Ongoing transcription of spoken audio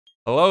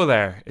Hello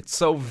there, it's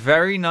so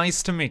very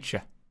nice to meet you.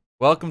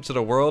 Welcome to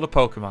the world of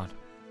Pokemon.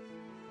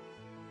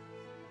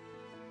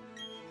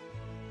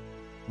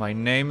 My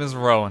name is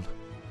Rowan.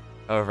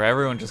 However,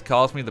 everyone just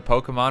calls me the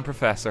Pokemon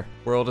Professor.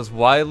 The world is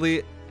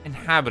widely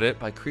inhabited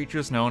by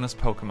creatures known as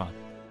Pokemon.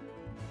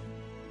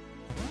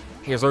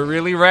 Here's a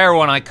really rare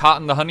one I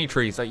caught in the honey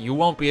trees that you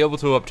won't be able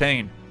to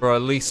obtain for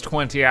at least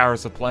 20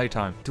 hours of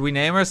playtime. Do we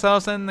name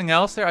ourselves anything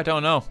else here? I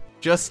don't know.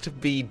 Just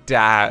be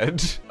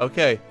Dad.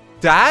 Okay.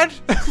 Dad?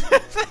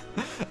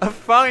 A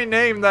fine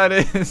name that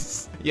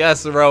is.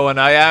 Yes, Rowan,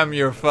 I am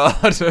your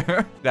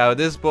father. Now,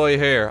 this boy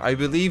here, I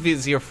believe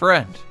he's your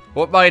friend.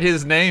 What might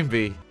his name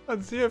be?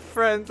 What's your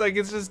friend? Like,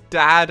 it's just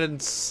Dad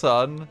and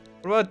son.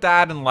 What about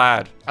Dad and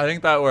Lad? I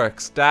think that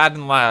works. Dad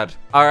and Lad.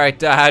 Alright,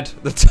 Dad,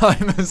 the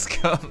time has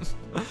come.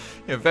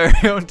 Your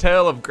very own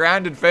tale of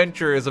grand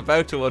adventure is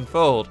about to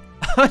unfold.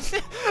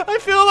 I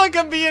feel like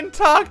I'm being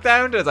talked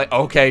down to. It's like,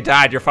 okay,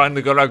 Dad, you're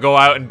finally gonna go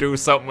out and do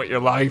something with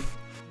your life.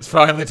 It's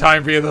finally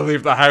time for you to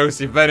leave the house.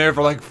 You've been here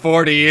for like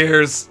 40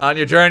 years. On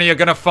your journey, you're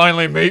gonna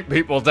finally meet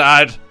people,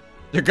 Dad.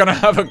 You're gonna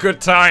have a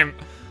good time.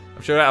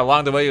 I'm sure that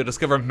along the way you'll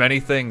discover many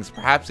things,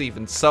 perhaps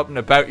even something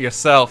about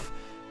yourself.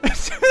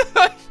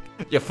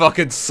 You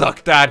fucking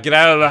suck, Dad. Get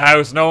out of the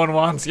house. No one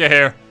wants you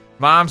here.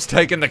 Mom's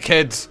taking the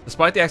kids.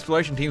 Despite the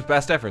exploration team's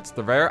best efforts,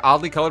 the rare,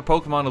 oddly colored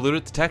Pokemon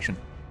eluded detection.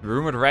 The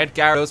rumored red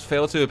Gyarados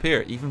failed to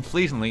appear, even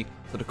fleetingly,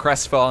 to the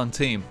crestfallen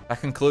team.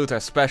 That concludes our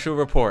special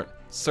report.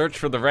 Search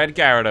for the red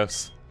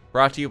Gyarados.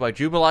 Brought to you by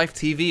Jubilife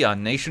TV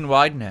on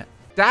Nationwide Net.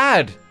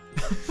 Dad!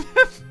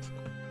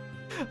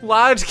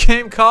 Lad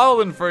came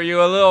calling for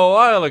you a little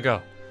while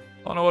ago.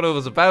 I don't know what it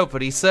was about,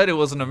 but he said it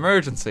was an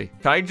emergency.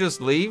 Can I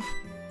just leave?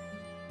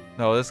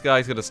 No, this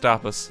guy's gonna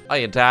stop us.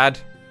 Hiya, Dad.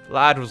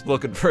 Lad was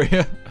looking for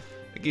you. I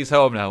think he's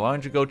home now. Why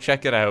don't you go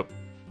check it out?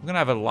 I'm gonna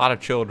have a lot of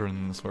children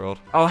in this world.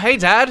 Oh, hey,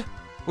 Dad.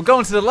 We're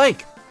going to the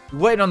lake.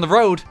 You're waiting on the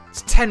road.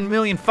 It's 10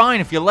 million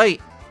fine if you're late.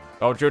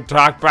 Don't you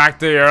talk back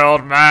to your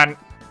old man.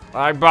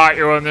 I bought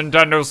you a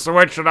Nintendo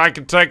Switch and I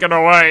can take it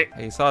away.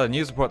 Hey, you saw the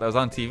news report that was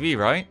on TV,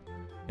 right?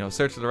 You know,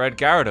 search for the red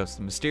Gyarados,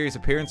 the mysterious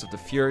appearance of the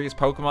furious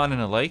Pokemon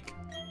in a lake.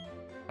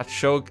 That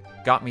show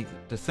got me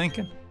to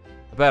thinking.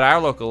 I bet our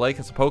local lake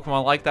has a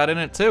Pokemon like that in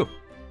it too.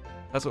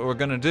 That's what we're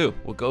gonna do.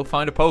 We'll go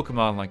find a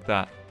Pokemon like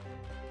that.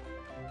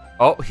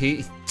 Oh,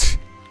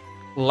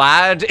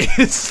 Lad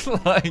is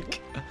like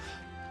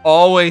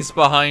always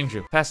behind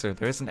you. Professor,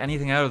 there isn't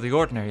anything out of the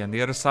ordinary on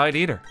the other side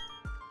either.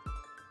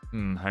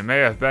 I may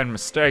have been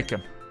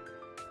mistaken.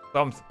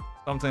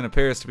 Something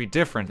appears to be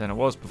different than it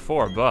was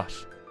before, but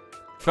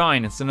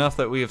fine, it's enough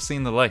that we have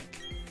seen the lake.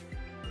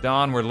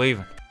 Dawn, we're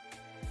leaving.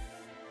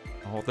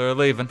 Oh, they're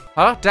leaving.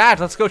 Huh? Dad,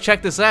 let's go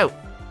check this out.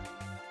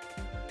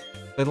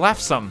 They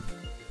left something.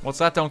 What's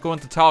that? Don't go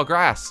into tall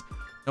grass.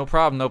 No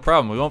problem, no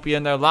problem. We won't be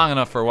in there long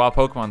enough for a wild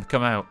Pokemon to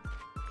come out.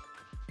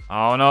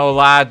 Oh no,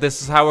 Lad,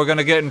 this is how we're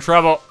gonna get in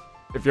trouble.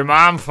 If your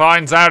mom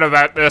finds out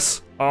about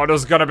this, oh,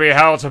 there's gonna be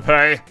hell to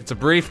pay. It's a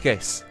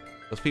briefcase.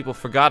 Those people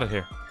forgot it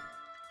here.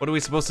 What are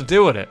we supposed to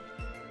do with it?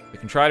 We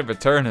can try to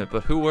return it,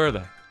 but who were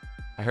they?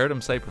 I heard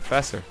him say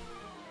Professor.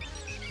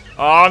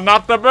 Oh,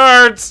 not the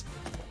birds!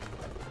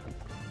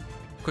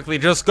 Quickly,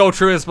 just go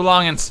through his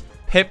belongings.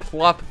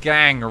 Pip-Lop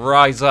gang,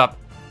 rise up.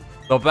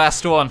 The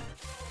best one.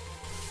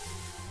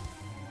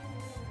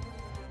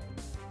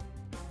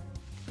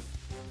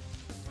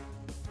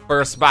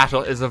 First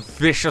battle is a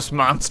vicious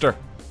monster.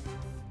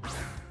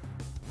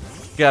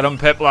 Get him,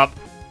 Pip-Lop.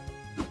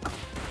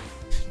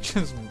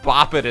 Just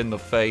bop it in the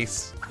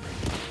face.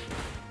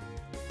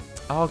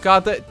 Oh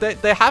god,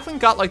 they haven't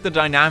got like the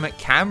dynamic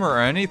camera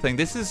or anything.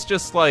 This is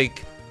just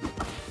like...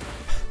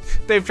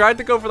 They've tried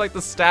to go for like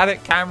the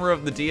static camera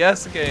of the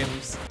DS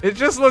games. It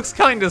just looks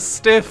kind of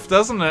stiff,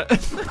 doesn't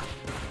it?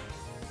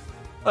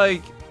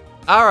 Like,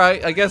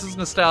 alright, I guess it's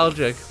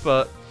nostalgic,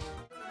 but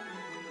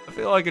I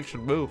feel like it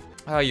should move.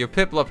 Oh, your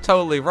Piplup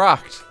totally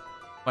rocked.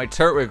 My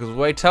Turtwig was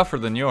way tougher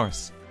than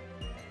yours.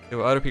 They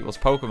were other people's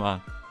Pokemon.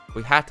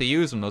 We had to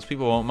use them, those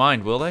people won't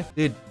mind, will they?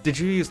 Did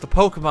you use the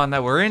Pokemon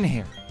that were in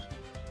here?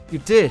 You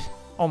did?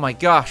 Oh my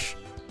gosh.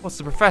 What's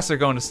the professor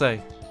going to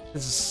say?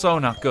 This is so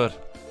not good.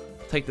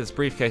 I'll take this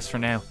briefcase for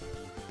now.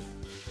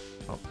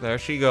 Oh, there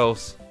she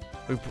goes.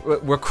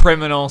 We're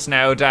criminals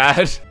now,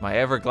 Dad. Am I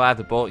ever glad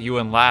that both you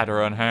and Lad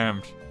are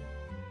unharmed?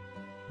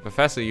 The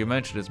professor you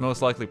mentioned is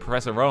most likely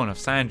Professor Rowan of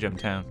Sandgem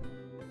Town.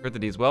 Heard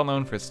that he's well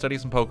known for his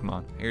studies in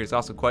Pokemon. Here he's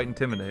also quite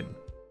intimidating.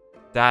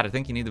 Dad, I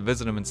think you need to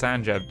visit him in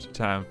Sandgem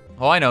Town.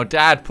 Oh, I know.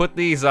 Dad, put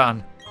these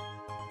on.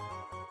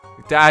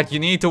 Dad, you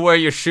need to wear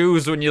your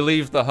shoes when you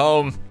leave the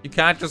home. You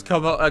can't just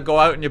go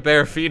out in your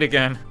bare feet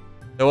again.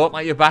 They won't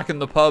let you back in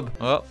the pub.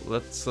 Oh,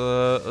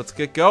 let's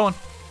get going.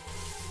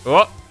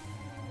 Oh.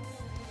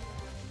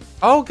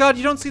 Oh god,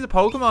 you don't see the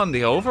Pokemon in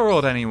the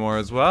overworld anymore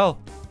as well.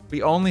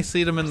 We only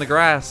see them in the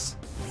grass.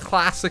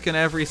 Classic in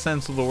every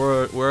sense of the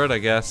word, I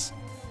guess.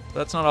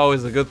 That's not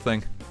always a good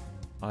thing.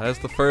 Oh, there's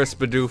the first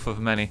Bidoof of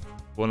many.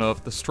 One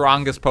of the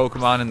strongest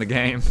Pokemon in the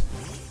game.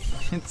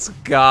 It's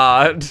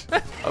God.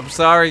 I'm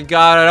sorry,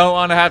 God. I don't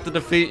want to have to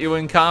defeat you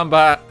in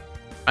combat.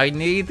 I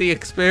need the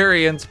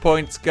experience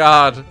points,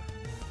 God.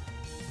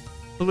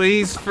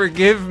 Please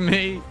forgive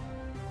me.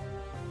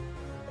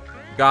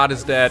 God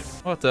is dead.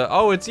 What the?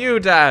 Oh, it's you,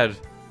 Dad.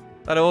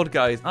 That old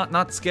guy is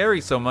not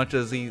scary so much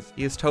as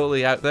he's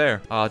totally out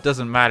there. Oh, it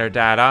doesn't matter,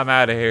 Dad. I'm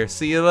out of here.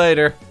 See you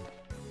later.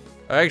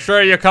 Make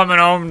sure you're coming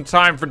home in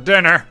time for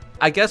dinner.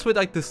 I guess with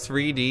like the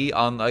 3D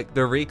on like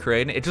the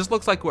recreating, it just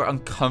looks like we're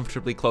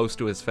uncomfortably close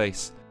to his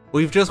face.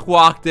 We've just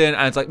walked in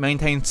and it's like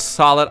maintained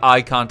solid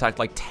eye contact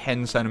like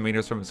 10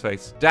 centimeters from his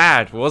face.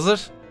 Dad, was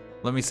it?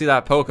 Let me see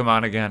that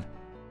Pokemon again.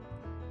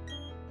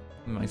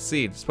 I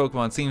see, this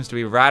Pokemon seems to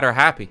be rather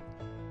happy.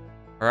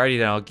 Alrighty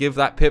then, I'll give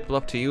that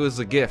Piplup to you as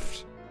a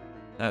gift.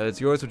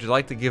 It's yours. Would you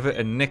like to give it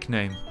a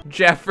nickname?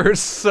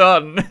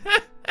 Jefferson.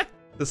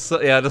 The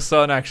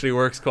sun actually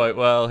works quite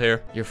well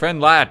here. Your friend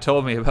Lad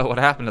told me about what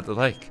happened at the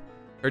lake.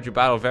 Heard you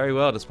battled very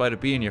well despite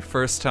it being your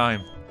first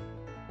time.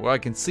 Well, I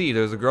can see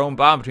there's a growing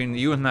bond between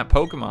you and that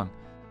Pokemon,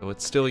 though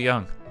it's still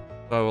young.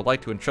 So I would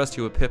like to entrust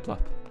you with Piplup.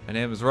 My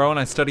name is Rowan,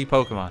 I study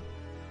Pokemon.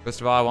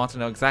 First of all, I want to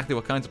know exactly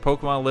what kinds of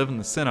Pokemon live in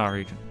the Sinnoh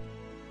region.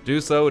 To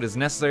do so, it is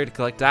necessary to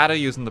collect data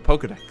using the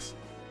Pokedex.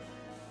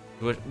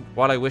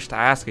 What I wish to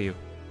ask of you,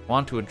 I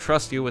want to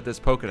entrust you with this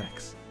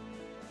Pokedex.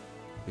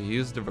 You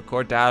use it to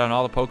record data on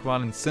all the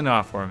Pokemon in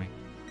Sinnoh for me.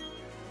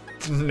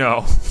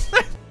 No.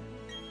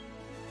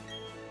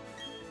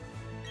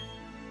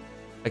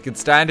 I could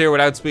stand here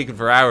without speaking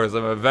for hours.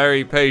 I'm a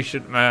very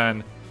patient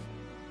man.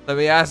 Let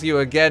me ask you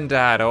again,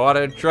 Dad. I want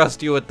to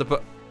entrust you with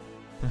the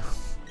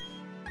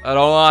I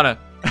don't want it.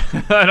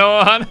 I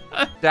don't want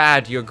it.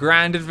 Dad, your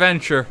grand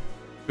adventure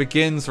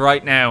begins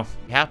right now.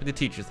 Be happy to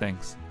teach you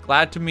things.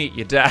 Glad to meet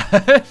you,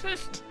 Dad.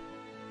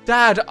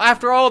 Dad,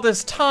 after all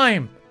this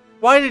time,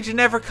 why did you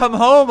never come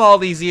home all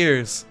these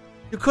years?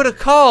 You could have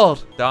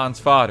called.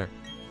 Don's father.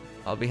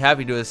 I'll be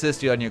happy to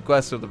assist you on your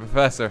quest with the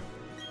professor.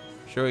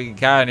 Sure you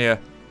can, yeah.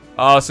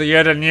 Oh, so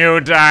you're the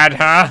new dad,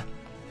 huh?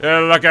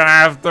 You're looking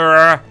after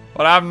her.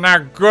 But I'm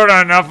not good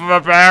enough of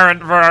a parent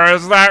for her,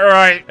 is that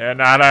right? You're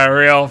not a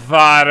real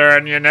father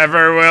and you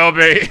never will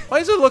be. Why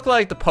does it look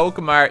like the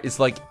Pokemart is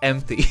like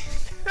empty?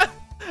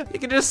 You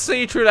can just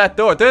see through that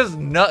door. There's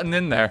nothing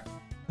in there.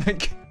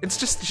 Like, it's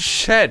just a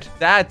shed.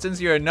 Dad,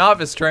 since you're a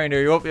novice trainer,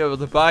 you won't be able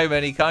to buy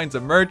many kinds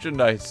of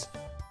merchandise.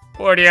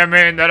 What do you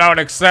mean they don't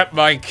accept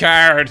my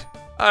card?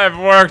 I've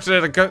worked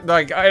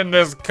in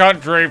this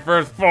country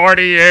for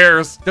 40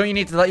 years. Don't you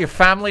need to let your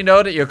family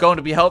know that you're going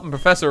to be helping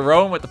Professor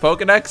Rowan with the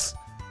Pokedex?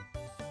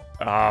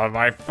 Oh,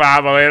 my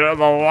family are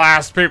the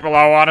last people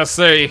I want to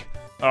see.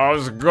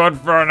 Those good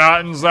for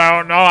nothings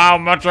don't know how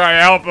much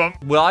I help them.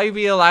 Will I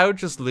be allowed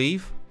to just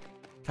leave?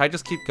 Can I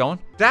just keep going?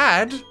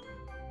 Dad?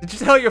 Did you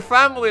tell your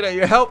family that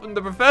you're helping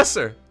the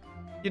professor?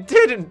 You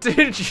didn't,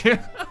 did you?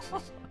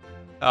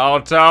 Oh,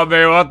 tell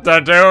me what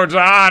to do,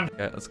 John.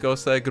 Okay, let's go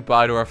say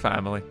goodbye to our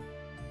family.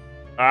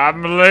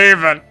 I'm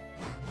leaving.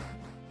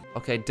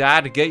 Okay,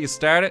 Dad, to get you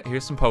started,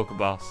 here's some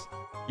Pokeballs.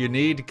 You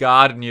need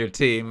God in your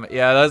team.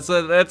 Yeah,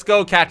 let's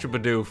go catch a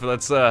Bidoof.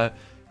 Let's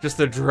just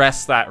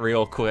address that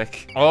real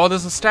quick. Oh,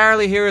 there's a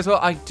Starly here as well.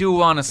 I do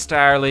want a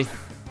Starly.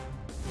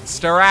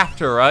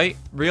 Staraptor, right?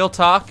 Real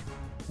talk.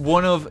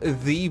 One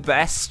of the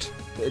best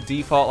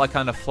default like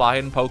kind of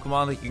flying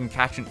Pokemon that you can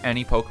catch in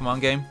any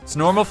Pokemon game. It's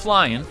normal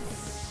flying,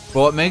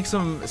 but what makes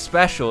him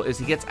special is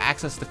he gets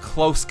access to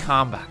close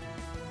combat,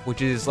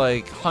 which is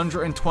like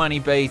 120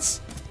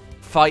 base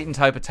fighting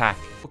type attack.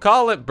 We'll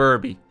call it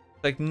Burby.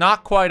 Like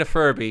not quite a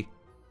Furby,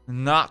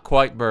 not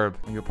quite Burb.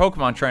 Your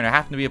Pokemon trainer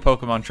happened to be a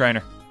Pokemon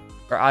trainer.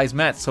 Our eyes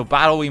met, so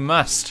battle we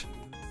must.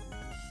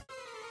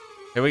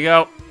 Here we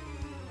go.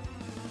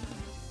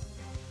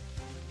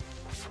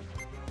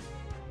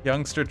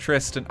 Youngster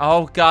Tristan.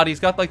 Oh god, he's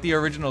got like the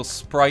original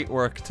sprite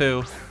work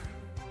too.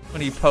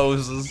 When he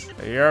poses.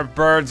 Your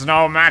bird's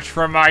no match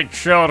for my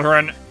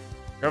children.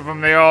 Give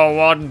him the old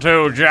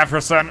 1-2,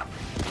 Jefferson.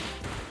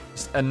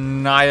 Just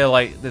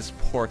annihilate this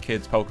poor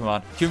kid's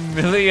Pokemon.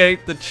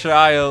 Humiliate the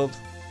child.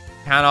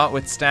 Cannot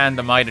withstand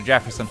the might of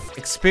Jefferson.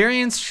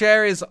 Experience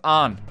share is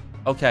on.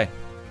 Okay.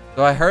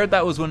 So I heard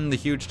that was one of the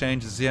huge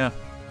changes, yeah.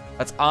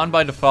 That's on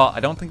by default. I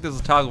don't think there's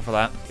a toggle for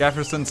that.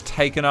 Jefferson's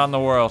taken on the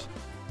world.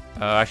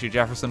 Actually,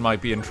 Jefferson might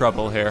be in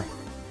trouble here.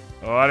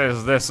 What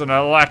is this, an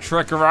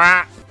electric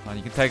rat? Oh,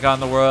 you can take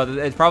on the world.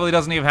 It probably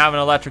doesn't even have an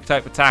electric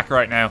type attack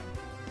right now.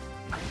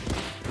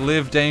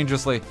 Live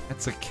dangerously.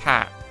 It's a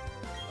cat.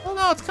 Well,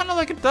 no, it's kind of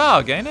like a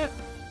dog, ain't it?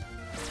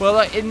 Well,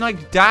 like, in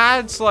like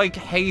Dad's like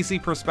hazy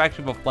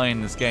perspective of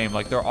playing this game,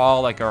 like they're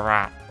all like a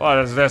rat. What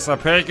is this, a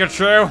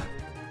Pikachu?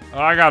 Oh,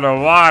 I got a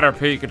water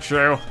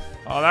Pikachu.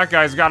 Oh, that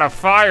guy's got a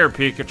fire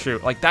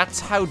Pikachu. Like, that's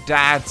how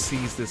Dad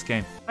sees this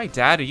game. Hi,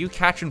 Dad, are you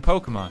catching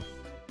Pokemon?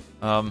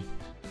 You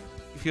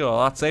feel a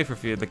lot safer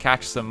for you to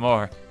catch some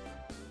more.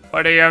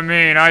 What do you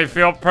mean? I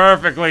feel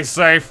perfectly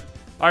safe.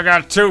 I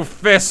got 2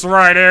 fists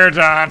right here,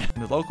 Don.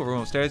 In the local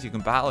room upstairs, you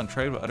can battle and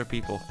trade with other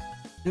people.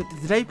 Did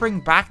they bring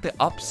back the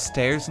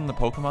upstairs in the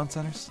Pokemon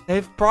centers?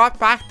 They've brought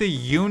back the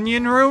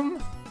Union Room?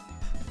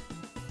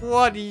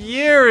 What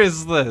year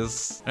is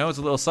this? I know it's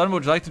a little sudden, but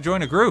would you like to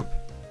join a group?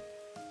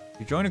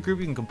 You join a group,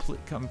 you can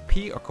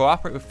compete or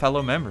cooperate with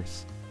fellow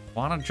members.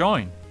 Wanna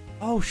join?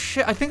 Oh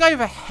shit, I think I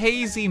have a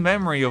hazy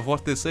memory of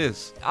what this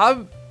is.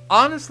 I'm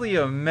honestly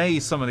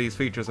amazed some of these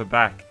features are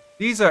back.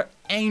 These are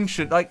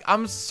ancient. Like,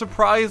 I'm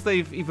surprised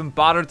they've even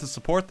bothered to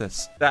support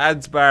this.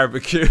 Dad's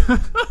barbecue.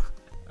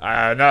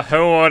 Now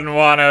who wouldn't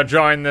want to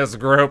join this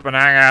group and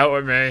hang out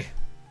with me?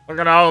 Look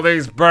at all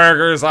these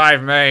burgers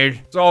I've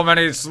made. So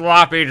many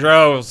sloppy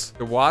joes.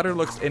 The water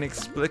looks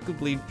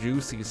inexplicably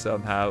juicy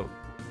somehow.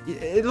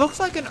 It looks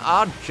like an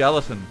odd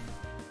gelatin.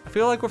 I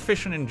feel like we're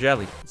fishing in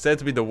jelly. It's said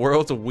to be the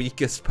world's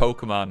weakest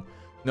Pokemon.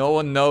 No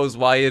one knows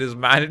why it has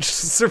managed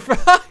to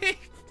survive.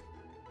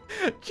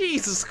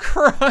 Jesus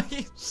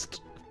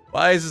Christ.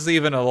 Why is this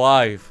even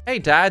alive? Hey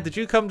Dad, did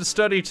you come to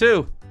study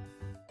too?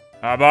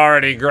 I've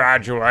already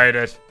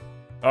graduated.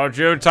 Don't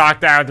you talk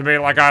down to me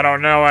like I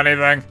don't know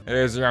anything.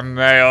 Here's your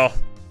mail.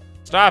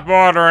 Stop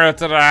ordering it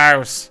to the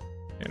house.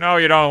 You know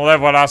you don't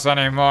live with us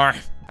anymore.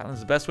 That's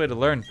the best way to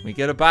learn. We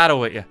get a battle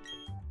with you.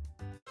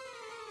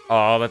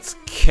 Oh, let's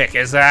kick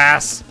his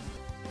ass.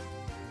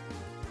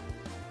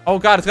 Oh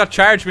god, it's got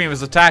Charge Beam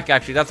as attack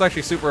actually. That's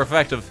actually super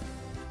effective.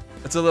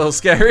 It's a little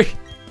scary.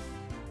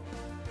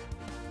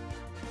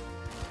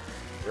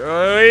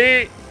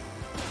 Okay,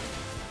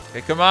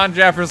 come on,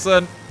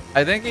 Jefferson.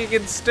 I think he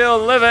can still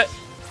live it.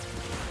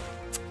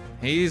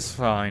 He's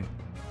fine.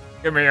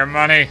 Give me your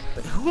money.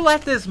 But who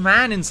let this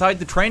man inside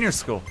the trainer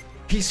school?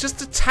 He's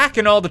just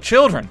attacking all the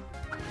children.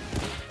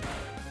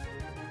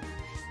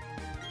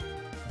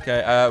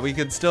 Okay, we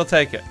can still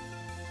take it.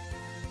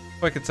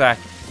 Quick attack.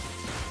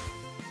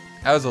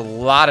 That was a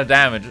lot of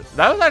damage.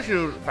 That was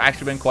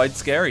actually been quite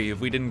scary if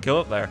we didn't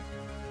kill it there.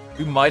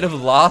 We might have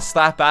lost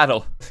that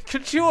battle.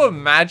 Could you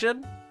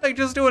imagine? Like,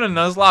 just doing a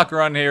Nuzlocke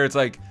run here, it's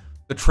like,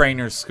 the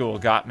trainer's school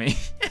got me.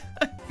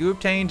 You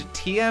obtained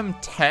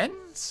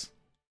TM10s?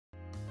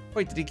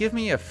 Wait, did he give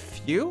me a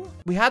few?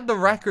 We had the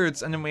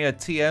records, and then we had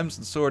TMs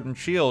and Sword and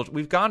Shield.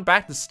 We've gone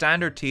back to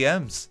standard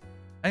TMs.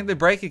 I think they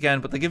break again,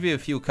 but they give you a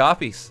few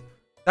copies.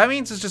 That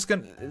means it's just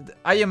gonna...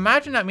 I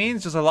imagine that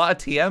means just a lot of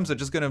TMs are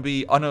just gonna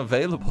be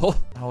unavailable.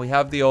 Oh, we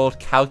have the old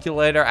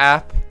calculator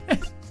app.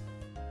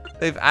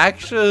 They've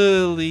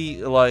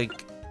actually,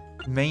 like,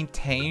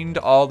 maintained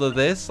all of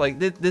this. Like,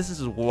 this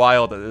is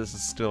wild that this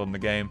is still in the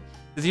game.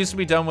 This used to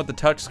be done with the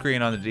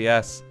touchscreen on the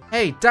DS.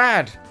 Hey,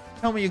 Dad!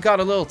 Tell me you got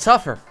a little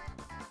tougher.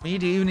 Me,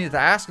 do you need to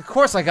ask? Of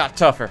course I got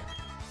tougher.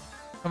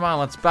 Come on,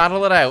 let's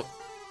battle it out.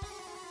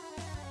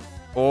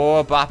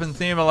 Oh, bopping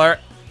theme alert.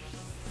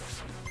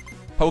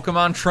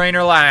 Pokemon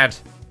trainer lad.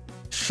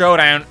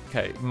 Showdown.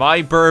 Okay,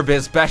 my burb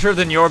is better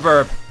than your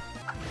burb.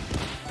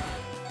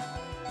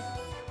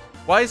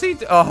 Why is he...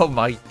 Oh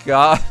my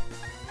god.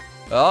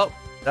 Well,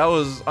 that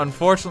was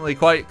unfortunately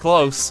quite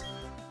close.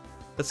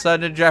 Let's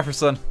send in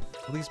Jefferson.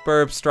 At least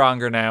Burb's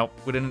stronger now,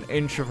 within an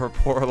inch of her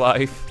poor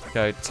life.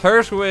 Okay,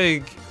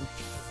 Turtwig.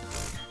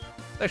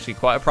 Actually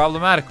quite a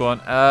problematic one.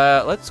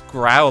 Let's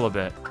growl a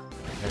bit.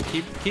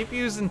 Okay, keep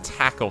using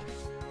tackle.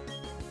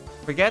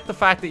 Forget the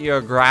fact that you're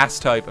a grass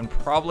type and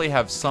probably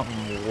have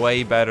something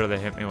way better to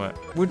hit me with.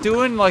 We're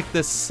doing like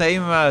the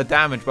same amount of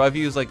damage, but I've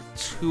used like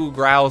 2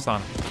 growls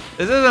on it.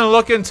 This isn't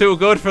looking too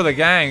good for the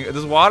gang.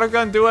 Does Water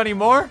Gun do any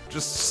more?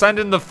 Just send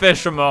in the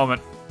fish a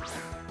moment.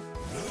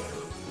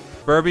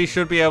 Burby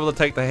should be able to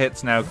take the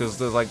hits now because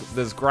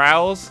there's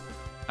growls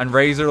and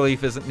Razor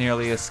Leaf isn't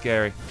nearly as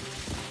scary.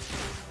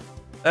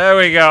 There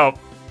we go.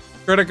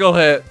 Critical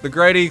hit. The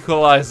great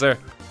equalizer.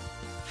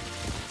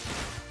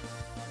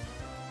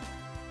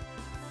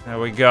 There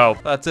we go.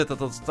 That's it.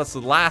 That's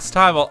the last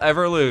time I'll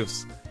ever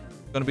lose.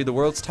 I'm gonna be the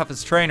world's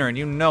toughest trainer and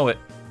you know it.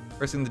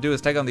 First thing to do is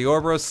take on the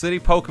Orboros City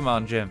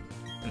Pokemon Gym.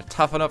 I'm gonna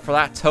toughen up for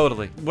that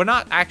totally. We're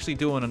not actually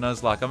doing a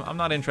Nuzlocke. I'm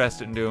not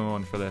interested in doing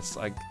one for this.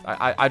 Like,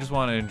 I just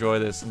want to enjoy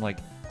this and like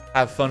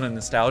have fun and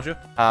nostalgia.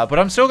 But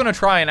I'm still gonna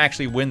try and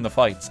actually win the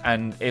fights.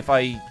 And if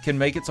I can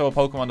make it so a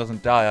Pokemon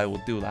doesn't die, I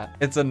will do that.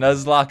 It's a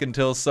Nuzlocke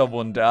until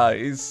someone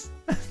dies.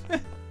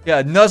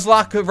 Yeah,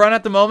 Nuzlocke run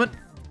at the moment.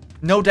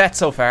 No death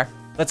so far.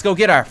 Let's go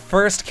get our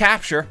first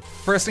capture.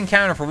 First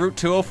encounter for Route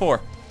 204.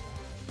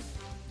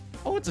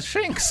 Oh, it's a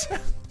Shinx.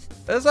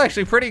 That's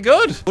actually pretty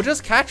good. We'll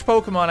just catch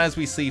Pokemon as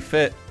we see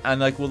fit,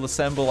 and like we'll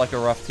assemble like a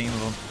rough team of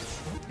them.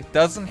 It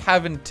doesn't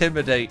have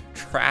Intimidate.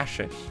 Trash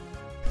it.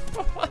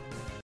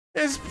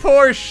 This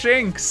poor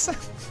Shinx.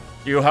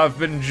 You have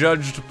been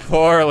judged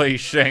poorly,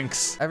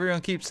 Shinx.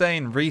 Everyone keeps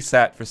saying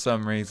Reset for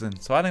some reason,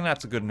 so I think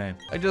that's a good name.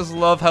 I just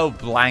love how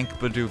blank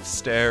Bidoof's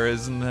stare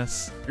is in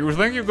this. You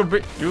think you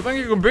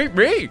can beat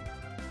me?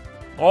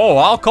 Oh,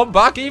 I'll come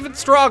back even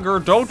stronger,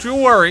 don't you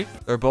worry.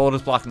 Their bolt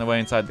is blocking the way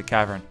inside the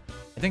cavern.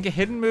 I think a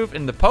hidden move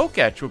in the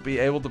Pokétch would be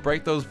able to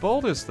break those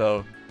boulders,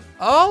 though.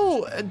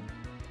 Oh,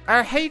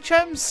 our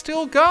HM's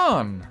still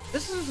gone.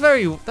 This is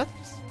that's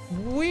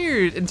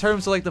weird in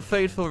terms of like the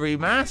Fateful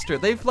Remaster.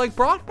 They've like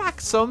brought back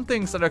some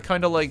things that are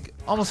kind of like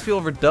almost feel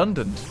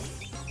redundant,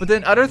 but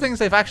then other things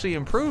they've actually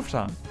improved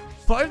on.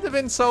 Why have they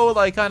been so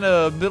like kind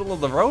of middle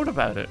of the road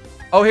about it?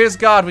 Oh, here's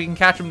God. We can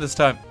catch him this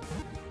time.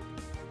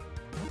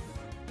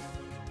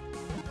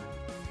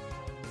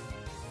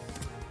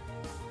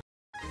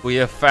 We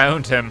have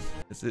found him.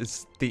 This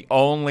is the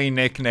only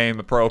nickname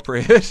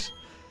appropriate.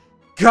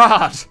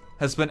 God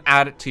has been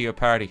added to your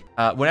party.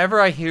 Whenever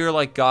I hear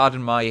like God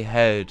in my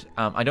head,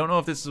 I don't know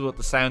if this is what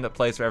the sound that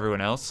plays for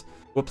everyone else.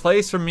 What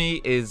plays for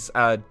me is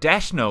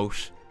Death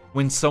Note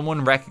when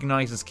someone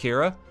recognizes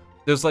Kira.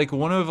 There's like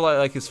one of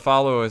like his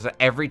followers that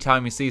every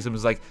time he sees him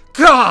is like,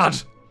 God!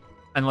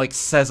 And like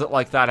says it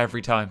like that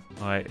every time.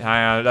 Alright,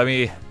 hang on, let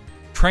me...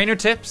 Trainer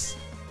tips.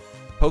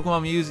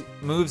 Pokemon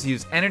moves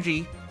use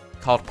energy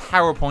called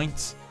Power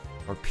Points,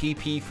 or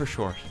PP for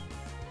short.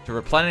 To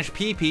replenish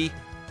PP,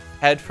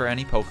 head for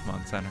any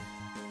Pokemon Center.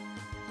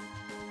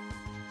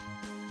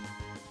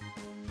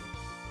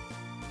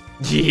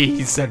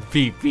 He said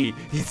PP.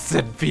 He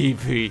said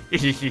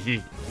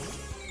PP.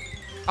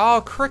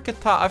 Oh,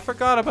 Kricketot. I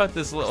forgot about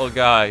this little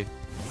guy.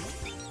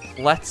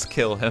 Let's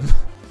kill him.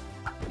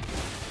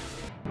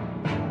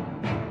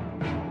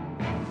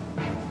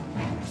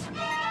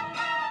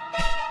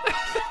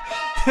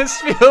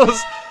 This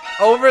feels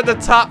over the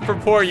top for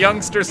poor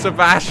youngster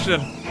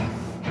Sebastian.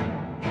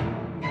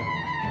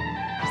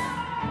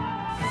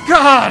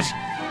 God!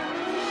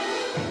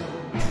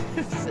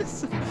 This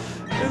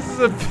is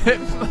a bit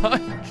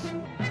much.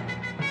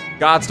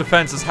 God's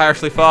defense has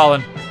harshly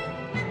fallen.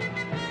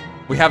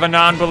 We have a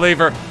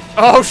non-believer.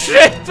 Oh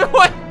shit!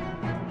 What?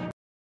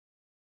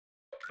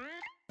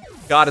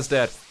 God is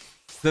dead.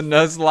 The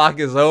Nuzlocke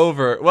is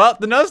over. Well,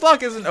 the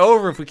Nuzlocke isn't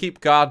over if we keep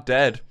God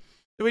dead.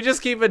 Do we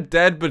just keep a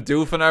dead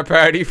Bidoof in our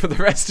party for the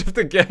rest of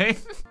the game?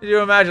 Can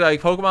you imagine,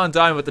 like, Pokemon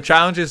dying, but the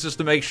challenge is just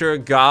to make sure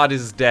God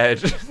is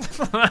dead.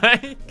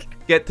 Like,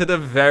 get to the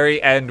very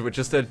end with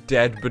just a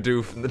dead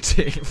Bidoof in the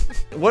team.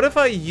 What if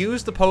I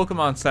use the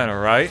Pokemon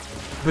Center, right?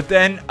 But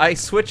then I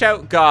switch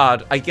out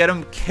God, I get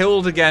him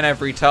killed again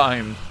every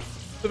time.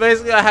 So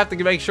basically I have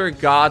to make sure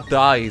God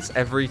dies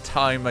every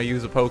time I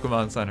use a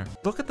Pokemon Center.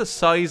 Look at the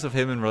size of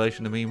him in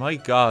relation to me, my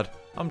God.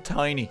 I'm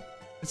tiny.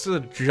 This is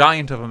a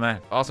giant of a man.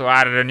 Also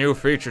added a new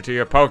feature to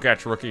your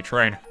Pokédex, rookie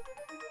trainer.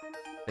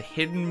 The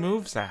Hidden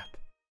Moves app.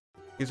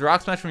 Use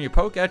Rock Smash from your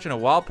Pokédex and a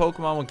wild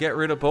Pokemon will get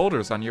rid of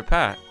boulders on your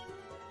path.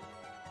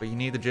 But you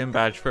need the gym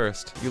badge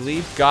first. You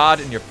leave God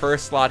in your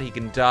first slot, he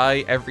can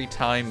die every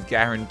time,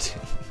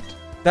 guaranteed.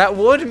 That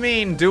would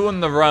mean doing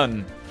the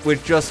run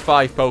with just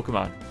 5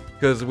 Pokemon.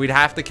 Because we'd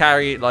have to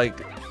carry,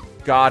 like,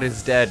 God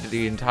is dead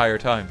the entire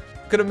time.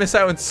 Gonna miss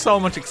out on so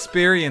much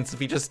experience if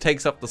he just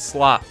takes up the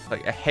slot.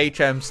 Like, a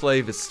HM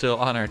slave is still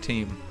on our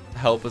team to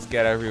help us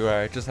get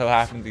everywhere. It just so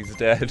happens he's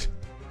dead.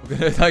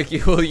 Like,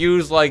 you will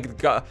use,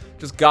 like,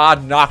 just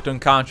God knocked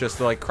unconscious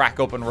to, like, crack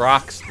open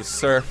rocks to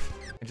surf.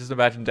 And just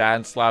imagine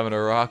Dan slamming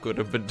a rock with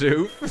a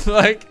Bidoof.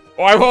 Like,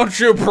 why won't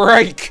you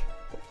break?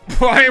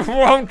 Why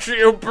won't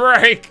you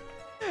break?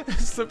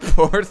 It's the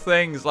poor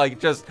thing's, like,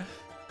 just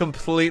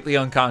completely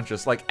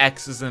unconscious, like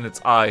X's in its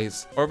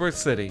eyes. Orbit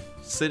City.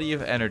 City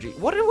of Energy.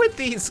 What are with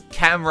these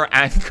camera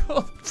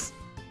angles?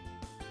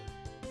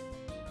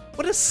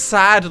 What a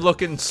sad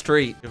looking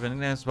street. If an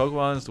enhanced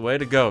Pokemon is the way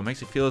to go. It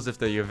makes you feel as if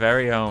they're your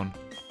very own.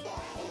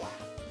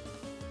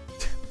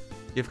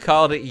 You've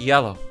called it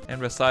yellow. And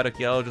Psyduck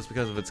yellow just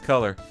because of its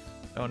color.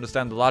 I don't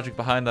understand the logic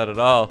behind that at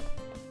all.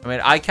 I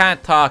mean, I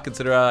can't talk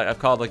considering I've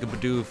called like a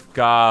Bidoof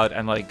God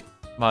and like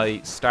my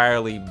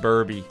Starly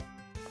Burby.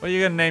 What are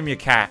you gonna name your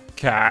cat?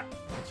 Cat.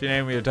 What's you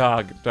name your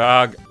dog?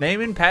 Dog.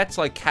 Naming pets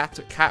like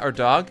cat or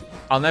dog,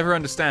 I'll never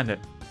understand it.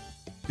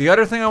 The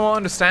other thing I won't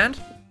understand,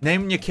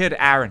 naming your kid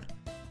Aaron.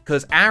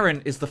 Because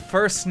Aaron is the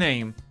first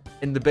name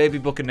in the baby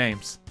book of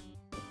names.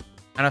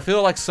 And I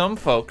feel like some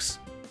folks,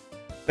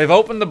 they've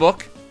opened the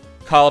book,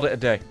 called it a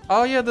day.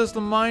 Oh yeah, there's the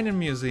mining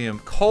museum.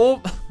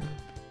 Coal...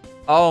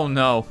 Oh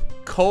no.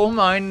 Coal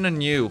mining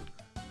anew.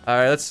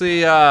 Alright, let's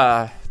see,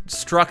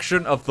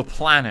 destruction of the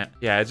planet.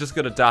 Yeah, it's just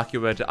gonna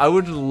document it. I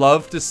would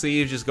love to see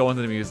you just go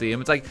into the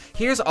museum. It's like,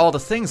 here's all the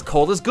things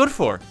coal is good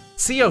for.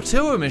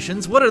 CO2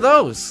 emissions, what are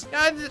those?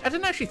 Yeah, I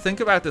didn't actually think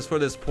about this for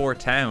this poor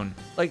town.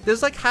 Like,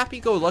 there's like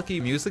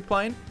happy-go-lucky music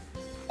playing.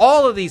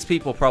 All of these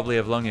people probably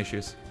have lung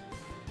issues.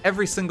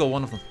 Every single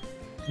one of them.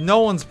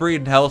 No one's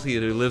breathing healthy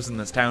who lives in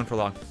this town for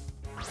long.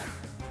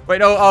 Wait,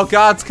 no, oh,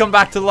 God's come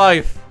back to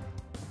life.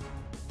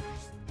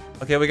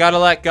 Okay, we gotta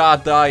let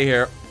God die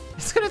here.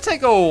 It's gonna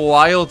take a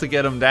while to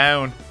get him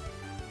down.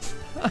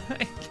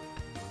 Like,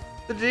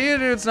 the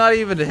Geodude's not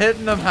even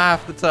hitting him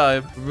half the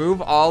time.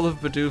 Remove all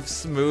of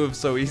Bidoof's moves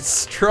so he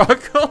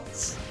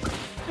struggles.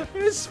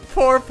 This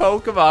poor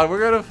Pokemon, we're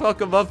gonna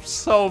fuck him up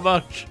so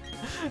much.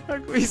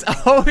 Like, he's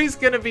always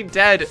gonna be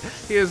dead.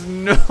 He has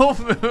no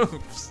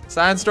moves.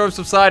 Sandstorm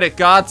subsided,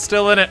 God's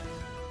still in it.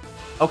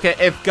 Okay,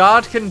 if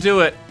God can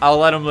do it, I'll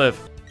let him live.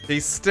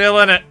 He's still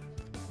in it.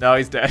 No,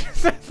 he's dead.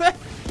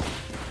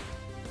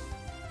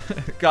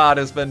 God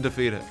has been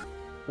defeated.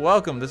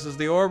 Welcome, this is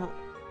the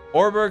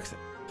Orberg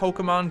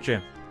Pokemon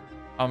Gym.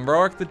 I'm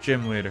Roark, the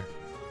gym leader.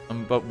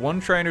 I'm but one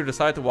trainer who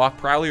decided to walk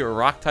proudly with a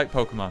rock-type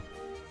Pokemon.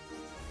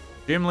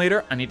 Gym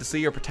leader, I need to see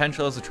your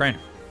potential as a trainer.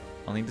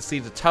 I'll need to see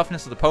the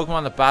toughness of the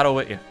Pokemon that battle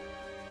with you.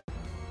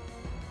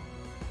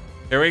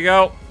 Here we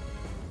go.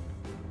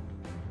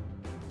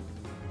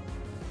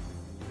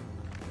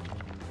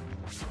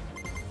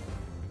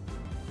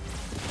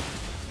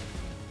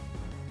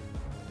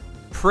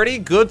 pretty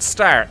good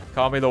start.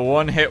 Call me the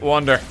one-hit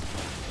wonder.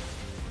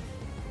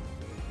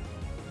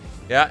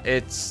 Yeah,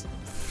 it's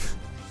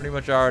pretty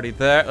much already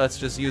there. Let's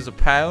just use a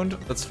pound.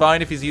 That's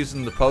fine if he's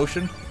using the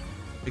potion.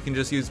 We can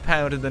just use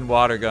pound and then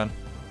water gun.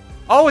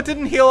 Oh, it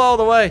didn't heal all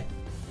the way.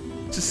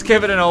 Just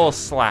give it an old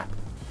slap.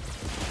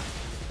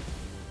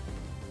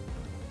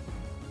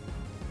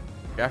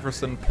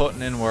 Jefferson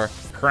putting in work.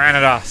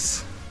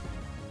 Granados.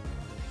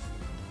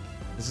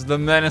 This is the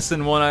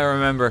menacing one I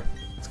remember.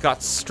 It's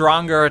got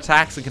stronger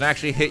attacks and can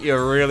actually hit you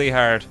really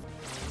hard.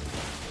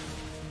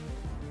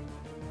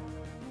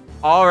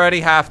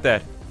 Already half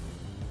dead.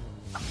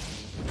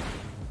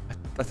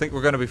 I think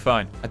we're gonna be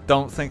fine. I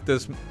don't think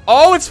there's...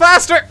 Oh, it's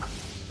faster!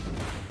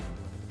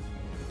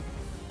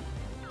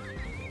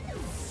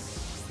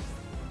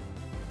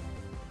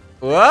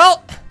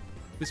 Well,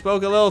 we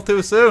spoke a little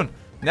too soon.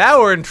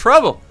 Now we're in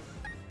trouble.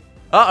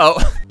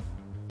 Uh-oh.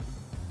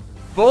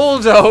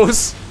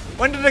 Bulldoze.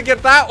 When did I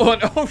get that one?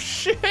 Oh,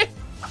 shit.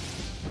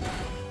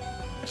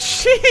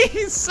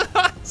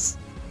 Jesus.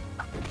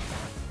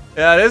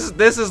 Yeah,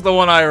 this is the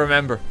one I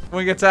remember.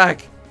 Wing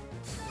attack.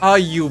 Oh,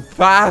 you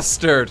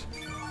bastard.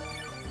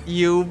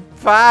 You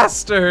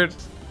bastard.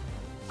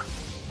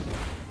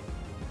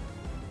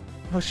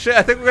 Oh shit,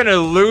 I think we're gonna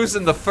lose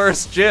in the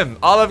first gym.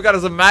 All I've got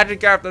is a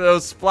Magikarp that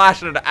knows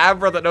Splash and an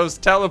Abra that knows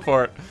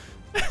Teleport.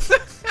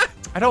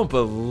 I don't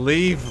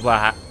believe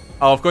that.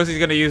 Oh, of course he's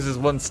gonna use his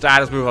one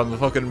status move on the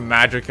fucking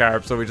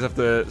Magikarp, so we just have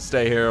to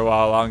stay here a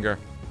while longer.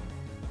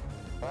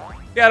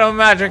 Get him,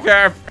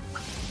 Magikarp!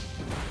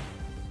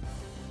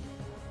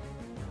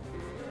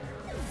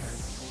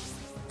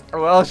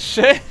 Well,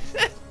 shit.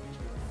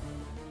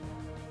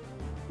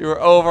 You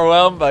were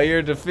overwhelmed by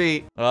your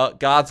defeat. Well,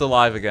 God's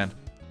alive again.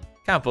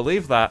 Can't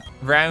believe that.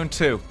 Round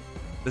 2.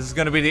 This is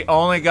gonna be the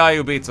only guy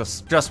who beats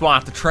us. Just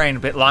want to train a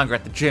bit longer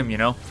at the gym, you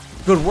know?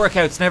 Good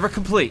workout's never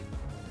complete.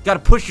 Gotta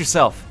push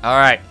yourself.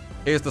 Alright,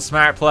 here's the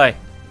smart play.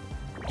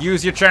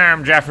 Use your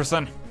charm,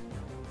 Jefferson.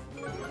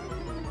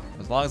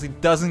 As long as he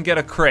doesn't get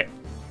a crit.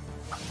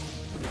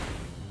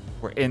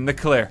 We're in the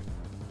clear.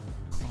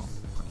 Oh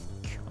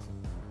my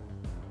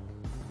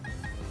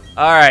god.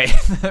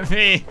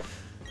 Alright,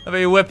 let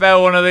me whip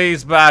out one of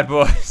these bad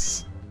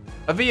boys.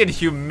 I'm being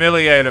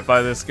humiliated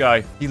by this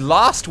guy. He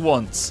lost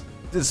once,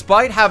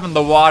 despite having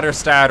the water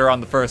starter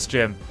on the first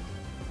gym.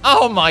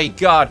 Oh my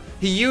god.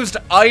 He used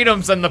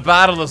items in the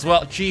battle as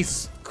well.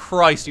 Jesus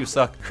Christ, you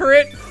suck.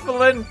 Crit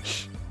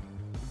flinch.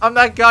 I'm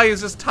that guy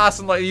who's just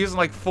tossing, like, using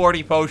like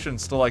 40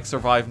 potions to like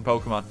survive in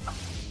Pokemon.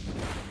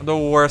 I'm the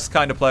worst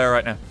kind of player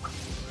right now.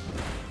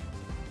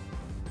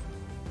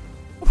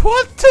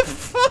 What the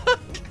fuck?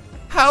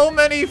 How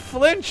many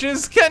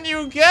flinches can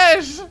you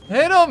get?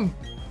 Hit him.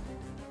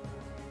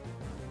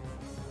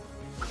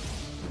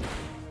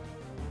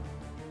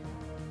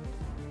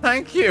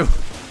 Thank you.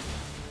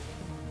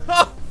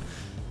 Oh,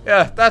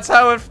 yeah, that's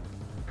how it...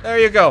 There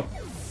you go.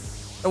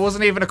 It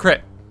wasn't even a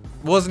crit.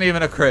 Wasn't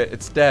even a crit.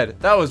 It's dead.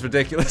 That was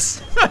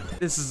ridiculous.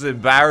 This is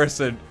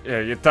embarrassing. Yeah,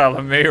 you're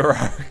telling me,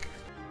 Rourke.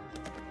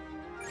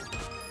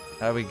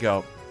 There we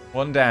go.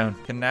 One down.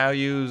 Can now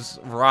use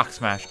Rock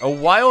Smash. A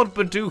wild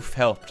Bidoof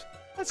helped.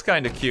 That's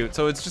kind of cute.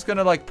 So it's just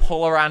gonna like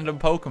pull a random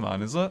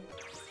Pokemon, is it?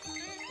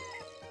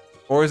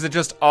 Or is it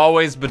just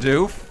always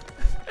Bidoof?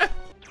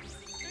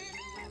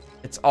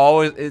 It's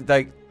always,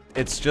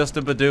 it's just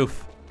a Bidoof.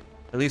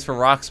 At least for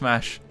Rock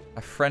Smash.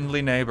 A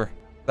friendly neighbor.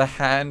 The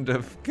hand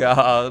of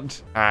God.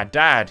 Ah,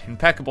 Dad.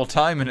 Impeccable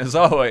timing as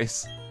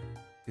always.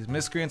 These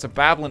miscreants are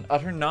babbling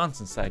utter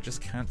nonsense that I just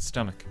can't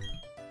stomach.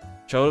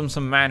 Show them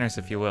some manners,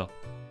 if you will.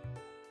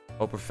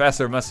 Oh,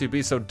 Professor, must you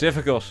be so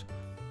difficult?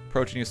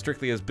 Approaching you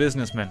strictly as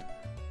businessmen.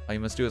 All you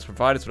must do is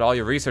provide us with all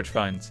your research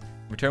finds.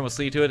 In return, we'll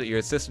see to it that your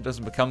assistant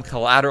doesn't become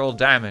collateral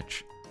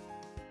damage.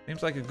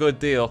 Seems like a good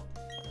deal.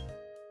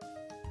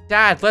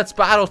 Dad, let's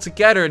battle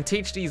together and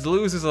teach these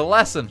losers a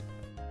lesson.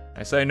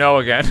 I say no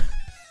again.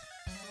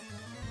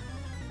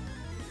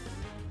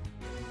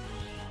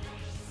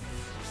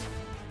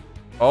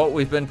 Oh,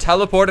 we've been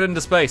teleported into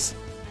space.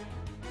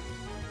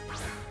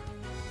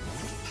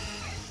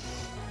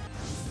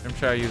 I'm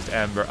sure I used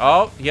Ember.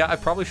 Oh, yeah, I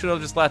probably should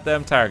have just let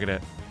them target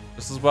it.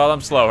 Just as well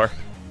I'm slower.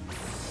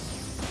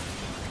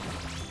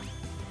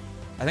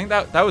 I think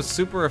that was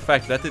super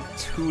effective. That did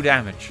 2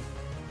 damage.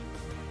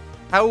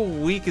 How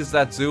weak is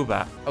that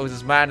Zubat? I was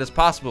as mad as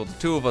possible. The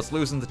two of us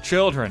losing the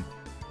children.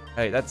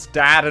 Hey, that's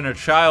Dad and a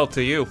child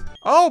to you.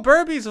 Oh,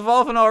 Burby's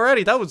evolving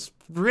already. That was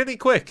really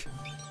quick.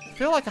 I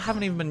feel like I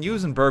haven't even been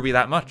using Burby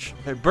that much.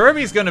 Hey,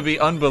 Burby's gonna be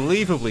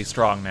unbelievably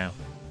strong now.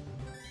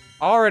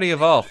 Already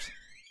evolved.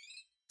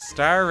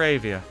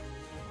 Staravia.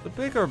 The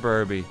bigger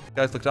Burby. You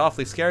guys looked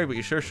awfully scary, but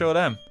you sure showed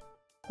them.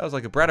 That was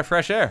like a breath of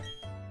fresh air.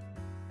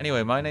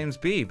 Anyway, my name's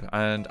Beeb,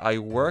 and I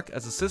work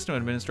as a system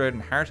administrator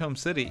in Hearthome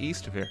City,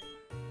 east of here.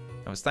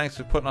 Now, as thanks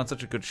for putting on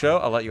such a good show,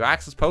 I'll let you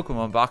access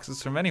Pokemon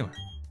boxes from anywhere.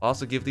 I'll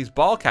also give these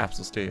ball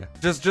capsules to you.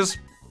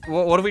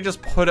 What if we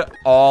just put it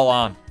all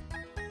on?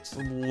 Just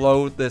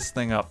load this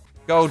thing up.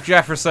 Go,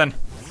 Jefferson!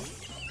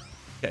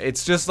 Yeah,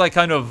 it's just like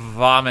kind of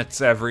vomits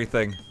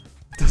everything.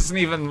 It doesn't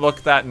even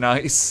look that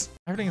nice.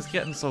 Everything's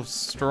getting so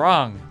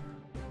strong.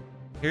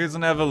 Here's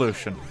an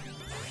evolution.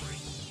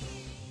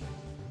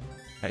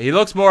 He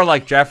looks more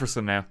like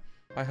Jefferson now.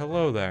 Why,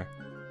 hello there.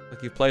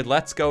 Look, you've played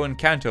Let's Go and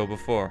Kanto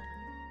before.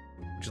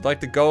 Would you like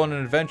to go on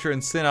an adventure in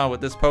Sinnoh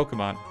with this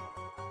Pokemon?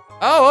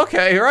 Oh,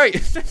 okay,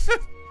 right.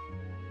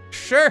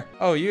 Sure.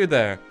 Oh, you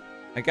there.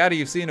 I gather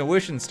you've seen a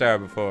wishing star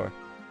before.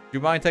 Do you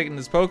mind taking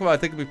this Pokemon? I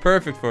think it'd be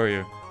perfect for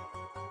you.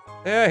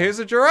 Yeah, here's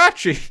a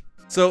Jirachi.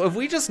 So if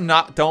we just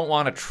don't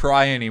want to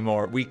try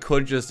anymore, we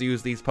could just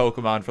use these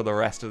Pokemon for the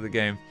rest of the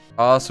game.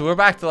 So we're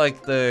back to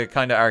like the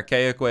kind of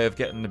archaic way of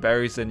getting the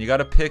berries in. You got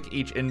to pick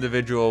each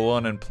individual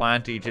one and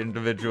plant each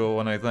individual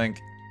one, I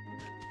think.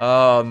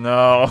 Oh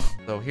no.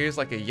 So here's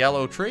like a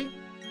yellow tree.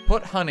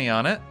 Put honey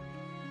on it.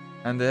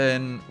 And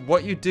then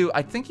what you do,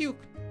 I think you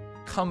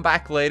come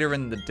back later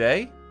in the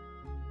day.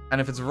 And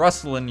if it's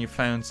rustling, you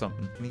found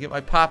something. Can you get my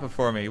papa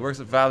for me? He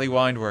works at Valley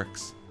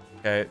Windworks.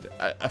 Okay,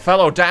 a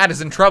fellow dad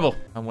is in trouble.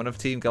 I'm one of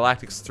Team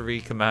Galactic's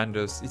 3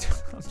 commandos.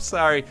 I'm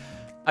sorry.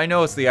 I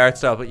know it's the art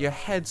style, but your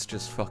head's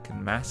just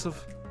fucking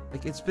massive.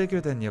 Like, it's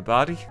bigger than your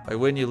body. I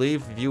win, you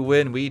leave. If you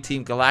win, we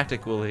Team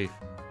Galactic will leave.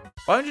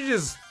 Why don't you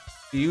just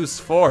use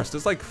force?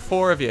 There's like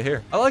 4 of you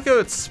here. I like how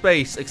it's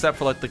space, except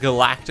for like the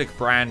Galactic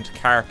brand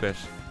carpet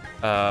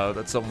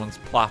that someone's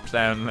plopped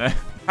down there.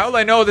 How will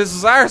I know this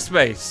is our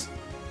space?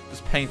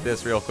 Just paint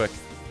this real quick.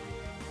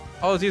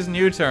 Oh, it's using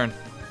U-turn.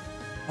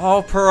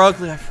 Oh, poor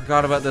ugly. I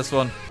forgot about this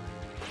one.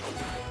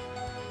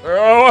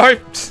 Oh,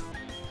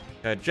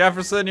 okay,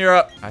 Jefferson, you're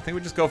up. I think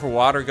we just go for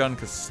water gun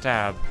because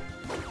stab.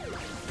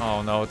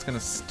 Oh no, it's gonna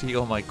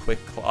steal my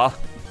quick claw.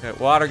 Okay,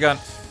 water gun.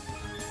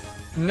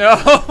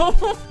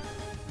 No!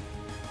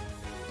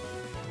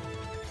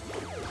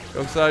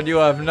 Joke's on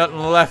you, I have nothing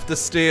left to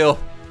steal.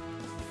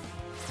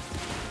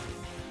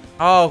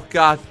 Oh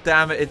god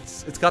damn it,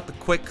 it's got the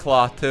quick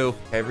claw too.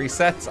 Okay,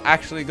 Reset's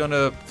actually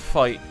gonna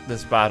fight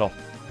this battle.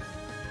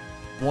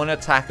 1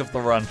 attack of the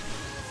run.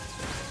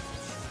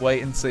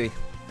 Wait and see.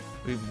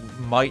 We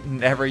might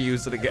never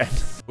use it again.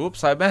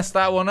 Oops, I messed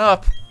that one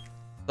up.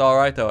 It's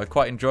alright though, I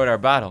quite enjoyed our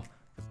battle.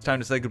 It's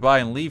time to say goodbye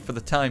and leave for the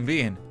time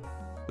being.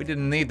 We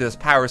didn't need this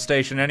power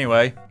station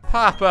anyway.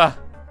 Papa!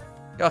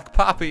 Yuck,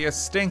 Papa, you're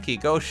stinky.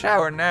 Go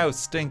shower now,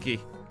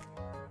 stinky.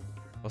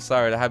 Oh,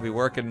 sorry, I had me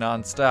working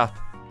non-stop.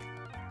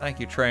 Thank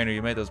you, trainer.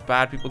 You made those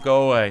bad people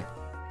go away.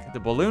 The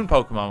balloon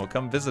Pokemon will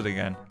come visit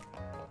again.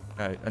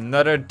 Alright,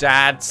 another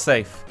dad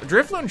safe.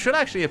 Drifloon should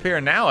actually appear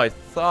now, I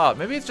thought.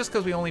 Maybe it's just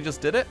because we only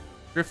just did it.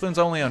 Drifloon's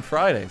only on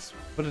Fridays.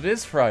 But it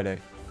is Friday.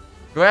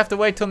 Do I have to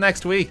wait till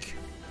next week?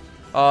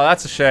 Oh,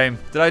 that's a shame.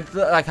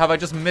 Have I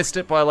just missed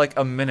it by like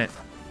a minute?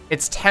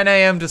 It's 10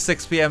 AM to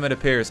 6 PM it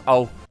appears.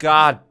 Oh,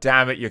 god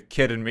damn it, you're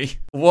kidding me.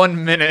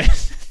 1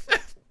 minute.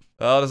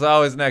 Well, there's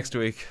always next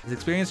week. Is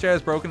experience share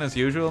as broken as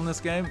usual in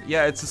this game?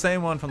 Yeah, it's the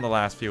same one from the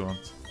last few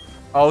ones.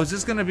 Oh, is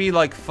this gonna be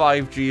like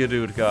 5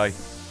 Geodude guy?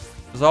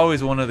 There's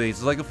always one of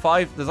these.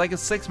 There's like a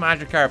 6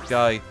 Magikarp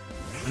guy.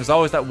 And there's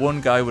always that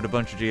one guy with a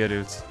bunch of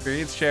Geodudes.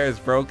 Experience share is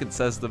broken,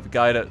 says the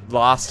guy that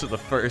lost to the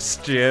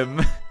first gym.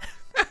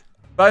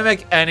 If I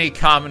make any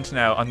comment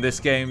now on this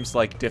game's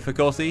like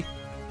difficulty,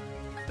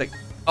 like,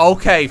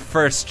 okay,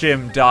 first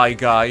gym die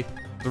guy.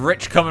 The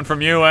rich coming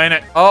from you, ain't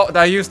it? Oh,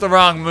 I used the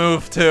wrong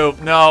move too.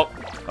 No,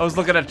 I was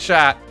looking at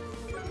chat.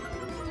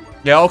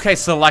 Yeah, okay,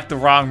 select the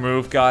wrong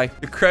move, guy.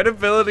 Your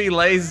credibility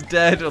lays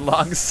dead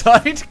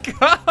alongside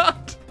God.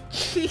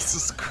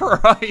 Jesus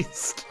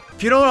Christ.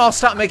 If you don't all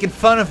stop making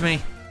fun of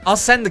me, I'll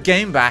send the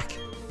game back.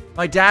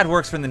 My dad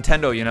works for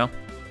Nintendo, you know?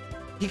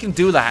 He can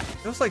do that.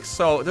 There was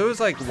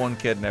like one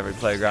kid in every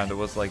playground that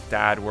was like,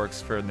 dad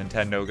works for a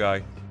Nintendo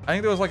guy. I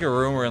think there was like a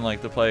rumor in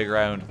like the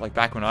playground, like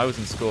back when I was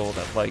in school,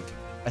 that like,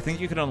 I think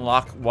you could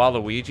unlock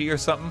Waluigi or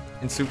something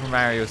in Super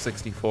Mario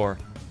 64.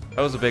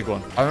 That was a big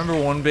one. I remember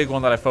one big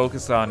one that I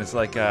focused on is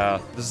like the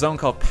zone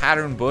called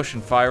Pattern Bush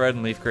in Fire Red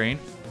and Leaf Green.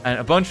 And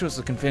a bunch of us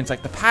were convinced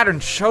like the pattern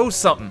shows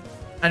something.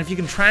 And if you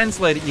can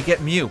translate it, you get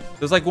Mew.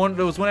 There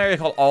was one area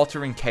called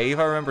Altering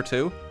Cave, I remember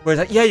too. Where it's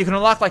like, yeah, you can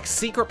unlock like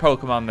secret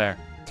Pokemon there.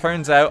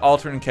 Turns out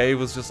Altering Cave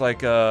was just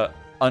like a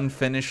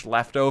unfinished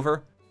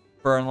leftover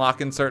for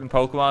unlocking certain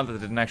Pokemon that they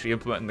didn't actually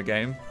implement in the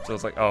game. So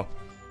it's like, oh.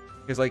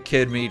 It's like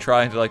kid me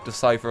trying to like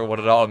decipher what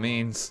it all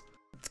means.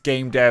 It's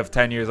game dev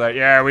 10 years like,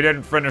 yeah, we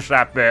didn't finish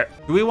that bit.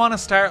 Do we want to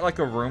start like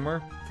a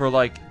rumor for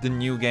like the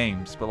new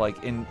games, but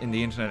like in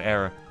the internet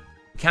era?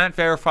 We can't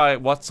verify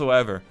it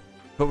whatsoever,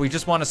 but we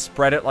just want to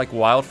spread it like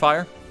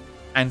wildfire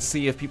and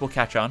see if people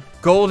catch on.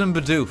 Golden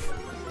Bidoof.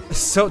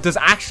 So there's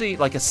actually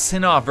like a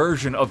Sinnoh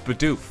version of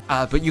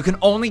Bidoof, but you can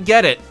only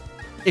get it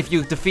if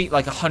you defeat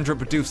like 100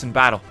 Bidoofs in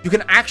battle. You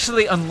can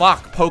actually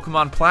unlock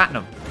Pokemon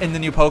Platinum in the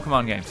new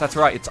Pokemon games. That's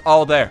right, it's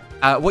all there.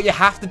 What you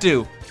have to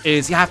do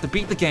is you have to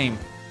beat the game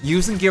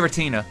using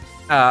Giratina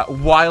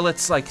while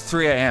it's like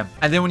 3 AM.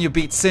 And then when you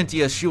beat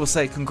Cynthia, she will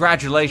say,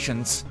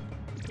 congratulations.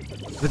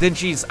 But then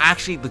she's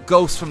actually the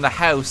ghost from the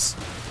house.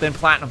 Then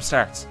Platinum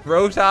starts.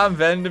 Rotom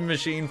vending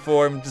machine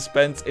form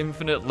dispense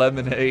infinite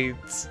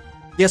lemonades.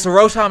 Yeah, so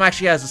Rotom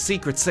actually has a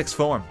secret 6th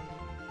form.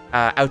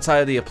 outside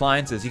of the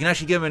appliances. You can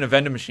actually get them in a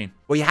vending machine.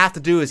 What you have to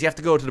do is you have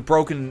to go to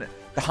the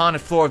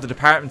haunted floor of the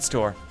department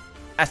store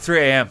at 3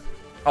 a.m.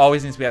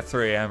 Always needs to be at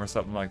 3 a.m. or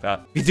something like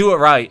that. If you do it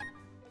right,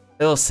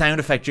 a little sound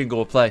effect jingle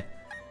will play.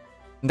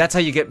 And that's how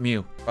you get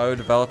Mew. Why would a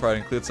developer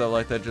include stuff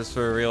like that just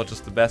for real,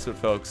 just to mess with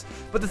folks?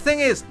 But the thing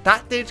is,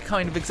 that did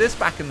kind of exist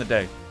back in the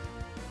day.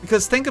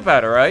 Because think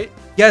about it, right?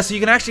 Yeah, so you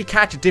can actually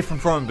catch a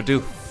different form of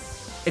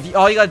Bidoof.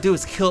 All you gotta do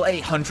is kill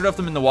 800 of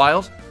them in the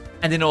wild,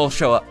 and then it'll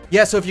show up.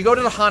 Yeah, so if you go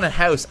to the haunted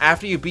house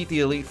after you beat the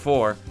Elite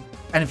Four,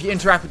 and if you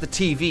interact with the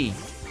TV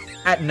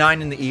at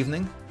 9 in the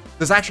evening,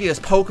 there's actually this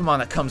Pokemon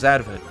that comes out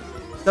of it.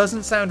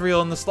 Doesn't sound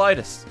real in the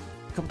slightest.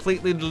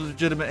 Completely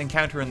legitimate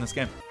encounter in this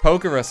game.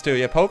 Pokerus too.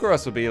 Yeah,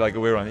 Pokerus would be like a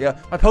weird one.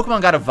 Yeah, my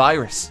Pokemon got a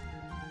virus.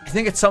 I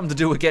think it's something to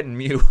do with getting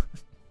Mew.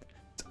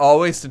 It's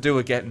always to do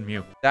with getting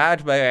Mew.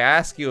 Dad, may I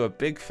ask you a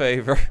big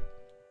favor?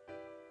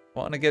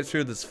 Want to get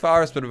through this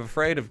forest, but I'm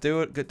afraid of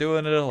doing it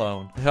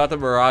alone. I thought that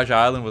Mirage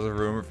Island was a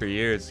rumor for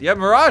years. Yeah,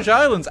 Mirage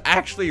Island's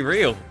actually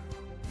real.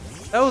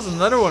 That was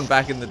another one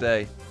back in the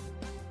day.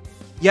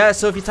 Yeah,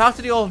 so if you talk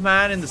to the old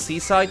man in the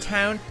seaside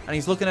town, and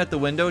he's looking at the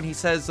window, and he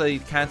says that he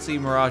can't see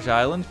Mirage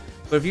Island,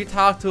 but if you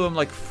talk to him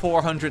like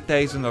 400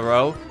 days in a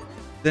row,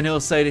 then he'll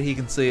say that he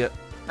can see it,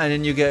 and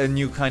then you get a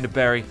new kind of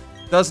berry.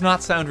 Does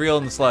not sound real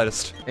in the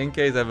slightest.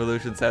 Inkay's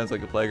evolution sounds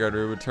like a playground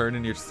where it would turn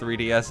in your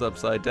 3DS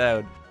upside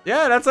down.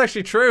 Yeah, that's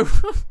actually true.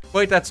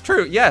 Wait, that's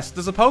true. Yes,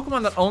 there's a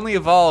Pokemon that only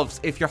evolves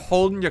if you're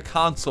holding your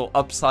console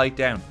upside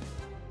down.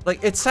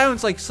 Like, it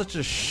sounds like such a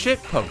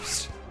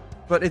shitpost,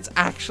 but it's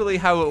actually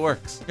how it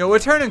works. You know, we're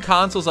turning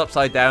consoles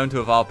upside down to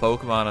evolve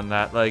Pokemon and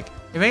that. Like,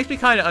 it makes me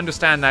kind of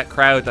understand that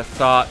crowd that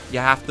thought you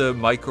have to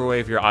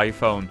microwave your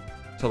iPhone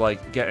to,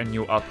 like, get a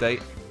new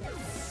update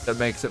that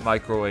makes it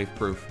microwave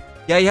proof.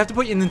 Yeah, you have to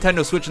put your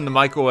Nintendo Switch in the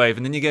microwave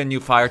and then you get a new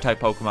Fire-type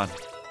Pokemon.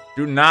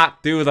 Do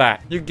not do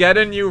that. You get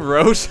a new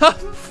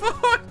Rotom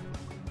form?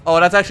 Oh,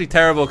 that's actually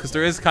terrible because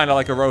there is kind of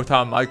like a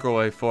Rotom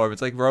microwave form.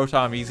 It's like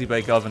Rotom Easy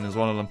Bake Oven is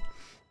one of them.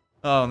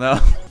 Oh no.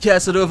 Yeah,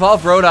 so to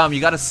evolve Rotom,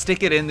 you gotta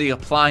stick it in the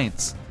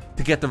appliance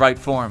to get the right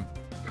form.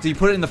 So you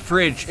put it in the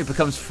fridge, it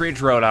becomes Fridge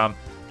Rotom.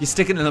 If you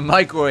stick it in the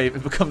microwave,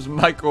 it becomes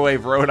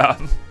Microwave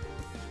Rotom.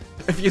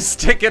 If you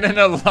stick it in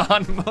a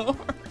lawnmower,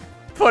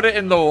 put it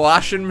in the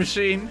washing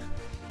machine,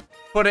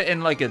 put it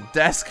in like a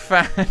desk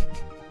fan.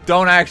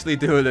 Don't actually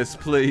do this,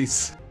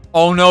 please.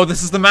 Oh no,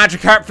 this is the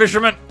Magikarp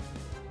fisherman.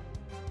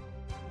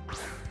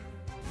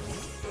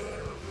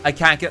 I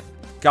can't get...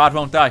 God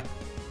won't die.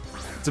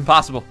 It's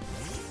impossible.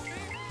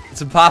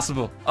 It's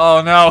impossible.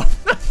 Oh no.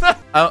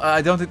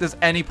 I don't think there's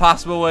any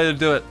possible way to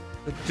do it.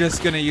 We're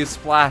just gonna use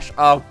Splash.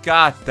 Oh,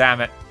 god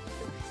damn it.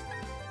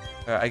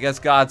 I guess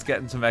God's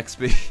getting some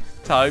XP.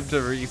 Time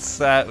to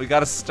reset. We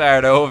gotta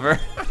start over.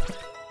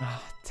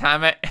 Oh,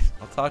 damn it.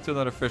 I'll talk to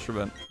another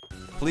fisherman.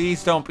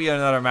 Please don't be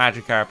another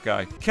Magikarp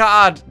guy.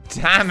 God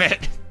damn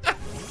it.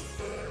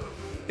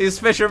 These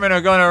fishermen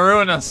are gonna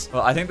ruin us.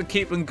 Well, I think the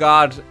keeping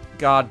God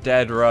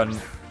dead run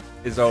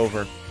is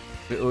over.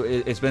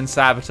 It's been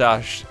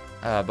sabotaged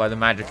by the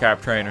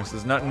Magikarp trainers.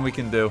 There's nothing we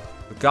can do.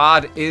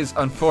 God is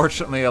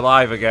unfortunately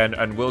alive again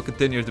and will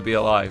continue to be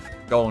alive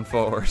going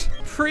forward.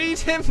 Freed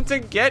him to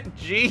get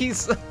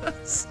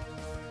Jesus.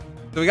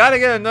 So we gotta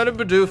get another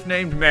Bidoof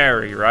named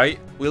Mary, right?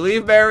 We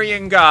leave Mary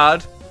and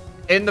God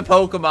in the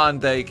Pokemon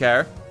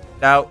daycare.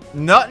 Now,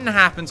 nothing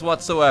happens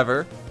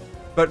whatsoever,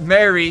 but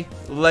Mary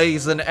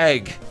lays an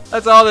egg.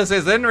 That's all this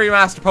is. They didn't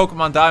remaster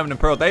Pokemon Diamond and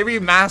Pearl. They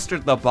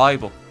remastered the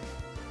Bible.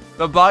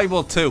 The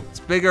Bible too. It's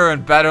bigger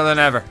and better than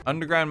ever.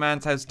 Underground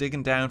man's house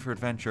digging down for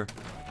adventure.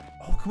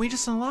 Oh, can we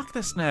just unlock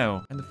this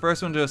now? And the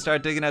first one to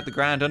start digging out the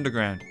Grand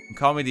Underground. And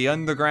call me the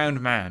Underground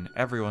Man.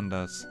 Everyone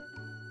does.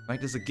 Right,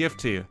 there's a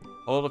gift to you.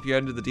 Hold up your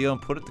end of the deal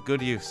and put it to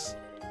good use.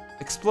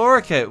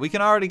 Explorer kit. We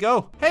can already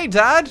go. Hey,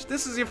 Dad.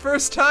 This is your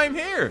first time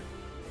here.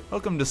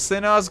 Welcome to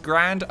Sinnoh's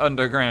Grand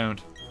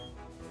Underground.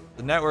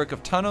 The network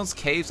of tunnels,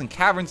 caves, and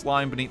caverns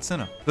lying beneath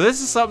Sinnoh. So this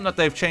is something that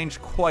they've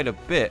changed quite a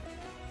bit,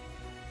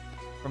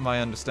 from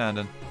my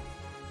understanding.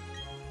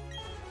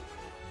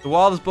 The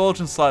wall is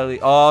bulging slightly.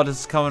 Oh, this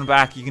is coming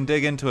back. You can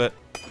dig into it.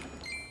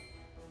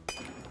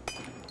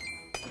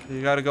 So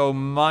you gotta go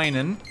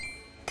mining.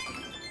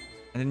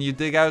 And then you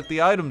dig out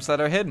the items that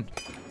are hidden.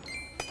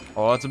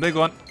 Oh, it's a big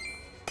one.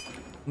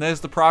 And there's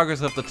the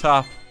progress of the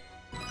top.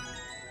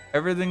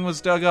 Everything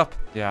was dug up.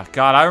 Yeah,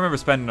 God, I remember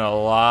spending a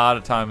lot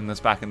of time in this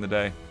back in the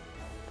day.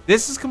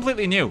 This is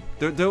completely new.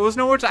 There was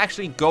nowhere to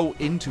actually go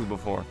into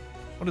before.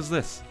 What is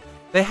this?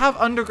 They have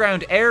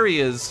underground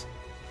areas.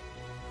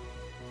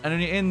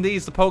 And in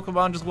these, the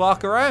Pokemon just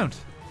walk around.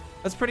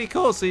 That's pretty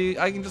cool. See,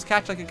 I can just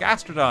catch like a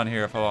Gastrodon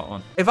here if I want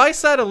one. If I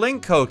set a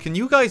link code, can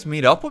you guys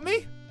meet up with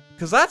me?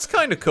 Because that's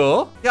kind of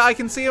cool. Yeah, I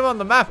can see them on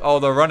the map. Oh,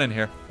 they're running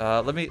here.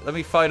 Let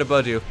me fight a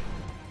Budew.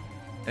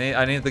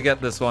 I need to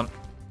get this one.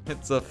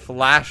 It's a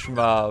flash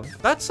mob.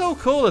 That's so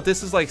cool that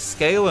this is like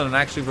scaling and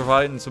actually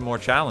providing some more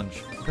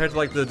challenge compared to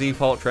like the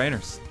default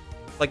trainers.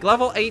 Like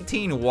level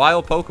 18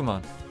 wild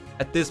Pokemon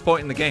at this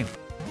point in the game.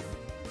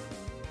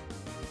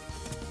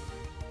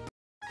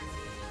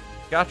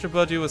 Gotcha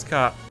Budgie was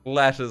cat.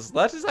 Lettuce.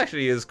 Lettuce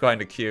actually is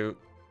kind of cute.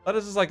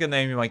 Lettuce is like a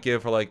name you might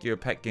give for like your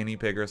pet guinea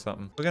pig or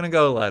something. We're gonna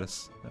go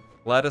Lettuce.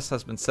 Lettuce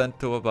has been sent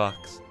to a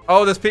box.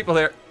 Oh, there's people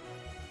here.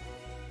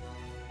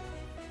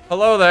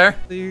 Hello there.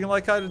 So you can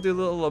like kind of do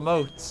little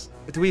emotes.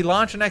 Do we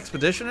launch an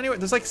expedition anyway?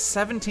 There's like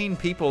 17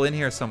 people in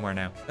here somewhere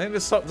now. I think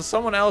there's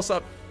someone else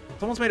up.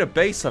 Someone's made a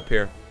base up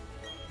here.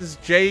 This is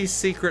Jay's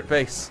secret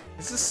base.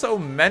 This is so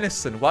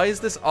menacing. Why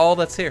is this all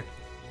that's here?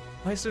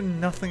 Why is there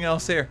nothing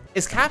else here?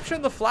 Is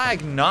capturing the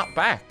flag not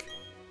back?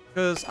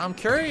 Because I'm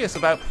curious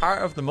about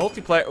part of the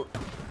multiplayer.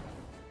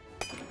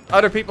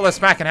 Other people are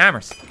smacking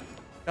hammers.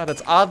 God,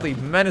 that's oddly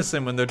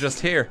menacing when they're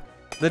just here.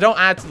 They don't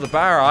add to the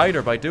bar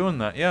either by doing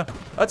that, yeah.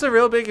 That's a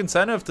real big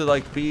incentive to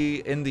like be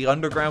in the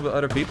underground with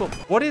other people.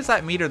 What is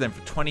that meter then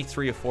for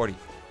 23 of 40?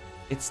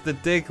 It's the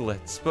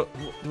Diglets, but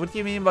what do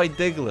you mean by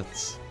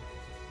Diglets?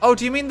 Oh,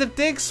 do you mean the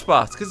dig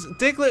spots? Because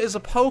Diglett is a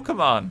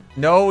Pokemon.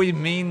 No, we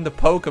mean the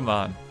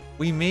Pokemon.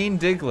 We mean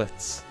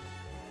Diglets.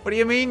 What do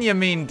you mean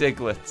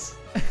Diglets?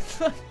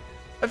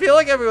 I feel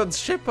like everyone's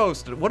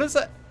shitposted. What is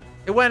that?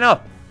 It went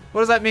up.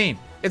 What does that mean?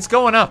 It's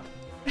going up.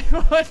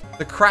 What?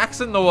 The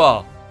cracks in the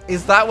wall.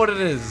 Is that what it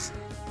is?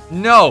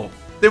 No.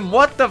 Then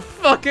what the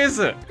fuck is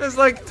it? There's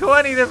like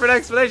 20 different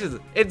explanations.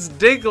 It's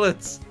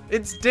Diglets.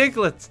 It's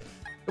Diglets.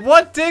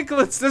 What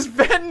Diglets? There's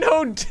been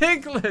no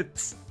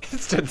Diglets.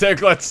 It's the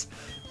Diglets.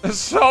 There's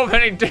so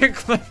many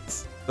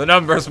Diglets. The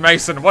numbers,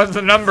 Mason. What do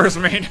the numbers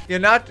mean? You're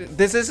not.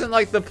 This isn't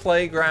like the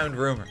playground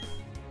rumor.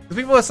 The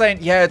people are saying,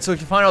 yeah, so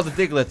if you find all the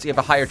Diglets, you have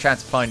a higher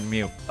chance of finding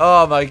Mew.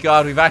 Oh my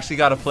god, we've actually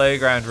got a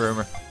playground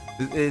rumor.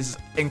 This is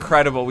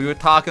incredible. We were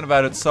talking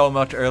about it so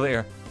much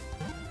earlier.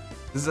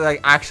 This is like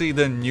actually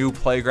the new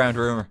playground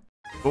rumor.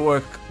 But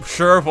we're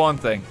sure of one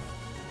thing.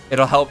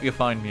 It'll help you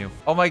find Mew.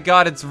 Oh my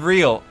god, it's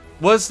real.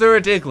 Was there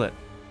a Diglett?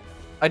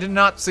 I did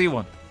not see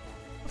one.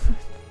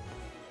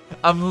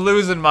 I'm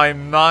losing my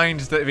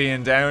mind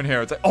being down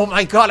here. It's like, oh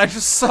my god, I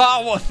just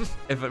saw one.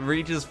 If it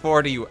reaches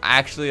 40, you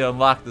actually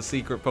unlock the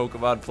secret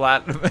Pokemon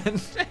Platinum.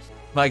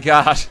 My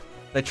god,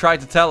 they tried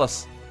to tell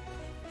us.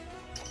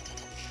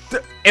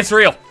 It's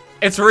real.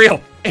 It's real.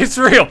 It's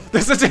real.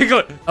 There's a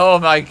Diglett. Oh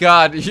my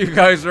god, you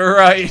guys were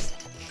right.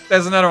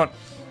 There's another one.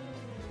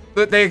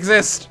 They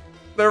exist.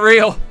 They're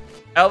real.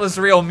 El is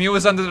real. Mew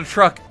is under the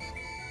truck.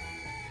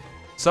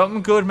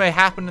 Something good may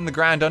happen in the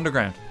Grand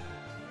Underground.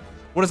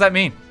 What does that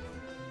mean?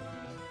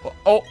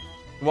 Oh,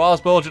 the wall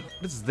is bulging.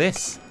 What is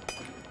this?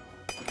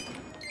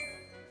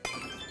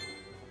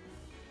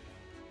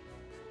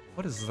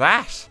 What is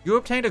that? You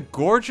obtained a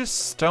gorgeous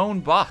stone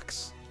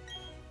box.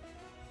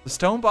 The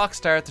stone box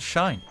started to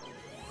shine.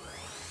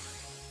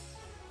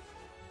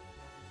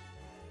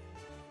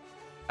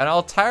 An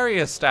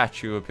Altaria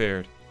statue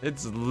appeared.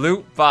 It's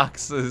loot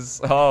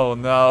boxes. Oh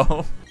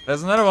no.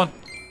 There's another one.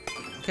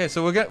 Okay,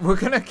 so we're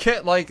gonna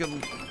get like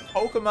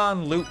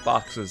Pokemon loot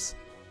boxes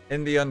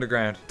in the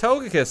underground.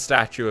 Togekiss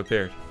statue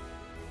appeared.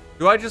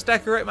 Do I just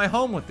decorate my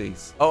home with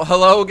these? Oh,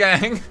 hello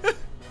gang.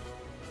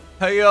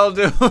 How y'all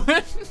doing?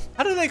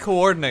 How do they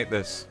coordinate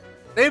this?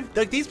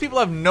 These people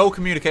have no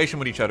communication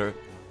with each other.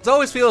 It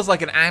always feels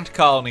like an ant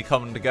colony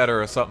coming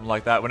together or something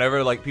like that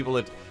whenever like people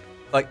had,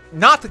 like,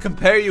 not to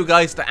compare you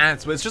guys to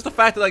ants, but it's just the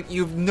fact that like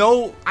you've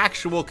no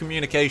actual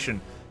communication,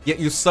 yet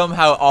you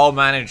somehow all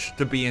manage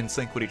to be in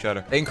sync with each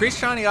other. They increased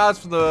shiny odds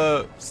for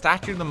the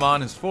statue the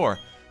Mon is for.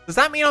 Does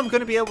that mean I'm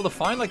going to be able to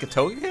find like a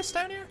Togekiss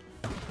down here?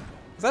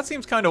 Because that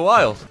seems kind of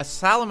wild. A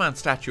Salamence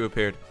statue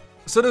appeared.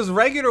 So there's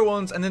regular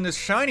ones and then there's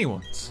shiny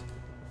ones.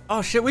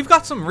 Oh shit, we've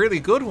got some really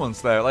good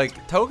ones there.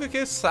 Like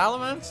Togekiss,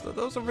 Salamence,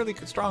 those are really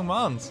strong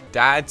mons.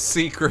 Dad's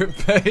secret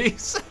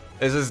base.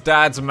 This is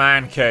Dad's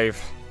man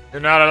cave.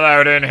 You're not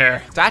allowed in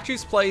here.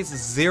 Statues plays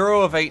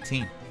 0 of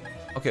 18.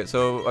 Okay,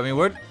 so, I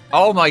mean,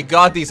 oh my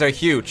god, these are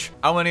huge.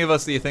 How many of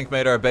us do you think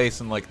made our base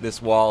in like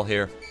this wall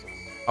here?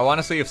 I want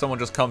to see if someone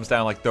just comes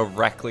down like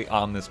directly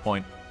on this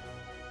point.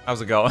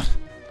 How's it going?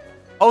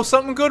 Oh,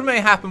 something good may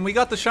happen. We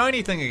got the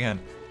shiny thing again.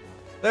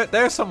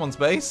 There's someone's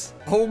base.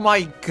 Oh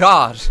my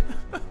god.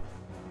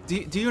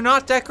 Do you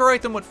not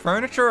decorate them with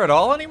furniture at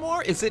all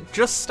anymore? Is it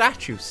just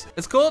statues?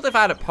 It's cool they've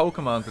added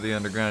Pokemon to the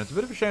underground. It's a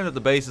bit of a shame that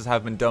the bases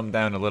have been dumbed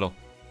down a little.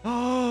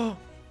 Oh,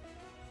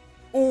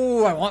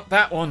 I want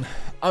that one.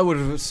 I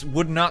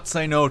would not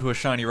say no to a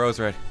shiny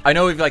Roserade. I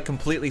know we've like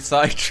completely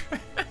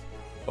sidetracked.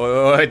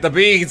 Oh, the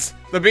bees!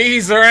 The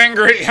bees are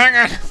angry! Hang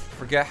on!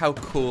 Forget how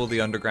cool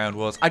the underground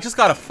was. I just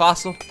got a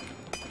fossil.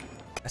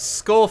 A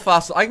skull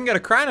fossil. I can get a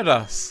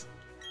Cranidos.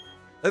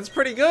 That's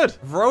pretty good.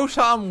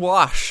 Rotom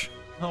Wash.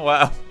 Oh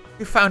wow.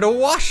 You found a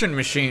washing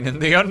machine in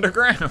the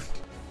underground.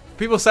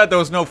 People said there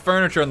was no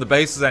furniture in the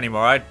bases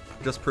anymore. I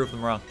just proved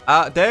them wrong.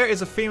 There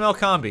is a female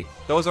combi.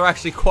 Those are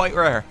actually quite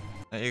rare.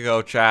 There you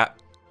go, chat.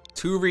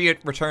 2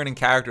 returning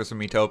characters from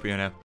Miitopia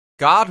now.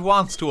 God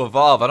wants to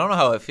evolve. I don't know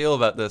how I feel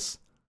about this.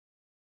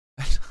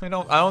 I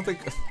don't think...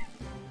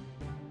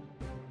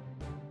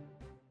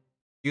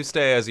 You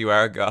stay as you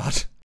are,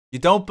 God. You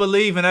don't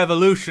believe in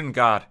evolution,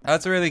 God.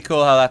 That's really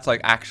cool how that's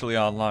like actually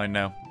online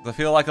now. I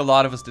feel like a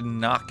lot of us did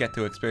not get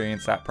to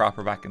experience that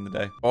proper back in the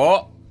day.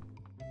 Oh!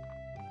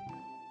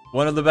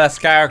 One of the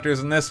best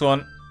characters in this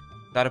one.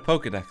 Got a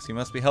Pokedex. You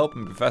must be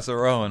helping Professor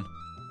Rowan.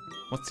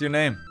 What's your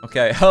name?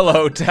 Okay,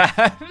 hello,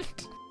 Dad.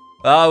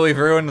 Oh, we've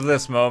ruined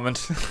this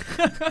moment.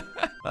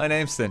 My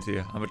name's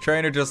Cynthia. I'm a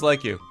trainer just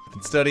like you. I've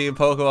been studying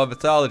Pokemon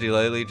mythology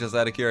lately, just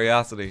out of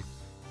curiosity.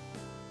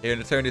 Here in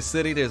Eternia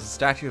City, there's a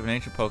statue of an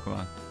ancient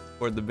Pokemon.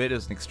 Or the bit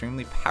is an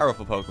extremely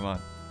powerful Pokemon.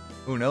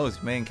 Who knows,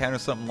 you may encounter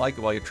something like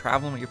it while you're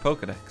traveling with your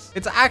Pokedex.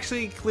 It's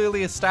actually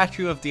clearly a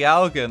statue of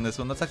Dialga in this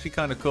one. That's actually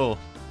kind of cool.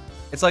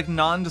 It's like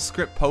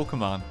nondescript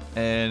Pokemon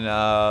in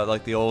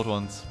like the old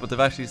ones, but they've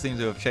actually seemed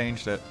to have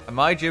changed it. At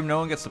my gym, no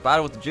one gets to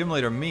battle with the gym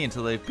leader, me,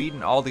 until they've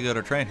beaten all the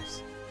other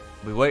trainers.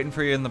 I'll be waiting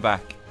for you in the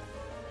back.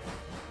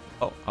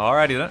 Oh,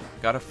 alrighty then.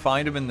 Gotta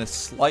find him in this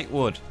slight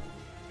wood.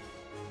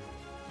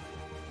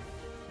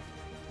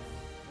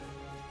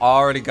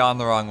 Already gone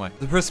the wrong way.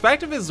 The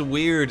perspective is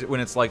weird when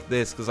it's like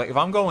this, because like if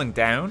I'm going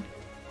down,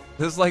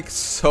 there's like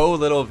so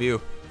little view.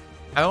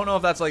 I don't know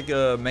if that's like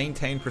a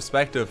maintained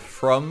perspective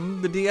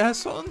from the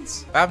DS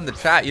ones. Having the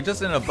chat, you're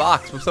just in a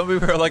box, but some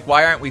people are like,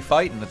 why aren't we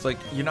fighting? It's like,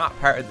 you're not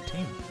part of the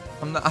team.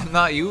 I'm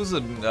not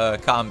using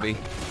combi.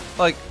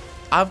 Like,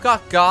 I've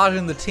got God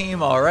in the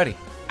team already.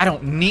 I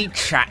don't need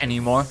chat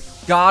anymore.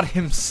 God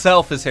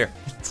himself is here.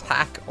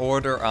 Attack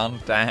order on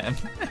Dan.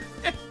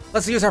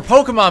 Let's use our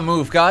Pokemon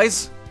move,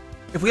 guys.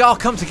 If we all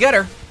come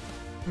together,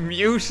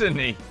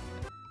 mutiny.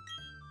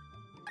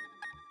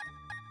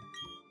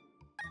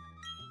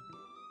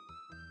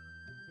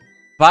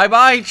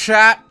 Bye-bye,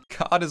 chat.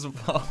 God is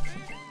evolving.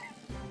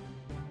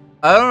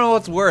 I don't know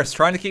what's worse,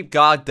 trying to keep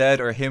God dead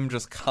or him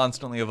just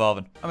constantly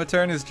evolving. I'm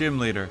Eternia's gym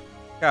leader,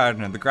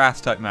 Gardener, the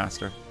grass-type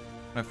master.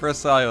 When I first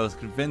saw you, I was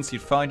convinced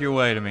you'd find your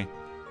way to me.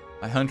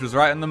 My hunch was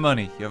right on the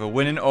money. You have a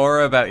winning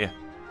aura about you.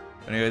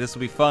 Anyway, this will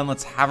be fun.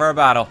 Let's have our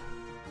battle.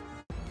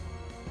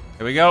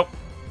 Here we go.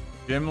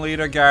 Gym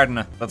leader,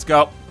 Gardener. Let's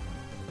go.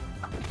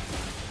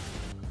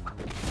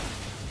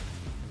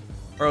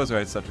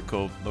 Roserade is such a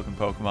cool looking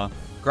Pokemon.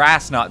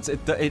 Grass Knots,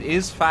 it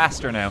is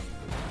faster now.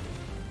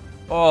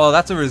 Oh,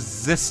 that's a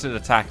resisted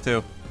attack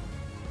too.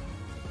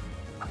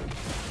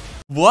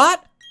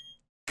 What?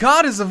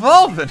 God is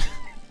evolving.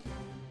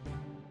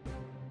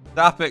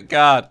 Stop it,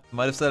 God.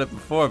 Might have said it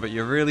before, but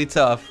you're really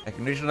tough. A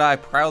condition that I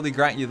proudly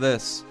grant you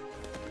this.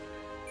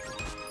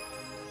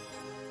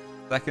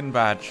 Second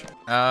badge.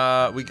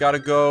 We gotta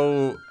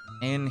go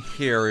in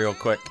here real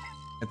quick.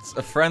 It's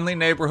a friendly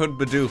neighborhood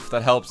Bidoof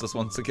that helps us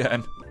once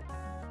again.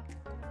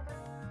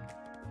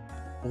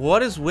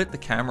 What is with the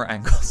camera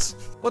angles?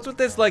 What's with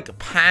this like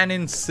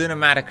pan-in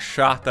cinematic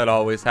shot that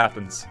always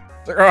happens?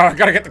 It's like, oh, I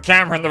gotta get the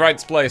camera in the right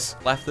place.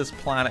 Left this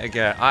planet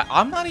again.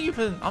 I'm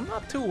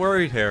not too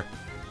worried here.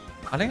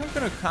 I think I'm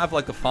gonna have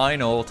like a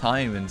fine old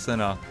time in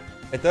Sinnoh.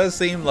 It does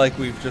seem like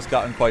we've just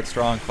gotten quite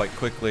strong quite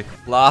quickly.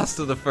 Lost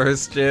to the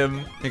first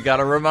gym. You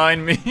gotta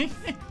remind me.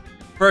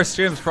 First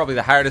gym's probably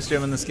the hardest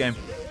gym in this game.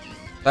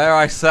 There,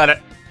 I said it.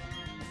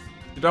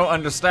 You don't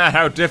understand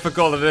how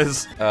difficult it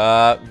is.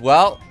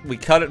 Well, we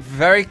cut it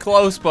very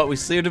close, but we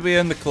seem to be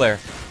in the clear.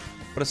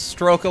 What a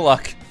stroke of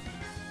luck.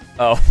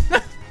 Oh.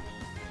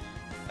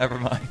 Never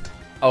mind.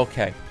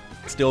 Okay.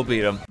 Still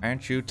beat him.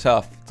 Aren't you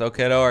tough? It's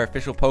okay though, our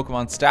official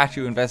Pokemon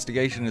statue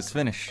investigation is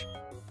finished.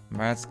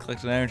 Marat's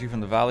collected energy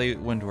from the Valley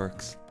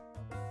Windworks.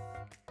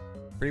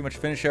 Pretty much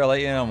finished here. I'll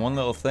let you in on one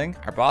little thing.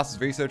 Our boss is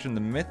researching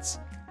the myths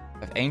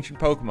of ancient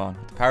Pokemon.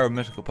 With the power of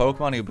mythical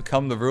Pokemon, he'll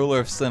become the ruler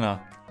of Sinnoh.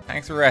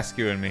 Thanks for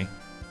rescuing me.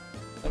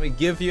 Let me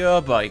give you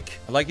a bike.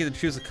 I'd like you to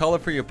choose a color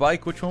for your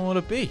bike. Which one would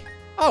it be?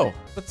 Oh,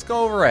 let's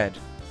go red. Do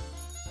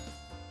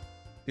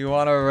you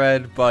want a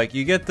red bike?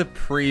 You get to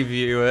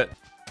preview it.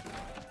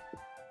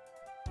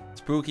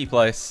 Spooky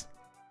place.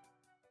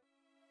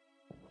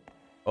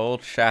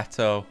 Old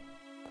chateau.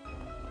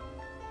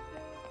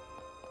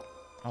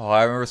 Oh,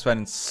 I remember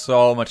spending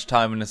so much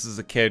time when this as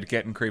a kid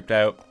getting creeped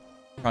out.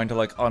 Trying to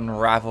like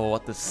unravel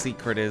what the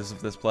secret is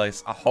of this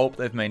place. I hope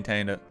they've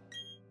maintained it.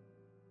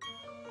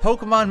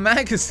 Pokemon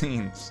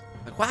magazines.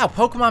 Like, wow,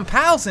 Pokemon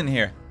Pals in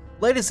here.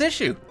 Latest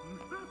issue.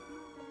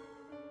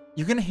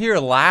 You can hear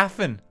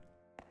laughing.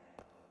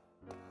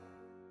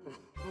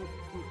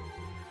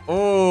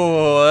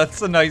 Oh,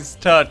 that's a nice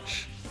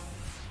touch.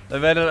 I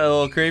made it a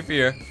little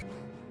creepier.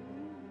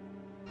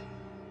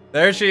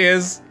 There she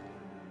is.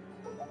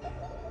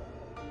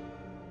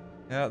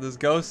 Yeah, there's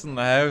ghosts in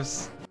the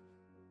house.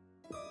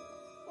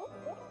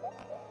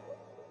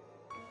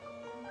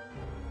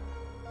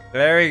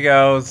 There he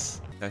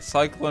goes. Okay,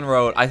 Cyclone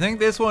Road. I think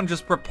this one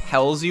just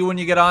propels you when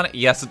you get on it.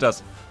 Yes, it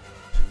does.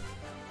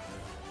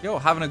 Yo,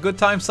 having a good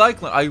time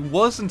cycling. I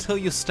was until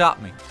you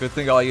stopped me. Good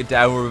thing all your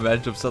downward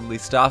momentum suddenly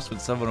stops when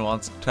someone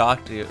wants to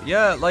talk to you.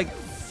 Yeah, like,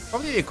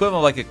 probably the equivalent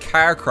of like a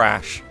car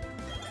crash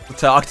to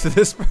talk to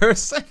this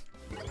person.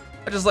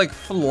 I just like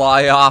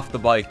fly off the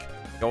bike.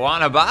 Go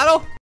on a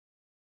battle?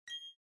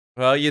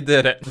 Well, you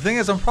did it. The thing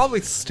is, I'm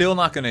probably still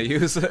not gonna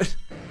use it.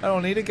 I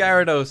don't need a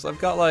Gyarados. I've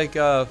got like,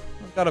 I've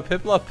got a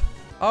Piplup.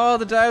 Oh,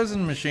 the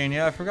dowsing machine.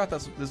 Yeah, I forgot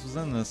this was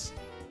in this.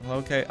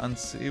 Locate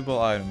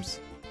unseeable items.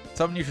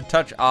 Something you should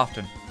touch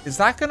often. Is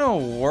that gonna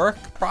work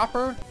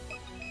proper?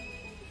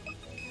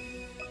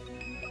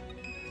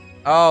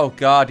 Oh,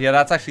 God. Yeah,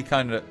 that's actually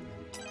kind of...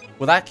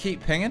 Will that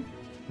keep pinging?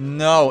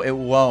 No, it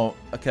won't.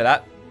 Okay,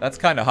 that's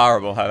kind of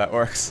horrible how that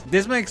works.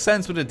 This makes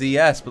sense with a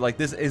DS, but, like,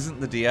 this isn't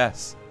the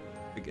DS.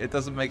 Like, it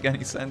doesn't make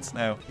any sense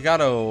now. You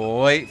gotta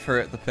wait for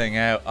it to ping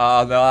out.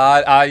 Oh, no,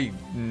 I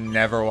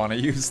never want to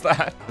use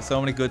that. There's so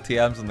many good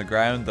TMs on the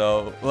ground,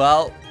 though.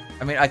 Well,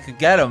 I mean, I could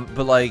get them,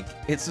 but, like,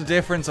 it's the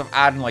difference of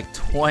adding, like,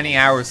 20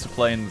 hours to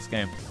play in this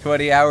game.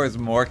 20 hours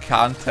more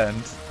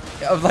content.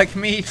 Of, like,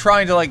 me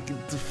trying to, like,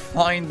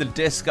 find the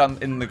disc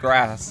in the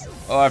grass.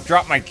 Oh, I've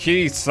dropped my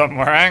keys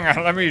somewhere. Hang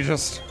on, let me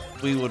just...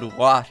 We would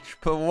watch,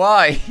 but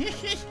why?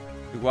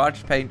 We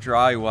watched paint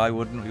dry, why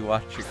wouldn't we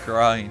watch it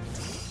grind?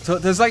 So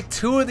there's like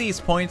 2 of these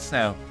points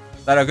now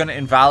that are going to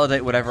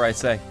invalidate whatever I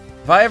say.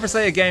 If I ever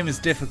say a game is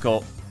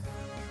difficult,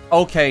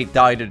 okay,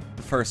 die to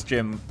the first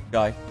gym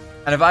guy.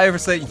 And if I ever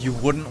say you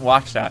wouldn't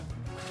watch that,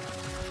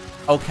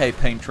 okay,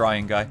 paint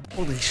drying guy.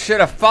 Holy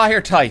shit, a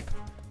fire type!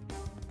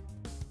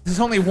 There's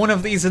only one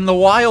of these in the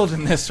wild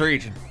in this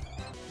region.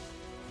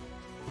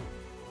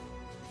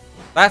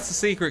 That's the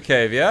secret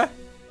cave, yeah?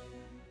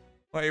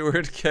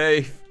 Wayward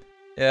cave.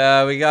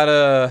 Yeah, we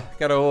gotta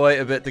wait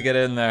a bit to get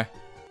in there.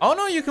 Oh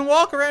no, you can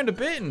walk around a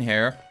bit in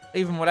here,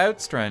 even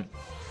without strength.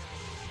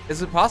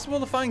 Is it possible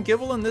to find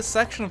Gibble in this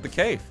section of the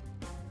cave?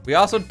 We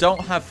also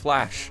don't have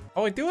flash.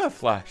 Oh, I do have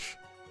flash.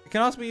 It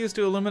can also be used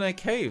to eliminate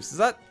caves. Does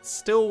that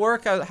still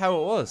work out how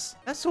it was?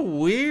 That's so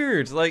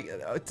weird. Like,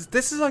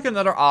 this is like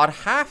another odd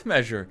half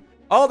measure.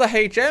 All the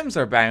HMs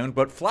are bound,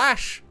 but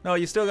flash. No,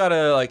 you still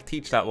gotta, like,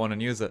 teach that one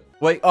and use it.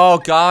 Wait, oh,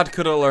 God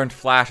could have learned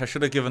flash. I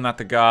should have given that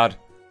to God.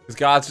 Because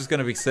God's just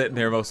gonna be sitting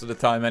here most of the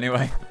time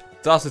anyway.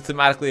 It's also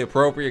thematically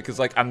appropriate because,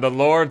 like, and the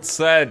Lord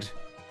said,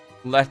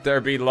 let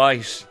there be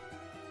light.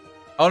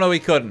 Oh, no, he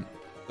couldn't.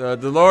 The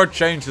Lord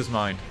changed his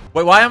mind.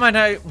 Wait, why am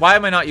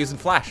I not using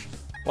flash?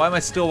 Why am I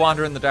still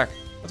wandering in the dark?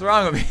 What's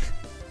wrong with me?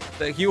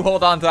 Like, you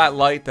hold on to that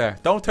light there.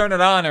 Don't turn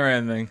it on or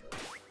anything.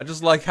 I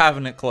just like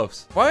having it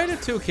close. Why are the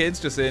 2 kids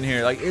just in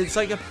here? Like, it's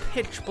like a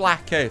pitch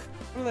black cave.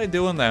 What are they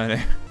doing down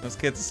here? Those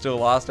kids are still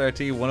lost,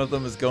 RT. One of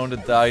them is going to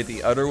die.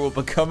 The other will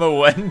become a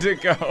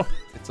Wendigo.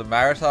 It's a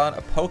marathon,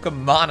 a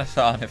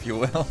Pokemon-a-thon, if you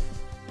will.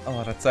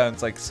 Oh, that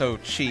sounds like so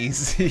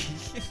cheesy.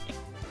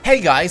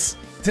 Hey guys,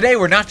 today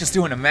we're not just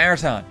doing a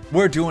marathon.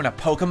 We're doing a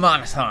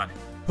Pokemon-a-thon.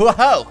 Whoa!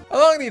 How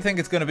long do you think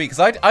it's gonna be? Because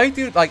I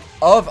do, like,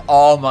 of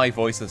all my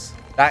voices,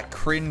 that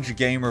cringe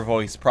gamer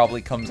voice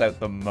probably comes out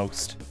the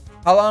most.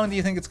 How long do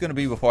you think it's gonna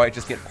be before I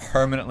just get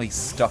permanently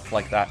stuck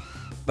like that?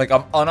 Like,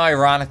 I'm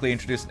unironically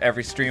introduced in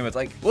every stream. It's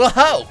like,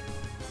 whoa!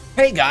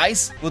 Hey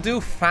guys, we'll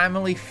do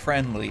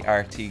family-friendly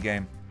RT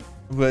game.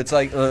 But it's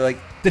like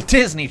the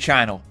Disney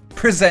Channel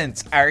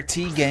presents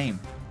RT game.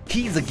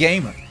 He's a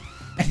gamer,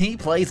 and he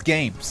plays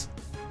games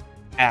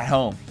at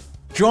home.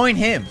 Join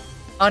him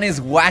on his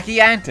wacky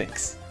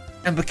antics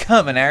and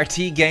become an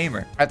RT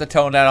gamer. I have to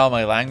tone down all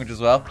my language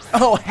as well.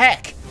 Oh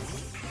heck!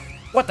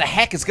 What the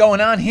heck is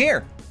going on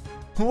here?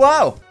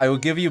 Whoa! I will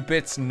give you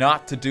bits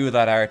not to do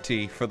that,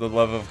 RT, for the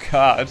love of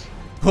God.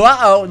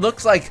 Whoa!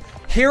 Looks like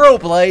Hero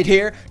Blade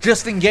here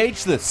just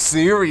engaged the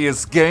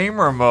serious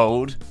gamer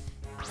mode.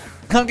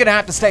 I'm gonna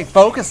have to stay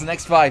focused the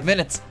next 5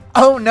 minutes.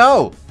 Oh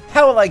no!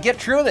 How will I get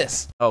through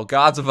this? Oh,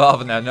 God's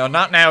evolving now. No,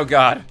 not now,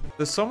 God.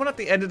 There's someone at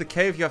the end of the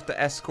cave you have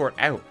to escort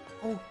out.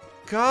 Oh,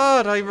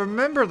 God, I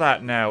remember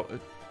that now.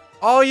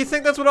 Oh, you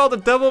think that's what all the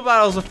double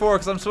battles are for?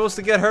 Because I'm supposed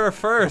to get her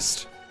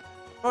first.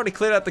 Already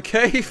cleared out the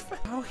cave.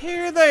 Oh,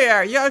 here they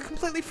are. Yeah, I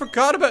completely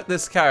forgot about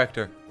this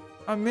character.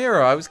 I'm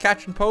Miro. I was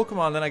catching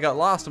Pokemon, then I got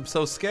lost. I'm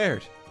so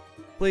scared.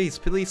 Please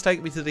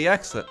take me to the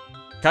exit.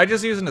 Can I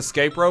just use an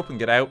escape rope and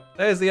get out?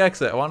 There's the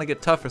exit. I want to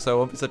get tougher so I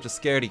won't be such a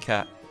scaredy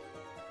cat.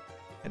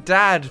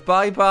 Dad,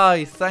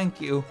 bye-bye. Thank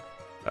you.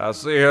 I'll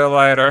see you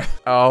later.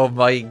 Oh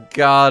my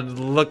God,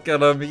 look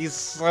at him. He's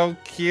so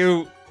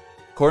cute.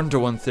 According to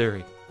one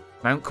theory,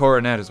 Mount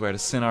Coronet is where the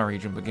Sinnoh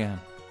region began.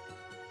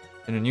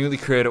 In a newly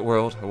created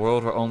world, a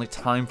world where only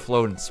time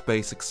flowed and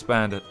space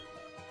expanded.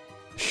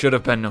 There should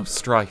have been no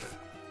strife.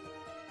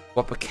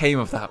 What became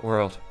of that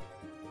world?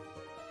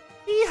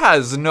 He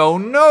has no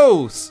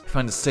nose! I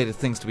find the state of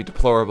things to be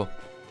deplorable.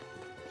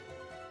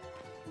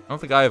 I don't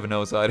think I have a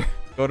nose either.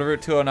 Go to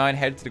Route 209,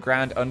 head to the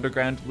Grand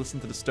Underground, listen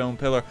to the stone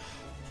pillar.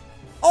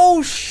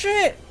 Oh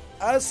shit!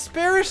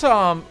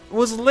 Spiritomb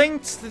was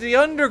linked to the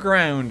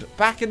underground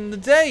back in the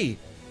day.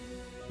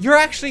 You're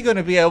actually going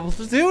to be able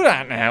to do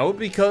that now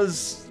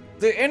because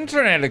the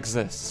internet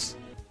exists.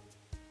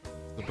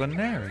 The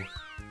Baneri.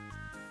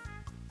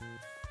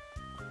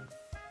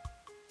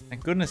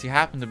 Thank goodness you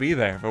happened to be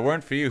there. If it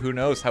weren't for you, who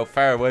knows how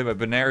far away my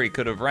Baneri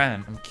could have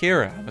ran. I'm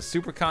Kira. I'm a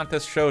super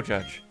contest show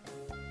judge.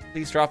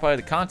 Please drop by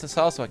the contest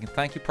hall so I can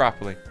thank you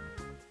properly.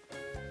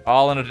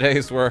 All in a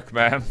day's work,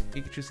 man.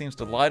 Pikachu seems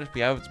delighted to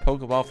be out of its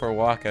Pokeball for a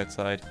walk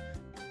outside.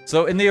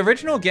 So in the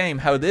original game,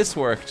 how this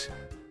worked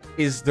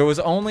is there was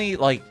only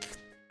like,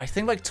 I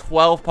think like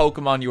 12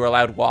 Pokemon you were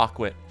allowed walk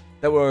with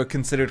that were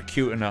considered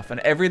cute enough, and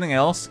everything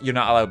else you're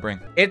not allowed bring.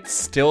 It's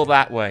still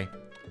that way.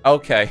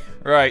 Okay,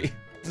 right.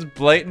 This is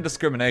blatant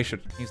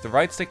discrimination. Use the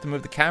right stick to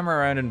move the camera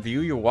around and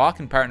view your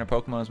walking partner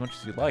Pokemon as much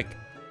as you like.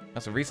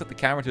 Also reset the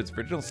camera to its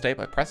original state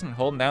by pressing and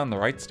holding down the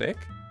right stick.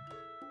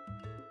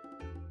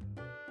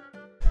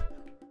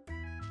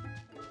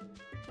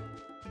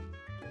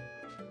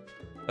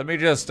 Let me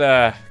just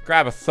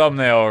grab a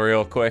thumbnail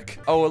real quick.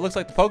 Oh, it looks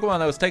like the Pokemon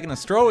that was taking a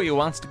stroll at you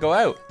wants to go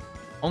out.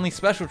 Only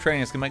special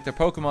trainers can make their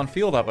Pokemon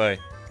feel that way.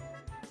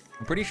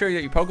 I'm pretty sure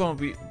that your Pokemon will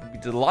be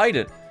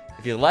delighted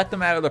if you let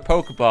them out of their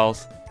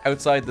Pokeballs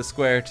outside the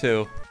square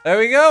too. There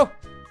we go!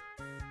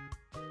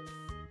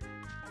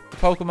 The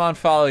Pokemon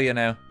follow you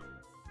now.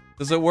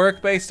 Does it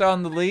work based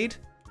on the lead?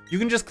 You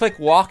can just click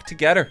walk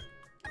together.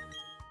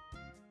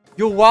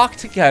 You'll walk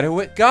together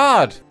with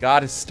God.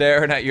 God is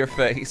staring at your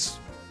face.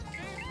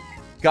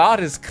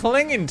 God is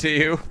clinging to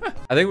you.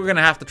 I think we're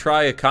gonna have to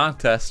try a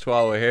contest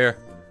while we're here.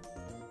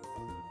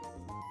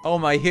 Oh,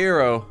 my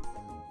hero.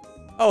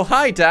 Oh,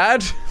 hi,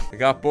 Dad. I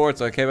got bored,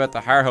 so I came out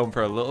to Har Home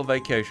for a little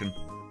vacation.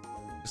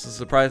 Just a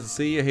surprise to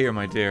see you here,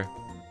 my dear.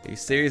 Are you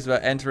serious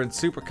about entering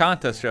super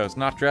contest shows?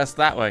 Not dressed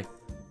that way.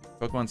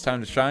 Pokemon's time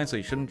to shine, so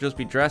you shouldn't just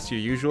be dressed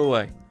your usual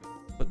way.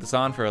 Put this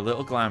on for a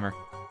little glamour.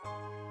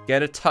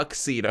 Get a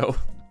tuxedo.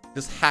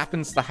 Just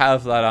happens to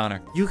have that on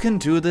her. You can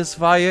do this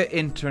via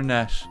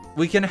internet.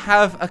 We can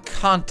have a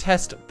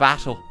contest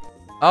battle.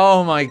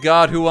 Oh my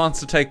God, who wants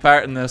to take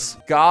part in this?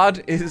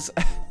 God is...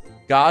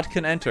 God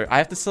can enter. I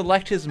have to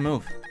select his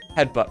move.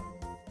 Headbutt.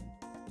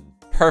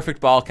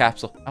 Perfect ball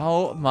capsule.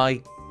 Oh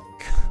my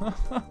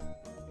God.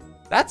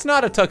 That's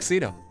not a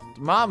tuxedo.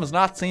 Mom has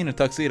not seen a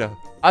tuxedo.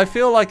 I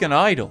feel like an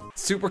idol.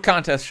 Super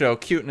contest show,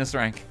 cuteness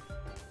rank.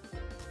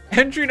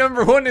 Entry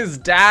number 1 is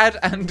Dad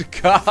and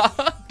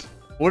God.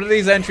 One of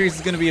these entries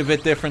is going to be a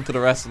bit different to the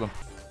rest of them.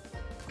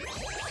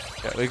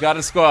 Yeah, we got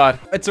a squad.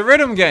 It's a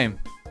rhythm game.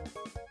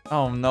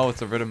 Oh no,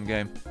 it's a rhythm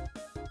game.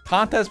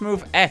 Contest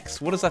move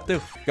X. What does that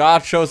do?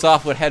 God shows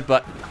off with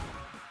headbutt.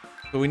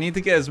 So we need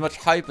to get as much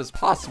hype as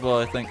possible,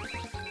 I think.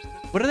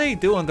 What are they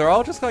doing? They're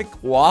all just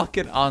like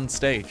walking on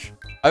stage.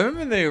 I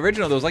remember in the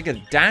original there was like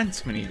a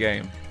dance mini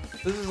game.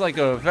 This is like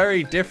a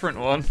very different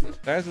one.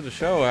 Stars of the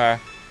show are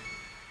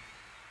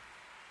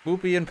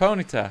Whoopi and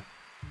Ponyta.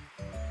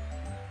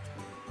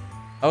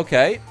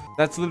 Okay,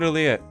 that's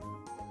literally it.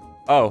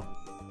 Oh.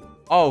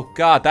 Oh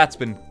God, that's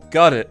been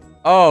gutted.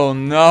 Oh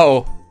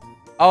no.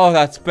 Oh,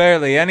 that's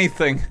barely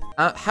anything.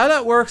 How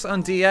that works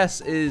on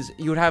DS is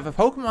you would have a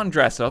Pokemon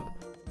dress up,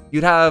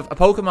 you'd have a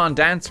Pokemon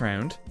dance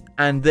round,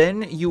 and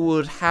then you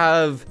would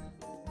have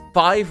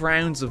 5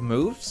 rounds of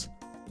moves,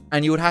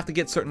 and you would have to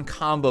get certain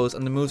combos,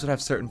 and the moves would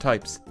have certain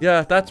types.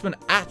 Yeah, that's been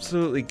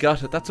absolutely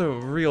gutted. That's a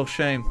real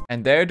shame.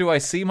 And there do I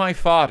see my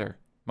father,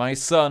 my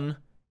son,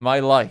 my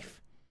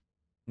life.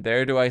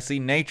 There do I see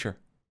nature,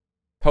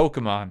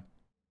 Pokemon,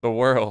 the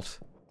world.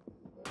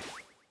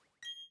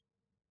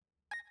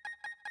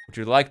 Would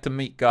you like to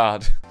meet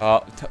God?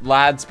 Oh,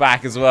 Lad's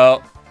back as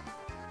well.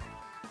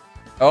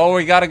 Oh,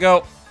 we gotta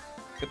go.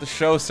 Get the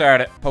show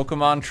started.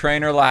 Pokemon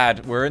trainer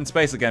Lad. We're in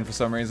space again for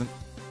some reason.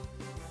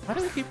 Why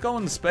do we keep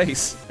going to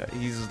space?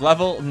 He's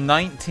level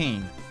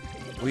 19.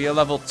 We are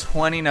level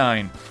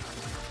 29.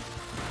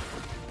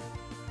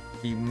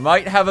 He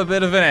might have a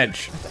bit of an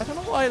edge. I don't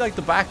know why, like,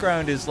 the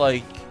background is,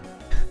 like,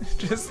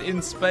 just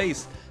in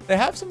space. They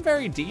have some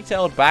very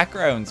detailed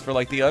backgrounds for,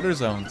 like, the other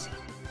zones.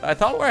 I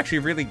thought were actually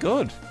really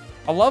good.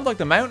 I love, like,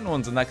 the mountain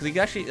ones and that, because you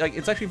can actually, like,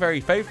 it's actually very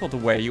faithful to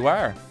where you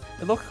are.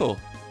 It looks cool.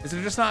 Is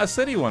it just not a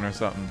city one or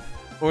something?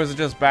 Or is it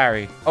just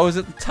Barry? Oh, is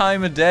it the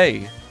time of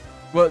day?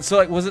 Well, so,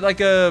 like, was it, like,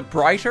 a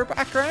brighter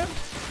background?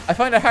 I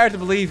find it hard to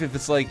believe if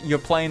it's, like, you're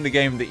playing the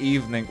game in the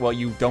evening while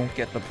you don't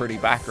get the pretty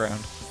background.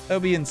 That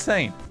would be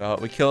insane. Oh,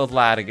 we killed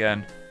Lad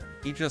again.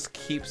 He just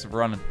keeps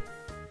running.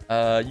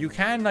 You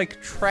can, like,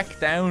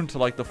 trek down to,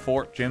 like, the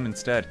fort gym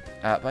instead.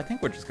 But I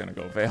think we're just gonna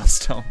go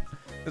Veilstone.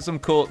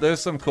 There's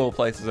some cool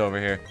places over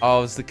here.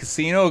 Oh, is the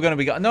casino gonna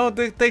be gone? No,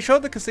 they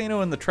showed the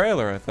casino in the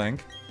trailer, I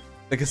think.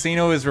 The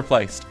casino is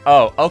replaced.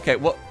 Oh, okay,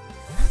 well...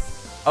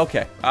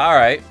 Okay,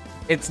 alright.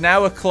 It's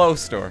now a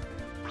clothes store.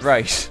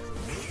 Right.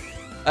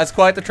 That's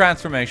quite the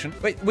transformation.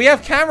 Wait, we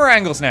have camera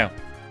angles now.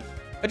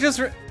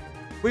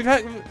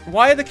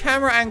 Why are the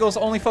camera angles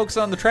only focused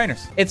on the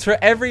trainers? It's for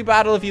every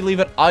battle if you leave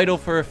it idle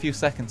for a few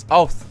seconds.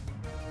 Oh,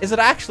 is it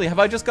actually? Have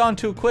I just gone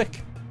too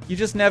quick? You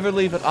just never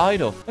leave it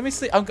idle. Let me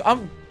see.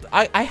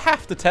 I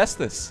have to test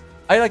this.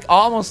 I like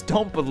almost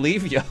don't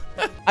believe you.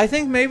 I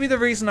think maybe the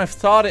reason I've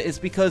thought it is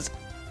because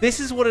this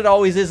is what it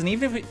always is, and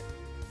even if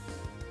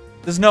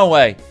there's no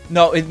way.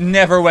 No, it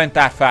never went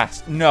that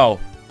fast. No.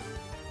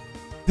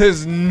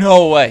 There's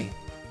no way.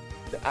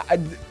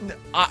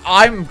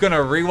 I'm gonna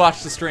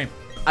rewatch the stream.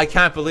 I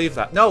can't believe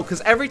that. No, because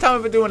every time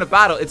I've been doing a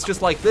battle, it's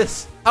just like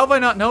this. How have I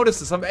not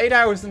noticed this? I'm 8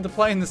 hours into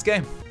playing this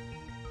game.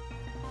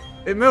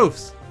 It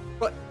moves.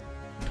 What?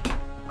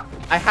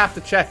 I have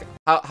to check.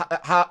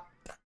 How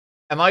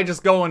am I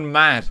just going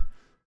mad?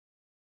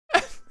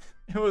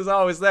 It was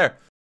always there.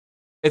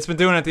 It's been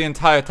doing it the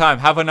entire time.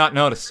 Have I not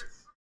noticed?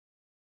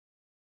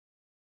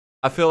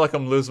 I feel like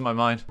I'm losing my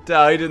mind.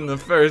 Died in the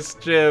first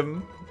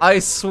gym. I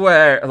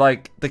swear,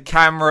 like, the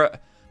camera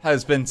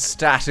has been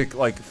static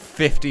like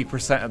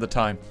 50% of the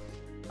time.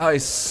 I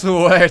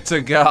swear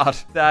to God.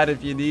 Dad,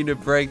 if you need a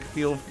break,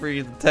 feel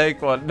free to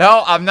take one.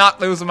 No, I'm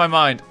not losing my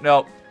mind.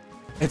 No.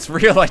 It's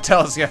real, I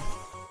tells you.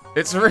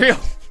 It's real.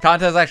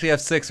 Contests actually have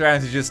 6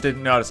 rounds, you just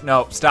didn't notice.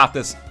 No, stop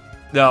this.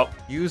 No.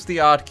 Use the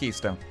odd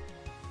keystone.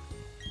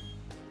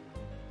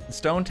 The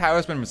stone tower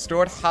has been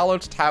restored.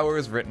 Hollowed Tower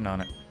is written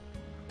on it.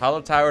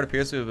 Hollowed Tower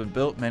appears to have been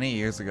built many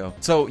years ago.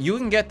 So you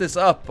can get this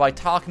up by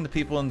talking to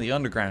people in the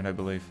underground, I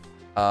believe.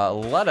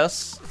 Let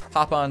us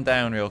hop on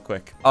down real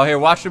quick. Oh, here,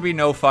 watch there be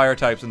no fire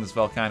types in this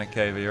volcanic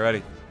cave. Are you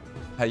ready?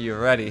 Are you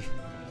ready?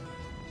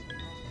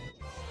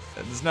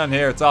 There's none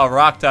here. It's all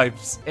rock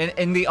types.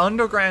 In the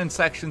underground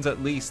sections,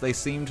 at least, they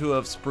seem to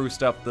have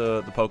spruced up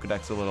the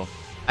Pokedex a little.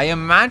 I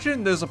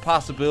imagine there's a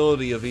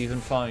possibility of even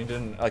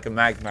finding, like, a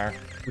Magmar,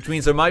 which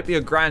means there might be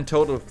a grand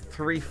total of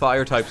 3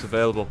 fire types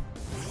available,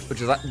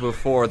 which is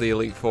before the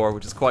Elite Four,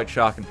 which is quite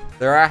shocking.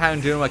 There are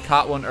Houndoom. I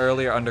caught one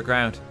earlier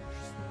underground.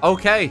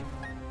 Okay.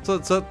 So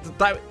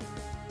that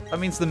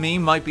means the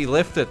meme might be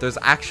lifted. There's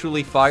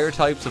actually fire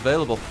types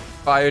available.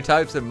 Fire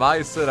types in my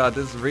Sinnoh.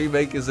 This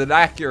remake is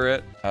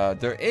inaccurate.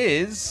 There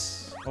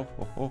is...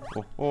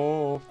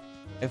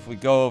 If we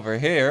go over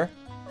here...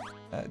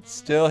 it's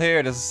still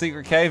here. There's a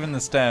secret cave in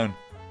this town.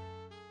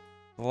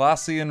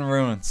 Thalassian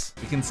Ruins.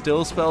 You can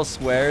still spell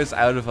swears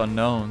out of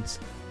unknowns.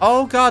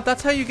 Oh god,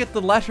 that's how you get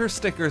the letter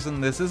stickers in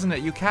this, isn't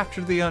it? You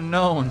capture the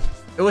unknown.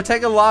 It would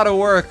take a lot of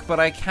work, but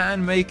I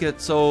can make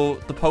it so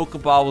the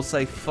Pokeball will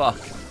say fuck.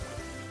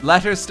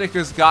 Letter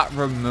stickers got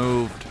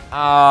removed.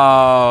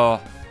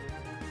 Oh.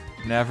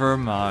 Never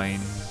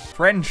mind.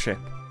 Friendship.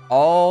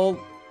 All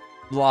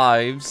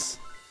lives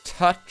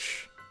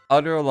touch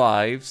other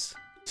lives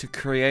to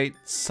create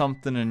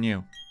something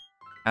anew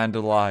and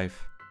alive.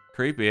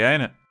 Creepy,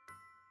 ain't it?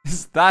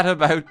 Is that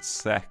about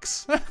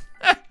sex?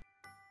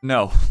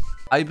 No.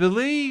 I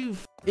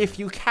believe if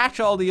you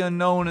catch all the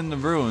unknown in the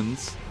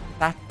ruins,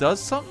 that does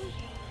something?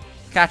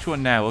 Catch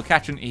one now. We'll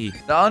catch an E.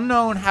 The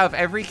unknown have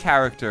every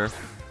character,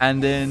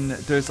 and then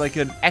there's like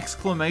an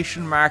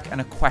exclamation mark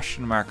and a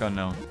question mark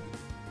unknown.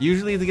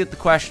 Usually to get the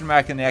question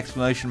mark and the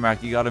exclamation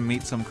mark, you gotta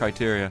meet some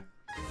criteria.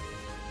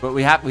 But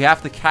we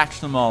have to catch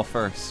them all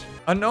first.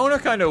 Unknown are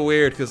kind of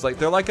weird because like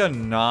they're like a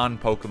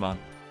non-Pokemon.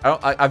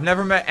 I've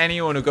never met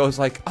anyone who goes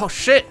like, oh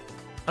shit,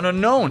 an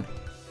unknown.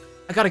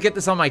 I gotta get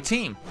this on my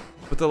team.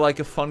 But they're like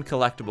a fun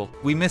collectible.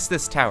 We missed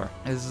this tower.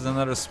 This is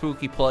another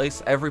spooky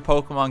place. Every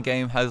Pokemon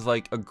game has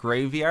like a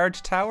graveyard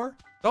tower.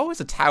 It's always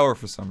a tower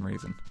for some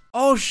reason.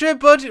 Oh shit,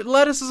 budget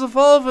lettuce is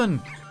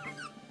evolving.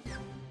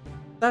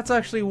 That's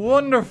actually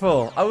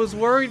wonderful. I was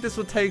worried this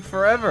would take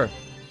forever.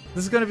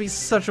 This is gonna be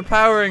such a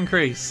power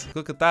increase.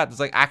 Look at that, there's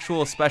like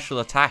actual special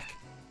attack.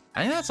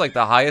 I think that's like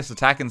the highest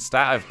attacking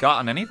stat I've got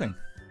on anything.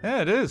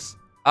 Yeah, it is.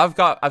 I've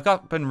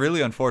been really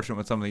unfortunate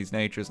with some of these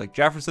natures. Like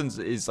Jefferson's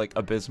is like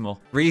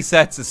abysmal.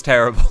 Resets is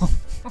terrible.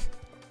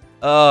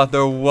 Oh,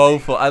 they're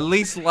woeful. At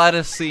least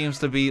lettuce seems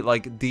to be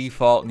like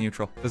default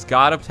neutral. Does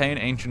God obtain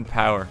ancient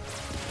power?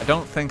 I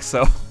don't think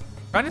so. I'm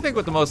trying to think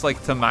what the most like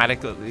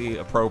thematically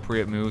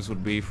appropriate moves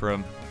would be for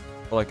him.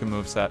 Like a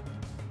moveset.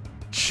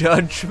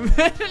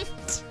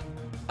 Judgment?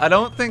 I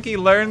don't think he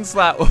learns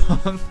that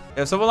one.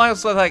 If someone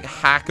else would like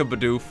hack a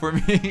Bidoof for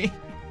me.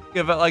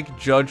 Give it like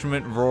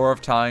Judgment, Roar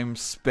of Time,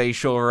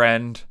 Spatial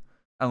Rend,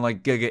 and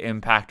like Giga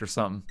Impact or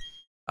something.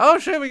 Oh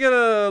shit, we get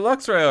a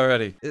Luxray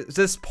already. It's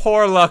this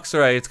poor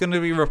Luxray. It's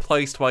gonna be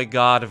replaced by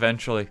God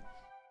eventually.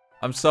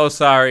 I'm so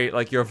sorry,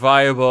 like you're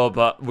viable,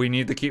 but we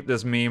need to keep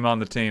this meme on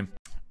the team.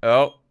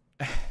 Oh,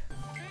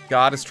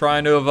 God is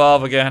trying to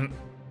evolve again.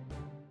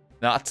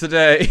 Not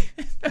today.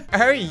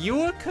 Are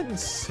you a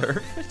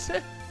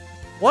conservative?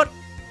 What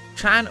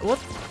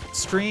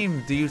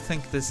stream do you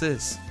think this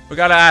is? We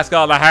gotta ask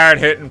all the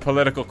hard-hitting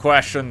political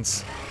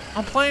questions.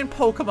 I'm playing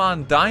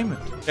Pokemon Diamond.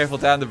 Careful,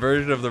 Dan, the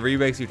version of the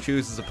remakes you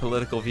choose is a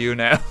political view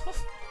now.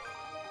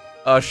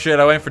 Oh shit,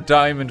 I went for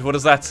Diamond. What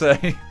does that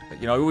say?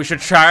 You know, we should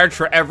charge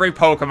for every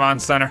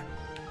Pokemon Center.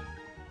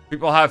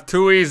 People have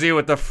too easy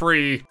with the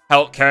free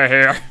healthcare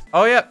here.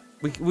 Oh yeah,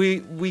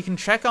 we can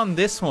check on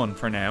this one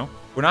for now.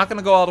 We're not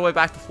gonna go all the way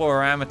back to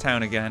Florama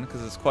Town again,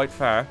 because it's quite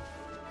far.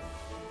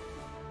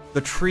 The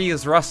tree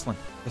is rustling.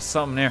 There's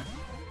something there.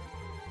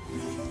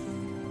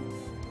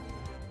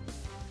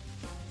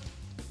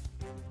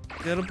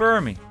 It'll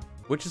burn me.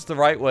 Which is the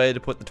right way to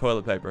put the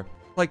toilet paper?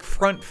 Like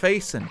front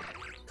facing,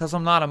 because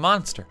I'm not a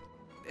monster.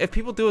 If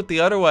people do it the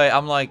other way,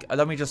 I'm like,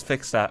 let me just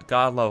fix that.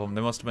 God love them,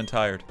 they must have been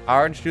tired.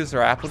 Orange juice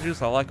or apple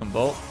juice, I like them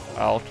both.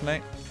 I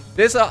alternate.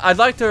 This, I'd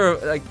like to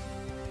like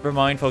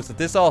remind folks that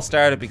this all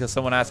started because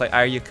someone asked like,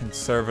 are you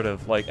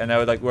conservative? Like, and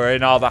now like we're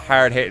in all the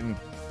hard-hitting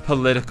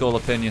political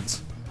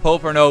opinions.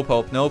 Pope or no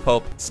Pope? No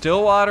Pope.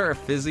 Still water or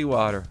fizzy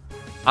water?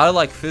 I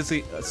like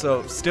fizzy,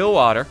 so still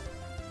water,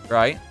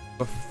 right?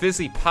 But for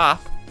fizzy pop,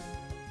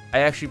 I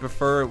actually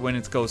prefer it when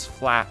it goes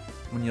flat,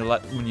 when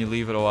you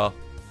leave it a while.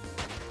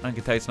 I think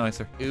it tastes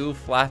nicer. Ew,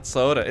 flat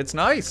soda. It's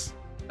nice.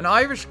 An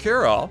Irish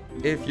cure-all,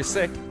 if you're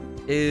sick,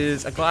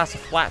 is a glass of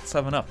flat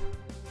 7-Up.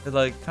 It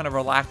like kind of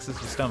relaxes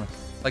your stomach.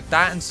 Like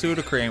that and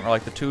Sudocreme are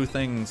like the two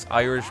things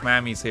Irish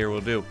mammies here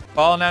will do.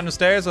 Falling down the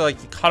stairs, or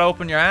like you cut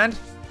open your hand,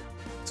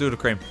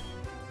 Sudocreme.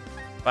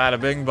 Bada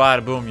bing,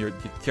 bada boom, you're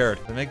cured.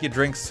 They make you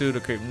drink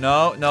Sudocreme.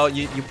 No,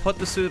 you put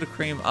the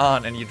Sudocreme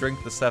on and you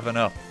drink the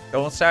 7-Up.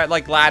 Don't start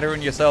like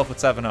lathering yourself with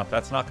 7-Up.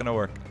 That's not gonna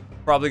work.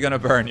 Probably gonna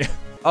burn you.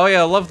 Oh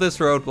yeah, I love this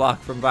roadblock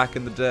from back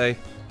in the day.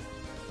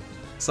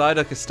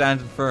 Psyduck is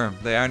standing firm.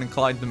 They aren't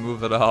inclined to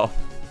move at all.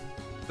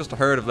 Just a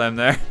herd of them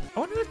there. I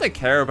wonder if they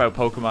care about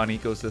Pokemon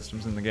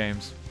ecosystems in the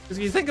games. Because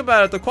if you think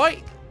about it, they're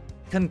quite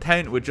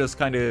content with just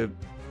kind of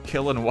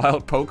killing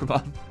wild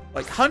Pokemon.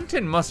 Like,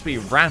 hunting must be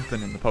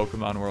rampant in the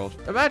Pokemon world.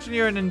 Imagine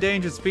you're an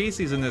endangered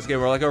species in this game,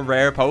 or like a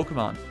rare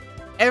Pokemon.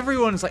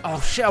 Everyone's like,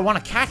 oh shit, I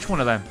want to catch one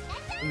of them.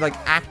 And like,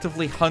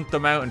 actively hunt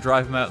them out and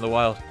drive them out in the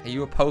wild. Are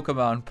you a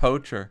Pokemon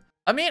poacher?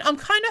 I mean, I'm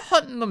kind of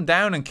hunting them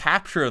down and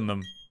capturing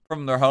them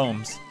from their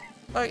homes.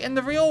 Like, in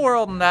the real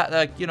world and that,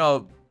 like, you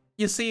know,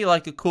 you see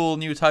like a cool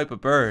new type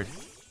of bird.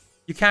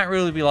 You can't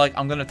really be like,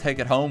 I'm gonna take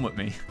it home with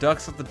me.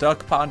 Ducks at the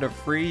duck pond are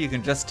free, you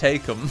can just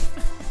take them.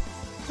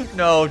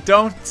 No,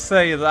 don't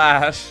say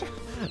that.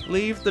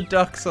 Leave the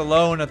ducks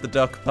alone at the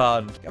duck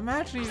pond.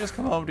 Imagine you just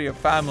come home to your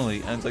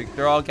family and it's like,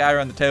 they're all gathered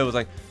around the table. It's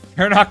like,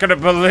 you're not gonna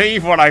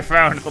believe what I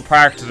found at the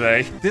park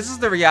today. This is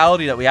the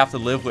reality that we have to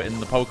live with in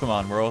the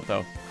Pokemon world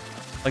though.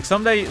 Like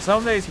some days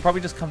you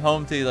probably just come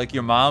home to like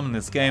your mom in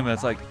this game and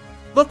it's like,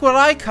 look what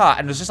I caught.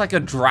 And it's just like a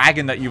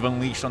dragon that you've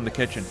unleashed on the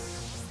kitchen.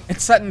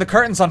 It's setting the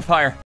curtains on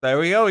fire. There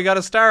we go, we got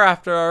a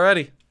Staraptor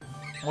already.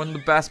 One of the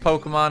best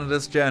Pokemon of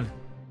this gen.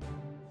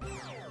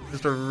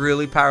 Just a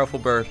really powerful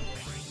bird.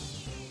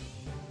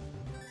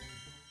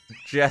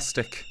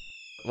 Majestic.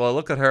 Well,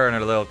 look at her and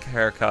her little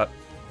haircut.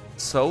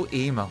 So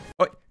emo.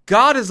 Wait,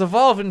 God is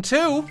evolving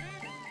too?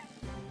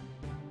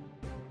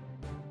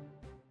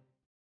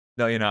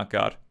 No, you're not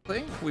God. I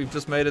think we've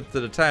just made it to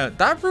the town.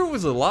 That route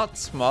was a lot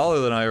smaller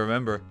than I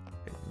remember.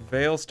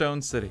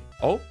 Veilstone City.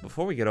 Oh,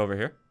 before we get over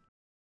here.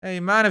 Hey,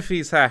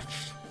 Manaphy's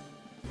hatched.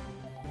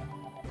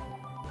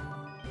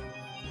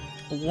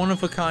 A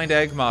one-of-a-kind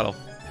egg model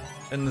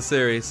in the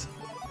series.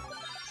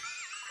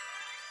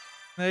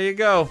 There you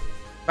go.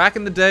 Back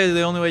in the day,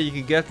 the only way you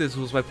could get this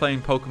was by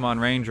playing Pokemon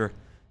Ranger.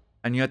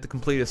 And you had to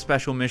complete a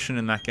special mission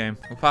in that game.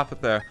 We'll pop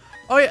it there.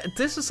 Oh yeah,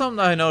 this is something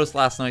that I noticed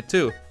last night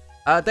too.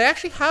 They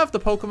actually have the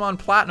Pokemon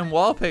Platinum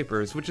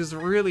wallpapers, which is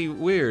really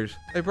weird.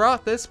 They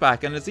brought this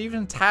back and it's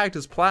even tagged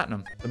as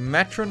Platinum. The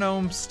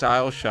Metronome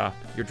Style Shop.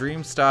 Your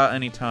dream style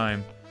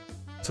anytime.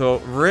 So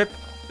rip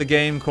the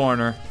game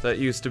corner that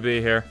used to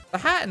be here. The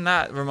hat in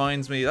that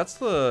reminds me, that's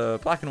the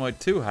Black and White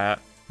 2 hat.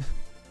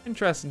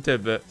 Interesting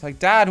tidbit. It's like,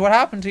 Dad, what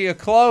happened to your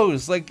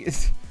clothes? Like,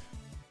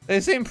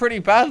 they seem pretty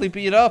badly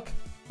beat up.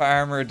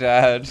 Farmer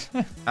Dad.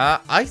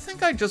 I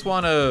think I just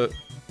want to...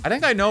 I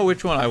think I know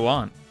which one I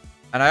want.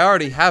 And I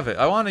already have it.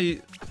 I want to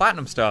use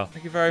Platinum style.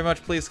 Thank you very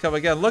much. Please come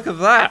again. Look at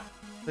that.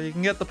 So you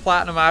can get the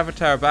Platinum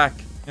avatar back.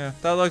 Yeah,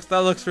 that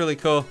looks really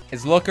cool.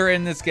 Is Looker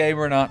in this game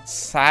or not?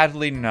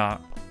 Sadly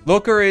not.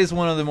 Looker is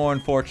one of the more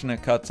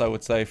unfortunate cuts, I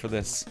would say, for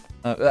this.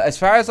 As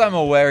far as I'm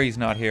aware, he's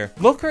not here.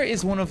 Looker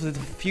is one of the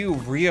few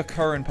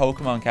reoccurring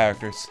Pokemon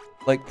characters.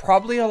 Like,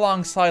 probably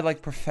alongside,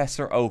 like,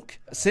 Professor Oak.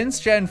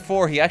 Since Gen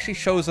 4, he actually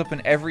shows up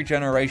in every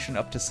generation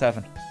up to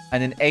 7.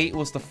 And in 8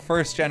 was the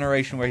first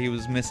generation where he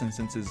was missing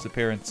since his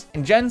appearance.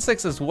 In Gen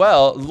 6 as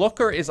well,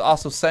 Looker is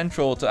also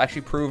central to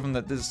actually proving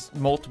that there's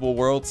multiple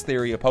worlds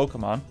theory of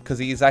Pokemon. Because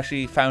he's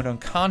actually found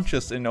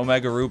unconscious in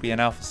Omega Ruby and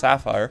Alpha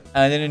Sapphire.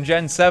 And then in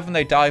Gen 7,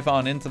 they dive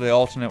on into the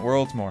alternate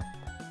worlds more.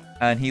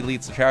 And he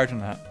leads the charge on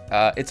that.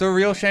 It's a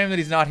real shame that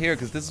he's not here,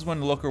 because this is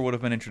when Looker would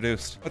have been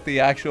introduced. What the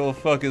actual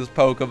fuck is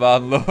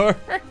Pokemon lore?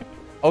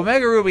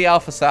 Omega Ruby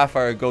Alpha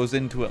Sapphire goes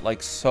into it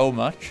like so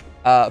much.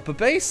 But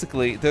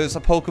basically, there's a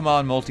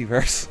Pokemon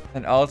multiverse.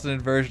 An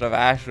alternate version of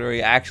Ash where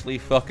he actually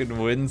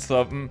fucking wins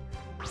something.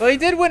 Well, he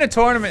did win a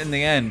tournament in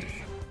the end.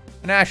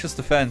 In Ash's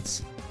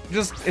defense.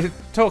 It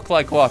took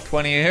like, what,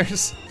 20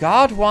 years?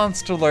 God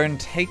wants to learn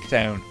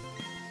Takedown.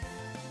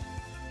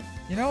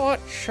 You know what?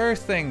 Sure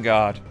thing,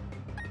 God.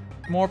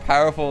 More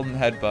powerful than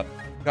Headbutt.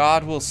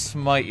 God will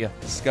smite you.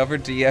 Discover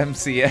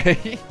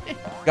DMCA.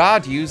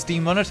 God used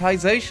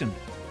demonetization.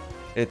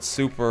 It's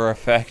super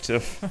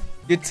effective.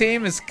 Your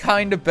team is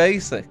kind of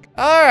basic.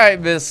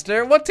 Alright,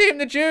 mister. What team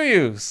did you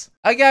use?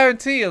 I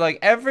guarantee you, like,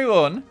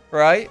 everyone,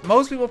 right?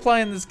 Most people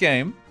playing this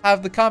game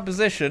have the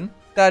composition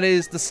that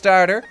is the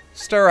starter,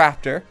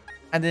 Staraptor,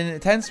 and then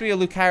it tends to be a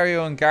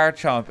Lucario and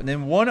Garchomp, and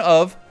then one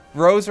of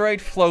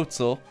Roserade,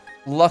 Floatzel,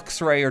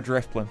 Luxray, or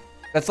Drifblim.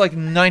 That's like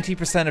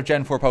 90% of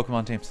Gen 4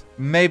 Pokemon teams.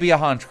 Maybe a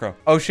Honchkrow.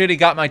 Oh shit, he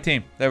got my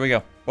team. There we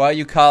go. Why are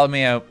you calling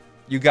me out?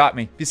 You got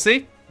me. You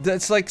see?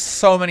 That's like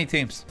so many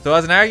teams. So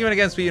as an argument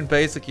against being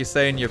basic, you're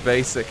saying you're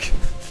basic.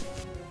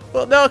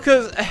 Well, no,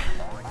 because...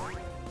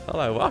 Well,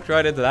 I walked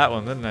right into that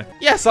one, didn't I?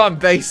 Yes, I'm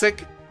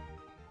basic.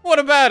 What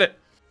about it?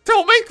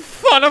 Don't make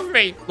fun of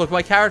me. Look,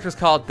 my character's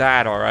called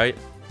Dad, alright?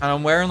 And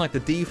I'm wearing like the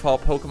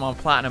default Pokemon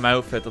Platinum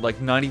outfit that like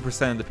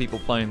 90% of the people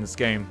playing this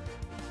game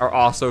are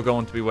also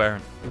going to be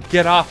wearing.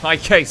 Get off my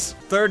case.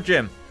 Third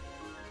gym.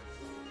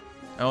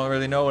 don't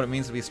really know what it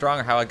means to be strong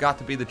or how I got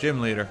to be the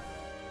gym leader.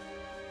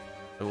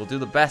 I will do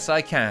the best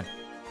I can.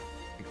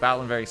 Take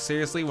battling very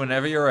seriously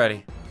whenever you're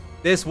ready.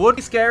 This would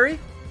be scary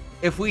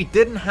if we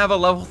didn't have a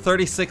level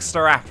 36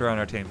 Staraptor on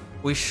our team.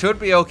 We should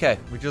be okay.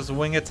 We just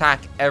wing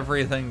attack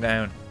everything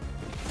down.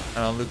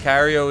 And on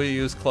Lucario, we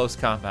use close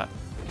combat.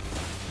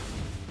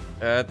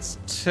 That's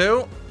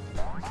 2.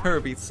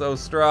 Kirby's so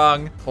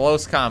strong.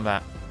 Close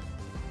combat.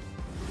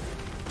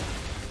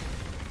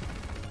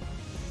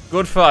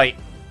 Good fight.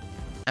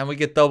 And we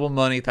get double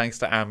money thanks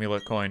to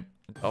Amulet Coin.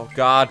 Oh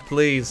god,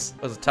 please.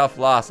 It was a tough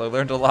loss. I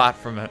learned a lot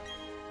from it.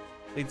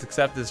 Please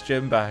accept this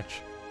gym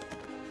badge.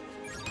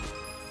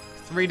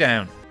 3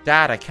 down.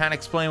 Dad, I can't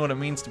explain what it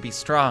means to be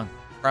strong,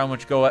 or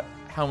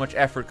how much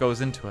effort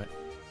goes into it.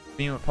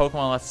 Being with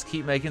Pokemon lets us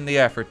keep making the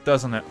effort,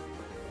 doesn't it?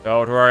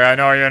 Don't worry, I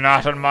know you're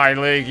not in my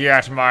league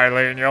yet,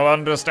 Miley, and you'll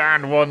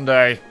understand one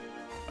day.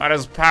 Not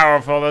as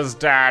powerful as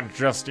Dad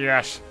just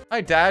yet.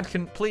 Hi, Dad.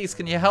 Can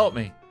you help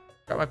me?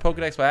 Got my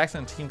Pokedex by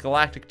accident. Team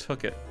Galactic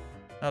took it.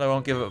 No, I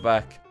won't give it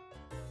back.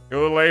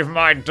 You leave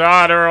my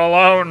daughter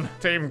alone,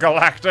 Team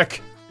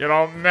Galactic. You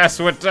don't mess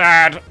with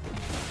Dad.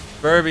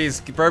 Burby's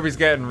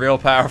getting real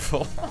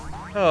powerful.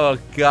 Oh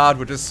god,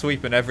 we're just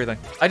sweeping everything.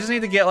 I just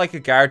need to get like a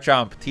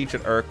Garchomp, teach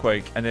it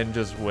Earthquake, and then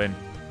just win.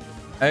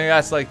 I think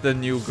that's like the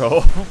new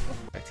goal.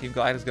 Team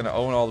Galactic's gonna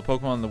own all the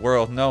Pokemon in the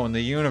world. No, in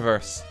the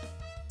universe.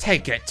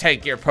 Take it,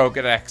 take your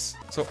Pokedex.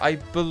 So I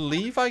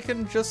believe I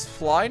can just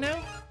fly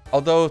now?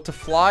 Although to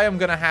fly, I'm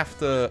gonna have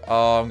to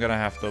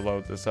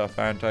load this up,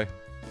 aren't I?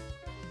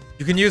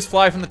 You can use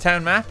fly from the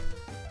town map.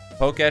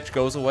 Pokéetch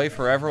goes away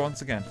forever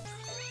once again.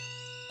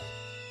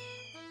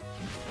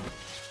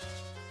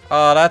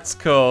 Oh, that's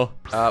cool.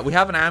 We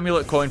have an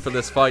Amulet Coin for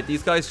this fight.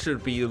 These guys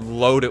should be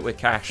loaded with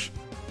cash.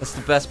 That's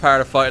the best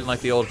part of fighting like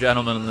the old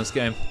gentleman in this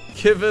game.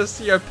 Give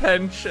us your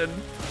pension.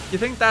 You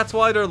think that's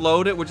why they're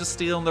loaded? We're just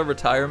stealing their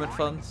retirement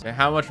funds? Okay,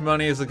 how much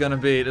money is it gonna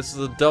be? This is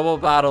a double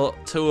battle,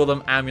 2 of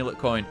them Amulet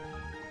Coin.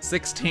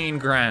 16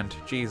 grand.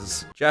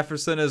 Jesus.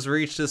 Jefferson has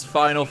reached his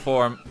final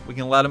form. We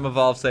can let him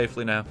evolve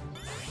safely now.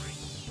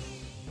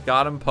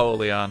 Got him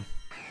Polion.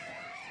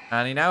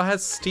 And he now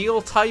has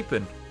Steel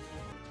typing.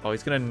 Oh,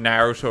 he's gonna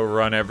Naruto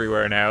run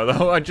everywhere now,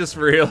 though. I just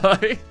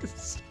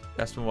realized.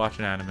 Just been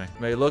watching anime.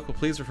 May look, but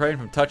please refrain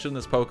from touching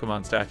this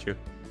Pokemon statue.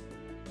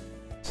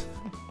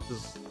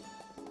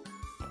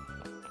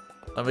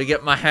 Let me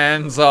get my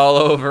hands all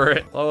over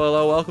it. Hello,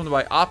 hello, welcome to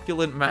my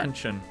opulent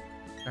mansion.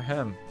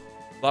 Ahem.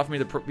 Allow for me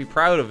to be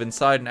proud of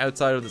inside and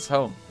outside of this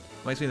home.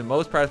 What makes me the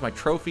most proud is my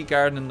trophy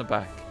garden in the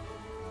back.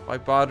 Why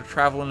bother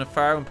traveling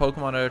afar when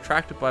Pokemon are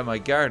attracted by my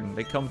garden?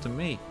 They come to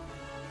me.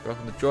 You're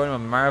welcome to join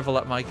them and marvel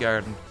at my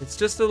garden. It's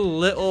just a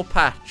little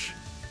patch.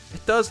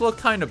 It does look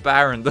kind of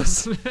barren,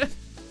 doesn't it?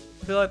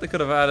 I feel like they could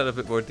have added a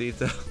bit more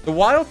detail. The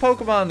wild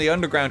Pokemon in the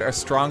underground are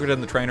stronger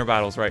than the trainer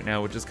battles right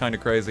now, which is kind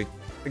of crazy.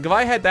 Like if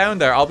I head down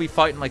there, I'll be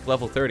fighting like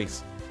level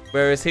 30s.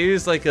 Whereas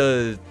here's like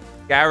a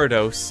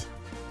Gyarados,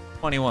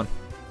 21.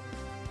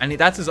 And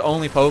that's his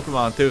only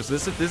Pokemon too.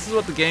 So this is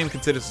what the game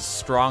considers a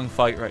strong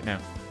fight right now.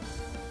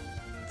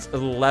 It's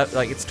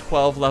it's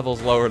 12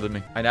 levels lower than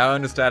me. I now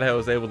understand how I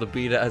was able to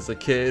beat it as a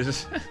kid.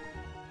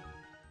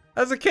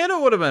 As a kid, it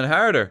would have been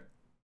harder.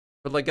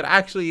 But like it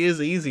actually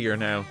is easier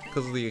now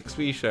because of the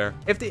XP share.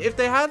 If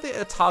they had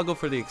a toggle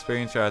for the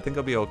experience share, I think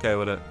I'll be okay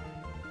with it.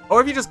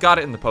 Or if you just got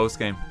it in the post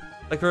game.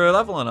 Like for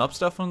leveling up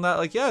stuff on that,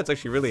 like yeah, it's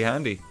actually really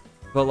handy.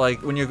 But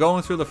like when you're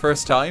going through the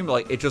first time,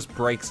 like it just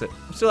breaks it.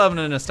 I'm still having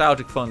a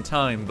nostalgic fun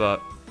time,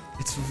 but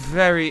it's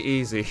very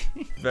easy.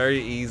 Very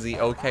easy.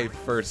 Okay,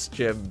 first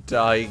gym,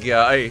 die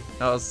guy.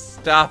 Oh,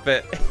 stop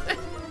it.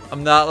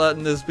 I'm not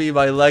letting this be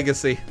my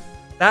legacy.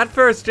 That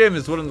first gym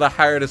is one of the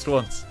hardest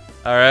ones.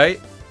 Alright?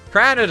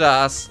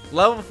 Cranidas,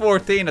 level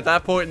 14 at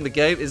that point in the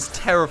game is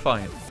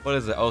terrifying. What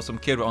is it? Oh, some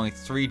kid with only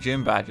 3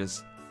 gym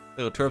badges.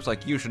 Little twerps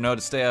like you should know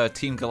to stay out of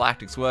Team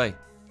Galactic's way.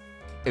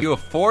 If you have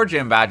 4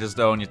 gym badges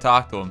though and you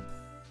talk to him,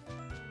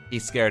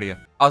 he's scared of you.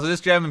 Also, this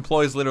gym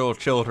employs literal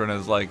children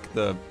as like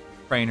the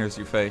trainers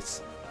you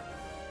face.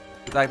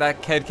 Like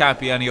that kid can't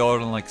be any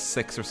older than like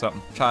 6 or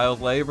something.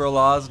 Child labor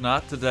laws,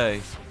 not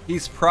today.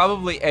 He's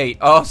probably 8.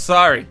 Oh,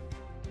 sorry.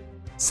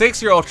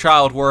 6-year-old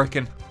child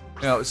working.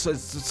 You know,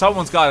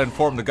 someone's got to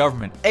inform the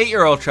government.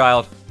 8-year-old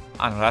child.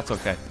 I don't know, that's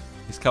okay.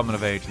 He's coming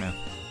of age now.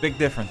 Big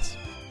difference.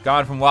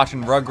 Gone from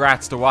watching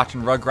Rugrats to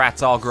watching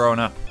Rugrats all grown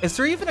up. Is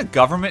there even a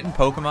government in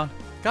Pokemon?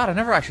 God, I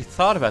never actually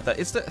thought about that.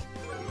 Is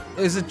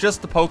it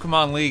just the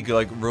Pokemon League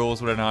like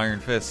rules with an iron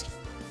fist?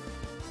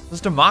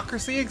 Does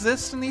democracy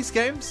exist in these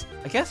games?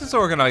 I guess it's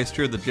organized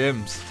through the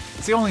gyms.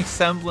 It's the only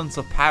semblance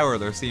of power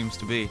there seems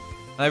to be.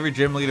 And every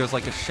gym leader is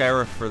like a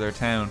sheriff for their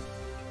town.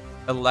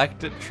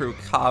 Elected through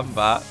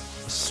combat.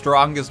 The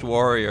strongest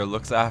warrior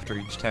looks after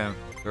each town.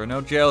 There are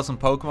no jails in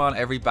Pokemon.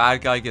 Every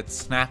bad guy gets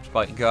snapped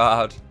by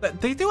God.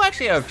 They do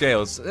actually have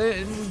jails.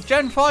 In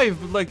Gen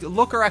 5, like,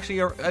 Looker actually,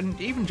 and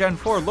even Gen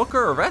 4,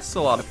 Looker arrests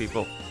a lot of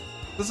people.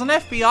 There's an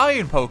FBI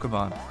in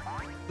Pokemon.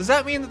 Does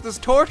that mean that there's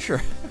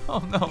torture?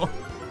 Oh no.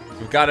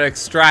 We've got to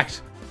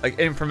extract, like,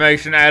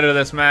 information out of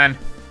this man.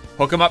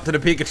 Hook him up to the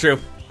Pikachu.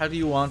 How do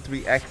you want to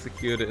be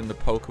executed in the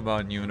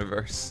Pokemon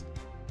universe?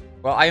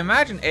 Well, I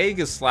imagine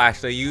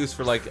Aegislash they use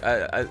for like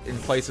in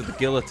place of the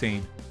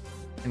guillotine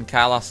in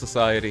Kalos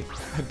Society.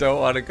 I don't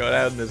want to go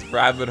down this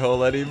rabbit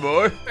hole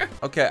anymore.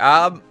 Okay,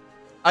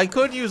 I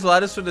could use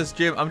Lettuce for this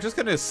gym. I'm just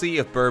gonna see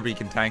if Burby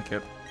can tank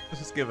it. Let's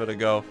just give it a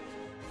go.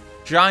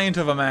 Giant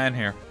of a man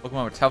here.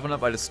 Pokemon were toughened up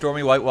by the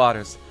stormy white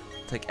waters.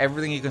 Take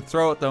everything you can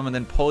throw at them and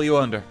then pull you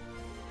under.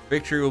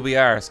 Victory will be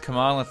ours. Come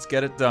on, let's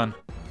get it done.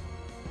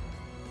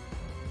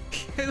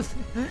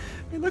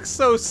 He looks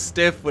so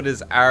stiff with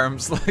his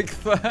arms like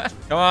that.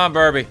 Come on,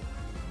 Burby.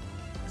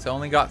 He's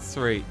only got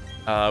 3.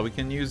 We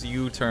can use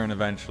U-turn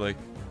eventually.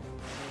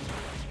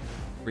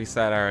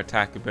 Reset our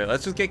attack a bit.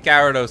 Let's just get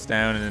Gyarados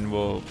down and then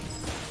we'll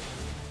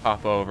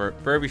pop over.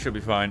 Burby should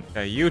be fine.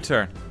 Okay,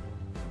 U-turn.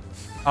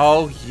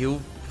 Oh,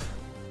 you.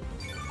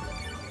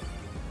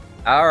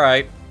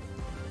 Alright.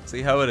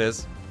 See how it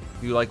is.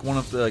 You like one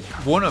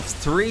of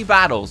 3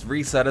 battles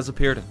reset has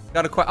appeared.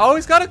 Got a oh,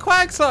 he's got a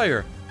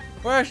Quagsire.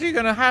 We're actually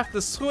gonna have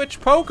to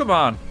switch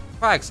Pokemon.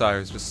 Quagsire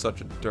is just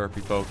such a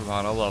derpy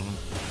Pokemon. I love him.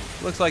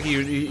 Looks like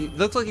he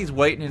looks like he's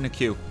waiting in a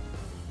queue.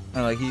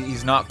 And like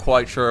he's not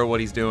quite sure what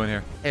he's doing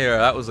here. Here,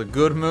 that was a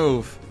good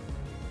move.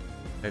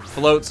 Okay,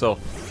 Floatzel.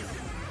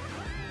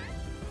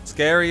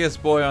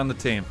 Scariest boy on the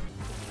team.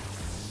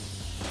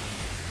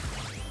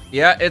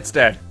 Yeah, it's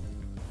dead.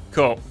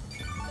 Cool.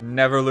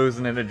 Never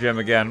losing in a gym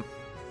again.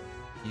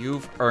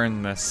 You've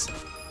earned this.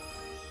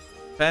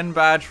 10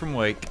 badge from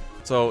Wake.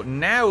 So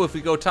now if we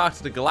go talk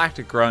to the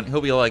Galactic Grunt, he'll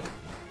be like,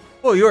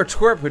 oh, you're a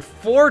twerp with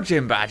 4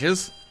 gym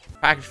badges.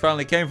 Package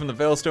finally came from the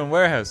Veilstone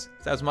warehouse.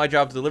 So that's my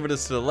job to deliver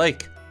this to the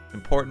lake.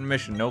 Important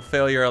mission, no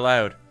failure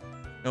allowed.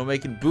 No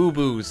making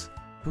boo-boos.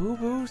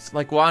 Boo-boos?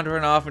 Like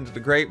wandering off into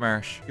the Great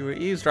Marsh. You were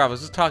eavesdropping, I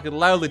was just talking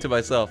loudly to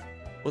myself.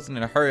 Wasn't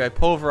in a hurry, I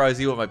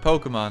pulverized you with my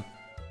Pokemon.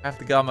 I have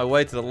to get on my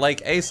way to the lake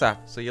ASAP,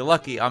 so you're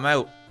lucky, I'm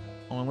out.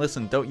 Oh, and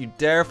listen, don't you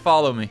dare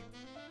follow me.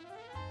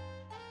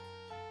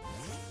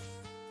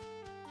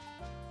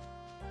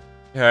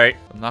 Alright,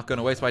 I'm not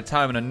gonna waste my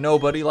time on a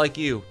nobody like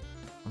you.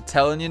 I'm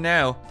telling you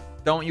now,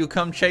 don't you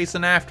come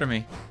chasing after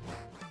me.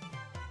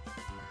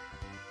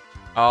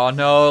 Oh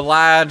no,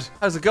 lad.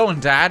 How's it going,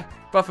 Dad?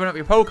 Buffing up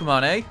your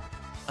Pokemon, eh?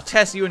 I'll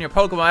test you and your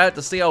Pokemon out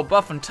to see how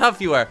buff and tough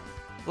you are.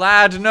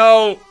 Lad,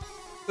 no!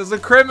 There's a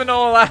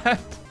criminal, lad!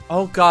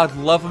 Oh god,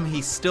 love him,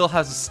 he still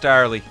has a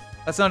Starly.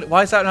 That's not-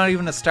 why is that not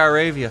even a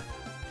Staravia?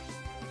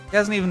 He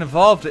hasn't even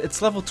evolved it,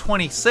 it's level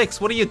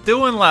 26. What are you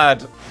doing,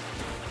 lad?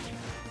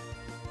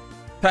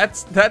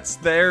 That's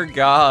their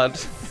god.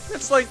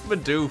 It's like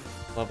Bidoof.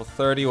 Level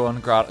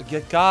 31,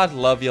 God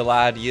love you,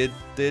 lad, you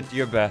did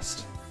your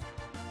best.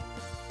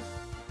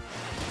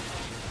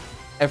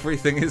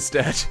 Everything is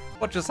dead.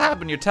 What just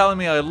happened? You're telling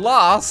me I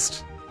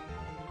lost?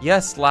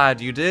 Yes, lad,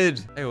 you did.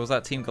 Hey, what was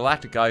that Team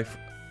Galactic guy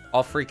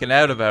all freaking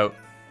out about?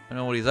 I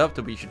know what he's up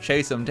to, but you should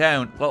chase him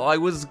down. Well, I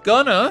was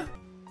gonna.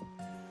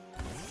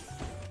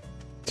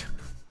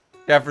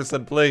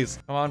 Jefferson, please.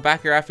 Come on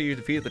back here after you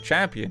defeat the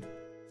champion.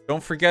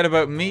 Don't forget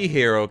about me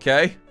here,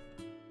 okay?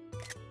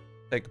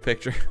 Take a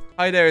picture.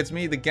 Hi there, it's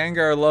me, the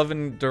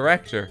Gengar-loving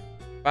director.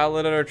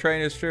 Battling at our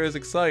trainers sure is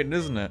exciting,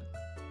 isn't it?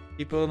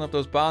 Keep building up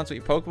those bonds with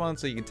your Pokemon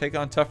so you can take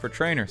on tougher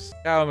trainers.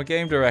 Yeah, I'm a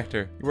game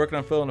director. You're working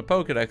on filling a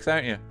Pokedex,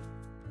 aren't you?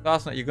 It's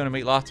awesome that you're going to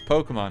meet lots of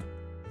Pokemon.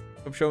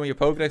 Come show me your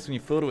Pokedex when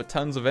you filled it with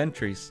tons of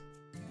entries.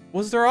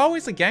 Was there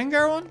always a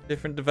Gengar one?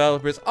 Different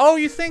developers. Oh,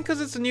 you think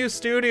because it's a new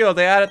studio,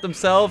 they added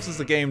themselves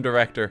as a game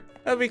director.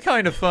 That'd be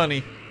kind of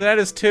funny. That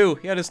is 2.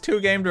 He had his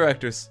 2 game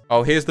directors.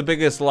 Oh, here's the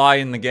biggest lie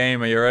in the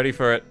game. Are you ready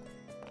for it?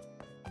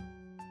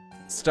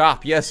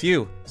 Stop. Yes,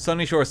 you.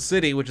 Sunnyshore's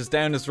City, which is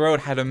down this road,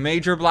 had a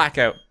major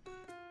blackout.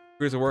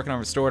 Crews are working on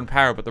restoring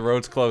power, but the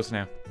road's closed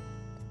now.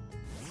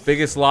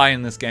 Biggest lie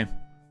in this game.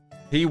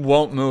 He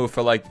won't move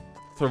for like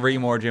 3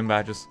 more gym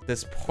badges.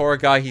 This poor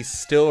guy, he's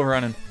still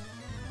running.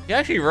 He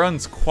actually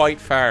runs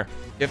quite far.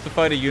 You have to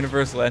fight a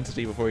universal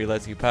entity before he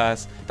lets you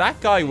pass. That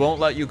guy won't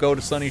let you go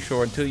to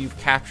Sunnyshore until you've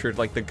captured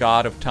like the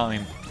god of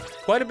time.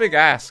 Quite a big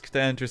ask to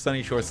enter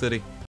Sunnyshore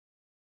City.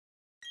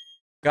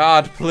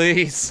 God,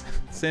 please.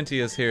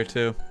 Cynthia's here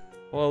too.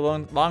 Well,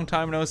 long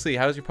time no see.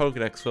 How's your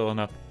Pokedex filling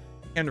up?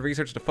 I came to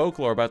research the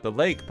folklore about the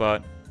lake,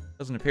 but it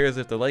doesn't appear as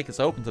if the lake is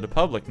open to the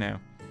public now.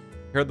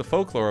 I heard the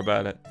folklore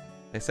about it.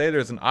 They say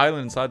there's an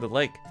island inside the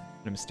lake,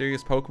 and a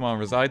mysterious Pokemon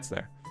resides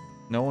there.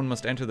 No one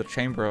must enter the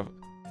chamber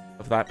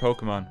of that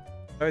Pokemon.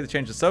 Sorry to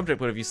change the subject,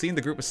 but have you seen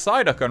the group of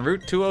Psyduck on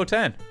Route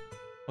 2010?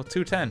 Well,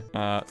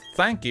 210.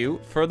 Thank you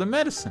for the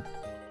medicine.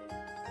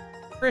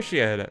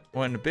 Appreciate it.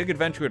 Went on a big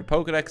adventure with a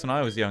Pokedex when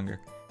I was younger.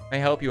 May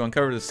help you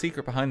uncover the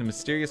secret behind the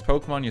mysterious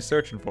Pokemon you're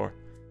searching for.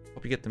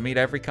 Hope you get to meet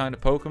every kind of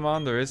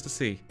Pokemon there is to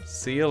see.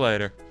 See you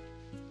later.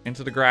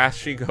 Into the grass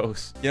she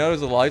goes. You know,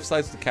 there's a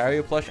life-size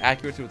Lucario plush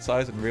accurate to its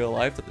size in real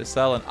life that they're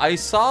selling. I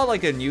saw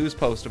like a news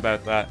post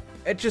about that.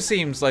 It just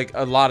seems like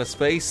a lot of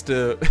space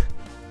to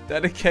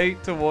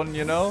dedicate to one,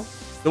 you know?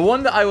 The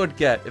one that I would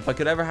get if I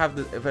could ever have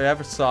if I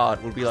ever saw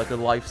it would be like a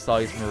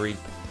life-size Marie.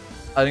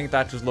 I think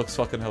that just looks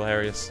fucking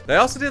hilarious. They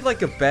also did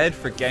like a bed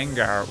for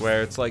Gengar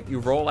where it's like you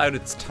roll out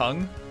its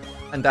tongue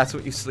And that's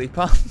what you sleep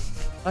on?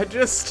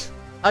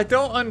 I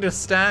don't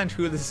understand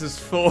who this is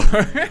for.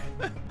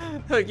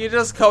 Like, you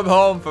just come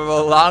home from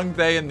a long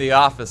day in the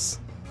office.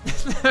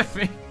 Let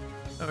me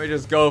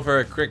just go for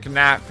a quick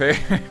nap here.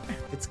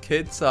 It's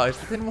kid size.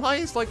 But then why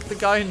is like the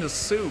guy in the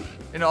suit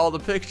in all the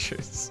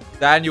pictures?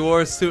 Dan, you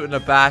wore a suit in a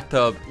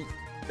bathtub.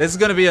 This is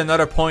gonna be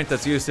another point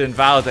that's used to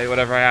invalidate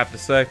whatever I have to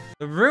say.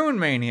 The Ruin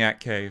Maniac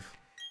Cave.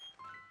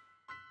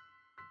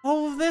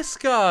 Oh, this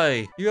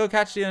guy. You go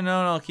catch the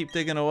unknown, I'll keep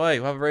digging away.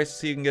 We'll have a race to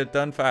see you can get it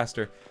done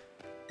faster.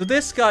 So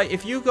this guy,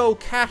 if you go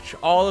catch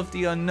all of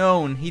the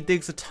unknown, he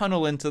digs a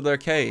tunnel into their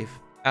cave.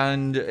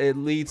 And it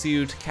leads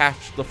you to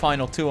catch the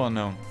final 2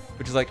 unknown.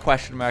 Which is like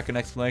question mark and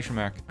exclamation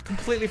mark. I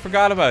completely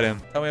forgot about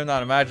him. Tell me I'm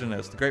not imagining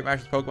this. The Great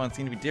Master's Pokemon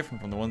seem to be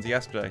different from the ones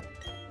yesterday.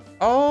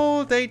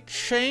 Oh, they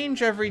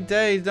change every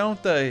day,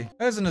 don't they?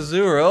 There's an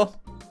Azurill.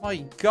 My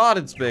god,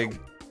 it's big.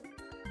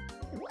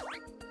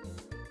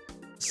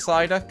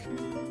 Psyduck.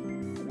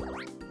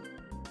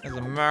 There's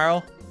a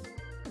Marl.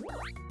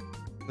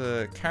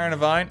 The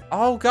Carnivine.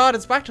 Oh god,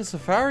 it's back to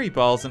Safari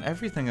Balls and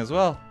everything as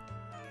well.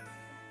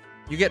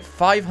 You get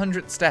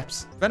 500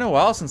 steps. It's been a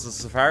while since a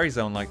Safari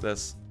Zone like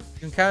this.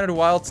 You encountered a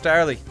wild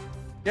Starly.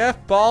 Yeah,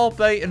 ball,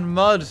 bait, and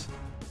mud.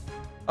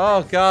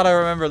 Oh god, I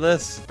remember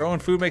this. Throwing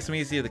food makes them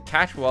easier to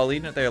catch, but while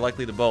eating it, they are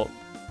likely to bolt.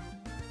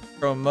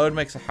 Throwing mud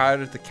makes it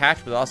harder to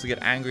catch, but also get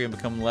angry and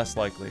become less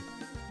likely.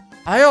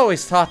 I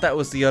always thought that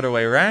was the other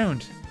way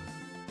around.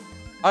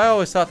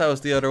 No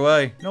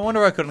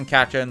wonder I couldn't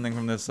catch anything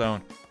from this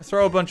zone. I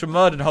throw a bunch of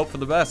mud and hope for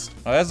the best.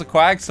 Oh, there's a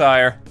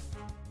Quagsire.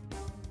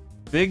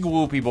 Big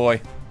whoopie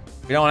boy.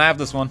 We don't have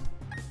this one.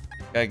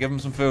 Okay, give him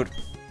some food.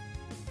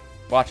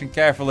 Watching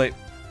carefully.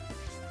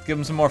 Give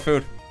him some more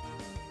food.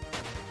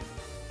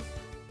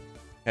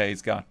 Okay,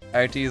 he's gone.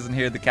 RT isn't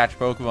here to catch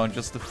Pokemon,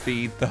 just to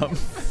feed them.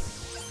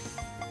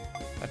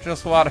 I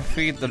just want to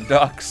feed the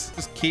ducks.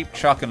 Just keep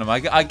chucking them.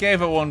 I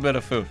gave it one bit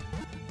of food.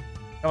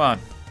 Come on.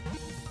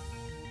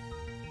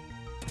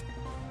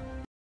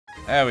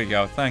 There we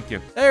go. Thank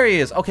you. There he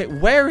is. Okay,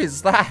 where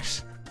is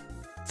that?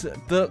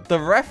 The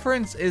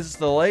reference is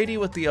the lady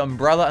with the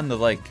umbrella and the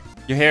lake.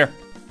 You're here.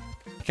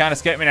 You can't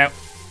escape me now.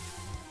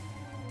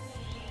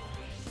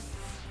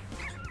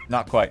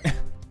 Not quite.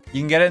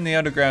 You can get it in the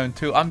underground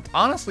too. I'm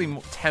honestly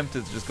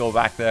tempted to just go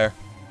back there.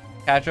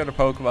 Catch other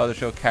Pokemon to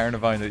show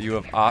Carnivine that you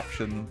have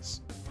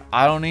options.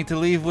 I don't need to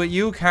leave with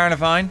you,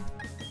 Carnivine.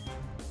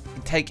 You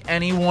can take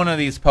any one of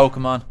these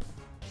Pokemon.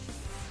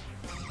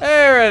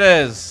 There it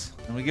is.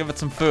 And we give it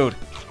some food.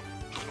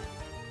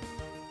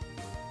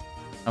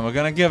 And we're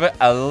gonna give it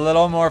a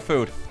little more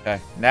food. Okay,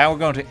 now we're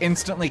going to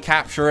instantly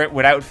capture it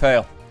without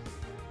fail.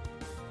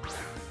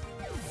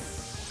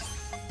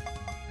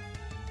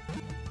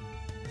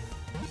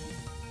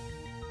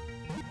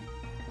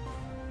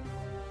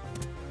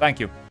 Thank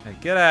you. Hey,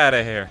 get out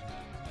of here.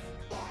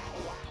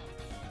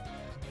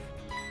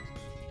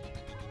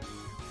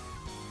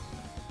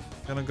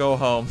 Gonna go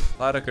home.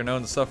 Psyduck are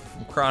known to suffer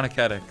from chronic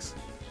headaches.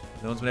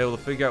 No one's been able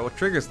to figure out what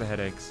triggers the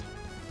headaches.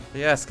 But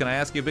yes, can I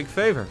ask you a big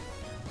favor?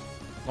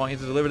 I want you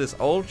to deliver this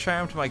old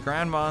charm to my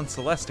grandma in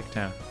Celestic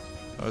Town.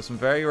 There's some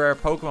very rare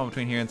Pokemon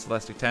between here and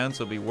Celestic Town,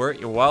 so it'll be worth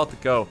your while to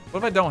go. What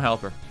if I don't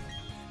help her?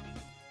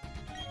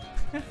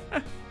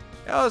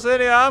 Yo,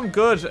 Cynthia, I'm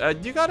good.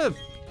 You gotta,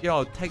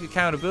 take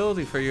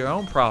accountability for your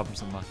own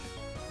problems in life.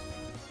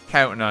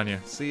 Counting on you.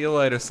 See you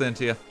later,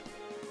 Cynthia.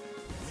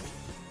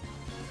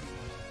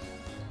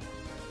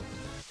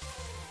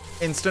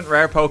 Instant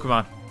rare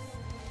Pokemon.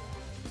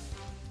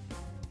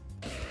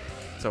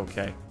 It's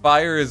okay.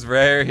 Fire is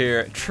rare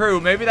here.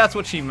 True, maybe that's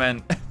what she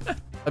meant.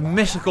 A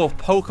mythical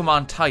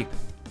Pokemon type.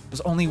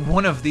 There's only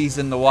one of these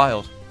in the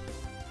wild.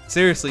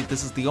 Seriously,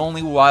 this is the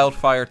only wild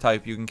fire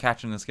type you can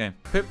catch in this game.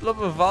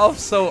 Piplup evolved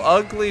so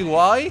ugly,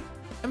 why?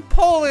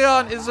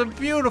 Empoleon is a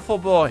beautiful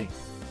boy.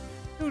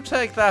 You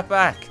take that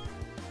back.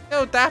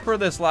 How dapper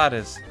this lad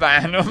is.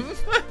 Ban him.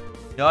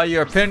 Yeah,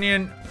 your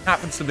opinion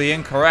happens to be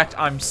incorrect.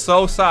 I'm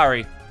so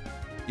sorry.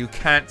 You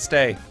can't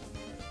stay.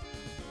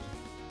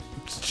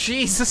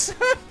 Jesus.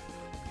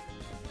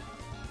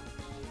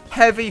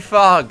 Heavy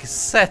fog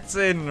sets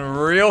in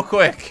real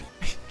quick.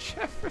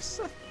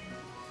 Jefferson.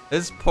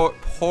 This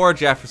poor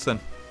Jefferson.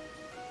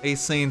 He's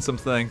seen some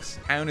things.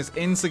 Town is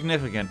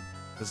insignificant.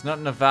 There's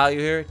nothing of value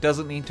here. It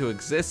doesn't need to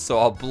exist, so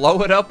I'll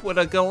blow it up with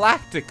a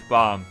galactic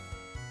bomb.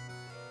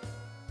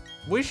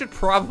 We should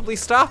probably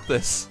stop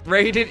this.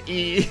 Rated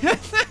E.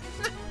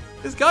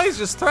 This guy's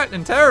just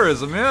threatening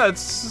terrorism. Yeah,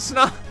 it's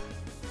not...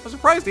 I'm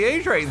surprised the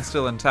age rating's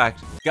still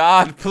intact.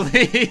 God,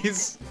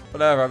 please.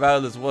 Whatever, I'm out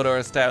of this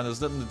Woodhurst town.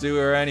 There's nothing to do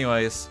here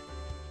anyways.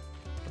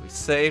 We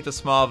saved a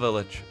small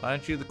village. Why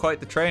aren't you quite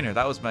the trainer?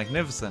 That was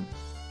magnificent.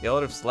 The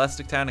elder of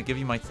Celestic Town to give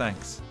you my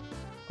thanks.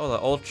 Oh,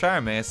 that old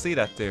charm. May I see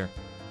that, dear?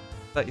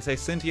 I thought you say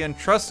Cynthia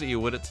entrusted you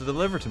with it to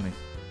deliver to me.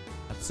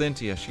 That's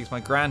Cynthia. She's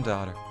my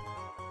granddaughter.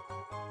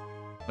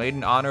 Made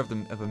in honor of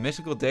a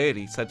mythical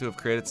deity said to have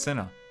created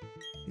Sinnoh.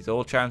 These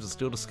old charms are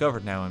still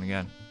discovered now and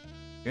again.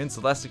 You're in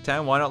Celestic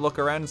Town, why not look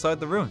around inside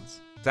the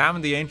ruins?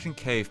 Examine the ancient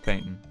cave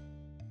painting.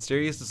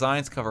 Mysterious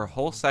designs cover a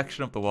whole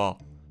section of the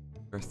wall.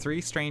 There are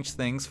 3 strange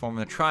things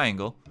forming a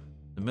triangle.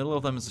 The middle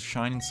of them is a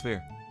shining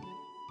sphere.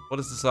 What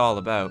is this all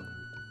about?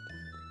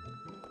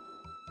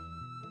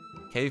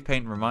 Cave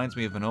painting reminds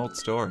me of an old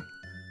story.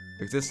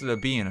 There existed a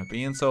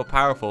being so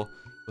powerful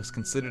it was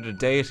considered a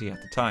deity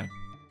at the time.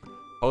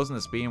 Opposing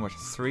this being were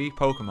 3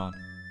 Pokemon.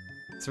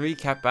 3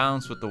 kept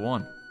balance with the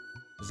one,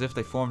 as if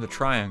they formed a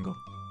triangle.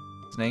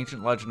 It's an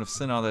ancient legend of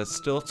Sinnoh that is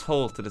still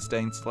told to this day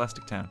in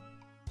Celestic Town.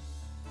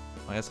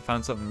 I guess I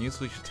found something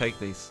useful. You should take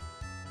these.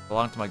 They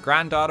belong to my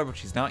granddaughter, but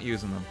she's not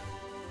using them.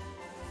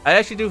 I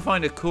actually do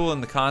find it cool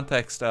in the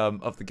context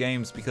of the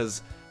games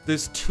because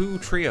there's 2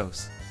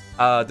 trios.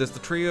 There's the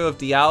trio of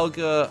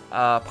Dialga,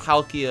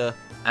 Palkia,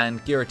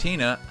 and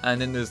Giratina, and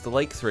then there's the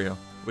Lake trio,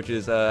 which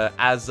is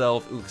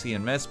Azelf, Uxie,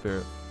 and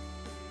Mesprit.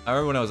 I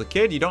remember when I was a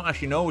kid, you don't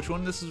actually know which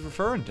one this is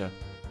referring to.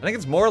 I think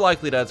it's more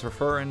likely that it's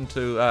referring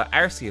to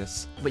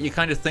Arceus, but you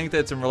kind of think that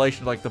it's in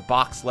relation to like the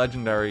box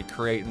legendary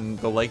creating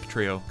the Lake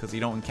trio, because you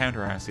don't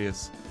encounter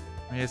Arceus.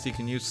 I guess you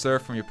can use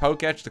Surf from your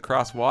Pokédex to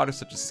cross water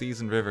such as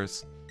seas and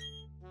rivers.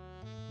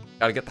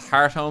 Gotta get the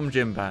Heart Home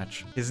Gym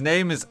badge. His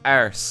name is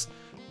Arce.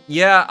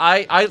 Yeah,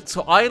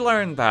 so I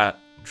learned that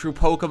through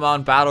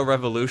Pokemon Battle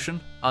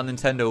Revolution on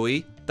Nintendo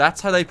Wii.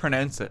 That's how they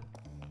pronounce it.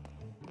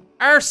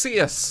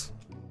 Arceus!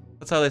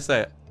 That's how they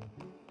say it.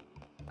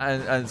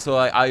 And so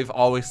I've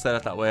always said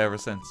it that way ever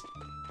since.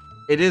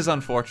 It is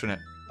unfortunate.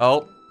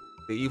 Oh,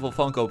 the evil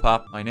Funko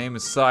Pop. My name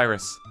is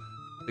Cyrus.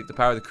 I take the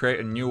power to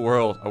create a new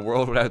world. A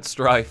world without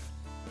strife.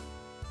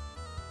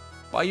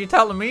 Why are you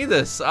telling me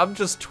this? I'm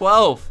just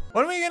 12.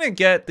 When are we gonna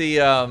get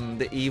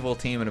the evil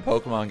team in a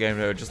Pokemon game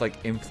that are just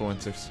like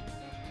influencers?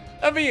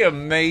 That'd be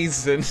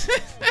amazing.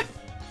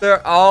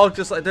 They're all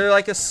just like, they're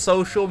like a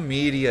social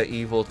media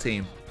evil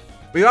team.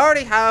 We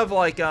already have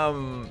like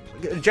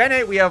Gen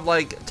 8, we have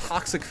like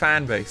toxic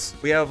fan base.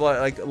 We have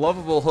like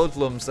lovable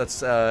hoodlums,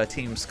 that's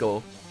Team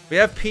Skull. We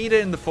have PETA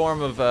in the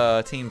form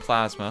of Team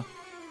Plasma.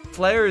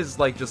 Flare is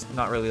like just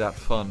not really that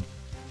fun.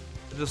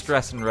 They're just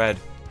dressed in red.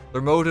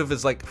 Their motive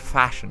is like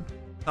fashion.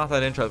 Not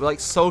that interesting, but like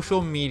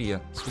social media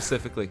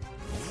specifically,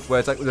 where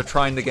it's like they're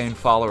trying to gain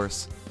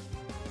followers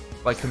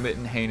by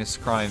committing heinous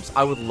crimes.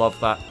 I would love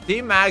that.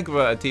 Team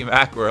Magma and Team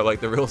Aqua are like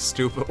the real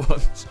stupid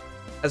ones.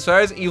 As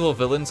far as evil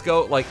villains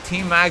go, like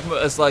Team Magma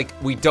is like,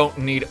 we don't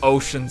need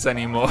oceans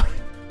anymore.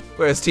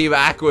 Whereas Team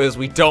Aqua is,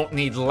 we don't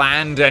need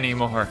land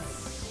anymore.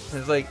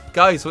 It's like,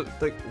 guys,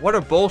 what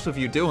are both of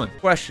you doing?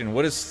 Question,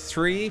 what is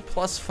 3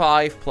 plus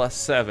 5 plus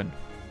 7?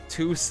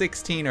 2,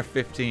 16, or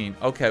 15?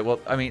 Okay,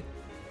 well, I mean,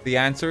 the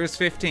answer is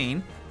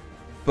 15.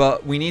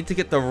 But we need to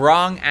get the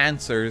wrong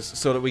answers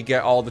so that we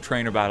get all the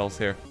trainer battles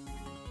here.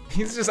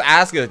 He's just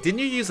asking, didn't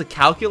you use a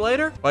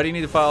calculator? Why do you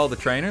need to follow the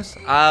trainers?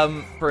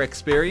 For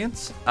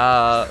experience.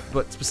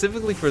 But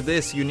specifically for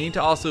this, you need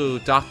to also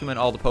document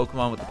all the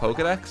Pokemon with the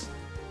Pokedex.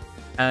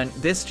 And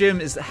this gym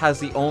has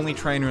the only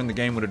trainer in the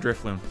game with a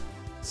Drifloon.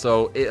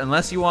 So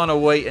unless you want to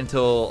wait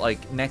until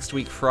like next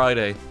week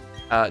Friday,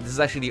 this is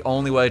actually the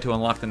only way to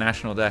unlock the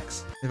national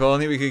dex. If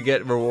only we could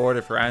get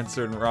rewarded for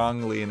answering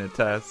wrongly in a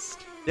test.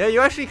 Yeah,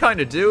 you actually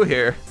kind of do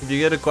here. If you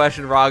get a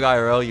question wrong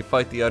IRL, you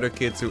fight the other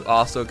kids who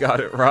also got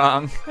it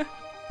wrong.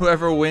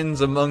 Whoever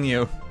wins among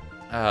you,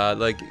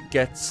 like,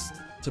 gets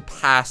to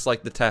pass,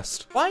 like, the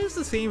test. Why is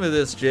the theme of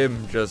this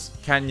gym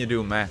just, can you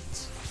do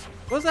maths?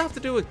 What does that have to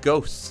do with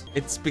ghosts?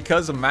 It's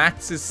because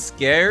maths is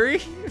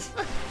scary?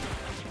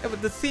 Yeah,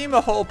 but the theme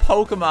of whole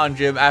Pokemon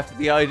gym after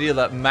the idea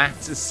that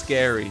maths is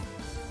scary.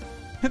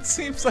 It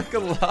seems like a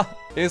lot.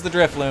 Here's the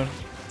Drifloon.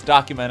 Let's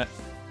document it.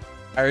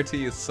 RT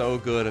is so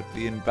good at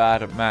being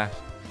bad at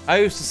math. I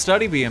used to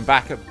study being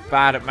bad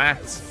at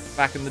maths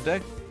back in the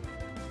day.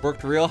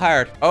 Worked real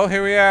hard. Oh,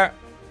 here we are.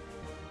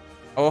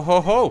 Oh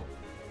ho ho.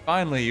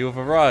 Finally, you have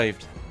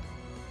arrived.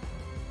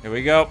 Here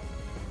we go.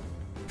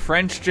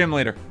 French gym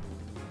leader.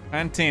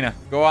 Fantina.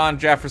 Go on,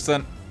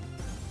 Jefferson.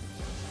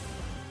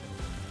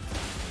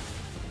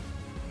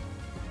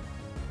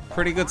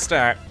 Pretty good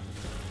start.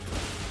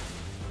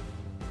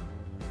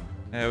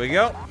 There we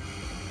go.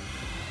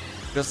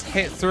 Just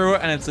hit through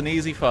it and it's an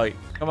easy fight.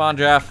 Come on,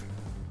 Jeff.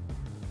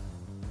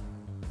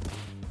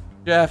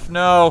 Jeff,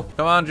 no.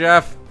 Come on,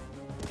 Jeff.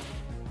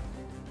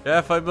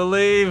 Jeff, I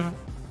believe.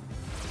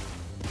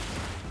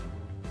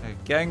 Okay,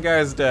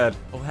 Gengar's dead.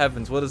 Oh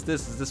heavens, what is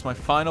this? Is this my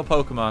final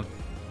Pokemon?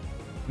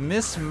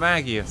 Miss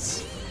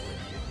Magius.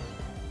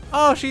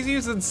 Oh, she's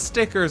using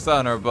stickers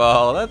on her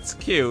ball. That's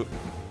cute.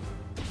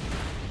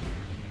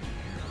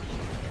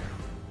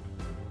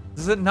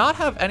 Does it not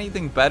have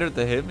anything better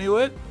to hit me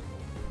with?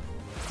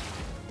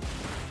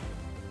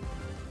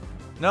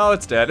 No,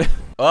 it's dead.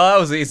 Well, that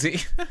was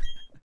easy.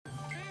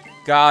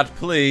 God,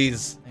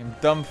 please. I'm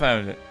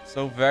dumbfounded.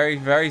 So very,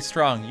 very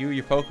strong. Your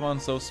Pokemon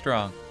so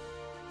strong.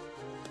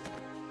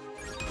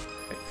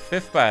 Okay,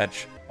 5th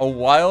badge. A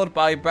wild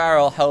by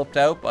barrel helped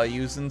out by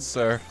using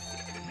Surf.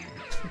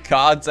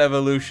 God's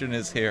evolution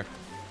is here.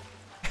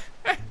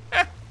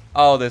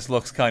 Oh, this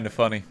looks kind of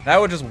funny. Now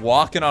we're just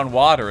walking on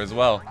water as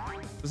well.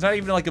 There's not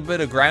even like a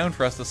bit of ground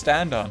for us to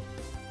stand on.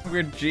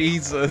 We're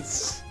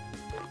Jesus.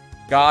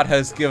 God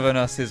has given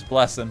us his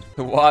blessing.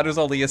 The water's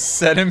only a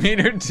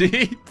centimeter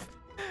deep.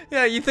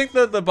 Yeah, you think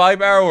that the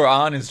bibe arrow we're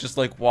on is just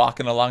like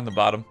walking along the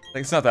bottom.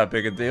 Like, it's not that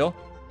big a deal.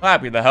 I'm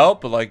happy to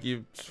help, but like,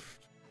 you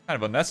kind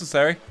of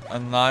unnecessary.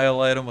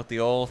 Annihilate him with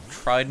the old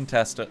tried and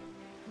tested.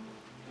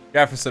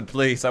 Jefferson,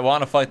 please. I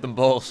want to fight them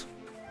both.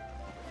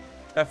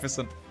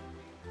 Jefferson.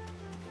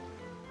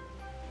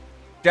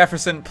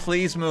 Jefferson,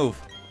 please move.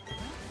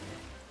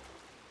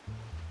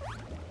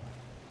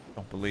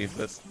 Don't believe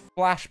this.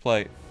 Flash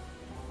plate.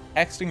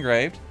 Text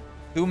engraved.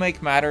 2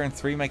 make matter and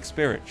 3 make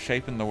spirit,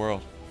 shaping the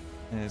world.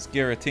 And it's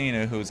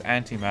Giratina, who's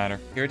antimatter.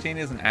 Giratina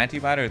isn't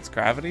antimatter, it's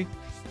gravity?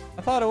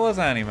 I thought it was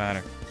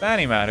antimatter. It's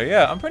antimatter,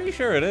 yeah, I'm pretty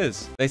sure it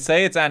is. They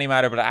say it's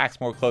antimatter, but it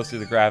acts more closely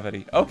to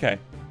gravity. Okay.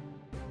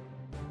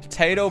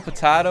 Potato,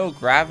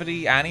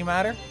 gravity,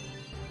 antimatter?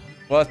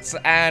 What's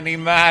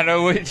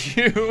antimatter with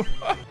you?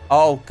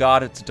 Oh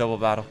god, it's a double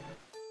battle.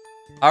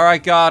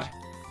 Alright, God.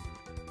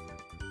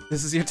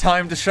 This is your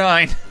time to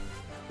shine.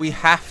 We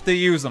have to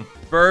use them.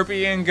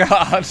 Burby and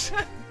God.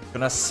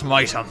 Gonna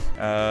smite him.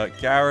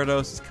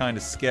 Gyarados is kind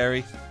of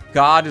scary.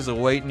 God is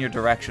awaiting your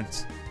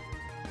directions.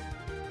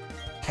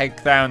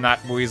 Take down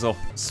that weasel.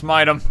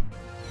 Smite him.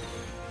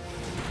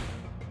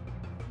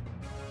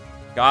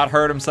 God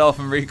hurt himself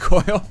in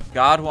recoil.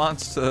 God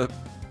wants to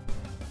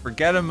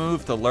forget a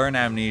move to learn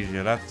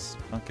amnesia. That's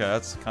okay,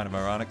 that's kind of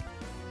ironic.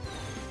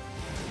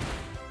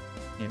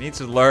 He needs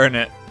to learn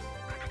it.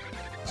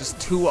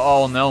 Just too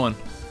all-knowing.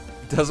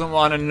 Doesn't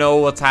want to know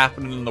what's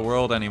happening in the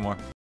world anymore.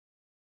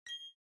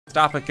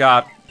 Stop it,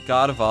 God.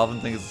 God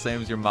evolving thing is the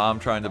same as your mom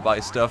trying to buy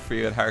stuff for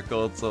you at Heart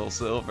Gold Soul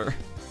Silver.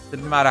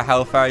 Didn't matter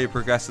how far you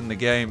progress in the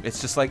game. It's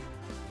just like,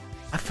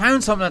 I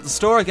found something at the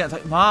store again. It's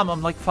like, Mom,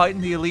 I'm like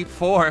fighting the Elite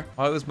Four.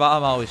 Why was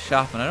Mom always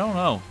shopping? I don't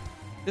know.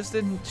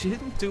 She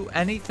didn't do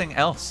anything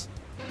else.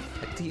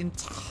 Like the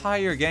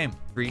entire game.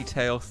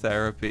 Retail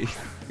therapy.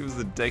 He was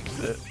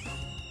addicted.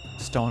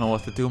 Just don't know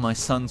what to do. My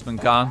son's been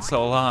gone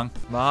so long.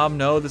 Mom,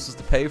 no, this is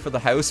to pay for the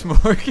house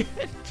mortgage.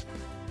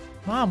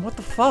 Mom, what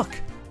the fuck?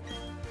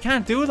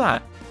 Can't do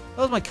that.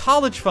 That was my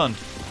college fund.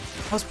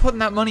 I was putting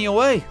that money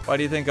away. Why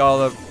do you think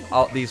all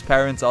these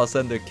parents all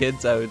send their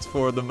kids out? It's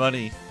for the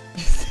money.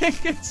 You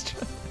think it's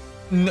just...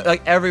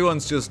 like,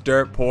 everyone's just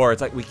dirt poor.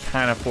 It's like, we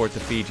can't afford to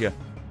feed you.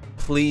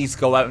 Please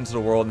go out into the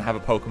world and have a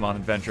Pokemon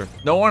adventure.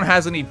 No one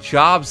has any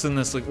jobs in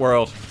this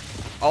world.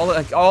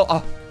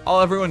 All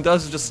everyone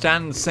does is just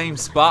stand in the same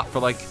spot for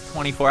like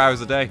 24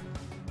 hours a day.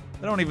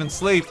 They don't even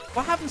sleep.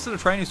 What happens to the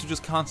trainers who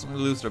just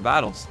constantly lose their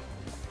battles?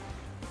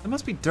 They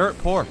must be dirt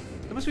poor.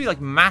 They must be like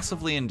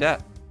massively in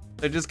debt.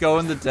 They just go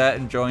into debt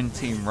and join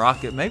Team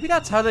Rocket. Maybe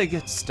that's how they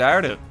get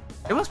started.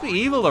 It must be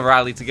evil to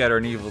rally together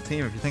an evil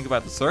team if you think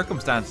about the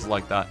circumstances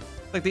like that.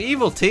 Like, the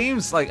evil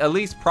teams, like, at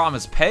least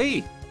promise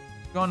pay.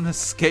 Go and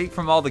escape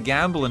from all the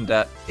gambling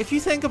debt. If you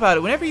think about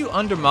it, whenever you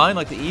undermine,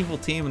 like, the evil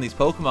team in these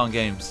Pokemon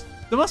games,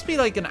 there must be,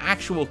 like, an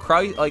actual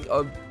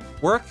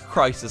work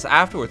crisis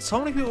afterwards. So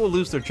many people will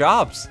lose their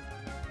jobs.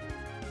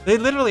 They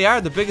literally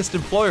are the biggest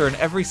employer in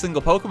every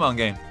single Pokemon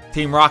game.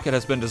 Team Rocket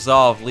has been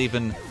dissolved,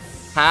 leaving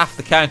half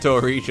the Kanto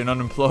region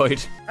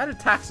unemployed. How do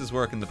taxes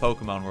work in the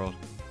Pokemon world?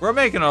 We're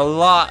making a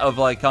lot of,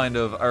 like, kind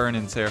of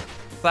earnings here.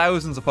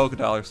 Thousands of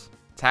Pokedollars.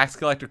 Tax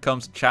collector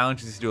comes and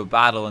challenges you to a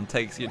battle and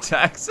takes your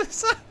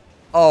taxes.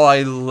 Oh,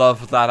 I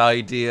love that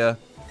idea.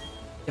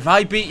 If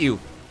I beat you,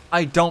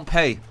 I don't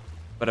pay.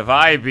 But if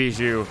I beat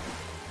you,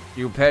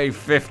 you pay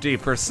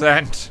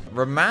 50%.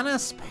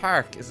 Romanus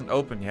Park isn't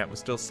open yet. We're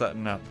still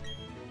setting up.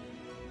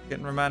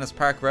 Getting Romanus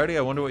Park ready.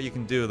 I wonder what you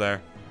can do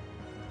there.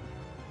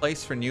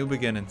 Place for new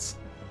beginnings.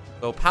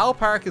 So Pal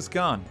Park is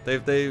gone.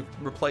 They've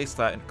replaced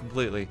that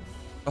completely.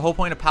 The whole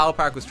point of Pal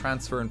Park was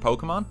transferring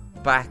Pokemon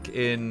back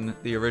in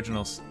the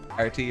originals.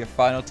 RT, your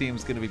final team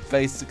is going to be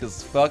basic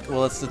as fuck.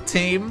 Well, it's the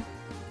team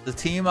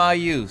I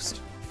used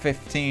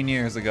 15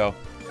 years ago.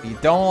 If you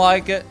don't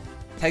like it,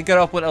 take it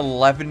up with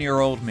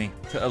 11-year-old me.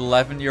 To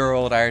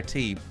 11-year-old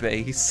RT,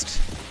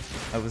 based.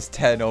 I was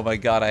 10, oh my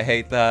god, I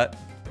hate that.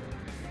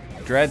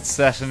 Dread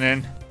setting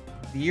in.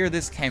 The year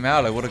this came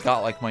out, I would have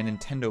got like my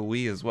Nintendo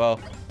Wii as well.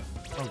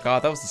 Oh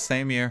god, that was the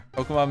same year.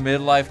 Pokemon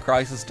Midlife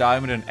Crisis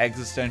Diamond and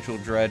Existential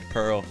Dread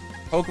Pearl.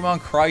 Pokemon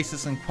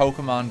Crisis and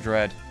Pokemon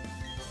Dread.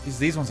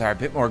 These ones are a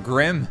bit more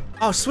grim.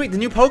 Oh sweet, the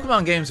new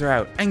Pokemon games are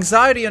out.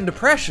 Anxiety and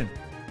Depression.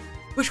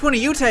 Which one are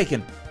you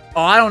taking?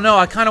 Oh, I don't know.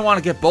 I kind of want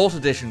to get both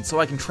editions so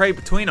I can trade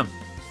between them.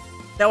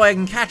 That way I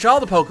can catch all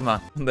the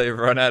Pokemon. They've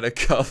run out of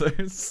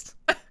colors.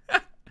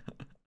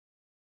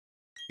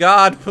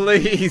 God,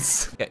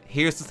 please. Okay,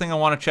 here's the thing I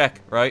want to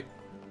check, right?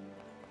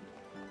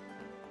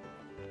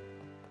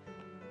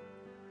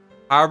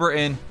 Harbor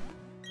Inn.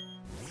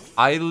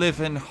 I live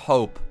in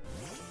hope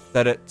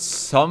that at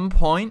some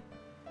point,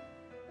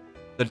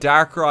 the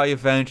Darkrai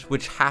event,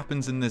 which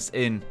happens in this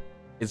inn,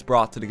 is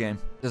brought to the game.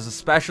 There's a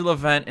special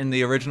event in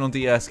the original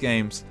DS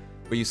games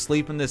where you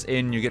sleep in this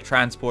inn, you get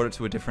transported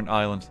to a different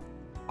island.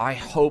 I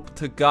hope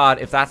to God,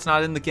 if that's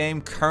not in the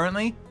game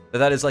currently,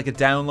 that is like a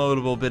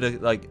downloadable bit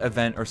of like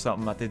event or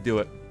something that they do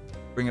it.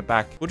 Bring it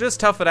back. We'll just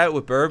tough it out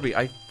with Burby.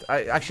 I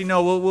Actually,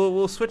 no,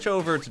 we'll switch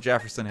over to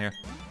Jefferson here.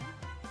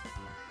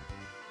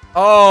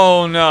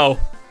 Oh, no.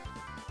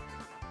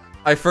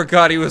 I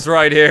forgot he was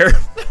right here.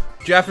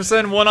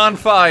 Jefferson, 1 on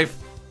 5.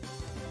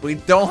 We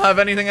don't have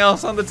anything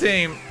else on the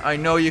team. I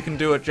know you can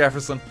do it,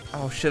 Jefferson.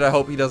 Oh, shit, I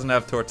hope he doesn't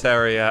have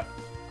Torterra yet.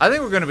 I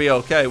think we're going to be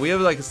okay. We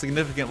have, like, a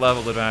significant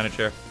level advantage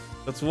here.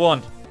 That's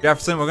 1.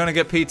 Jefferson, we're going to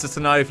get pizza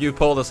tonight if you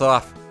pull this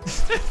off.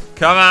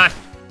 Come on.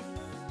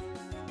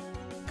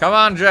 Come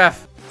on,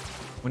 Jeff.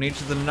 We need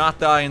you to not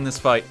die in this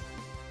fight.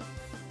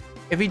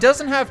 If he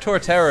doesn't have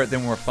Torterra,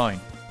 then we're fine.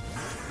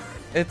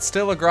 It's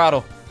still a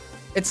Grotto.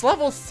 It's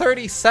level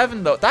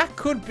 37, though. That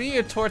could be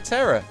a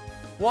Torterra.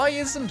 Why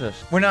isn't it?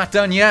 We're not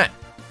done yet.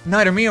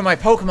 Neither me or my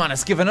Pokemon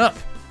has given up.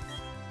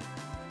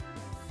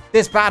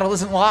 This battle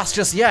isn't lost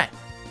just yet.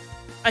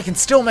 I can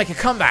still make a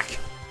comeback.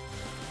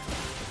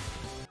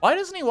 Why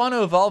doesn't he want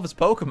to evolve his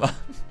Pokemon?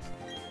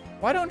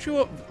 Why don't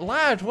you...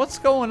 Lad, what's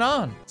going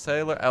on?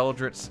 Sailor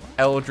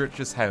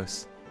Eldritch's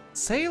house.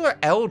 Sailor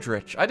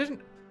Eldritch? I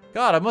didn't...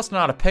 God, I must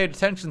not have paid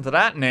attention to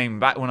that name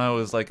back when I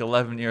was like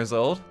 11 years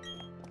old.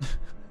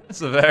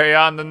 It's a very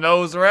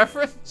on-the-nose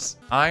reference.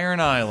 Iron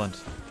Island.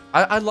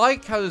 I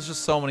like how there's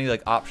just so many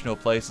like optional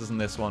places in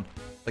this one.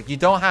 Like you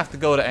don't have to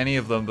go to any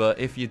of them, but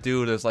if you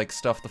do, there's like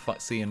stuff to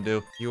see and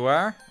do. You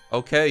are?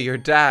 Okay, your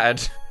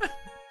dad.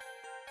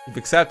 You've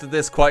accepted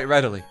this quite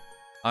readily.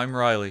 I'm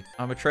Riley.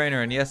 I'm a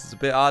trainer, and yes, it's a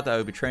bit odd that I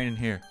would be training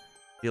here.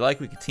 If you like,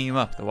 we could team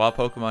up. The wild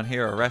Pokemon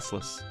here are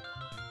restless.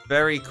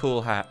 Very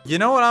cool hat. You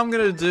know what I'm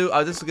gonna do?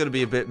 This is gonna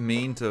be a bit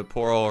mean to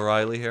poor old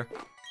Riley here.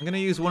 I'm gonna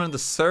use one of the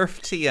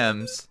Surf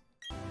TMs.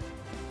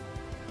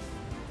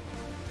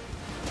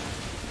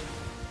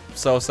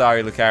 So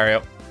sorry,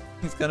 Lucario.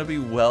 He's gonna be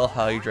well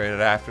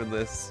hydrated after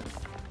this.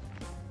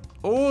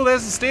 Oh,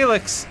 there's the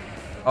Steelix.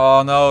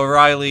 Oh no,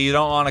 Riley, you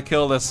don't want to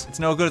kill this. It's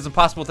no good. It's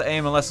impossible to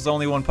aim unless there's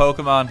only one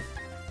Pokemon.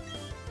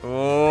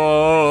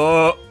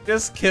 Oh,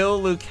 just kill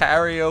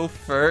Lucario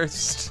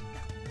first.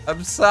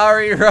 I'm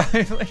sorry,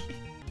 Riley.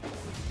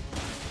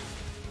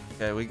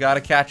 Okay, we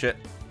gotta catch it.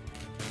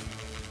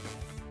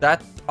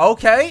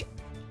 Okay.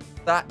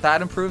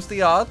 That improves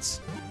the odds.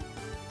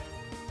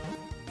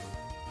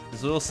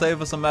 This will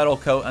save us a metal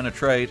coat and a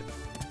trade.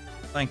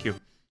 Thank you.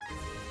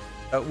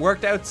 It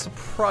worked out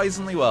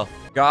surprisingly well.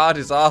 God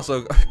is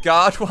also...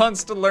 God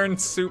wants to learn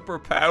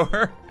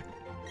superpower.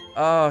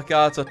 Oh,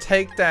 God. So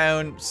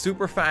takedown,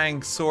 super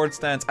fang, sword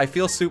stance. I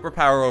feel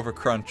superpower over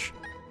crunch.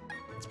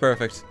 It's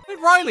perfect. Where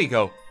did Riley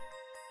go?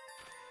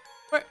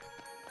 Wait.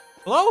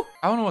 Hello?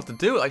 I don't know what to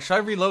do. Like, should I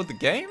reload the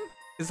game?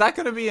 Is that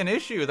going to be an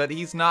issue that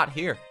he's not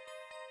here?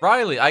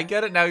 Riley, I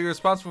get it now. You're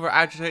responsible for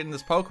agitating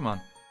this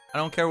Pokemon. I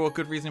don't care what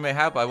good reason you may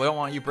have, but I don't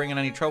want you bringing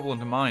any trouble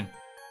into mine.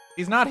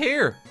 He's not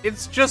here.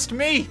 It's just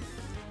me.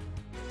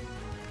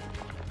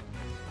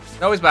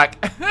 No, he's back.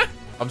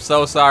 I'm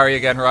so sorry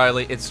again,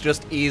 Riley. It's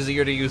just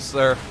easier to use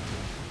Surf.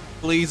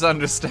 Please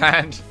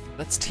understand.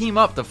 Let's team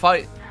up to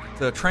fight,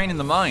 to train in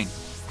the mine.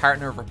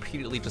 Partner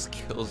repeatedly just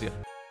kills you.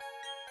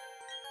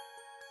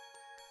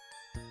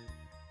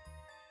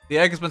 The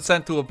egg has been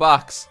sent to a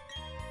box.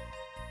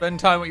 Spending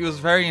time with you was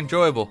very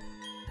enjoyable.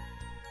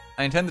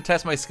 I intend to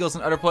test my skills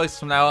in other places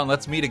from now on.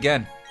 Let's meet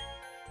again.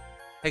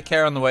 Take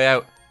care on the way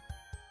out.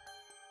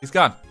 He's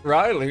gone.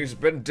 Riley's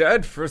been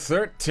dead for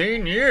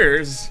 13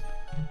 years.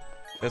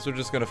 Guess we're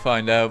just gonna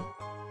find out.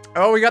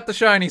 Oh, we got the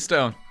shiny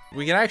stone.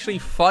 We can actually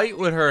fight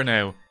with her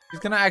now. She's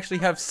gonna actually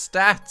have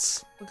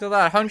stats. Look at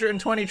that,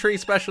 123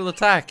 special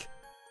attack.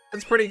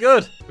 That's pretty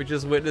good. We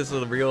just witnessed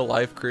a real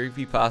life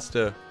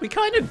creepypasta. We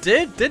kind of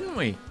did, didn't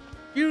we?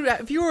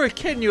 If you were a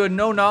kid and you had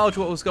no knowledge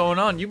of what was going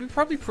on, you'd be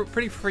probably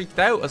pretty freaked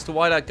out as to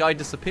why that guy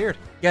disappeared.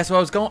 Yeah, so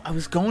I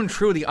was going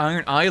through the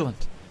Iron Island,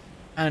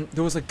 and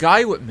there was a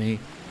guy with me,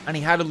 and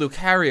he had a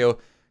Lucario,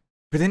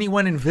 but then he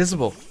went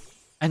invisible,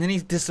 and then he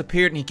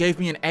disappeared, and he gave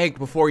me an egg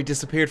before he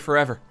disappeared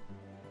forever.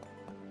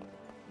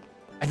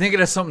 I think it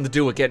has something to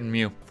do with getting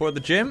Mew. For the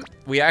gym,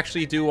 we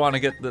actually do want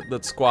to get the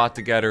squad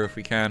together if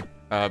we can.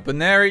 But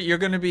Neri, you're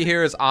going to be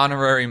here as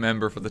honorary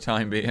member for the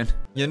time being.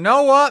 You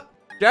know what,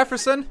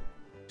 Jefferson?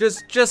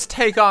 Just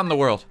take on the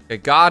world. Okay,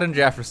 God and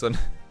Jefferson.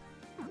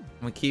 I'm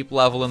gonna keep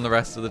leveling the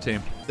rest of the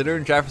team.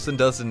 Considering Jefferson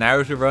does the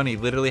narrative run, he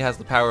literally has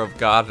the power of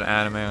God and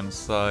anime on his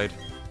side.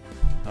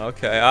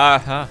 Okay,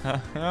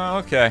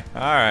 okay,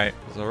 alright.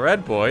 There's a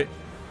red boy.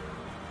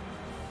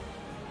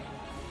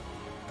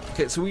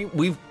 Okay, so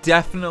we've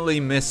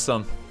definitely missed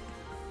some.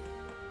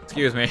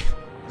 Excuse me.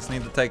 Just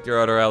need to take your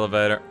other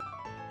elevator.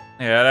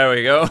 Yeah, there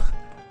we go.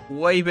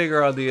 Way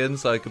bigger on the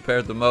inside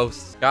compared to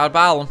most. Gotta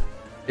battle him.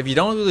 If you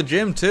don't do the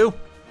gym too,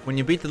 when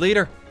you beat the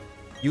leader,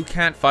 you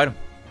can't fight him.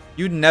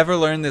 You'd never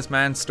learn this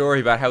man's story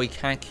about how he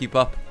can't keep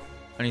up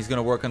and he's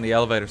gonna work on the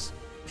elevators.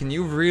 Can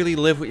you really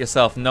live with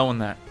yourself knowing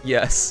that?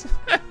 Yes.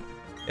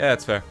 Yeah,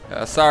 it's fair.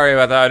 Sorry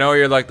about that. I know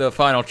you're like the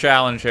final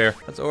challenge here.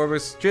 That's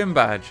Orbis' gym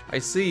badge. I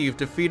see you've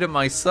defeated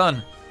my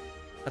son.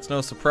 That's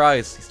no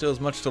surprise. He still has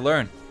much to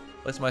learn.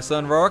 Unless my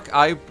son Rourke,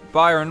 I,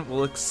 Byron,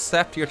 will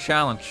accept your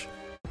challenge.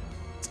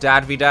 It's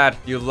Dad v Dad.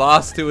 You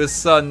lost to his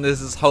son.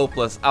 This is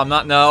hopeless. I'm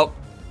not, no.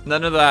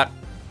 None of that.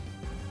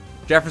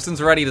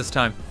 Jefferson's ready this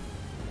time.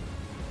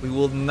 We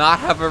will not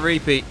have a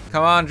repeat.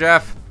 Come on,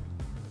 Jeff.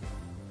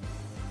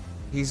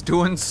 He's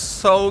doing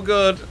so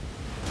good.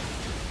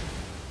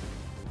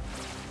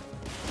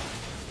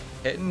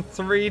 Hitting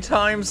 3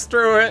 times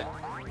through it.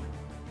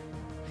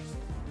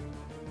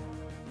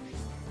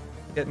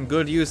 Getting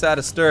good use out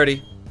of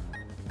sturdy.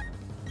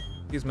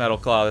 Use metal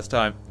claw this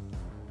time.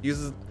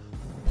 Uses.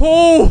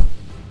 Oh!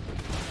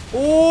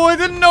 Oh, I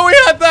didn't know he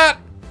had that!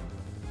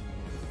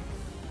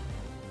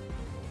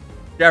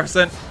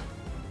 Jefferson.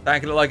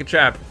 Tanking it like a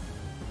champ.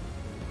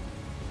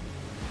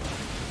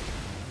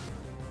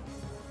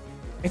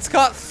 It's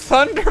got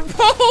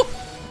Thunderbolt!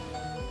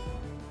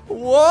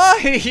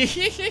 Why?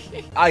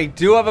 I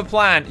do have a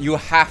plan. You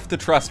have to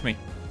trust me.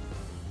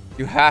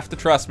 You have to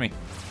trust me.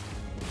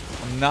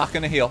 I'm not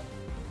gonna heal.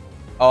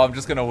 Oh, I'm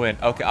just gonna win.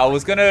 Okay, I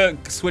was gonna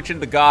switch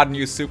into God and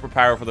use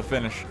superpower for the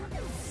finish.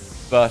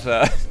 But,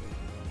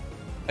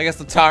 I guess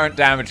the torrent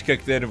damage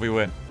kicked in and we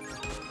win.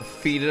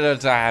 Defeated a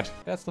dad.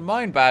 That's the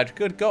mind badge.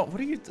 Good go. What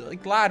are you,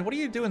 like, lad, what are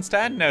you doing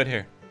standing out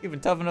here?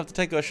 Even tough enough to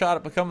take a shot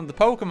at becoming the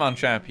Pokemon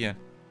champion.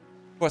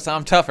 Of course,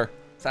 I'm tougher,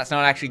 so that's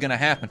not actually gonna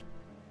happen.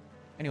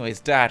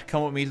 Anyways, Dad,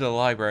 come with me to the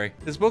library.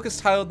 This book is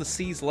titled The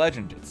Sea's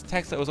Legend. It's a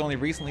text that was only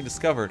recently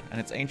discovered, and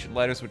its ancient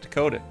letters were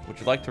decoded. Would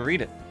you like to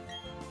read it?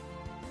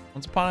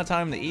 Once upon a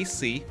time in the East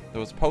Sea,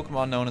 there was a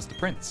Pokemon known as the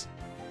Prince.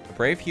 A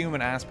brave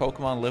human asked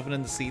Pokemon living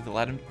in the sea to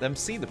let them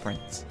see the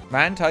Prince.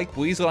 Man-type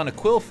Weasel and a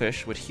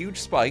Quillfish with huge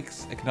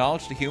spikes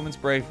acknowledged the human's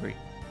bravery.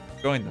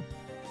 Joined them.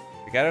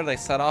 Together they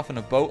set off in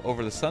a boat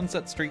over the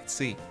Sunset Street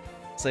Sea,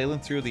 sailing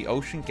through the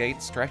ocean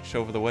gate stretched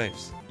over the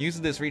waves. News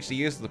of this reached the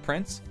ears of the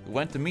prince, who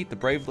went to meet the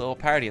brave little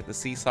party at the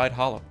Seaside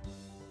Hollow.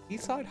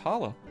 Seaside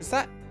Hollow? Is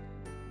that...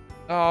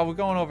 Oh, we're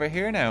going over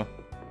here now.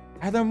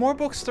 Are there more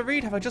books to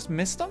read? Have I just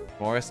missed them?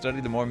 The more I study,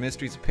 the more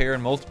mysteries appear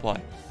and multiply.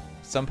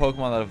 Some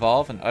Pokemon that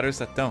evolve and others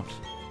that don't.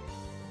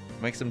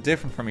 It makes them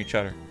different from each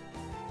other.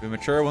 Do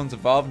mature ones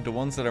evolve into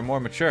ones that are more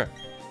mature?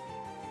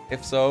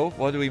 If so,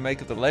 what do we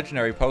make of the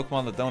legendary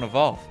Pokemon that don't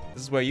evolve?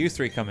 This is where you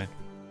 3 come in.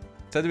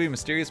 Said to be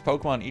mysterious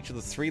Pokemon in each of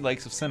the 3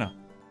 lakes of Sinnoh.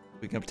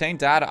 If we can obtain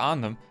data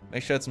on them, may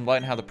shed some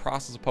light on how the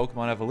process of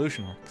Pokemon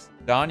evolution works.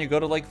 Don, you go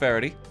to Lake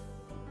Verity.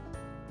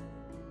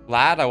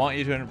 Lad, I want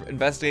you to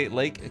investigate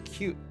Lake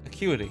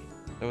Acuity.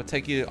 That would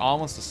take you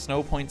almost to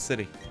Snow Point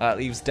City. That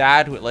leaves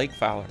Dad with Lake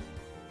Fowler.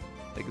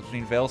 Lake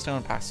between Veilstone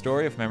and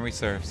Pastoria, if memory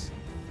serves.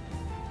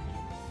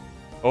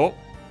 Oh.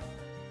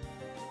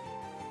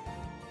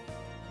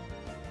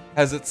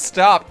 Has it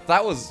stopped?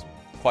 That was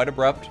quite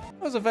abrupt.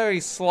 That was a very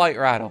slight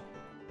rattle.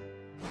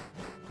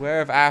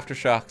 Beware of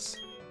aftershocks.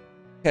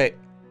 Okay,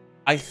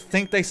 I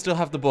think they still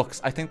have the books.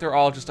 I think they're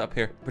all just up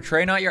here.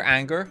 Betray not your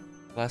anger,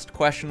 lest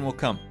question will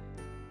come.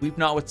 Weep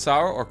not with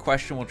sorrow, or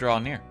question will draw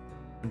near.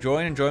 When joy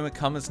and enjoyment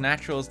come as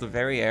natural as the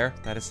very air,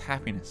 that is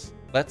happiness.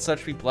 Let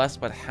such be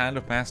blessed by the hand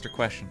of Master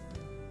Question.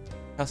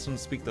 Accustomed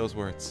to speak those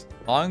words.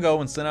 Long ago,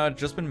 when Sinnoh had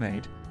just been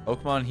made,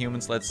 Pokemon and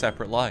humans led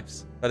separate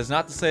lives. That is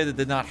not to say they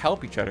did not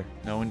help each other.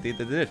 No, indeed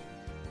they did.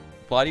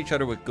 Supplied each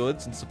other with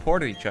goods and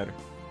supported each other.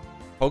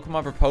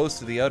 Pokemon proposed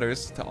to the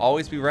others to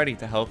always be ready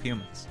to help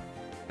humans.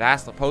 It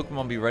asked that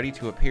Pokemon be ready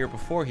to appear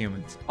before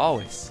humans,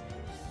 always.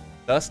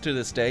 Thus, to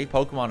this day,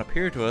 Pokemon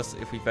appear to us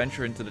if we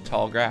venture into the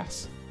tall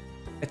grass.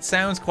 It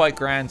sounds quite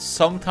grand.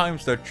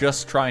 Sometimes they're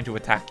just trying to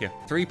attack you.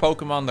 3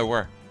 Pokemon there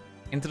were.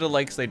 Into the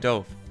lakes they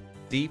dove.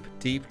 Deep,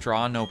 deep,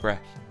 draw no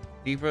breath.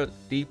 Deeper,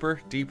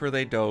 deeper, deeper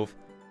they dove.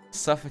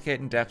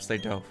 Suffocating depths they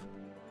dove.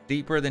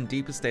 Deeper than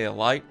deepest they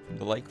alight, from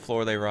the lake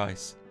floor they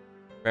rise.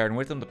 Bearing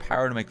with them the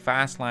power to make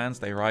vast lands,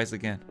 they rise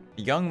again.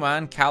 A young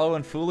man, callow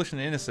and foolish in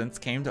innocence,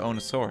 came to own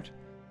a sword.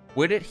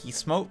 With it, he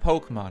smote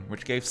Pokemon,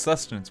 which gave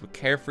sustenance with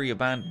carefree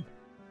abandon.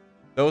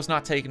 Those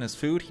not taken as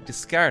food, he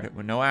discarded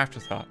with no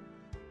afterthought.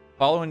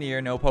 Following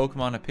year, no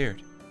Pokemon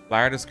appeared.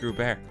 Lardus grew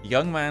bare. The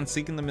young man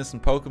seeking the missing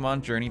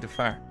Pokemon journeyed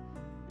afar.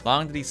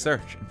 Long did he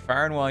search, and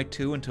far and wide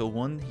too, until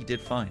one he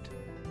did find.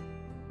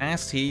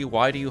 Asked he,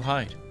 why do you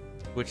hide?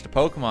 To which the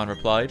Pokemon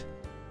replied,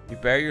 you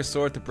bear your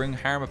sword to bring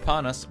harm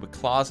upon us, with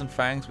claws and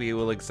fangs we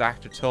will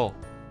exact a toll.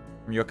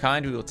 From your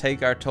kind we will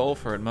take our toll,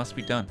 for it must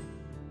be done.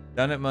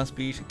 Done it must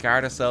be to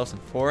guard ourselves,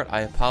 and for it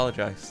I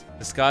apologize.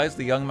 Disguised,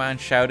 the young man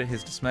shouted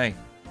his dismay.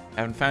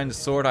 Having found the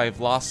sword I have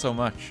lost so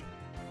much.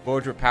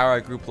 Forged with power I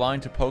grew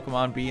blind to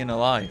Pokemon being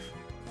alive.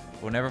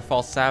 I will never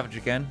fall savage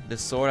again,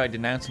 this sword I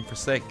denounce and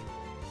forsake.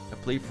 I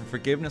plead for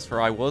forgiveness,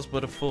 for I was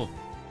but a fool.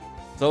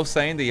 So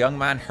saying, the young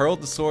man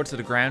hurled the sword to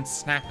the ground,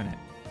 snapping it.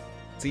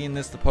 Seeing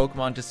this, the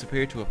Pokemon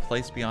disappeared to a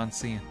place beyond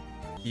seeing.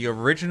 The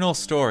original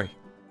story.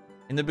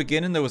 In the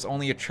beginning, there was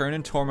only a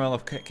churning turmoil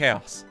of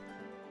chaos.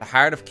 The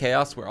heart of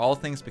chaos, where all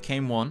things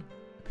became one,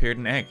 appeared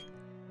an egg.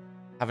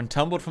 Having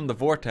tumbled from the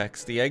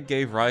vortex, the egg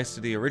gave rise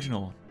to the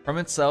original one. From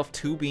itself,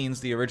 2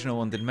 beings the original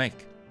one did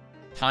make.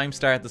 Time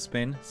started to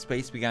spin,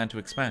 space began to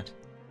expand.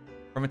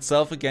 From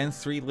itself again,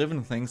 3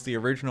 living things the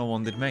original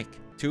one did make.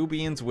 2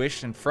 beings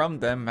wished, and from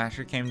them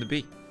matter came to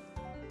be.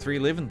 3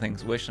 living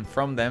things wished, and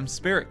from them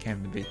spirit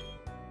came to be.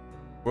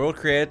 World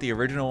created, the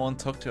original one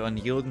took to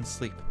unyielding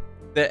sleep.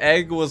 The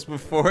egg was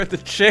before the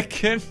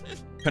chicken.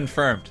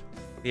 Confirmed.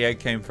 The egg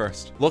came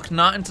first. Look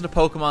not into the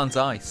Pokemon's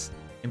eyes.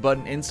 In but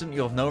an instant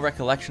you have no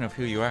recollection of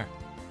who you are.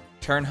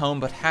 Turn home,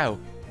 but how,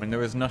 when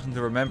there is nothing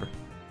to remember?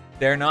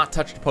 Dare not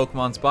touch the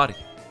Pokemon's body.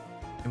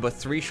 In but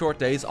 3 short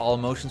days all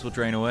emotions will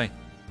drain away.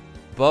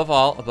 Above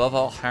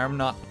all, harm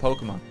not the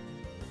Pokemon.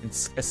 In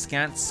a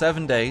scant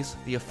 7 days,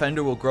 the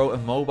offender will grow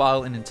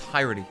immobile in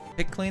entirety.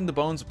 Pick clean the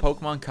bones of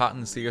Pokemon caught in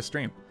the sea or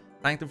stream.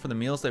 Thank them for the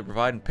meals they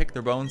provide and pick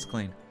their bones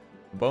clean.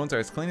 The bones are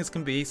as clean as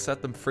can be,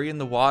 set them free in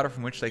the water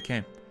from which they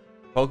came.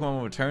 Pokemon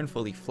will return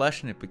fully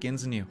flesh and it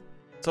begins anew.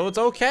 So it's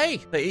okay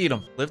to eat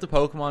them. Live the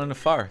Pokemon in the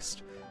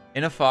forest.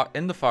 In the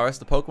forest,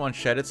 the Pokemon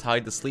shed its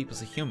hide to sleep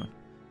as a human.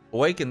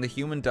 Awakened, the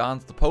human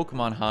dons the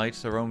Pokemon hide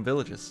to roam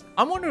villages.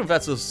 I'm wondering if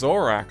that's a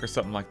Zorak or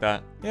something like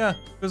that. Yeah,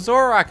 the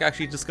Zorak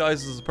actually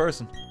disguises as a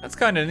person. That's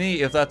kind of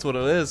neat if that's what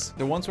it is.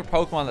 There once were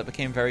Pokemon that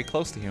became very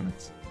close to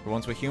humans. There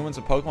once were humans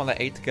and Pokemon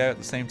that ate together at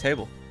the same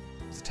table.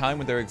 It was a time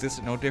when there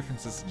existed no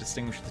differences to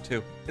distinguish the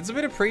two. It's a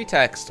bit of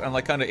pretext and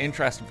like kind of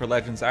interesting for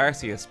Legends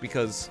Arceus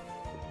because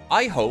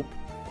I hope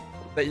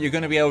that you're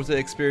going to be able to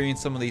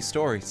experience some of these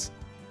stories.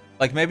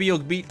 Like maybe you'll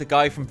beat the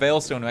guy from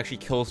Veilstone who actually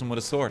kills him with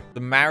a sword.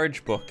 The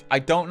marriage book. I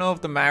don't know if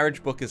the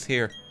marriage book is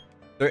here.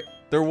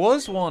 There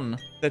was one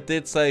that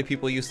did say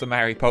people used to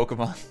marry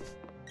Pokemon.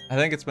 I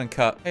think it's been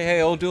cut.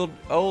 Hey, old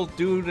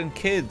dude and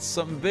kids.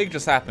 Something big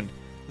just happened.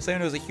 They're saying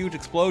there was a huge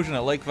explosion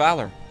at Lake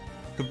Valor.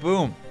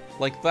 Kaboom.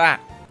 Like that.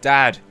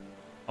 Dad,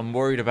 I'm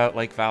worried about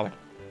Lake Valor.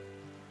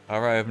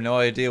 Alright, I have no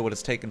idea what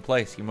has taken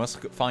place. You must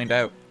find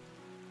out.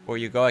 Before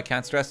you go, I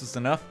can't stress this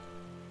enough.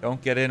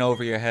 Don't get in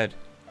over your head.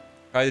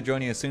 Try to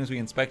join you as soon as we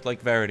inspect Lake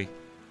Verity.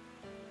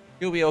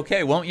 You'll be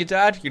okay, won't you,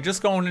 Dad? You're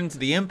just going into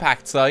the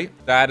impact site.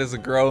 Dad is a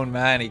grown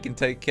man. He can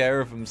take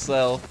care of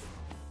himself.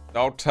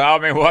 Don't tell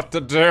me what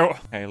to do.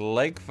 Okay,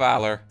 Lake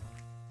Valor.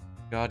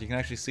 God, you can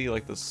actually see,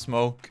 like, the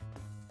smoke.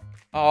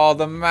 Oh,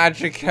 the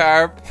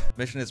Magikarp.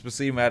 Mission is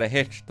proceeding without a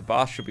hitch. The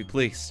boss should be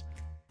pleased.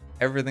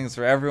 Everything's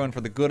for everyone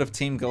for the good of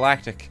Team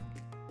Galactic.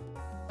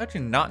 How'd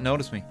you not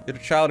notice me? Did a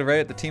child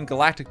array at the Team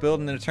Galactic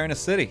building in Eterna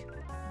City?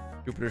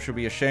 Jupiter should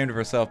be ashamed of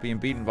herself being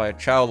beaten by a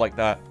child like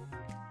that.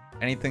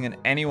 Anything and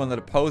anyone that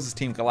opposes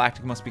Team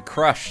Galactic must be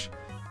crushed.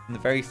 And the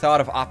very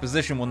thought of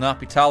opposition will not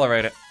be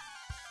tolerated.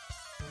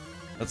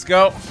 Let's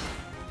go.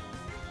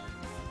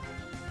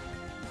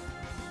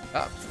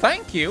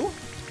 Thank you.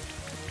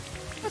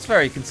 That's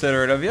very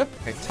considerate of you.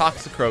 Okay,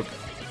 Toxicroak.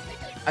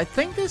 I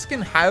think this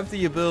can have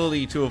the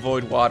ability to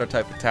avoid water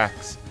type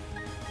attacks.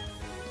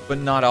 But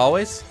not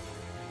always.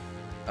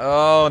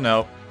 Oh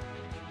no.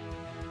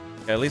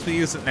 Okay, at least we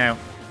use it now.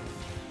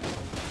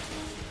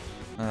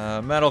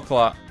 Metal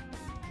Claw.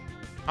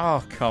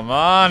 Oh, come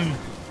on.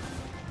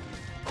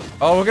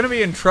 Oh, we're gonna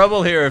be in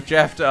trouble here if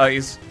Jeff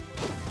dies.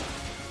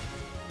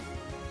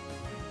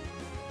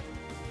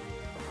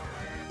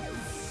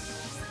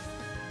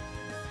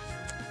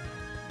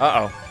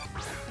 Uh-oh.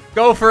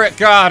 Go for it,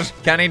 God!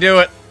 Can he do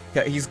it?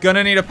 Okay, he's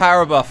gonna need a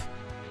power buff.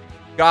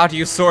 God,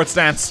 use Sword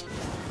Stance.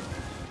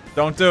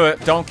 Don't do it.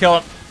 Don't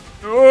kill him.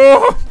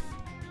 Ooh!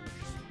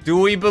 Do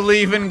we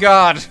believe in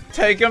God?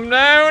 Take him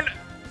down!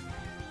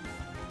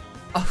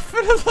 Oh,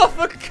 for the love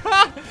of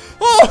God!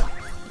 Oh!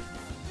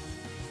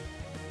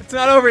 It's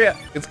not over yet.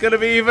 It's gonna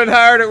be even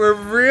harder. We're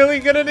really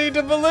gonna need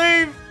to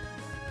believe.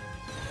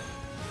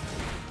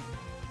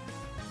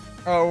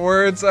 Our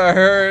words are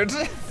heard.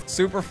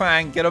 Super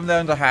Fang, get him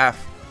down to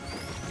half.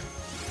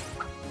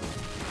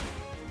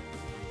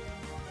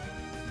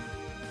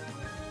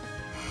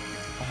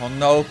 Oh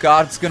no,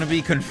 God's gonna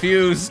be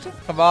confused.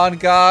 Come on,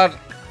 God.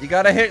 You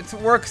gotta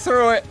work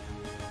through it.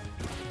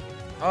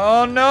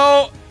 Oh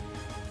no.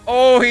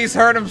 Oh, he's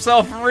hurt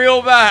himself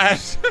real bad.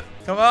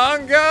 Come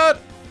on, God.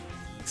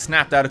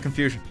 Snapped out of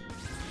confusion.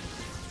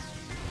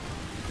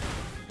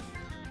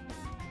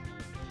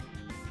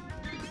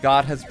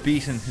 God has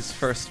beaten his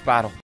first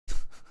battle.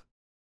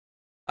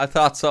 I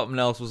thought something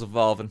else was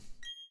evolving.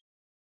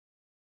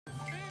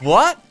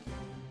 What?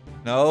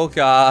 No,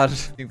 God.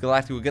 Team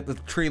Galactic will get the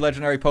 3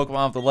 legendary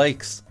Pokemon of the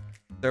lakes.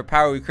 Their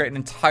power will create an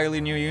entirely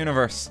new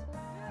universe.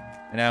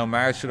 And now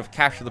Mars should have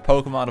captured the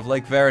Pokemon of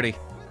Lake Verity.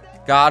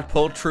 God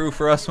pulled true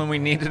for us when we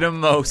needed him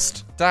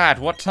most. Dad,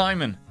 what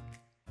timing?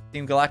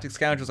 Team Galactic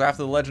scoundrels are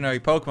after the legendary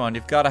Pokemon.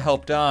 You've got to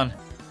help Don.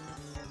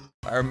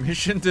 Our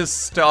mission to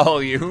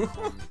stall you.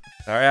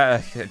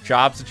 Alright,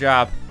 job's a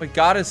job. Wait,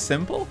 God is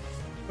simple?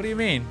 What do you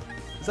mean?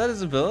 Is that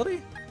his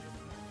ability?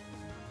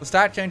 The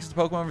stat changes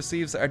the Pokemon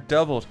receives are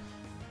doubled.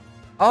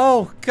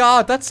 Oh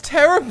God, that's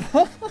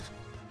terrible.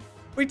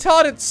 We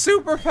taught it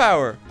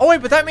superpower. Oh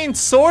wait, but that means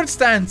Sword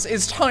Stance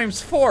is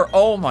 ×4.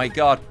 Oh my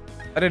God,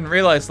 I didn't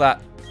realize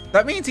that.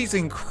 That means he's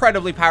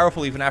incredibly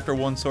powerful even after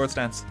 1 Sword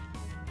Stance.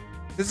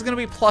 This is gonna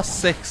be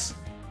 +6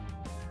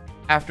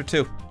 after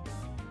 2.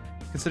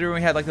 Considering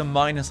we had like the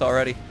minus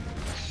already.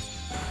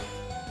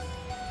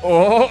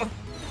 Oh.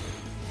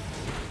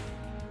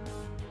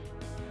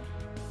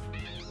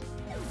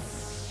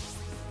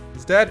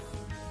 He's dead.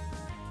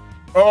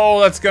 Oh,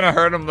 that's gonna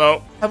hurt him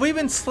though. Have we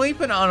been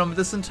sleeping on him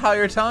this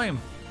entire time?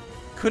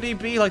 Could he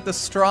be like the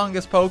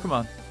strongest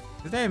Pokemon?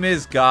 His name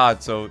is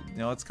God, so, you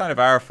know, it's kind of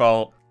our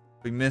fault.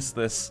 We missed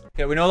this.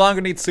 Okay, we no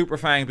longer need Super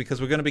Fang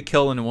because we're going to be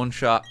killing in one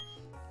shot.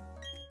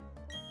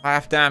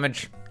 Half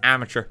damage.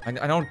 Amateur. I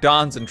know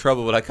Dawn's in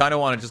trouble, but I kind of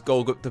want to just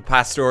go to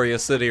Pastoria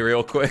City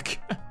real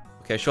quick.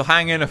 Okay, she'll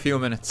hang in a few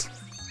minutes.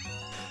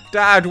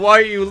 Dad, why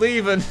are you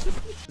leaving?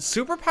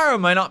 Superpower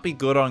might not be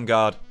good on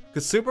God.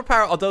 Because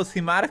Superpower, although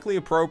thematically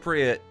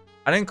appropriate,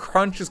 I think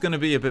Crunch is going to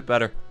be a bit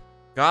better.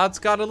 God's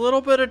got a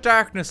little bit of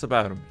darkness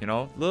about him, you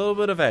know? A little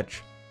bit of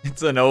edge.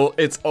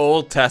 It's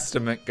Old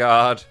Testament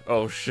God.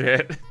 Oh,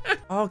 shit.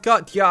 Oh,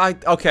 God. Yeah,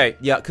 okay.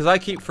 Yeah, because I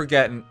keep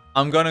forgetting.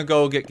 I'm going to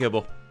go get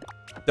Gibble.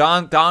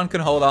 Dawn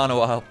can hold on a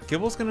while.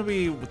 Gibble's going to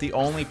be the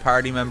only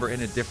party member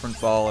in a different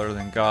baller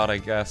than God, I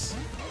guess.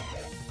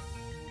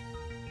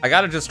 I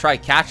got to just try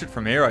catch it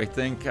from here, I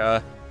think.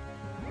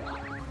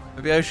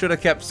 Maybe I should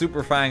have kept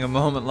Super Fang a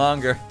moment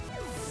longer.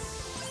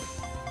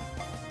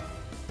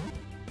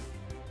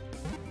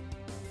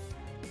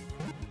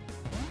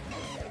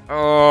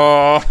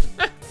 Oh.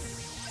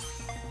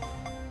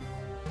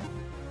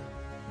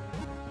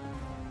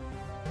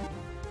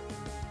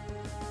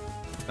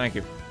 Thank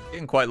you.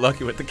 Getting quite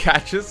lucky with the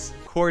catches.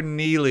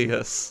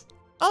 Cornelius.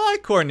 I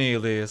like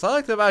Cornelius. I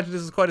like to imagine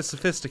this is quite a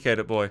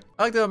sophisticated boy.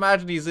 I like to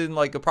imagine he's in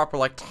like a proper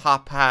like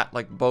top hat,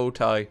 like bow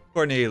tie.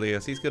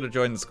 Cornelius, he's gonna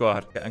join the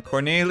squad. Okay, and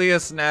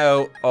Cornelius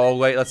now, oh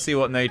wait, let's see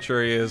what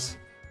nature he is.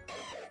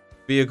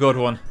 Be a good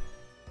one.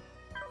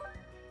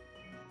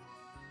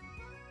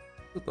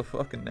 What the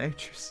fucking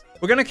natures?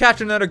 We're gonna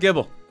catch another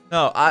Gibble.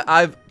 No,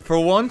 for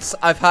once,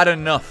 I've had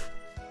enough.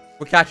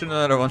 We're catching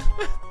another one.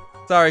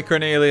 Sorry,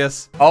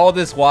 Cornelius. All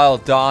this while,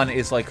 Dawn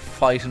is like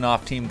fighting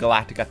off Team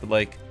Galactic at the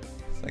lake.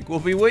 It's like, we'll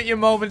be with you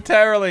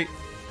momentarily.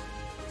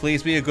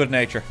 Please be a good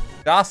nature.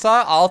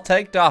 Docile, I'll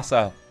take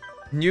docile.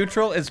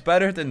 Neutral is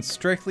better than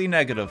strictly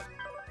negative.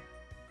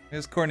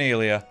 Here's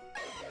Cornelia.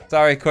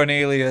 Sorry,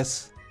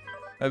 Cornelius.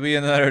 Maybe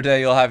another day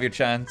you'll have your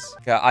chance.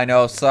 Yeah, I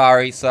know.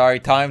 Sorry.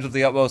 Times of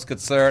the utmost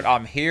concern.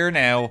 I'm here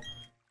now.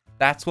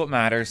 That's what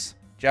matters.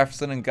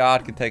 Jefferson and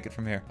God can take it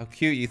from here. How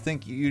cute. You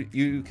think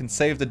you can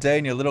save the day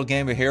in your little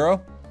game of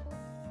hero?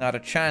 Not a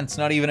chance.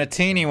 Not even a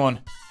teeny one.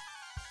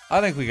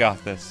 I think we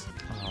got this.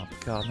 Oh,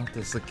 God. Not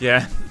this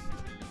again.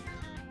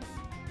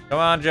 Come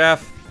on,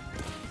 Jeff.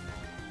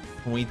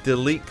 Can we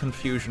delete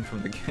confusion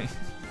from the game?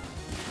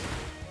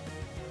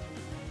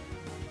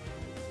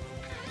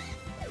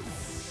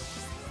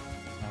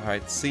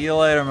 Alright, see you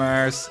later,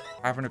 Mars.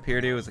 Cavern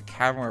appeared here was a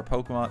cavern where the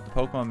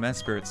Pokemon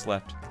Mesprit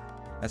slept.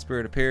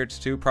 Mesprit appeared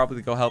to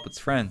probably go help its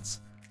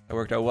friends. That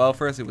worked out well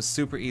for us. It was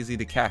super easy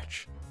to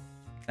catch.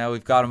 Now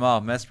we've got them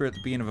all. Mesprit,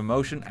 the being of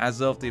emotion.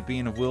 Azelf, the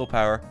being of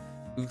willpower.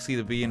 Uxie,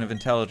 the being of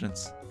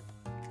intelligence.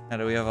 Now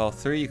that we have all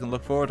three, you can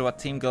look forward to what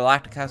Team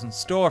Galactic has in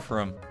store for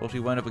him. But we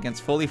went up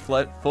against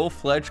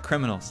full-fledged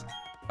criminals.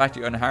 The fact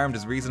you're unharmed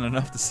is reason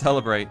enough to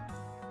celebrate.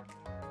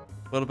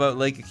 What about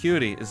Lake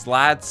Acuity? Is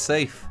Lad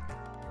safe?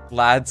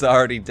 Lad's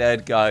already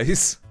dead,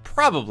 guys.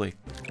 Probably.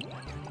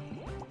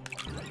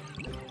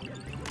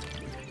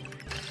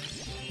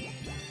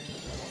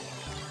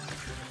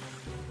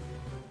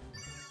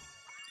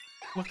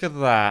 Look at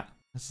that.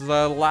 This is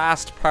our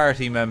last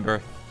party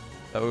member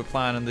that we're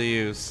planning to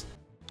use.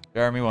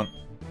 Jeremy 1.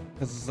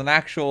 This is an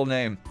actual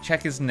name.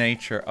 Check his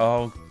nature.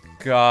 Oh,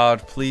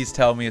 God. Please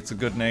tell me it's a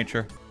good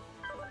nature.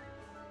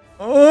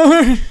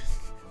 Oh.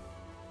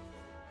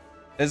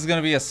 This is going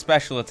to be a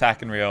special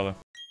attack in Riolu.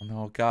 Oh,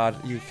 no,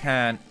 God. You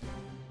can't.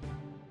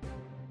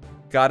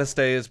 Gotta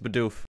stay as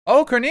Bidoof.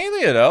 Oh,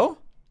 Cornelia, though.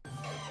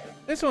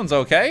 This one's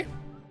okay.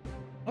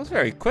 That was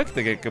very quick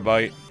to get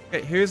goodbye.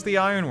 Okay, here's the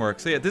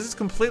ironworks. So yeah, this is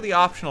completely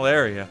optional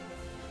area.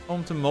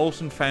 Home to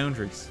Molten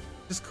Foundries.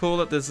 It's cool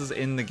that this is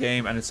in the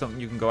game and it's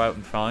something you can go out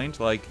and find.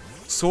 Like,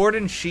 Sword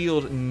and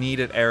Shield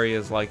needed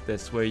areas like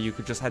this where you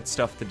could just had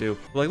stuff to do.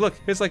 Like, look,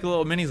 here's like a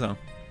little mini zone.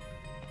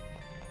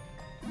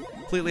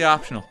 Completely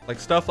optional.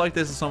 Like, stuff like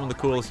this is some of the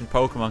coolest in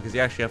Pokemon because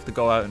you actually have to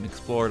go out and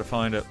explore to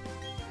find it.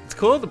 It's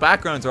cool the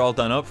backgrounds are all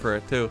done up for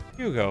it too.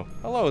 Hugo,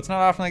 hello, it's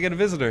not often I get a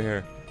visitor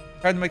here.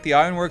 Tried to make the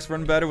ironworks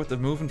run better with the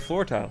moving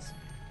floor tiles.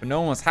 But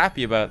no one was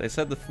happy about it. They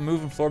said the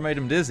moving floor made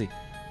him dizzy.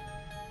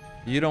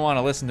 You don't want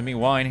to listen to me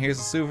whine. Here's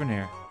a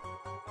souvenir.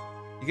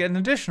 You get an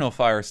additional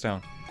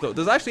Firestone. So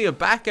there's actually a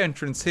back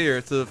entrance here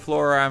to the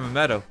Florarama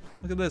Meadow.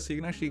 Look at this. You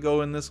can actually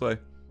go in this way.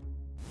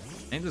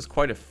 I think there's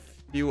quite a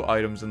few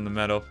items in the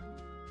meadow.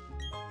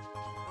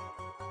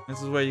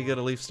 This is where you get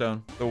a Leaf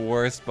Stone. The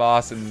worst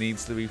boss and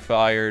needs to be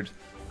fired.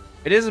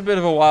 It is a bit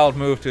of a wild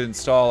move to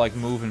install like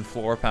moving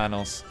floor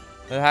panels.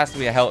 It has to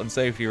be a health and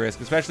safety risk,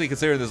 especially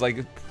considering there's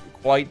like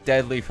quite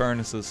deadly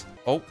furnaces.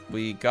 Oh,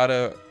 we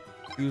gotta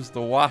use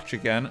the watch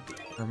again.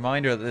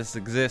 Reminder that this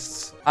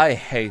exists. I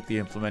hate the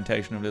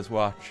implementation of this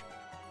watch.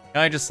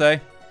 Can I just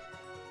say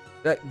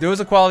that there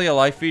was a quality of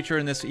life feature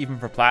in this, even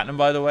for Platinum,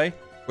 by the way,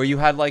 where you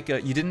had like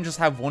you didn't just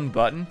have one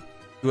button,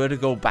 you had a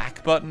go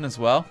back button as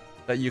well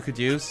that you could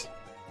use.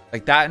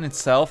 Like that in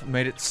itself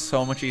made it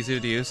so much easier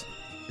to use.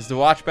 Is the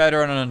watch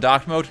better on an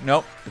undocked mode?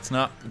 Nope, it's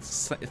not.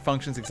 It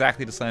functions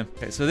exactly the same.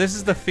 Okay, so this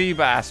is the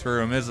Feebas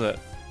room, is it?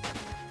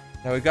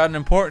 Now we've got an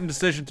important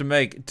decision to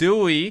make. Do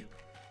we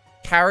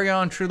carry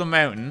on through the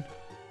mountain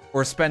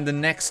or spend the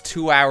next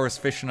 2 hours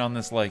fishing on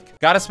this lake?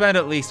 Gotta spend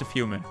at least a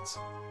few minutes.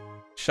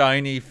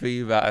 Shiny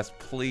Feebas,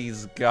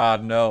 please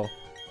God, no.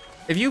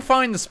 If you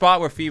find the spot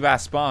where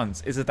Feebas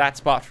spawns, is it that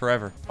spot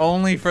forever?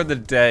 Only for the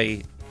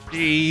day.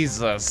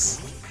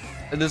 Jesus.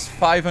 And there's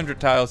 500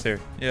 tiles here.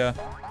 Yeah.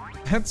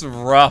 That's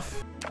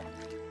rough.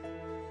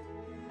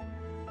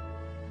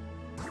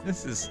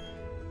 This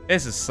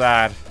is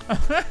sad.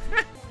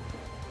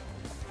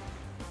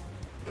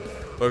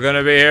 We're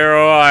gonna be here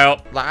a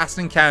while. Last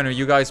encounter,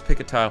 you guys pick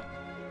a tile.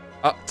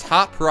 Up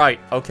top right.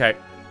 Okay.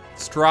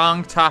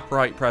 Strong top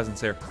right presence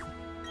here.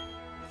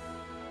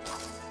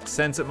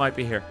 Sense it might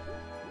be here.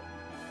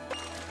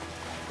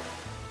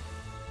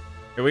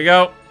 Here we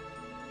go.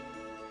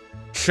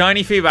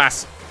 Shiny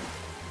Feebas.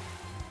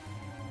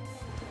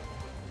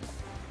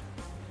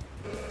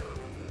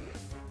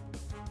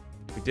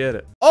 We did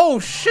it. Oh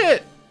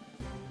shit!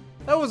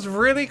 That was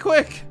really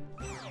quick.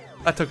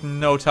 That took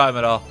no time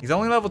at all. He's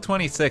only level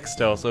 26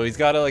 still, so he's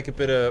got like a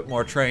bit of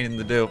more training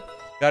to do.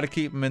 Gotta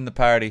keep him in the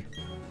party.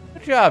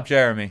 Good job,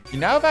 Jeremy. You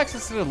now have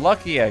access to the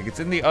Lucky Egg.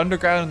 It's in the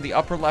underground in the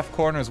upper left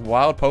corner's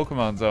wild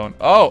Pokemon zone.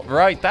 Oh,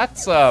 right.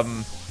 That's,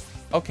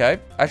 okay.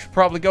 I should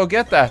probably go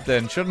get that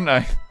then, shouldn't I?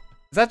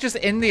 Is that just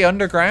in the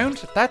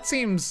underground? That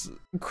seems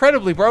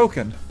incredibly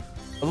broken.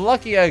 A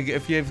Lucky Egg,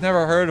 if you've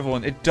never heard of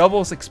one, it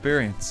doubles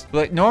experience.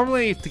 Like,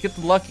 normally, to get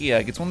the Lucky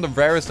Egg, it's one of the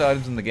rarest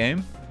items in the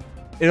game.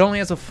 It only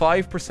has a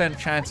 5%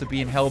 chance of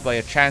being held by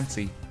a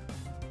Chansey.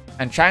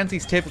 And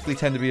Chanseys typically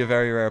tend to be a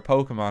very rare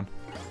Pokemon.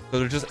 So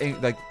they're just,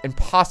 like,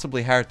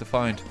 impossibly hard to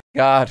find.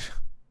 God.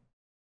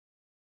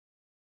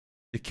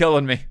 You're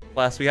killing me.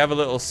 Plus, we have a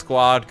little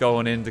squad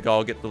going in to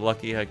go get the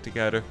Lucky Egg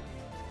together.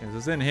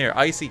 It's in here.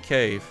 Icy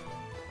Cave.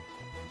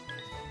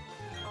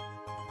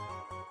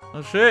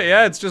 Oh shit,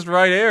 yeah, it's just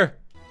right here.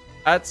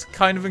 That's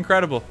kind of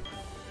incredible.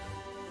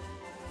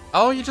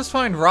 Oh, you just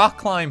find rock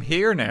climb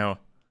here now.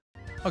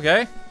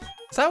 Okay.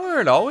 Is that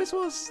where it always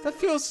was? That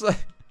feels like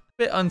a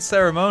bit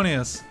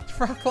unceremonious.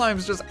 Rock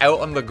climb's just out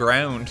on the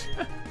ground.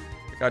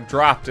 I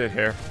dropped it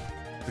here.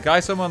 The guy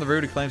somewhere on the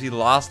route, he claims he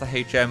lost the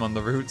HM on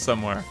the route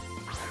somewhere.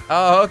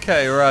 Oh,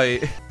 okay,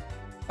 right.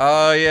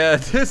 Oh, yeah,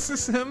 this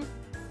is him.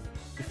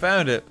 You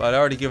found it, but I'd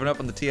already given up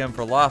on the TM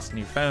for lost, and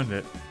you found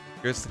it.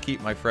 Yours to keep,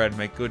 my friend.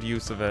 Make good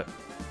use of it.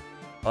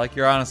 I like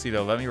your honesty,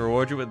 though. Let me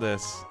reward you with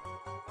this.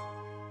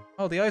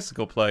 Oh, the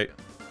icicle plate.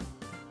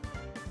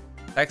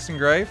 Text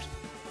engraved.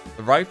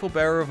 The rightful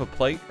bearer of a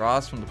plate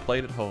draws from the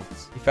plate it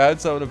holds. He found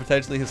something of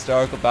potentially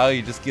historical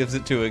value, just gives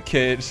it to a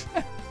kid.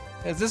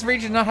 Does this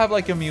region not have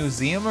like a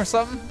museum or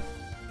something?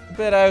 A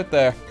bit out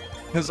there.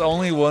 There's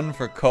only one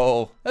for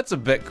coal. That's a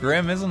bit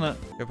grim, isn't it?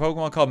 Your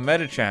Pokemon called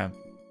Medicham.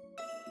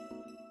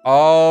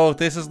 Oh,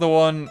 this is the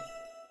one.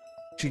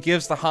 She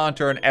gives the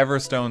Haunter an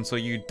Everstone so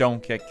you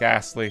don't get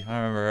ghastly. I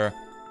remember her.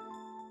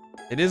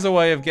 It is a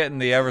way of getting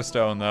the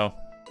Everstone though.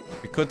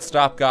 It could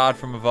stop God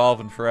from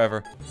evolving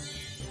forever.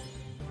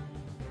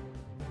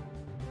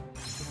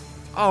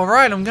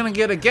 Alright, I'm gonna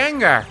get a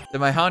Gengar.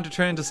 Did my Haunter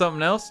turn into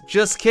something else?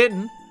 Just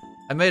kidding.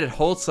 I made it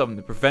hold something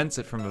that prevents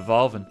it from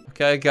evolving.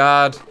 Okay,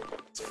 God.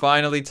 It's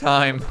finally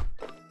time.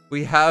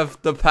 We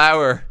have the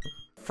power.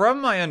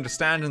 From my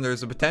understanding,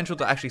 there's a potential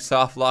to actually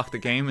soft lock the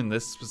game in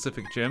this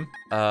specific gym.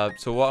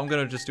 So what I'm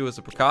gonna just do as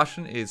a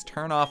precaution is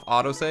turn off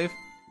autosave.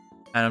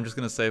 And I'm just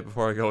gonna save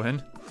before I go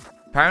in.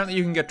 Apparently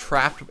you can get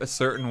trapped a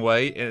certain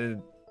way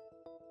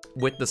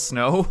with the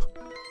snow.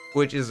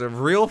 Which is a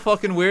real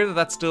fucking weird that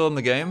that's still in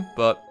the game.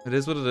 But it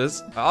is what it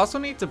is. I also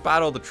need to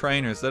battle the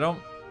trainers. They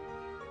don't...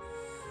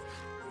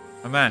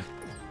 Oh man.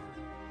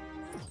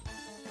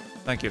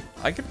 Thank you.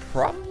 I could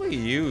probably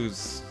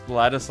use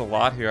Lettuce a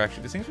lot here,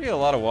 actually. There seems to be a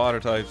lot of water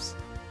types.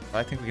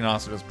 I think we can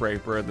also just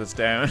Brave Bird this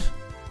down.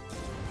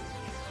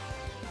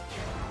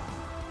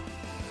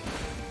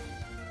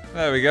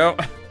 There we go.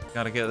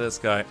 Gotta get this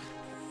guy.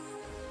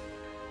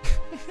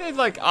 It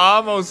like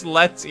almost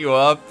lets you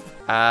up.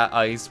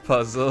 Ice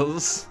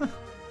puzzles.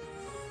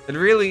 It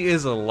really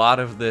is a lot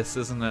of this,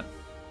 isn't it?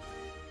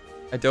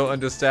 I don't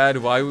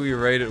understand why we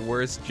rated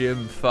worst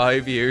gym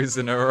 5 years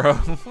in a row.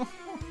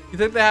 You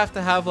think they have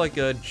to have like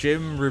a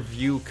gym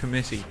review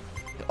committee?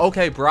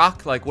 Okay,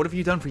 Brock, like what have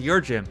you done for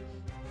your gym?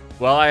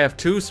 Well, I have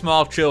 2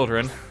 small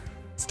children.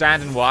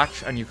 Stand and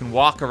watch, and you can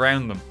walk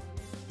around them.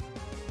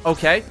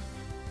 Okay.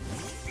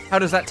 How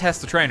does that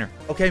test the trainer?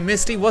 Okay,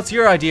 Misty, what's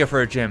your idea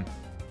for a gym?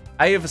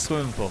 I have a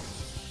swimming pool.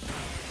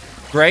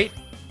 Great.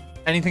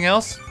 Anything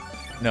else?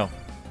 No.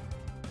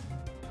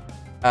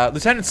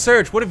 Lieutenant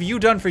Surge, what have you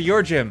done for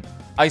your gym?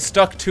 I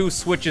stuck 2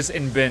 switches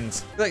in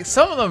bins. Like,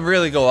 some of them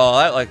really go all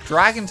out. Like,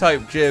 dragon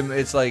type gym,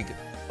 it's like,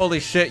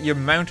 holy shit, you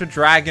mount a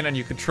dragon and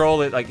you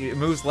control it. Like, it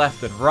moves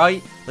left and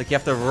right. Like, you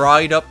have to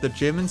ride up the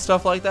gym and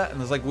stuff like that. And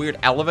there's like weird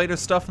elevator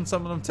stuff in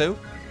some of them too.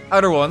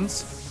 Other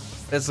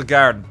ones, it's the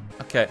garden.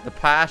 Okay, the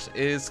path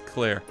is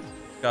clear.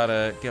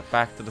 Gotta get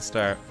back to the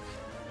start.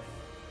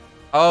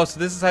 Oh, so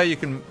this is how you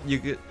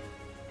get...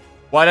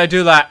 Why'd I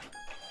do that?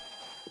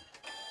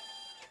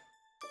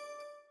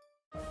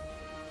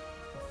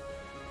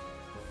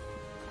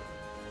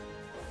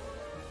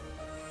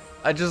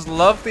 I just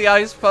love the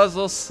ice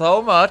puzzle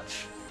so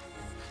much.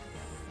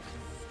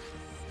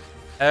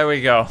 There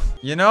we go.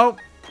 You know,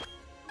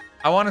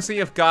 I want to see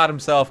if God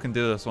himself can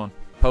do this one.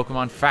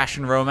 Pokemon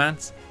Fashion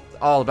Romance.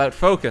 It's all about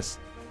focus.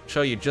 I'll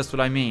show you just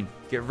what I mean.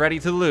 Get ready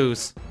to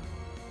lose.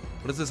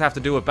 What does this have to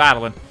do with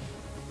battling?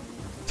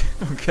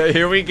 Okay,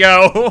 here we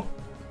go.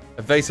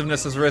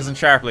 Evasiveness has risen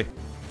sharply.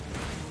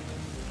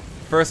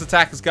 First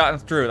attack has gotten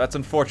through. That's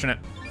unfortunate.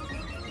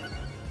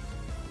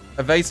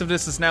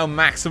 Evasiveness is now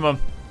maximum.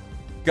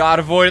 God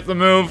avoided the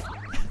move.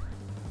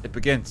 It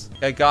begins.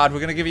 Okay, God, we're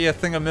gonna give you a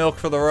thing of milk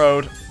for the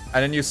road,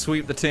 and then you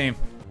sweep the team.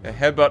 Okay,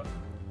 headbutt.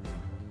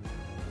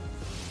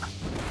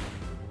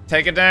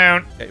 Take it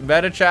down. Okay,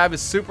 Metachab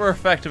is super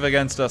effective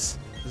against us.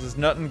 This is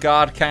nothing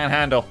God can't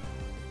handle.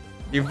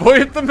 You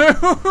avoided the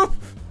move.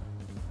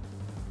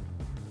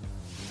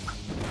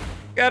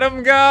 Get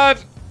him, God.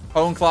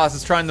 Hone Claws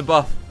is trying the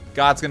buff.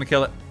 God's gonna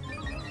kill it.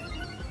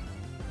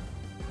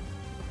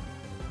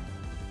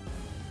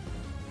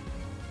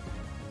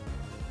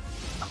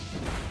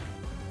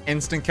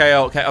 Instant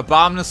KO. Okay,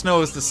 Abominous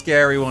Snow is the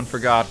scary one for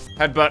God.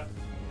 Headbutt.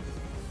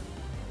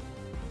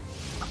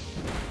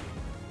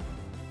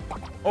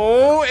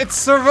 Oh, it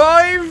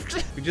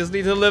survived! We just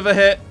need to live a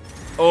hit.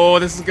 Oh,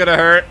 this is gonna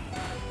hurt.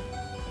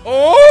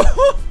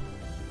 Oh!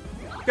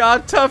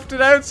 God toughed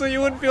it out so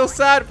you wouldn't feel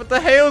sad, but the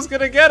hail's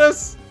gonna get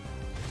us.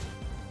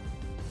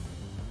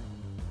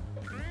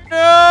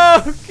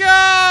 No!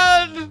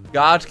 God!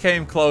 God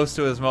came close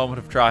to his moment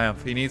of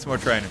triumph. He needs more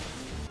training.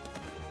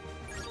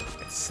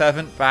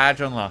 7th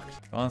badge unlocked.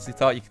 I honestly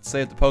thought you could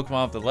save the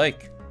Pokemon of the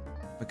lake.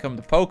 Become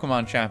the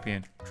Pokemon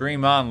champion.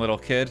 Dream on, little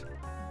kid.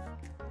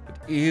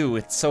 But ew,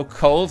 it's so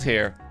cold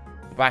here.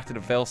 Go back to the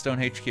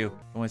Veilstone HQ.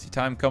 Don't waste your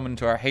time coming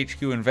to our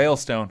HQ in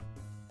Veilstone.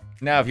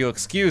 Now, if you'll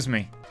excuse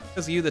me.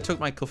 Because of you that took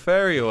my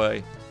Clefairy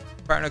away.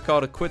 Partner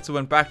called it quits and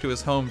went back to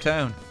his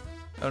hometown.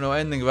 Don't know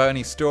anything about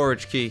any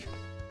storage key.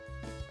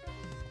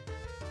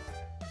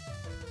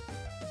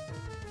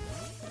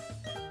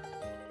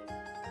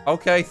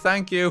 Okay,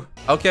 thank you.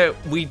 Okay,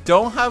 we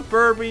don't have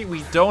Burby,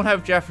 we don't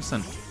have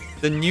Jefferson.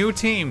 The new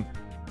team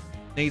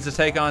needs to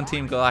take on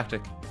Team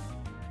Galactic.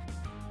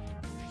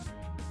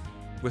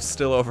 We're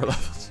still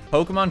overleveled.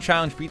 Pokemon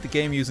Challenge beat the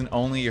game using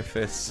only your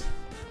fists.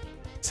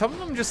 Some of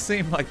them just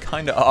seem like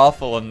kind of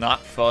awful and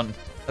not fun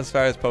as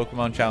far as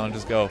Pokemon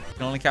challenges go. You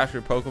can only capture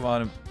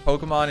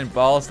Pokemon in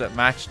balls that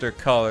match their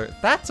color.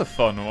 That's a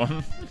fun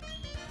one.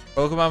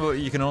 Pokemon, but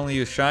you can only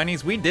use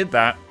shinies. We did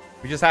that.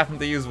 We just happened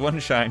to use one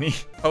shiny.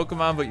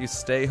 Pokemon, but you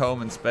stay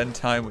home and spend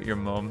time with your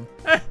mum.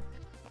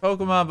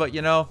 Pokemon, but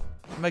you know,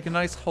 make a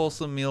nice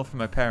wholesome meal for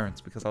my parents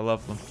because I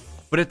love them.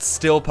 But it's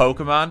still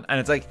Pokemon, and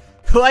it's like,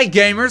 hey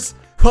gamers,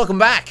 welcome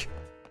back.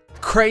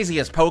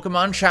 Craziest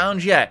Pokemon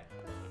challenge yet.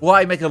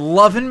 Why make a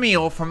loving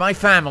meal for my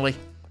family?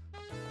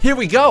 Here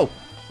we go.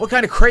 What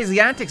kind of crazy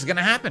antics are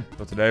gonna happen?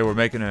 So today we're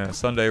making a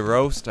Sunday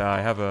roast.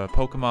 I have a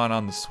Pokemon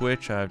on the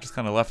Switch. I've just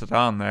kind of left it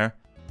on there.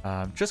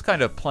 Just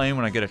kind of playing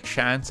when I get a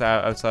chance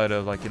outside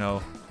of, like, you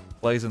know,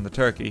 blazing the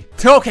turkey.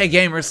 Okay,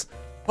 gamers.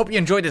 Hope you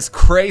enjoyed this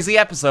crazy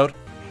episode.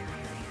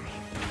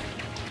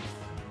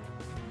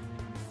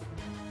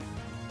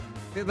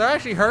 They're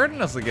actually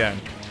hurting us again.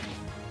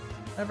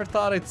 Never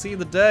thought I'd see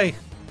the day.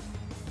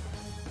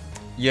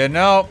 You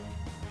know,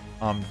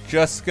 I'm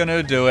just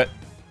gonna do it.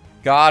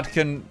 God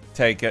can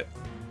take it.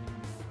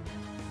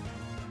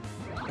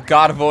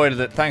 God avoided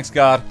it. Thanks,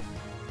 God.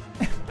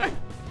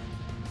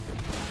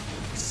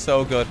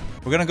 So good.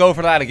 We're gonna go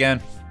for that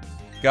again.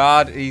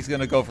 God, he's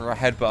gonna go for a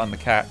headbutt on the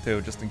cat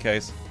too, just in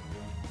case.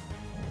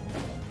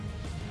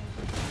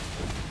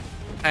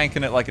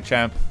 Anking it like a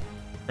champ.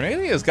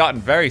 Cornelia's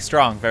gotten very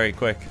strong very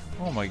quick.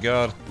 Oh my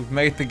god. We've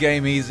made the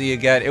game easy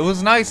again. It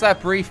was nice that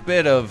brief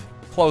bit of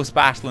close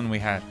battling we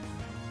had.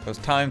 Those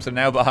times are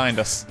now behind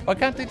us. Why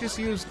can't they just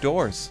use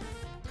doors?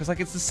 Because like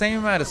it's the same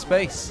amount of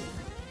space.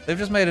 They've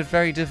just made it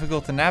very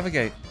difficult to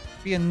navigate.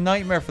 It'd be a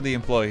nightmare for the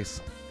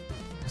employees.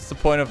 What's the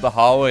point of the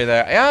hallway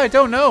there? Yeah, I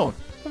don't know.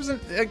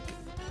 They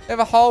have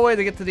a hallway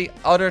to get to the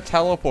other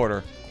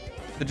teleporter.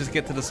 To just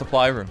get to the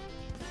supply room.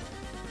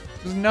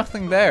 There's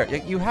nothing there.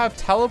 You have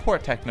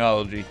teleport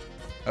technology.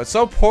 It's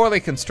so poorly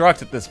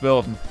constructed, this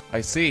building.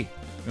 I see.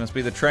 You must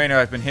be the trainer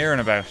I've been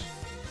hearing about.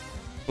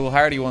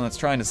 Foolhardy one that's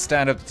trying to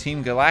stand up to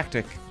Team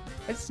Galactic.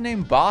 It's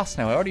named Boss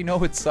now. I already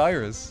know it's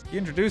Cyrus. You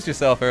introduced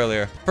yourself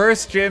earlier.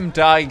 First Gym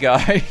Die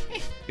Guy.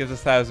 Gives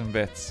us 1,000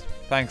 bits.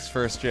 Thanks,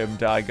 First Gym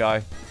Die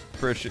Guy.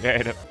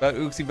 Appreciate it. About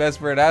Uxie,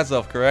 Vesper, and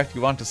Azelf, correct? You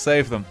want to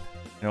save them.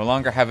 You no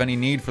longer have any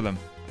need for them.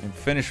 You can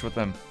finish with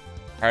them.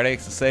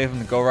 Heartaches to save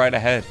them to go right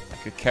ahead. I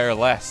could care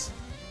less.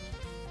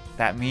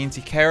 That means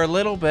you care a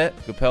little bit.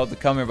 Compelled to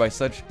come here by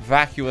such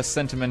vacuous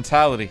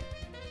sentimentality.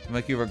 To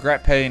make you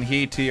regret paying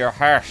heed to your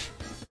heart.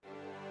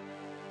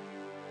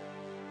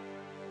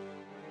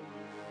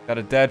 Got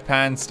a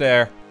deadpan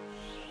stare.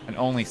 And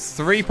only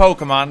 3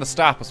 Pokemon to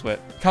stop us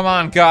with. Come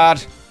on,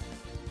 God.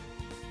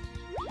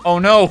 Oh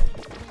no.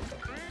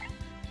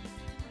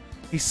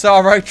 He saw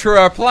right through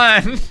our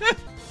plan.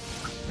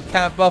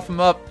 Can't buff him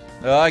up.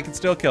 Oh, I can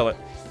still kill it.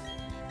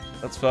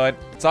 That's fine.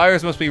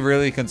 Cyrus must be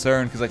really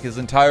concerned because like his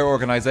entire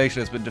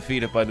organization has been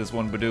defeated by this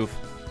one Bidoof.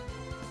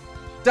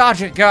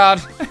 Dodge it,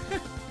 God!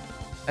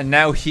 And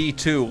now he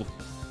too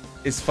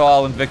is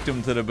fallen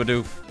victim to the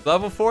Bidoof.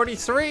 Level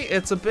 43,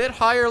 it's a bit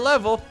higher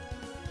level.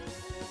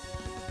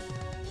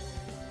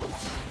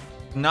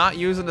 Not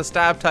using the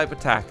stab type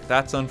attack.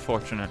 That's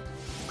unfortunate.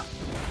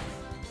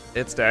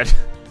 It's dead.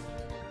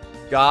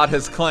 God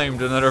has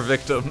claimed another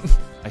victim.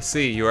 I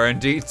see, you are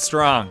indeed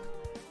strong.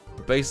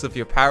 The basis of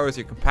your power is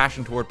your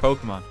compassion toward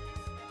Pokemon.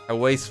 How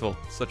wasteful.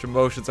 Such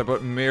emotions are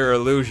but mere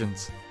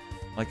illusions.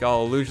 Like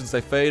all illusions, they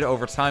fade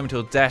over time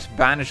until death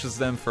banishes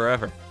them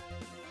forever.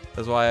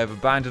 That's why I have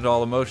abandoned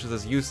all emotions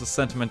as useless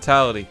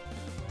sentimentality.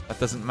 That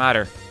doesn't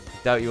matter.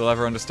 I doubt you will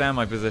ever understand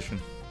my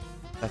position.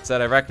 That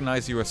said, I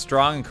recognize you are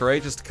strong and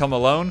courageous to come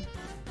alone.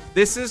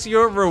 This is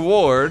your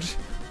reward.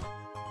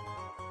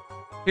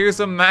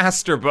 Here's a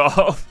Master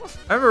Ball.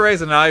 I remember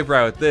raising an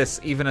eyebrow at this,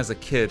 even as a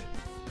kid.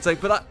 It's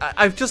like, but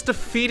I've just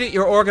defeated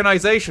your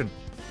organization.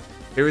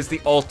 Here is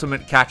the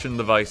ultimate catching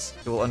device.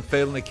 It will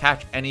unfailingly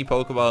catch any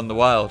Pokeball in the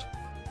wild,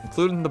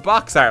 including the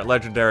box art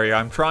legendary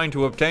I'm trying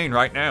to obtain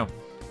right now.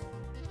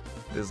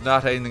 It is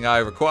not anything I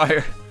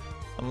require.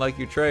 Unlike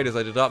you traders,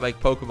 I do not make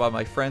Pokemon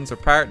my friends or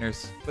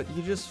partners. But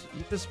you just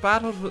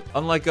battled with...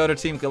 Unlike other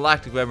Team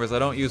Galactic members, I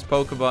don't use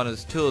Pokemon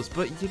as tools,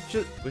 but you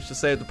just... Wish to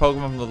save the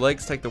Pokemon from the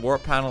lakes, take the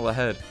warp panel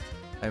ahead.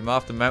 I am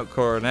off to Mount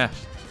Coronet.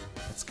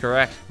 That's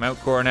correct, Mount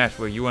Coronet,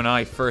 where you and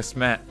I first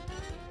met.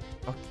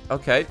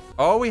 Okay.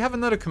 Oh, we have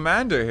another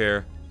commander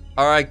here.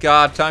 Alright,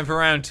 God, time for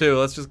round 2.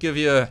 Let's just give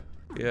you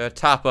a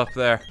top up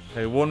there.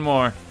 Okay, one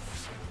more.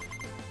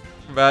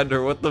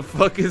 Commander, what the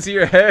fuck is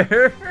your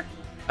hair?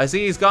 I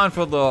see he's gone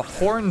for the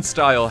horn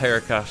style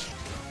haircut.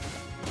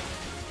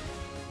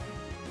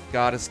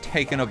 God has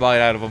taken a bite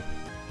out of him.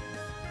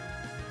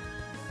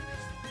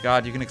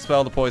 God, you can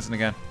expel the poison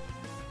again.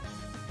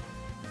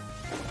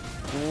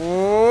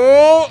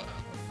 Whoa!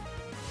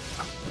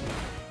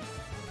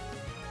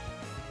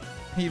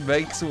 He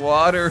makes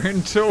water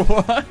into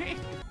wine.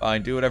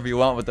 Fine, do whatever you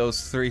want with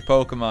those 3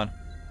 Pokemon.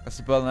 Press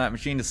the button on that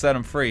machine to set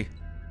them free.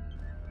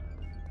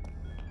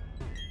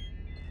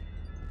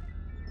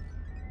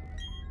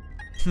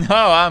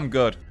 No, I'm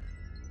good.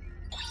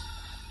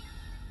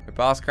 Your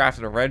boss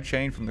crafted a red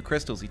chain from the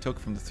crystals he took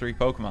from the 3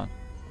 Pokemon.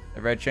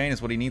 The red chain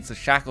is what he needs to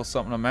shackle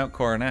something on Mount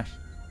Coronet.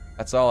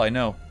 That's all I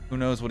know. Who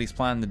knows what he's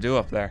planning to do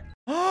up there.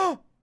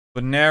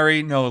 But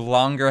Neri no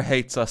longer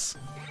hates us.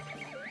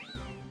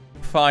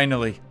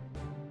 Finally.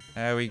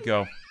 There we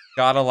go.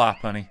 Got a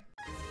lap, honey.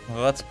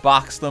 Well, let's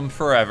box them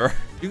forever.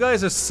 You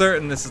guys are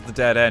certain this is the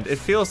dead end. It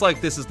feels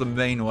like this is the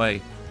main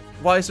way.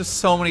 Why is there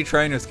so many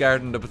trainers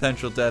guarding the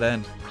potential dead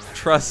end?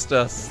 Trust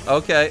us.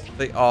 Okay,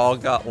 they all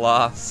got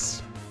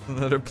lost.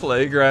 Another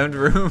playground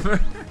room.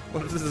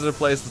 What if this is a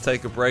place to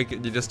take a break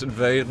and you're just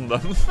invading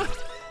them?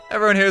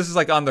 Everyone here is just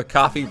like on their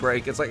coffee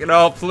break. It's like,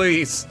 no,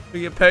 please.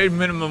 We get paid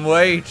minimum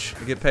wage.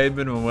 You get paid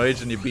minimum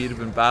wage and you beat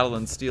them in battle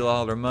and steal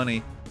all their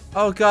money.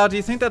 Oh God, do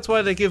you think that's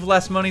why they give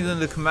less money than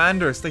the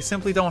commanders? They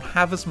simply don't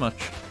have as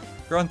much.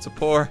 Grunts are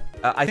poor.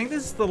 I think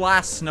this is the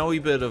last snowy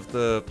bit of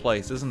the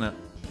place, isn't it?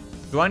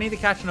 Do I need to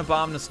catch an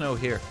bomb in the snow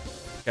here?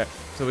 Okay,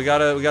 so we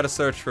gotta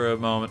search for a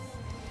moment.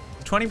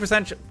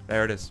 20%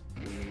 there it is.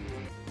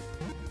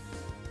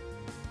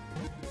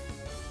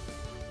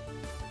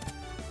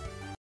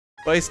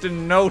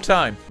 Wasting no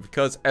time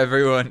because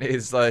everyone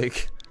is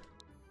like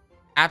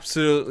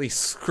absolutely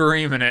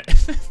screaming it.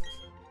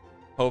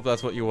 Hope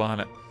that's what you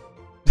wanted.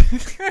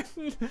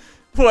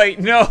 Wait,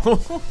 no.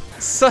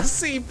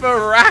 Sussy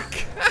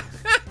Barack.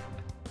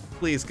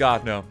 Please,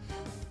 God, no.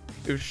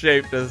 You've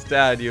shaped us,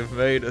 Dad. You've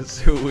made us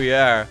who we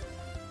are.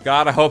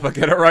 God, I hope I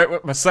get it right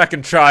with my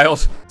second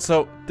child.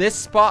 So, this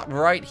spot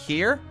right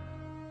here,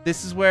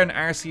 this is where an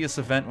Arceus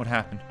event would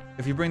happen.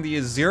 If you bring the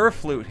Azure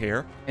Flute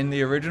here, in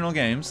the original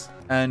games,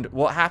 and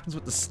what happens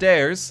with the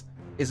stairs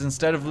is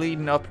instead of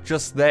leading up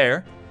just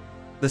there,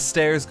 the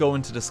stairs go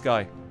into the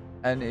sky.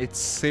 And it's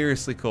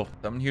seriously cool.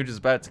 Something huge is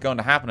about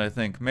to happen, I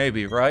think.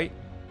 Maybe, right?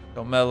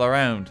 Don't meddle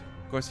around.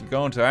 Of course you're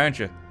going to, aren't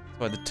you? That's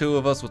why the 2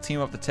 of us will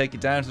team up to take you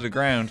down to the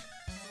ground.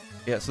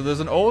 Yeah, so there's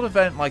an old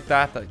event like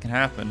that can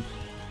happen.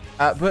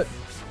 But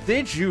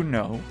did you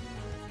know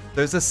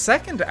there's a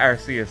second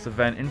Arceus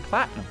event in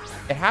Platinum?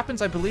 It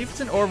happens, I believe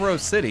it's in Ororo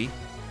City.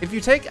 If you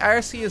take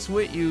Arceus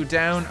with you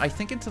down, I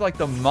think into like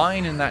the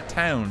mine in that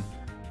town,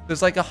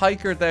 there's like a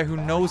hiker there who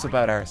knows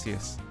about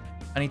Arceus.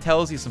 And he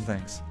tells you some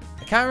things.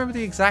 I can't remember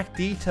the exact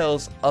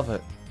details of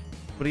it,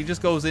 but he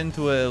just goes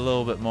into it a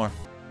little bit more.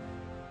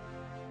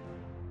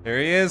 There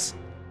he is.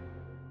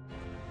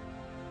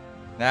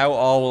 Now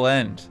all will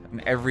end,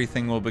 and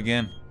everything will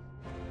begin.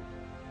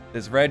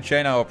 This red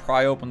chain, I will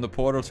pry open the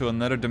portal to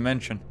another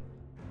dimension.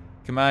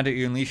 Command it,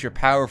 you unleash your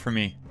power for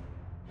me.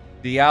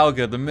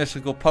 Dialga, the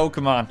mystical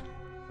Pokemon,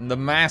 and the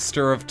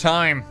master of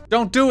time.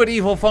 Don't do it,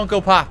 evil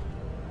Funko Pop!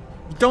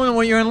 You don't know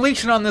what you're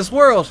unleashing on this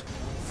world!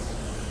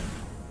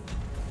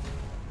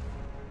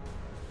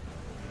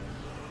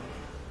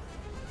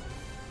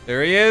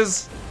 There he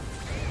is.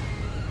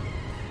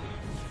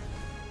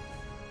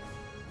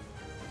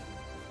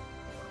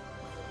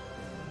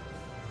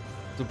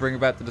 to bring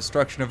about the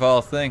destruction of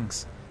all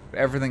things. With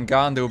everything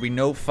gone, there will be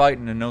no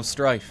fighting and no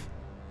strife.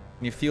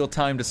 And you feel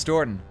time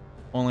distorting.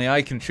 Only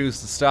I can choose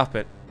to stop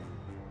it.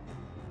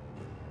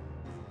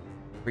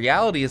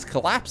 Reality is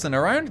collapsing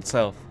around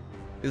itself.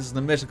 This is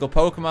the mythical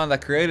Pokemon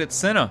that created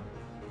Sinnoh.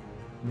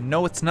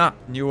 No, it's not.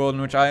 New world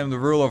in which I am the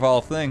ruler of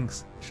all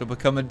things. Shall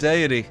become a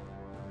deity.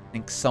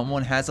 Think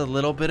someone has a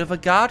little bit of a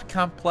god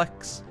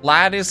complex.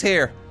 Lad is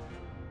here.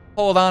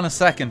 Hold on a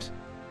second.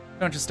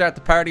 Don't just start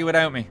the party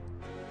without me.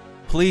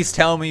 Please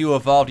tell me you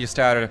evolved your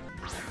starter.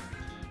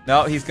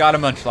 No, he's got a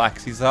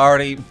Munchlax. He's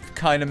already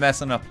kind of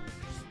messing up.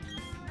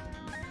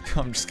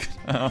 I'm just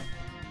gonna... Oh.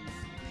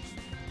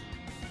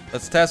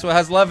 Let's test what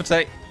has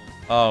Levitate.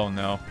 Oh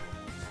no.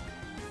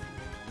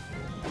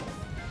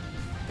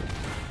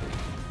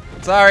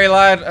 Sorry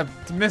lad, I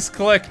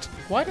misclicked.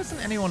 Why doesn't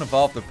anyone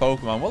evolve their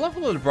Pokemon? What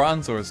level are the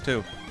Bronzors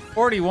too?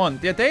 41.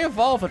 Yeah, they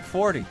evolve at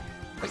 40.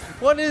 Like,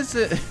 what is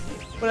it?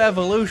 What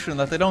evolution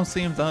that they don't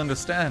seem to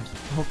understand?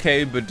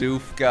 Okay,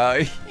 Bidoof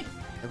guy.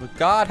 But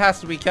God has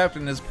to be kept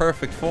in his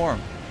perfect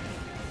form.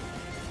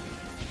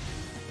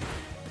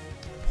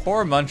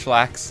 Poor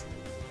Munchlax.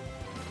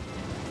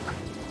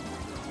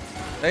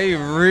 They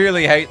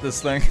really hate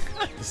this thing.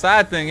 The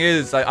sad thing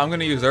is, I'm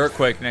gonna use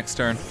Earthquake next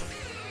turn.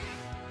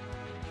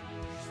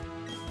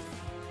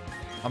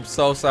 I'm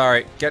so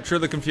sorry. Get through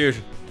the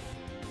confusion.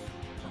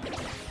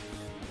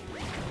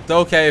 It's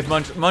okay if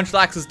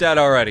Munchlax is dead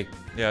already.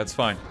 Yeah, it's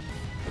fine.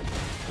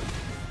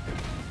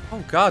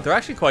 Oh god, they're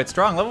actually quite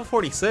strong. Level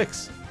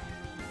 46.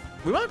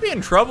 We might be in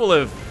trouble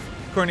if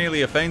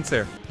Cornelia faints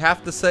here. We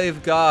have to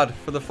save God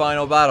for the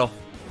final battle.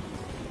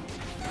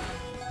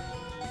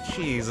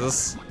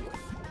 Jesus.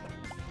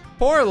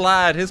 Poor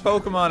lad, his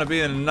Pokemon are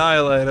being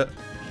annihilated.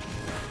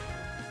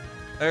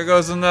 There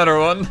goes another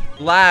one.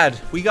 Lad,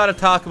 we gotta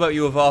talk about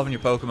you evolving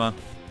your Pokemon.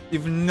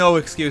 You've no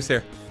excuse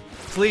here.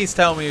 Please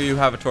tell me you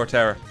have a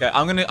Torterra. Okay,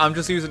 I'm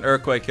just using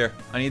Earthquake here.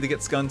 I need to get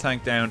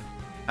Skuntank down.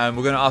 And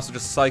we're gonna also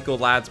just cycle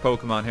Lad's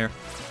Pokemon here.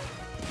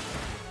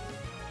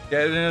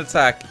 Get an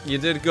attack. You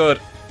did good.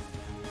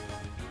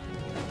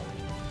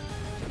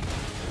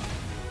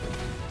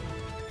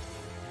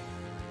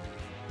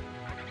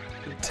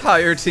 The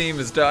entire team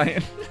is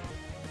dying.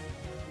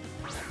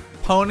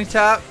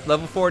 Ponyta,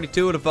 level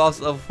 42, it evolves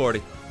at level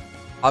 40.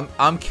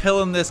 I'm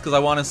killing this because I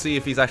want to see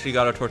if he's actually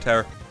got a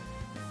Torterra.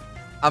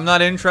 I'm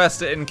not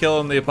interested in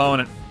killing the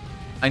opponent.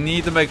 I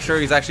need to make sure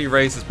he's actually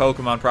raised his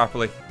Pokemon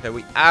properly. Okay,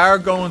 we are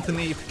going to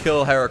need to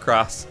kill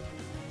Heracross.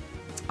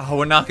 Oh,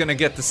 we're not going to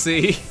get to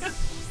see.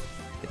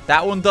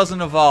 That one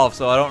doesn't evolve,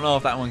 so I don't know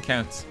if that one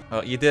counts.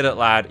 Oh, you did it,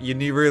 lad.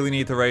 You really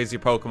need to raise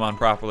your Pokemon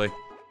properly.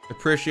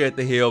 Appreciate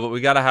the heal, but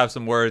we got to have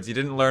some words. You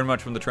didn't learn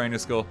much from the trainer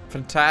school.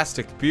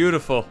 Fantastic.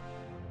 Beautiful.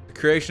 The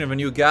creation of a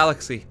new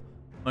galaxy.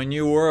 A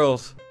new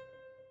world.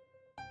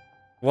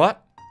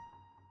 What?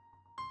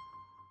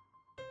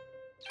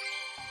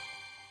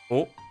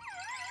 Oh.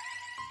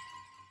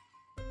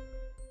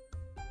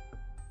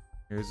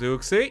 Here's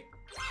Uxie.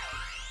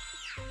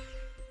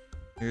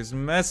 Here's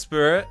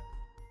Mesprit.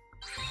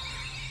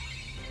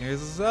 Here's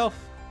himself.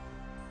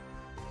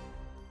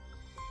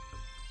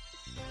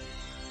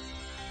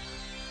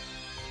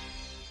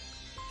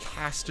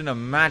 Casting a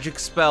magic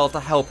spell to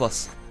help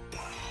us.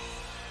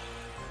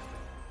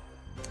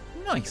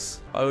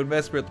 Nice. I would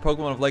Mesprit, the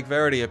Pokemon of Lake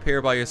Verity,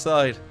 appear by your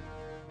side.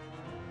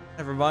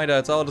 Never mind,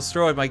 it's all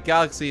destroyed. My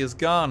galaxy is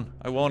gone.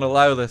 I won't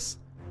allow this.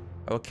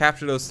 I will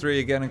capture those three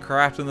again and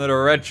craft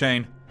another red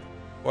chain.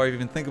 Before I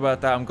even think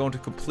about that, I'm going to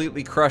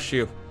completely crush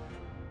you.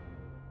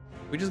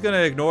 We're just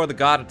gonna ignore the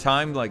god of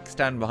time, like,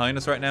 standing behind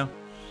us right now.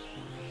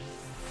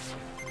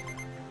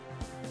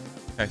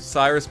 Okay,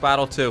 Cyrus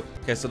Battle 2.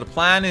 Okay, so the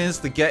plan is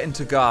to get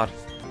into God.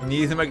 We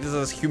need to make this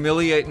as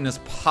humiliating as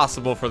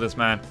possible for this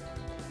man.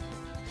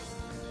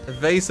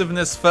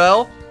 Evasiveness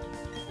fell.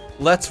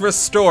 Let's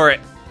restore it.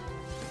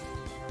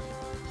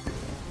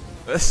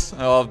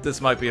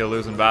 This might be a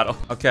losing battle.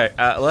 Okay,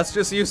 let's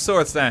just use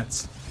Sword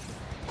Stance.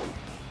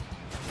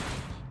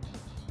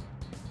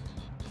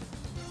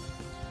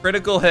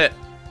 Critical hit.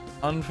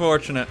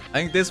 Unfortunate. I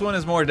think this one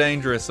is more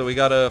dangerous, so we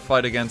gotta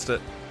fight against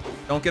it.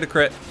 Don't get a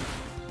crit.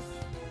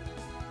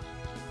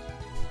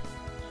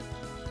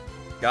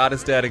 God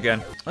is dead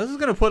again. This is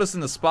gonna put us in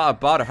the spot of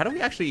bother. How do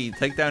we actually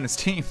take down his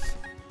team?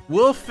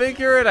 We'll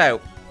figure it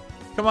out.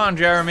 Come on,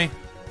 Jeremy.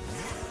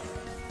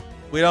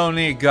 We don't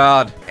need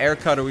God. Air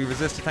Cutter, we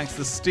resisted thanks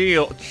to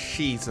steel.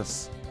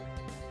 Jesus.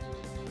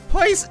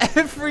 Why is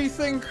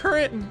everything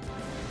critting?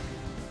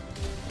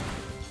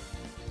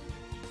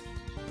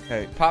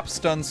 Okay, pop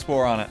Stun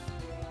Spore on it.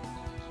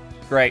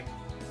 Great.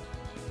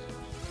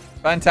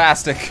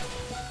 Fantastic.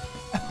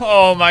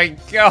 Oh my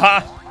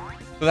god.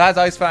 But that's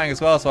Ice Fang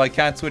as well, so I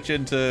can't switch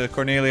into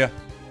Cornelia.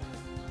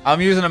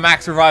 I'm using a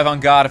max revive on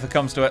God if it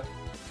comes to it.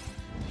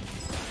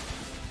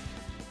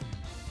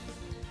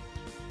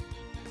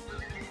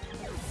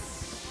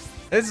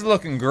 This is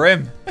looking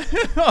grim.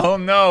 Oh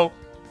no.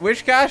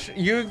 Wishcash,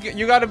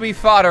 you gotta be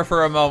fodder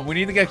for a moment. We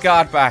need to get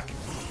God back.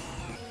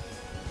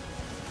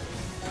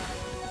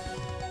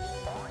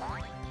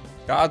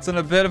 God's in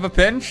a bit of a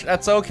pinch.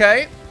 That's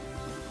okay.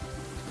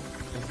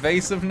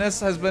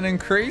 Evasiveness has been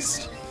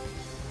increased.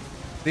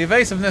 The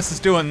evasiveness is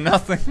doing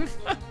nothing.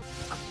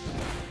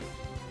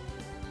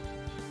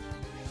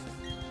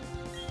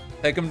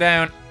 Take him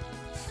down.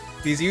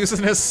 He's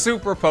using his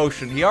super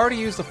potion. He already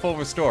used a full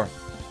restore.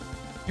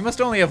 He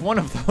must only have one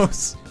of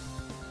those.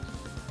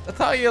 I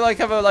thought you like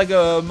have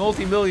a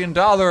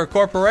multi-million-dollar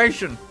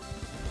corporation.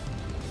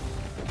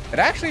 It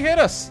actually hit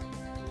us.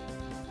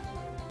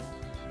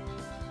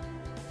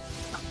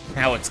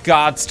 Now it's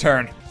God's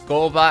turn.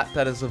 Golbat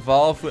that has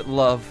evolved with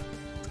love.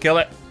 Let's kill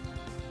it.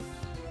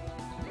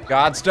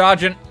 God's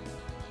dodging.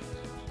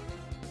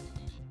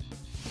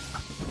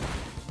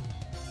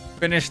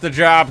 Finish the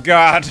job,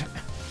 God.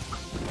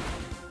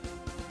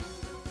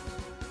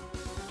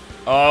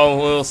 Oh,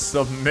 we'll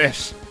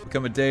submit.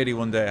 Become a deity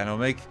one day and I'll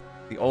make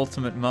the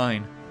ultimate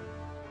mine.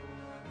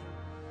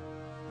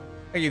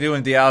 How you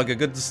doing, Dialga?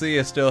 Good to see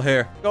you still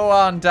here. Go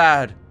on,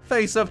 Dad.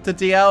 Face up to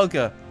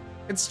Dialga.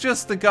 It's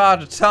just the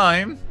god of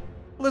time.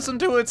 Listen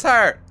to its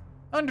heart.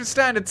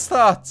 Understand its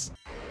thoughts.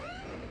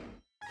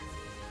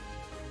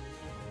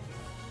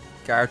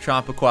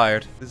 Garchomp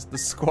acquired. This is the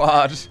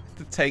squad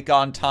to take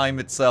on time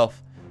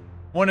itself.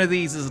 One of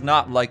these is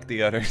not like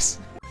the others.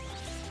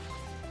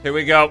 Here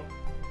we go.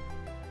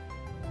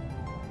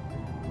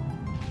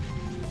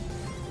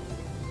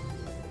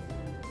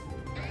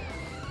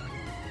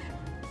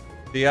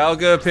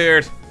 Dialga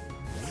appeared.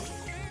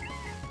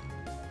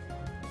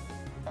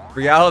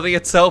 Reality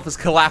itself is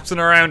collapsing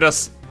around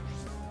us.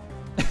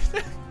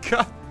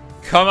 God.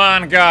 Come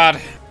on, God.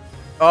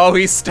 Oh,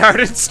 he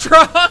started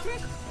strong.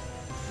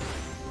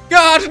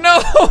 God, no!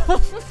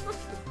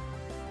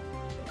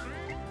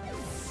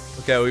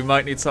 Okay, we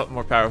might need something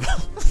more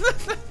powerful.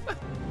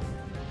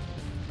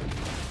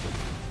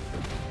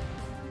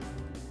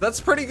 That's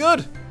pretty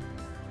good.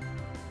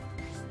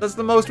 That's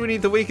the most we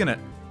need to weaken it.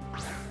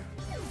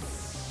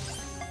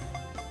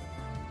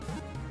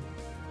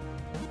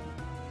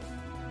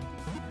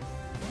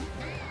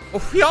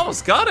 Oh, we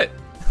almost got it.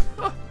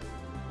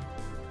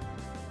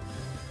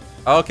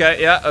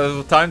 Okay,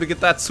 yeah, time to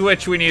get that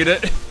switch. We need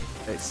it.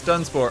 Okay,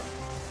 Stun Spore.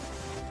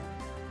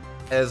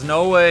 There's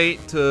no way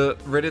to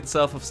rid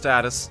itself of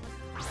status.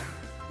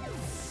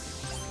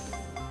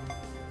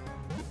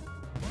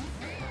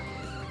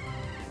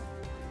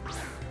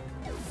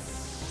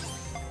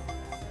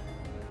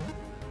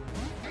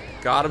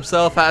 God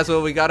himself has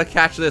one. We gotta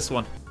catch this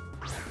one.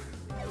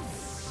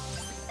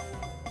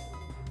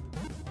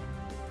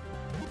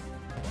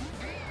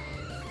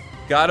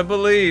 Gotta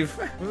believe.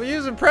 We're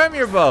using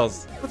Premier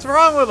Balls. What's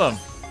wrong with them?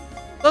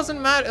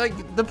 Doesn't matter.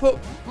 Like, the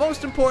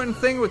most important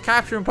thing with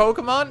capturing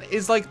Pokemon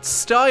is, like,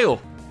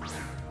 style.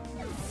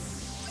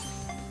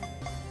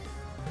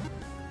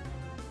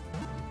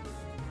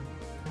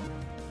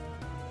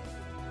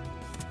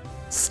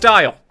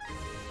 Style.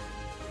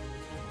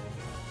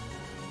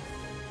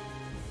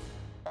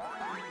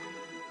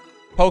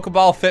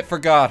 Pokeball fit for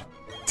God.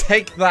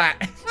 Take that.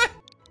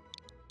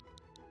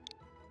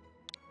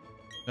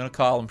 I'm gonna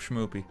call him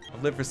Schmoopy.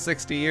 I've lived for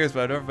 60 years,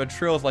 but I've never been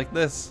thrilled like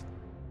this.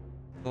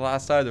 The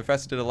last time, the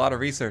professor did a lot of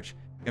research.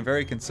 I'm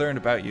very concerned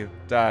about you,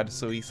 Dad,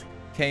 so he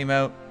came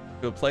out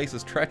to a place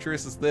as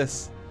treacherous as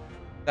this.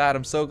 Dad,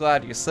 I'm so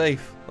glad you're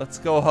safe. Let's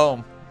go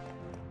home.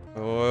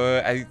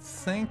 I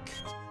think...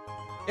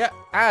 yeah,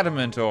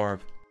 Adamant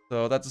Orb.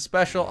 So that's a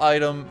special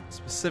item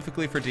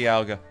specifically for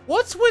Dialga.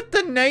 What's with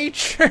the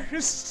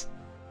natures?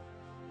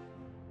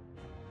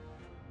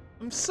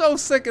 I'm so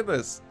sick of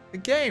this. The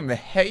game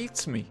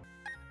hates me.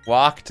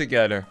 Walk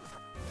together.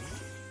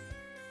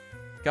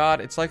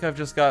 God, it's like I've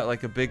just got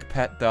like a big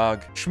pet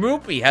dog.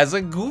 Schmoopy has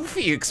a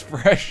goofy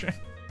expression.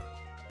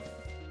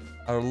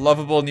 Our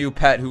lovable new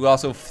pet who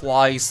also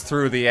flies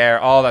through the air.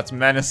 Oh, that's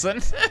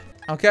menacing.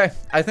 Okay,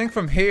 I think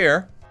from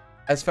here,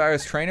 as far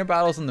as trainer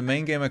battles in the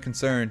main game are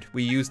concerned,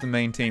 we use the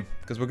main team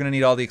because we're gonna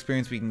need all the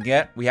experience we can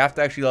get. We have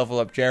to actually level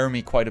up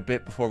Jeremy quite a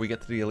bit before we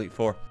get to the Elite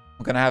Four.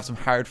 We're gonna have some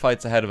hard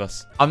fights ahead of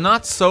us. I'm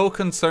not so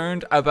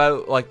concerned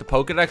about like the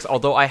Pokedex,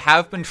 although I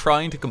have been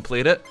trying to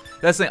complete it.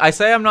 That's the thing. I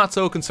say I'm not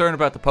so concerned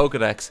about the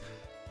Pokedex.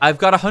 I've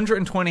got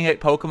 128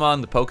 Pokemon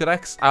in the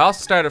Pokedex. I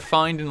also started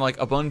finding like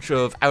a bunch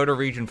of outer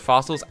region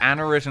fossils.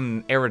 Anorite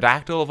and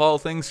Aerodactyl of all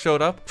things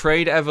showed up.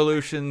 Trade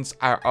evolutions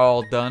are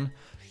all done.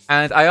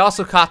 And I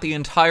also caught the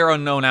entire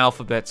unknown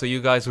alphabet, so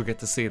you guys will get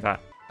to see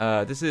that.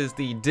 This is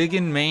the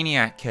Diggin'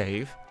 Maniac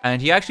Cave,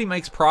 and he actually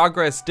makes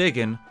progress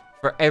digging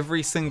for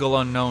every single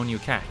unknown you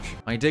catch.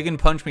 My Diggin'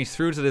 punched me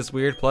through to this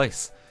weird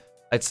place.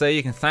 I'd say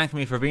you can thank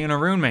me for being a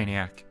Rune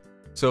Maniac.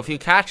 So if you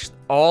catch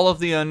all of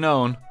the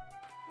unknown,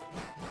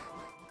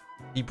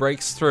 he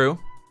breaks through,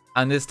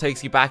 and this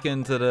takes you back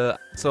into the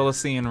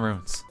Solacean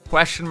runes.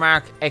 Question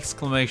mark,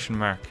 exclamation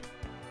mark.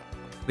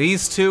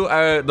 These two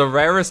are the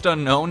rarest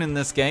unknown in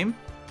this game.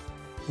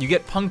 You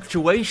get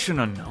punctuation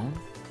unknown.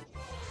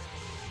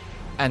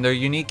 And their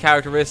unique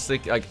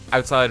characteristic, like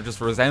outside of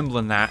just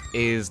resembling that,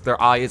 is their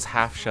eye is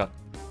half shut.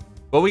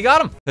 But we got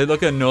them. They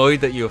look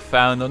annoyed that you have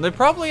found them. They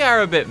probably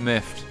are a bit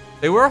miffed.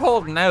 They were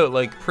holding out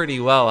like pretty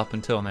well up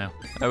until now.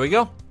 There we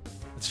go.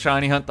 Let's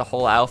shiny hunt the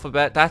whole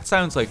alphabet. That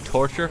sounds like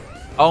torture.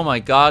 Oh my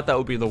god, that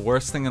would be the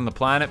worst thing on the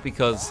planet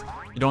because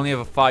you'd only have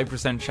a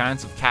 5%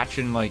 chance of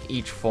catching like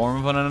each form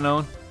of an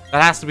unknown.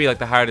 That has to be like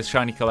the hardest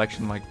shiny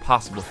collection like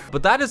possible.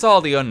 But that is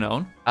all the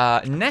unknown.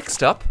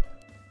 Next up,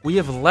 we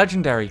have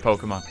legendary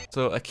Pokemon.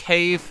 So a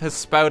cave has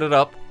spouted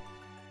up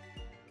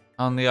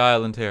on the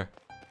island here.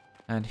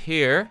 And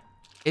here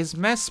is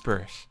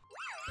Mesprit.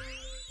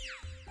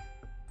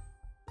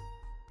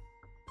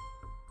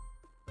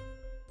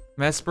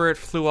 Mesprit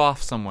flew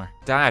off somewhere.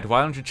 Dad,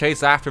 why don't you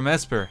chase after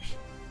Mesprit?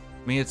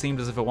 To me, it seemed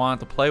as if it wanted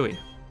to play with you.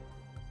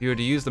 If you were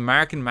to use the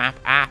Mark and Map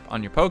app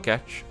on your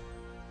Pokétch,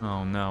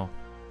 oh no,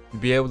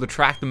 you'd be able to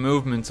track the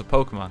movements of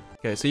Pokemon.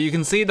 Okay, so you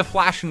can see the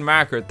flashing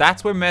marker.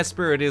 That's where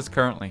Mesprit is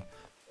currently.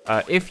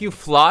 If you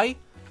fly,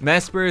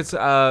 Mesprit's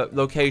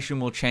location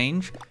will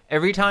change.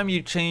 Every time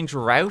you change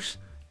route,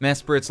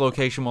 Mesprit's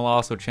location will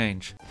also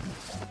change.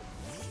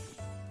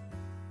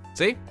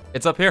 See?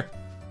 It's up here.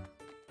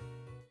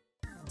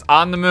 It's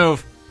on the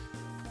move.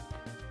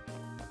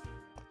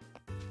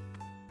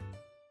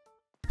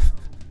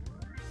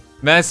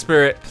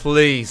 Mesprit,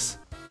 please.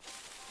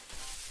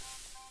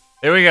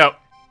 Here we go.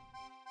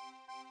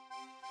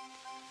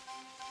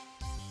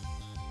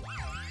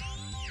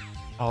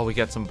 Oh, we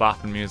get some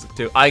bopping music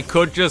too. I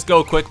could just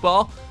go quick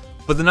ball,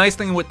 but the nice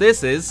thing with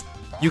this is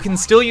you can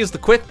still use the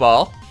quick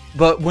ball,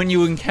 but when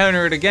you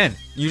encounter it again,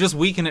 you just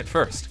weaken it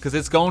first because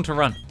it's going to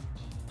run.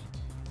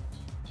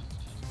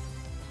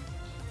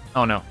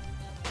 Oh no.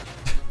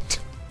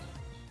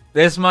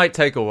 This might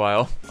take a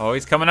while. Oh,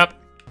 he's coming up.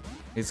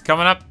 He's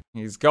coming up.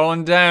 He's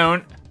going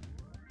down.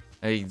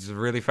 He's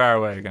really far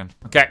away again.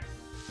 Okay.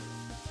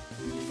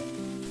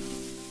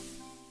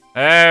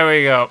 There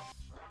we go.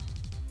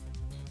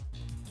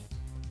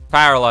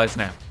 Paralyzed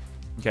now.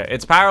 Okay,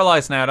 it's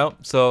paralyzed now though,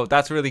 so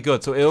that's really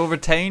good. So it'll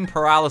retain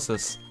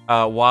paralysis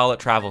while it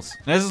travels.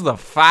 This is the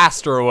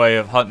faster way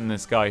of hunting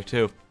this guy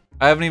too.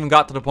 I haven't even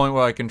got to the point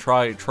where I can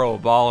try to throw a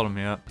ball at him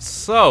yet.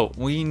 So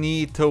we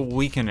need to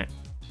weaken it.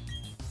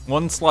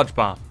 One sludge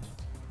bomb.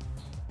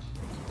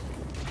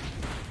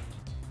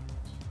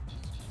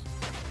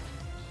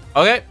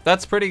 Okay,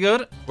 that's pretty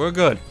good. We're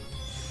good.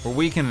 We're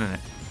weakening it.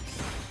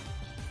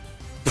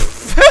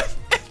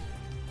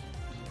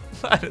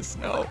 Let us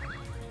know.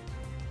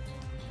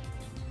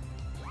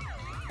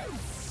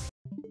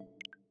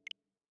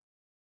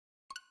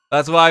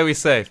 That's why we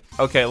save.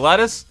 Okay,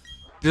 Lettuce,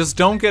 just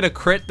don't get a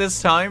crit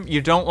this time. You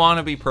don't want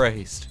to be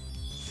praised.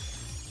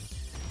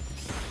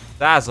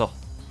 Dazzle.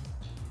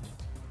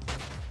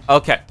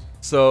 Okay,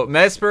 so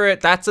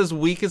Mesprit, that's as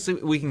weak as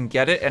we can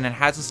get it, and it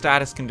has a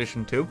status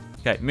condition too.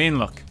 Okay, Mean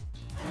Look.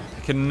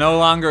 It can no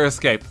longer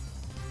escape.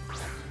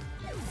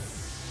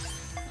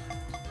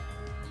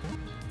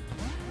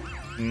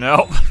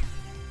 Nope.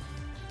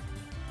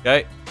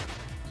 Okay.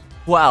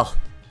 Well,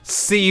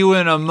 see you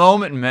in a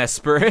moment,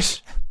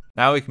 Mesprit.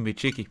 Now we can be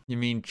cheeky. You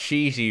mean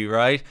cheaty,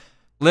 right?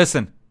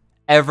 Listen,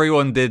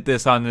 everyone did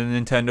this on the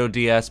Nintendo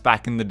DS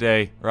back in the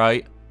day,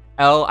 right?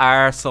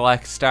 LR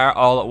select star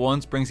all at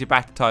once brings you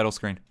back to title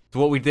screen. It's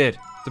what we did.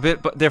 It's a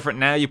bit different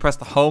now. You press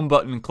the home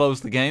button and close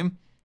the game.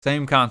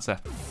 Same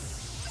concept.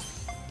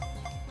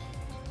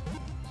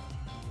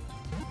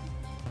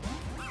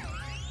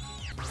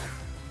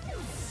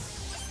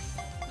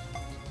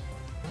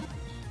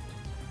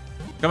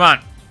 Come on.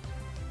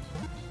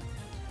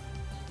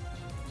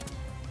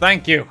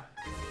 Thank you.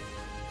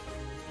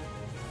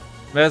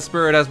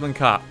 Mesprit has been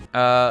caught.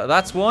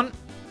 That's one.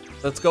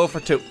 Let's go for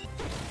two.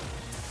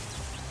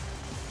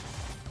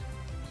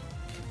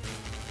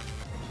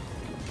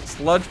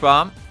 Sludge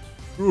Bomb.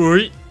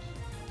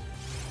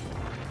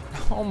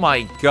 Oh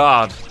my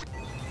god.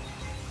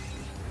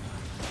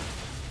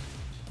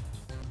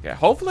 Yeah,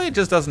 hopefully it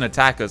just doesn't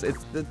attack us.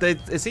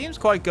 It seems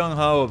quite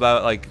gung-ho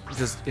about like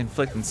just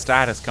inflicting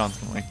status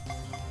constantly.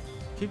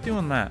 Keep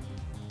doing that.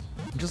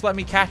 Just let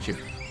me catch you.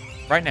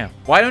 Right now.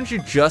 Why don't you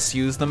just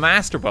use the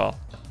Master Ball?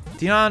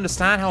 Do you not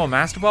understand how a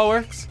Master Ball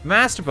works?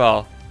 Master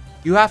Ball,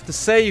 you have to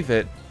save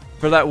it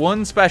for that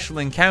one special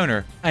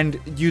encounter, and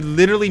you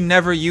literally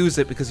never use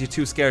it because you're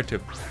too scared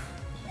to.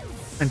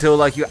 Until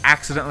like you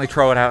accidentally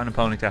throw it out in a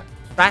ponytail.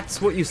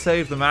 That's what you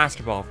save the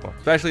Master Ball for.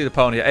 Especially the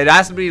ponytail. It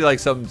has to be like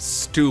some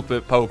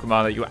stupid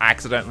Pokemon that you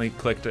accidentally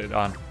clicked it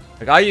on.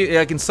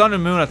 Like in Sun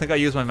and Moon, I think I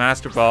used my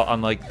Master Ball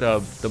on like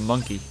the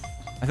monkey.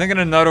 I think in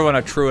another one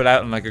I threw it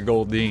out in like a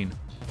Goldeen.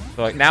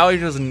 So like now I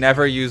just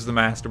never use the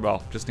Master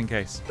Ball, just in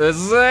case. This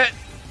is it!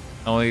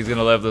 Only he's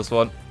gonna live this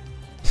one.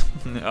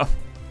 No.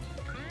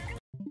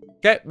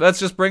 Okay, let's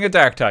just bring a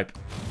Dark type.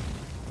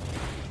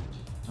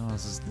 Oh,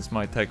 this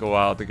might take a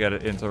while to get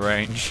it into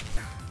range.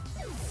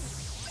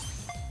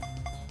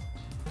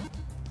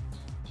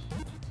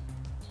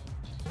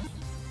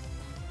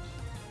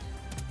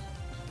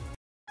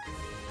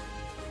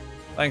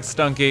 Thanks,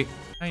 Stunky.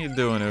 How you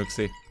doing,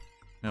 Uxie?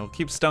 Now we'll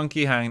keep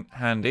Stunky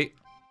handy.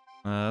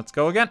 Let's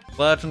go again.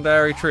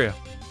 Legendary Trio.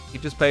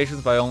 Keep his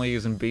patience by only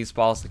using Beast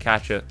Balls to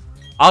catch it.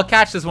 I'll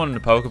catch this one in the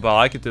Pokeball.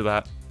 I could do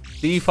that.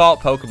 Default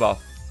Pokeball.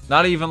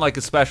 Not even like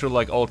a special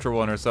like Ultra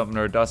one or something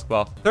or a Dusk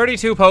Ball.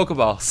 32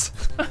 Pokeballs.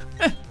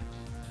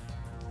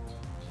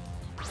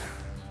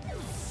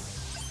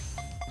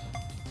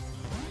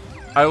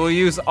 I will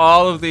use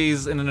all of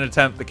these in an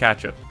attempt to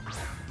catch it.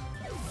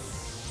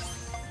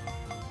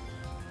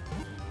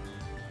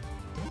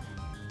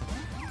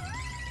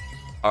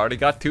 Already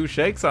got 2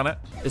 shakes on it.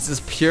 This is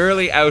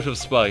purely out of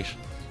spite.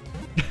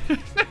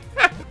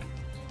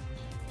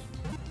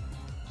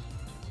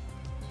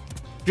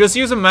 Just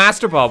use a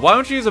Master Ball. Why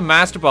don't you use a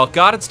Master Ball?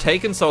 God, it's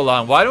taken so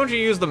long. Why don't you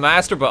use the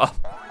Master Ball?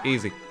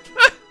 Easy.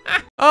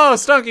 Oh,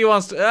 Stunky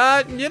wants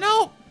to, you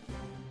know.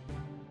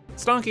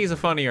 Stunky's a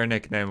funnier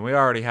nickname. We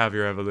already have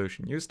your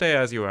evolution. You stay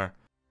as you are.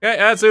 Okay,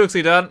 that's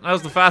Uxie done. That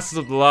was the fastest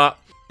of the lot.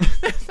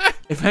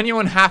 If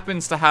anyone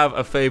happens to have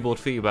a fabled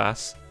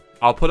Feebas,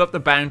 I'll put up the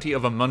bounty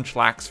of a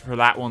Munchlax for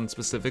that one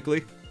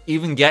specifically.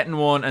 Even getting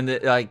one and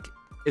it, like,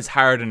 is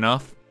hard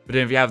enough. But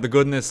then if you have the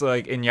goodness,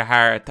 like, in your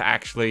heart to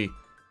actually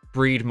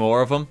breed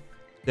more of them,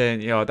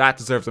 then, you know, that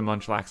deserves a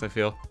Munchlax, I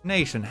feel.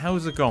 Nation,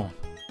 how's it going?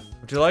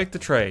 Would you like to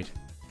trade?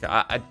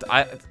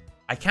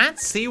 I can't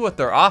see what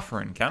they're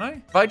offering, can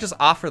I? If I just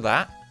offer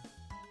that?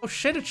 Oh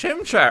shit, a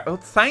Chimchar. Oh,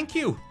 thank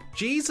you.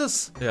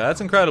 Jesus. Yeah,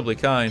 that's incredibly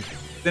kind.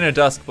 It's in a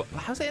Dusk Ball.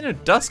 How's it in a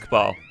Dusk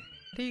Ball?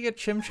 How do you get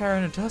Chimchar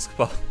in a Dusk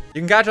Ball? You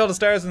can catch all the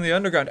stars in the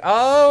underground.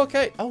 Oh,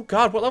 okay. Oh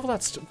god, what level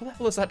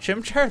is that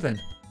Chimchar then?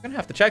 I'm gonna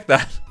have to check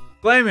that.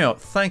 Blamio,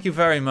 thank you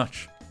very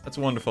much. That's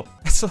wonderful.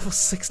 It's level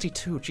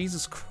 62,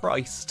 Jesus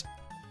Christ.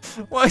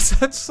 Why is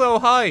that so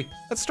high?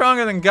 That's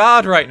stronger than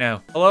God right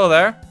now. Hello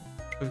there.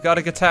 We've got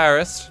a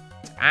guitarist.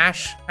 It's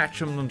Ash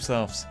Hatcham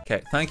themselves.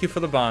 Okay, thank you for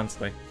the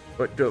Bondsley.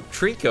 But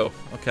Trico.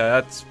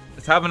 Okay,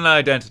 it's having an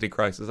identity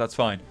crisis, that's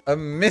fine. A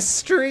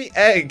mystery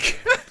egg.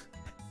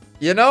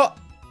 You know,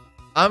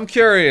 I'm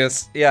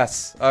curious.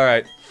 Yes,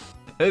 alright.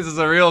 This is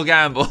a real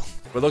gamble.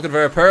 We're looking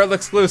for a Pearl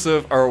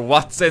exclusive or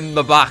what's in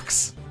the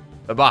box.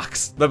 The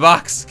box. The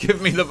box.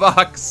 Give me the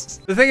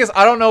box. The thing is,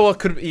 I don't know what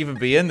could even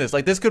be in this.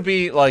 Like, this could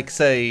be, like,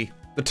 say,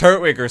 the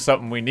Turtwig or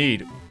something we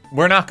need.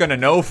 We're not gonna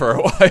know for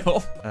a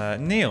while.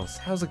 Niels,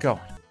 how's it going?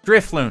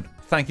 Drifloon,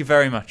 thank you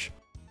very much.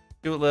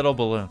 Cute little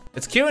balloon.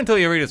 It's cute until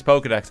you read its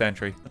Pokedex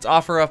entry. Let's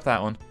offer up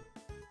that one.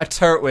 A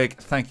Turtwig,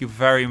 thank you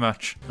very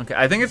much. Okay,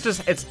 I think it's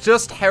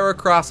just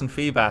Heracross and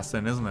Feebas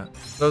then, isn't it?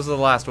 Those are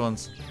the last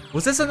ones.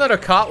 Was this another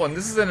caught one?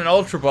 This is in an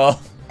Ultra Ball.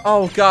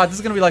 Oh god, this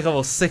is gonna be like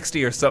level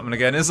 60 or something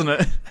again, isn't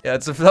it? Yeah,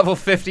 it's a level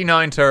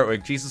 59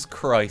 Turtwig, Jesus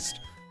Christ.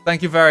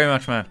 Thank you very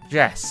much, man.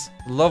 Jess,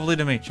 lovely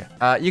to meet you.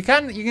 You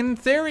can in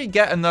theory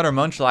get another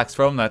Munchlax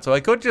from that, so I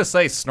could just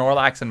say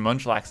Snorlax and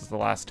Munchlax is the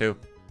last 2.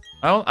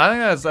 I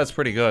think that's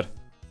pretty good.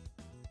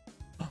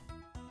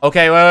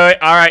 Okay, wait,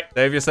 alright.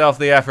 Save yourself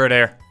the effort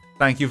here.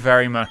 Thank you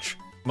very much.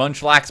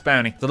 Munchlax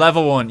bounty. The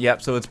level 1,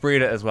 yep, so it's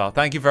breed it as well.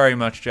 Thank you very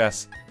much,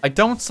 Jess. I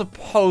don't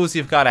suppose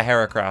you've got a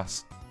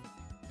Heracross.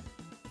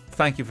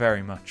 Thank you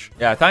very much.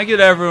 Yeah, thank you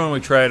to everyone we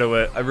traded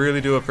with. I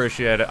really do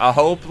appreciate it. I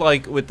hope,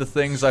 like, with the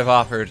things I've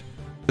offered,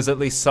 there's at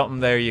least something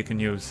there you can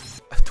use.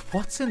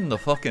 What's in the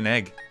fucking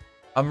egg?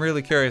 I'm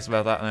really curious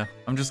about that now.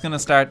 I'm just gonna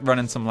start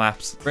running some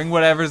laps. Bring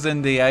whatever's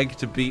in the egg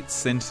to beat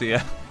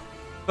Cynthia.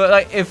 But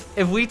like,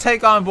 if we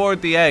take on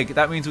board the egg,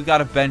 that means we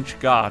gotta bench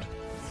God.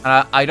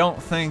 And I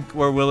don't think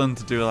we're willing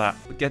to do that.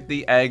 Get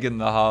the egg in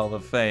the Hall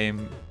of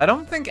Fame. I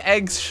don't think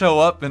eggs show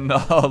up in the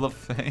Hall of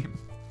Fame.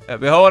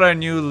 Behold our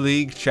new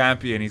league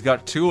champion. He's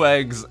got 2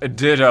 eggs, a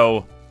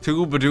Ditto,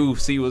 2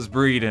 Bidoofs he was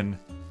breeding,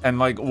 and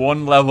like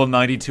 1 level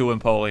 92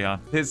 Empoleon.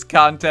 His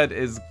content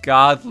is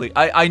godly.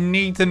 I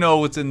need to know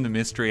what's in the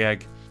mystery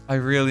egg. I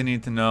really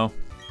need to know.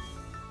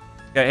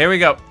 Okay, here we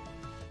go.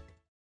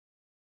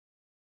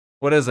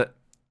 What is it?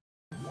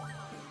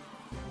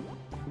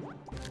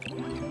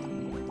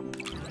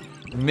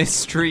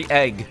 Mystery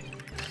egg.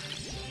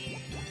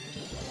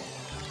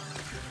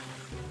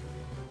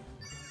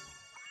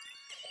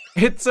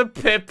 It's a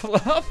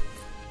Piplup.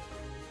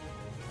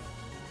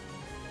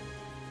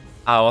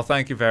 Oh, well,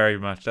 thank you very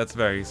much. That's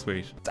very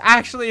sweet. It's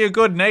actually a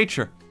good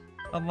nature,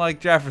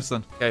 unlike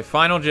Jefferson. Okay,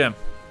 final gym.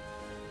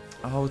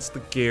 Oh, it's the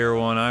gear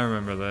one. I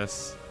remember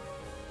this.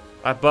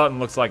 That button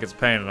looks like it's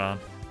painted on.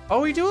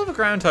 Oh, we do have a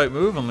ground type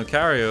move on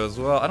Lucario as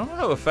well. I don't know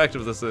how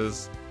effective this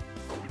is.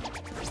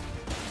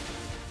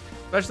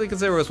 Especially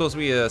considering we're supposed to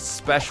be a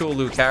special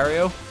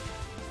Lucario.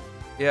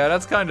 Yeah,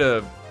 that's kind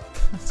of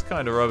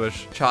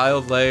rubbish.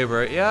 Child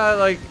labor. Yeah,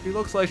 like, he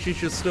looks like she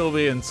should still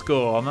be in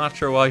school. I'm not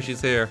sure why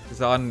she's here.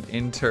 She's on an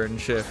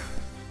internship.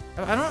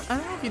 I don't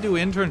know if you do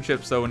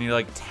internships though when you're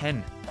like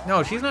 10.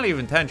 No, she's not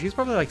even 10. She's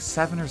probably like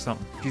 7 or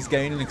something. She's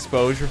gaining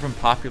exposure from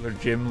popular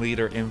gym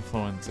leader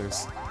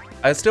influencers.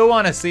 I still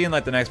want to see in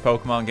like the next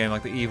Pokemon game,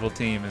 like the evil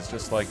team is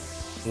just like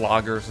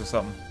vloggers or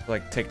something,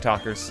 like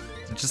TikTokers.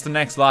 It's just the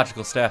next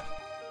logical step.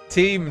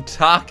 Team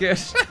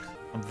Talkit.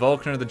 I'm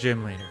Volkner, the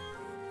gym leader.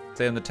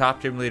 Say I'm the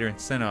top gym leader in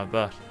Sinnoh,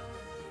 but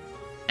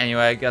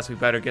anyway, I guess we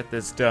better get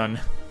this done.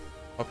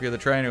 Hope you're the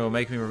trainer who will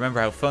make me remember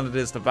how fun it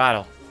is to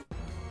battle.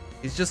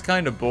 He's just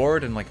kind of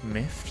bored and like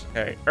miffed.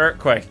 Okay,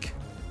 Earthquake.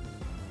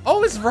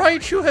 Oh, his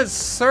Raichu has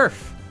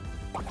Surf.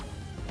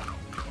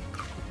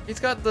 He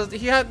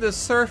had the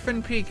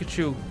Surfing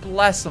Pikachu.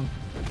 Bless him.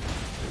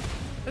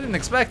 I didn't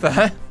expect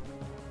that.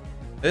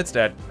 It's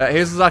dead.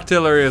 Here's his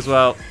Octillery as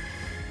well.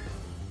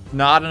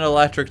 Not an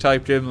electric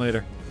type gym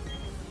leader.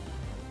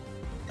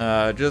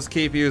 Just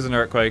keep using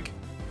Earthquake.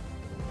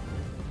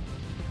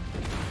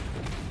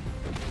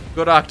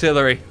 Good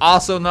artillery.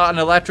 Also not an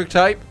electric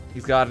type.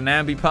 He's got an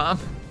Ambipom.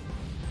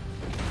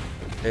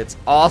 It's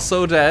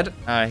also dead.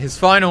 His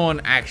final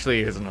one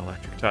actually is an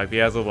electric type. He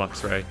has a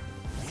Lux Ray.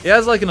 He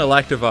has like an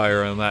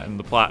Electivire on that in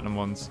the platinum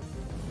ones.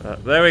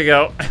 There we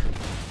go.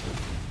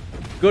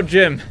 Good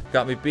gym.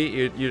 Got me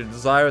beat. You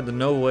desired the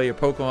no way your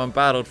Pokemon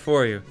battled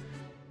for you.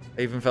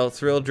 I even felt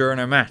thrilled during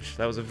our match.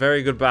 That was a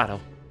very good battle.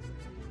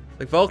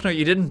 Like, Volkner,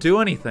 you didn't do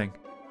anything.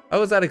 How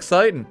was that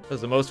exciting? That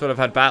was the most fun I've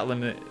had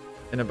battling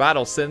in a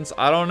battle since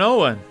I don't know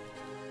when.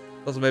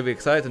 Also made me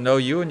excited to know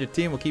you and your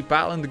team will keep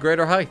battling to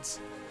greater heights.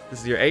 This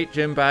is your 8th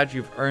gym badge.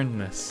 You've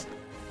earned this.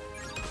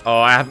 Oh,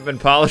 I haven't been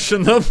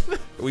polishing them.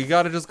 We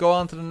gotta just go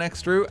on to the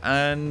next route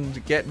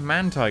and get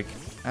Mantike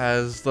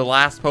as the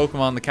last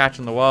Pokemon to catch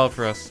in the wild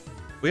for us.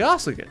 We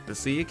also get to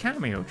see a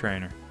cameo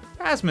trainer.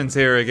 Jasmine's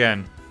here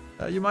again.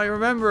 You might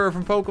remember her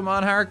from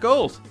Pokemon Heart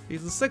Gold.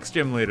 He's the 6th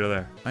gym leader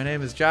there. My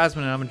name is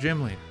Jasmine and I'm a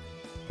gym leader.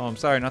 Oh, I'm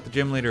sorry, not the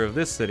gym leader of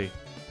this city.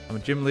 I'm a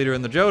gym leader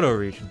in the Johto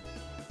region.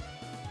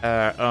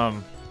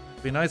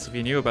 It'd be nice if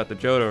you knew about the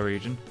Johto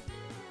region.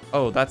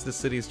 Oh, that's the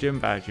city's gym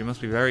badge. You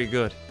must be very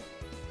good.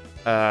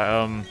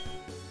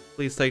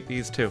 Please take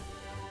these too.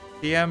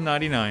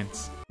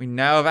 PM99s. We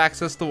now have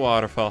access to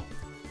Waterfall.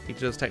 Each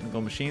of those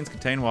technical machines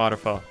contain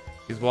Waterfall.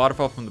 Use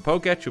Waterfall from the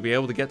Pokédex, you'll be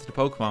able to get to the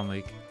Pokemon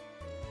League.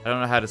 I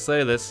don't know how to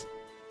say this,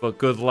 but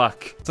good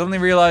luck. Suddenly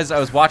realized I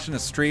was watching a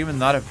stream and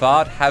not a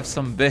VOD. Have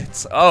some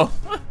bits. Oh,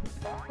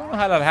 I don't know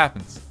how that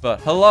happens.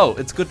 But hello,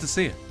 it's good to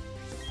see you.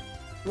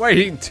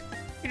 Wait,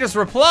 he just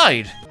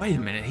replied. Wait a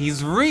minute,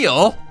 he's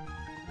real?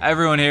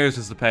 Everyone here is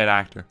just a paid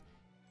actor.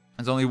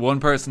 There's only one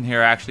person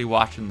here actually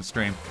watching the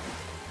stream.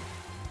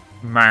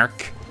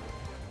 Mark.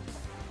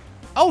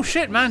 Oh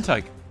shit,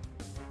 Mantike.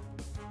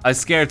 I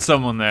scared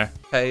someone there.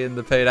 Paying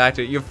the paid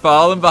actor. You're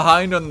falling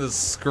behind on the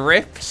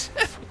script?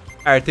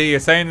 RT, you're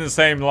saying the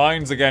same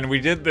lines again. We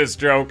did this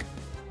joke.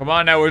 Come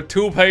on now, we're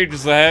 2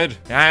 pages ahead.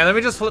 Yeah, let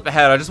me just flip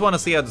ahead. I just want to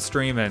see how the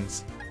stream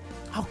ends.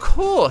 Oh,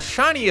 cool.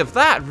 Shiny of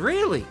that,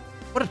 really?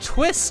 What a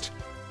twist.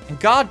 And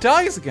God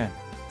dies again.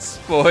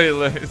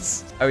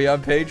 Spoilers. Are we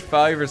on page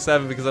 5 or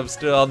 7 because I'm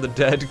still on the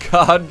dead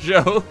God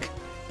joke?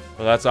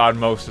 Well, that's on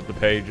most of the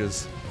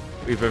pages.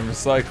 We've been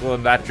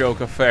recycling that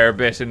joke a fair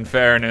bit, in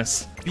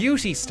fairness.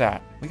 Beauty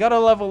stat. We gotta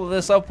level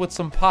this up with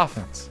some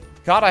Poffins.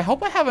 God, I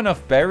hope I have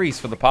enough berries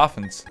for the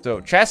Poffins. So,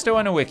 Chesto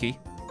and a Wiki.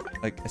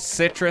 Like, a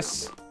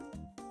Citrus.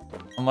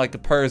 And like a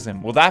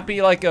Persim. Will that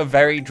be like a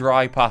very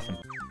dry Poffin?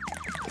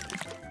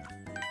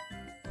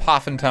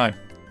 Poffin time.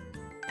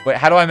 Wait,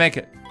 how do I make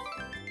it?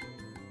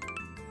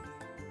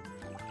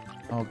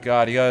 Oh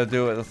god, you gotta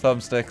do it with the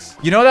thumbsticks.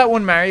 You know that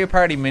one Mario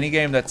Party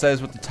minigame that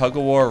says with the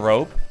tug-of-war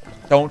rope,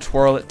 don't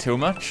twirl it too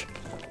much?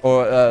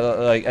 Or,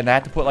 and I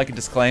had to put like a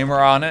disclaimer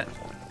on it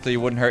so you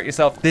wouldn't hurt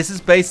yourself. This is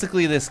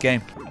basically this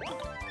game.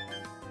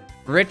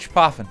 Rich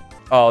Poffin.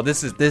 Oh,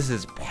 this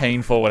is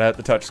painful without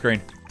the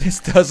touchscreen.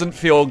 This doesn't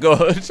feel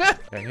good.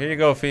 Okay, here you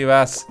go,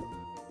 Feebas.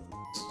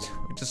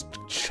 Just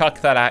chuck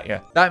that at you.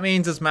 That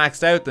means it's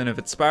maxed out then if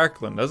it's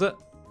sparkling, does it?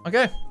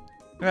 Okay.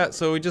 Yeah,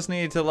 so we just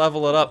need to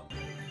level it up.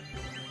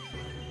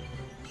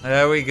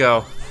 There we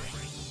go.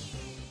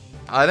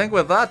 I think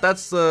with that,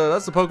 that's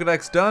the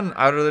Pokédex done,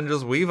 other than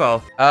just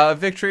Weavile.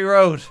 Victory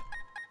Road.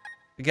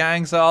 The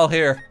gang's all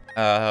here.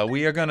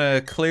 We are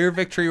gonna clear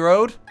Victory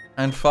Road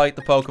and fight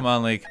the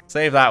Pokemon League.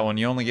 Save that one.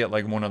 You only get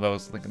like one of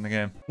those like in the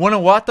game. One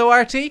of what though,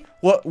 RT?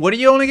 What do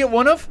you only get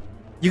one of?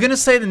 You gonna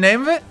say the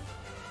name of it?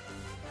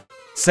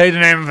 Say the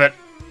name of it.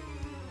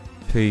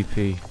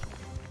 PP.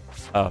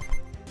 Up.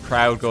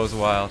 Crowd goes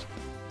wild.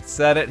 He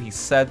said it. He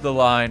said the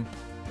line.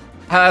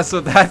 So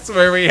that's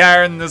where we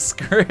are in the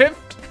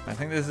script. I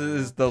think this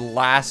is the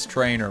last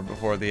trainer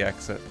before the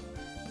exit.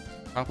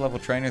 Top level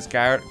trainers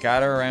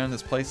gather around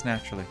this place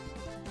naturally.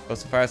 Go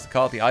so far as to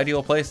call it the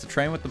ideal place to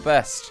train with the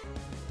best.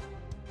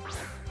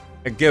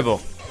 A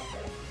Gibble.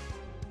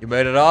 You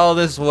made it all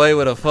this way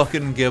with a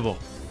fucking Gibble.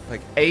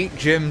 Like 8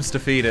 gyms to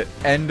feed it.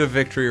 End of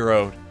Victory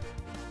Road.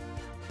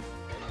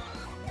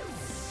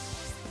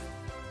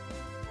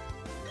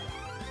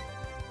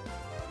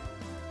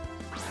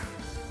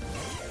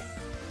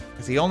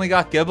 Has he only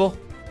got Gibble?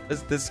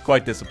 This is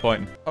quite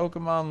disappointing.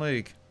 Pokemon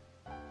League.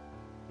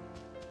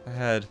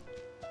 Ahead.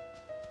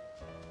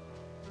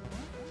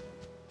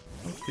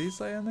 Did he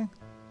say anything?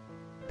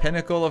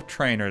 Pinnacle of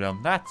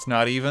trainerdom. That's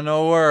not even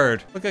a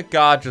word. Look at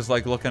God just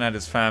like looking at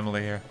his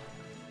family here.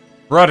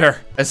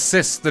 Brother,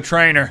 assist the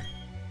trainer.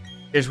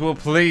 It will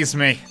please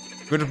me.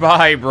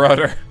 Goodbye,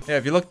 brother. Yeah,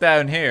 if you look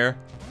down here,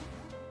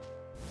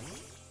 you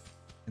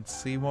can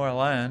see more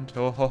land.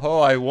 Oh ho ho,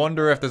 I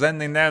wonder if there's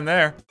anything down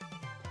there.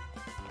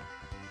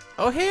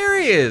 Oh, here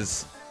he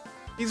is.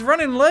 He's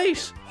running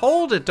late.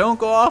 Hold it, don't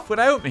go off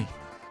without me.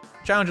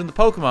 Challenging the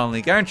Pokemon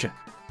League, aren't you?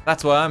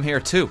 That's why I'm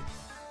here too.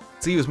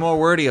 See who's more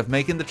worthy of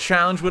making the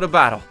challenge with a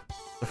battle.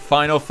 The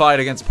final fight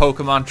against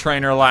Pokemon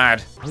Trainer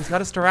Lad. Oh, he's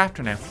got a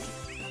Staraptor now.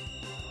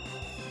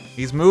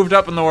 He's moved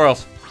up in the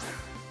world.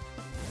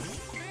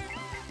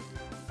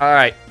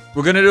 Alright,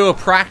 we're gonna do a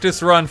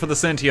practice run for the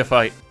Cynthia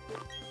fight.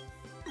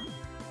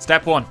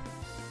 Step 1.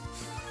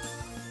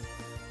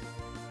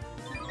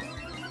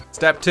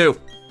 Step 2.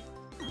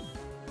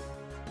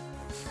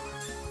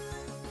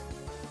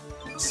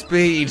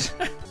 Speed.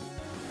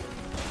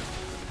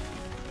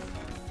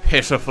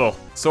 Pitiful.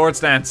 Sword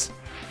stance.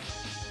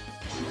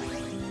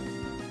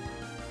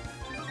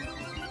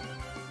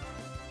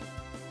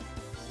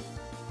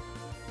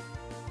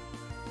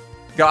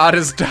 God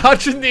is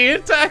dodging the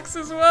attacks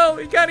as well.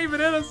 He can't even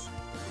hit us.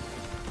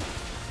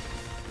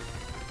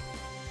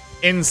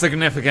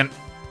 Insignificant.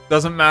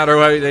 Doesn't matter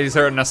why he's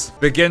hurting us.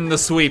 Begin the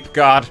sweep,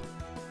 God.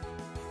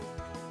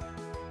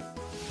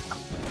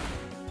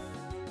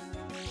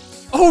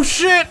 Oh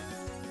shit!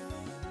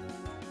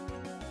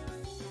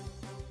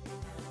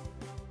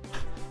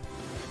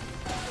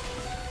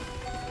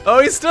 Oh,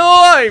 he's still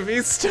alive!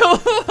 He's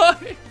still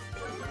alive!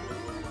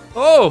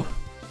 Oh!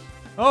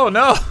 Oh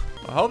no!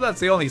 I hope that's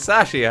the only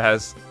sash he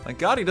has. Thank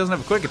God he doesn't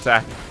have a quick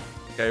attack.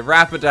 Okay,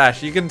 rapid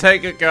dash. You can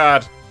take it,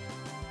 God.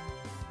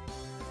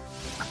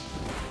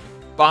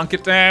 Bonk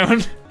it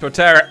down.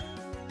 Protera.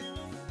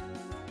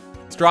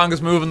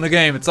 Strongest move in the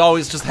game. It's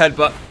always just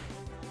headbutt.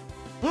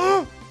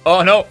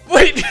 Oh no!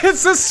 Wait!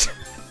 It's just...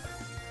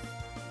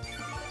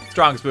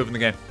 Strongest move in the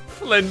game.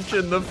 Flinch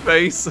in the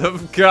face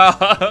of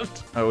God.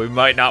 Oh, we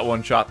might not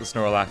one-shot the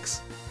Snorlax.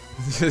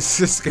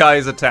 This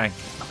guy's a tank.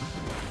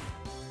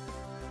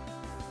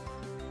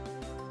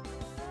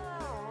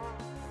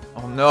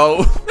 Oh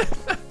no.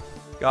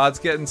 God's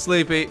getting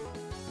sleepy.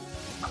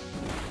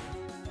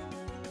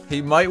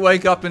 He might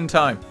wake up in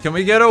time. Can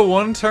we get a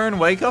one-turn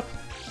wake up?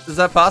 Is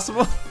that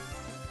possible?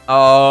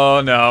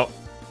 Oh no.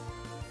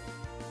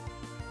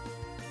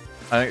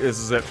 I think this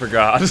is it for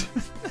God.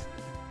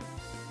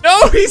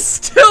 No, he's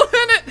still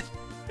in it!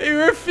 He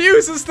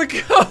refuses to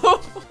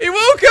go! He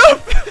woke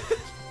up!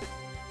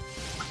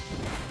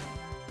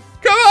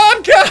 Come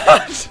on,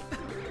 God!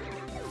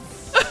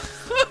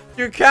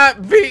 You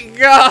can't beat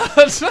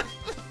God!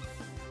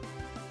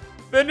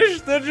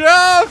 Finish the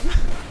job!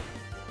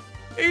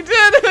 He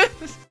did it!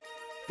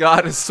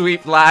 God is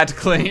sweep lad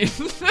clean.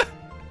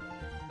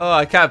 Oh,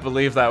 I can't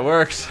believe that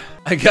worked.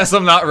 I guess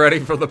I'm not ready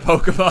for the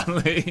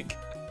Pokemon League.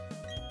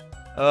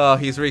 Oh,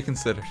 he's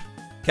reconsidered.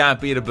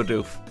 Can't beat a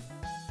Bidoof.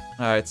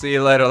 Alright, see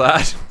you later,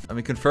 lad. Let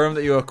me confirm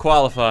that you are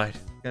qualified.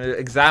 Gonna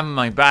examine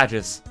my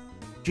badges.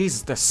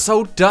 Jesus, they're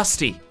so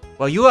dusty.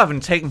 Well, you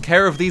haven't taken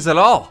care of these at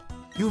all.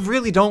 You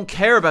really don't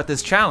care about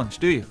this challenge,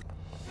 do you?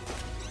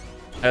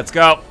 Let's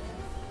go.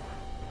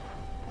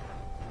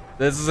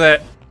 This is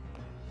it.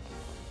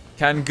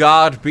 Can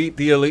God beat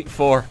the Elite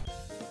Four?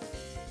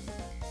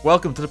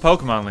 Welcome to the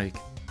Pokemon League.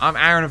 I'm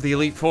Aaron of the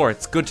Elite Four.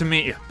 It's good to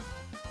meet you.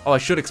 Oh, I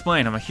should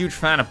explain, I'm a huge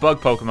fan of bug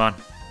Pokemon.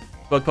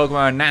 Bug Pokemon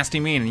are nasty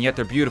mean, and yet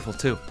they're beautiful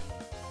too.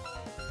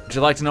 Would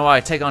you like to know why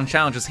I take on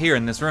challenges here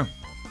in this room?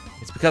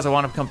 It's because I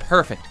want to become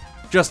perfect,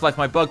 just like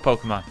my bug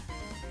Pokemon.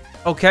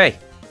 Okay,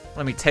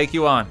 let me take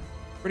you on.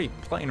 Pretty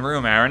plain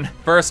room, Aaron.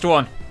 First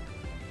one,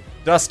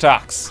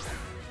 Dustox.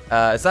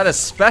 Is that a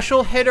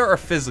special hitter or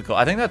physical?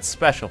 I think that's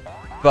special,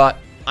 but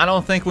I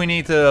don't think we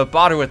need to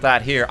bother with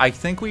that here. I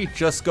think we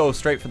just go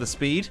straight for the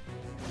speed.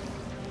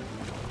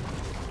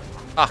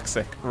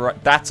 Toxic,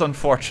 right, that's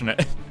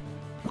unfortunate.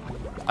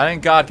 I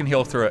think God can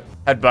heal through it.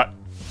 Headbutt.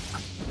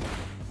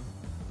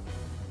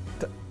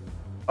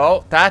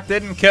 Oh, that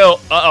didn't kill.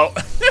 Uh-oh.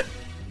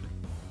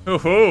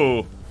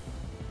 Ooh.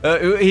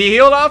 He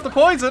healed off the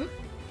poison.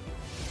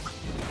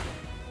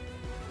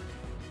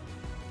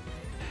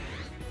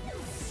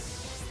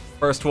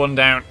 First one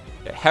down.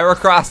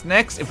 Heracross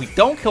next. If we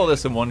don't kill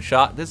this in one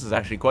shot, this is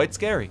actually quite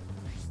scary.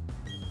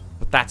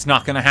 But that's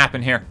not gonna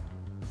happen here.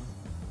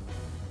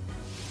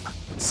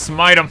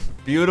 Smite him.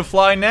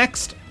 Beautifly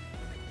next.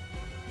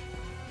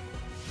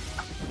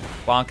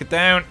 Bonk it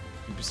down.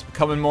 It's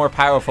becoming more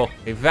powerful.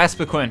 A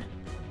Vespiquen.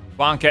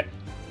 Bonk it.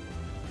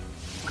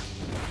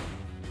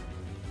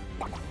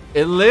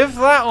 It lived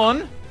that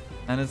one.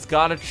 And it's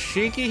got a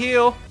cheeky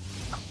heal.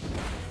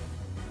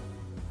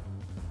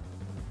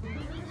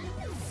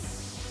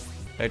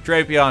 Okay,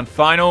 Drapion.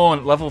 Final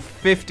one. Level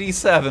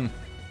 57.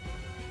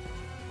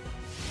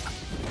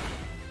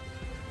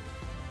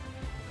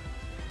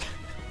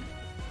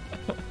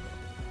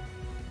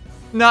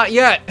 Not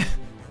yet.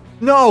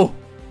 No.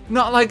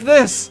 Not like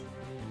this.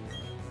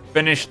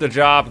 Finish the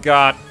job,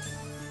 God.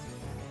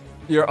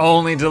 You're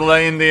only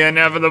delaying the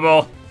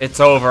inevitable. It's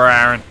over,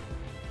 Aaron.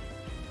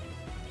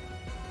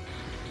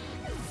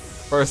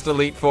 First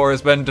Elite Four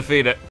has been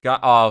defeated.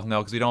 God, oh no,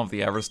 because we don't have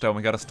the Everstone.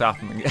 We gotta stop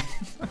him again.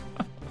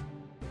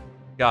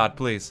 God,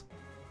 please.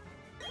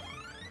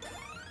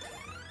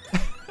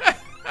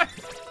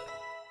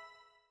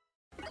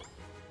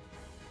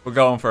 We're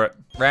going for it.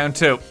 Round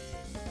 2.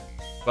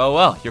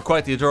 Well, you're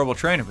quite the adorable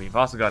trainer, but you've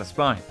also got a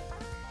spine.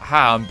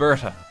 Aha, I'm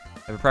Berta. I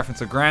have a preference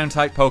for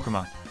ground-type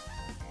Pokemon.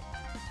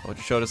 Why don't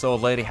you show this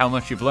old lady how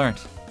much you've learned?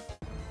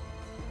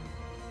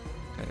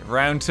 Okay,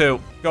 round 2.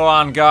 Go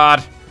on,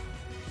 God.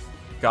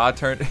 God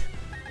turned...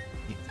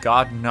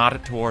 God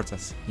nodded towards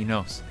us. He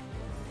knows.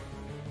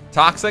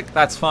 Toxic?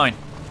 That's fine.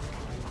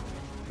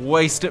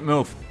 Wasted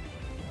move.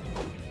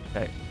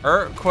 Okay,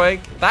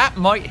 Earthquake. That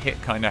might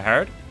hit kind of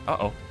hard.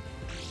 Uh-oh.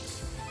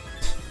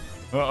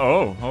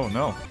 Uh-oh. Oh,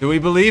 no. Do we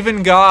believe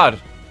in God?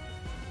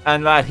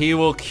 And that he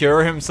will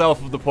cure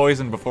himself of the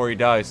poison before he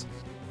dies?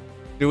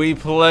 Do we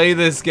play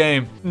this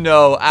game?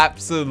 No,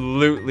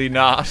 absolutely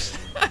not.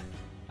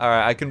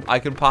 Alright, I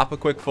can pop a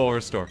quick full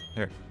restore.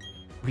 Here.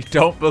 We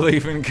don't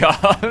believe in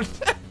God.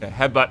 Okay,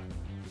 headbutt.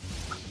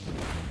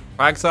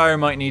 Quagsire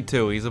might need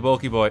two. He's a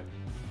bulky boy.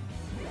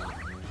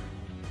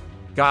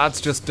 God's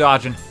just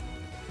dodging.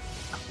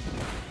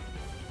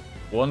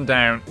 One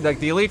down. Like,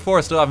 the Elite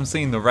Four still haven't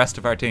seen the rest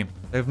of our team.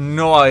 They have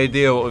no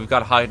idea what we've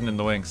got hiding in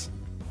the wings.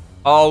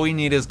 All we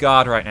need is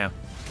God right now.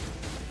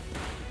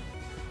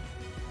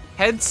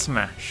 Head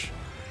smash.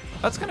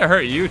 That's gonna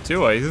hurt you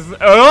too.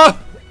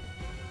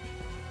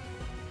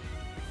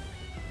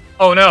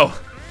 Oh no.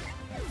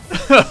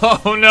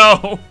 Oh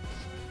no.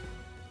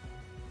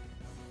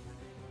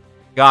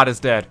 God is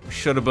dead. We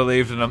should have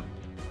believed in him.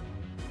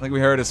 I think we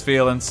hurt his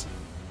feelings.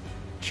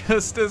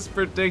 Just as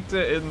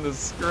predicted in the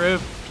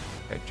script.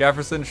 Okay,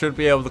 Jefferson should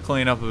be able to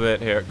clean up a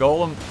bit here.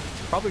 Golem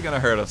is probably gonna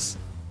hurt us.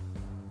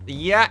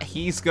 Yeah,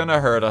 he's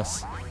gonna hurt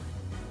us.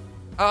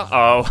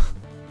 Uh-oh.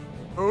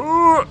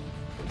 Ooh.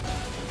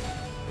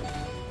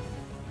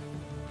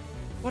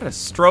 What a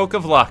stroke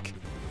of luck.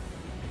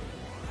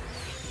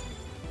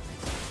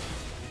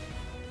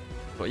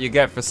 What you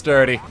get for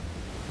sturdy.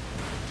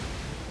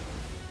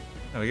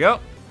 There we go.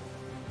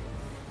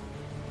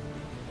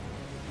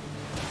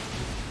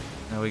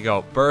 There we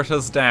go.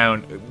 Berta's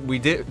down.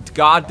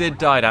 God did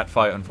die that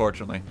fight,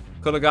 unfortunately.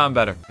 Could have gone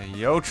better. Okay,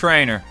 yo,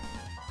 trainer.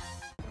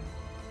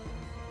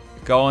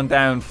 Going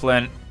down,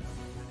 Flint.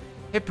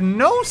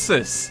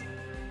 Hypnosis!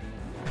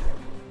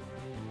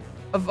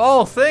 Of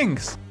all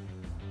things.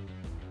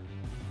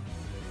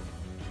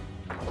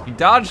 He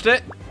dodged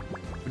it,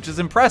 which is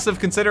impressive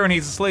considering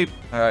he's asleep.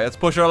 Alright, let's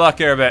push our luck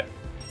here a bit.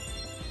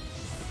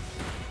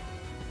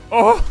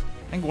 Oh!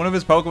 I think one of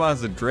his Pokemon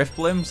is a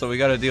Driftblim, so we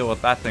gotta deal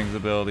with that thing's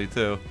ability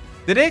too.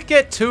 Did it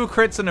get 2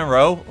 crits in a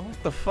row?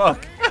 What the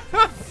fuck?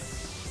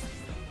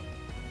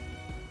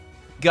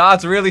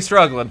 God's really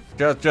struggling.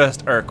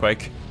 Just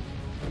Earthquake.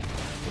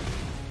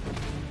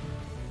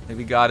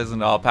 Maybe God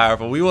isn't all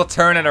powerful. We will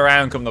turn it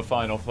around come the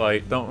final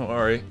fight. Don't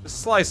worry.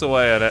 Just slice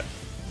away at it.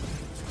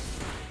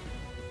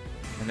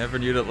 I never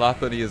knew that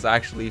Lopunny is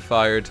actually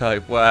fire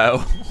type.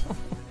 Wow.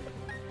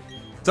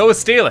 So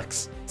is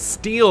Steelix.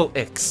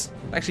 Steelix.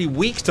 Actually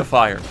weak to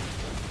fire.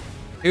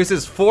 Here's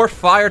his 4th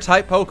fire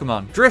type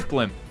Pokemon.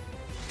 Driftblim.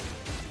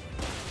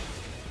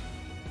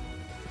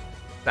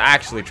 It's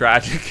actually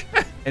tragic.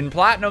 In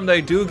Platinum,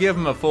 they do give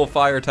him a full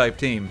fire type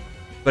team.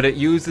 But it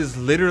uses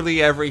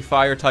literally every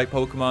fire type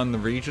Pokemon in the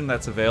region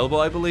that's available,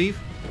 I believe.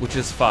 Which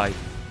is 5.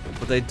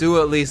 But they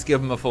do at least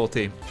give him a full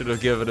team. Should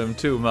have given him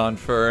 2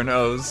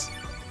 Monfernos.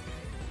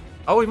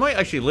 Oh, he might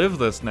actually live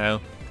this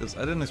now, because I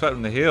didn't expect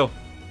him to heal.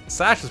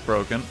 Sash is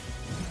broken.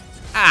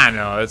 Ah,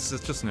 no, it's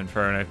just an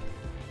Infernape.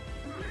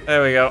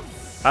 There we go.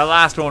 That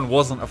last one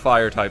wasn't a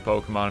fire type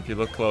Pokemon if you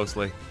look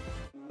closely.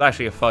 It's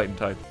actually a fighting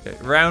type. Okay,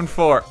 round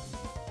 4.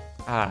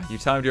 Ah, you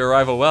timed your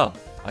arrival well.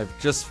 I've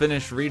just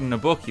finished reading a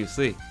book, you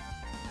see.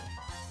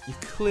 You're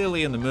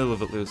clearly in the middle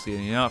of it, Lucy,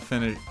 and you're not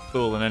finished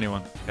fooling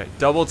anyone. Okay,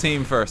 double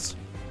team first.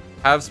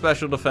 Have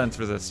special defense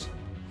resist.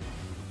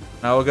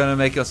 Now we're gonna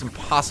make us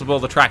impossible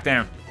to track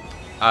down.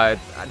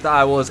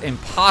 That was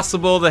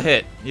impossible to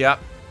hit. Yep.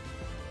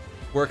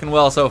 Working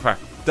well so far.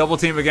 Double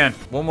team again.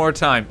 One more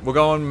time. We're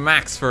going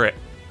max for it.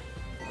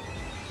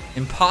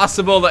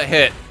 Impossible to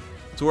hit.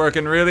 It's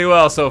working really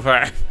well so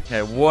far.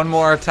 Okay, one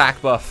more attack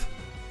buff.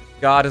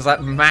 God is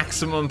at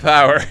maximum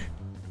power.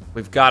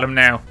 We've got him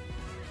now.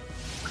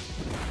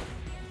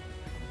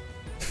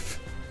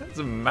 That's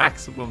a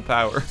maximum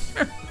power.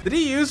 Did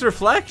he use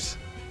Reflect?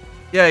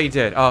 Yeah, he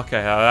did.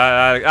 Okay,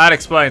 that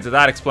explains it.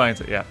 That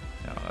explains it. Yeah.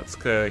 No, that's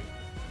clearly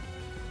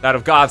out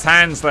of God's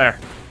hands there.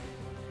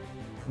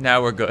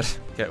 Now we're good.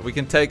 Okay, we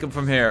can take him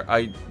from here.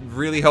 I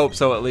really hope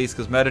so at least,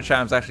 because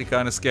Metacham's actually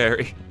kind of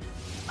scary.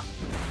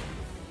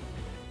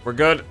 We're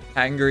good.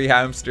 Angry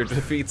Hamster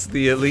defeats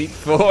the Elite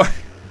Four.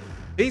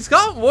 He's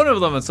got one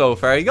of them so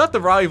far. He got the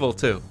rival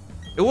too.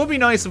 It would be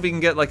nice if we can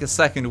get like a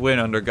second win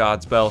under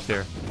God's belt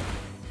here.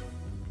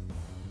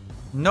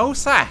 No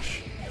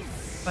Sash.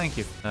 Thank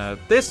you.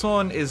 This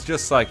one is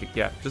just Psychic.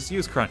 Yeah, just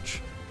use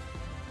Crunch.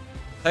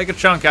 Take a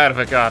chunk out of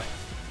it, God.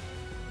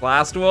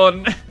 Last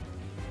one.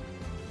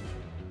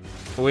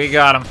 We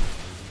got him.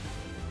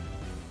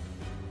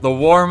 The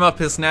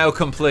warm-up is now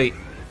complete.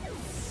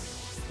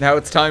 Now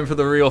it's time for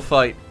the real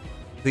fight.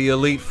 The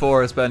Elite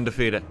Four has been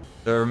defeated.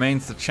 There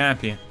remains the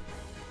champion.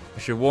 I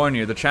should warn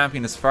you, the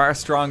champion is far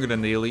stronger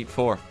than the Elite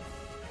Four.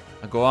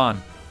 Now go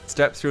on.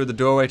 Step through the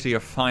doorway to your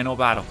final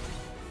battle.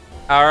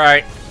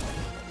 Alright.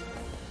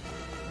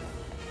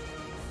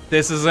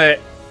 This is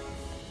it.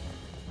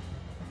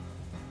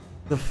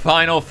 The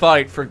final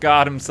fight for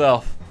God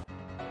himself.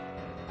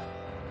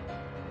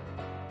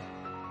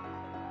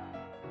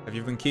 Have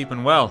you been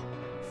keeping well?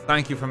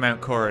 Thank you for Mount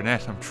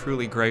Coronet. I'm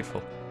truly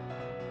grateful.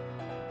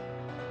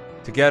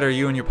 Together,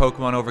 you and your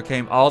Pokemon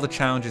overcame all the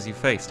challenges you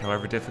faced,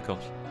 however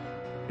difficult.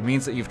 It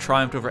means that you've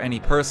triumphed over any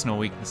personal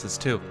weaknesses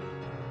too.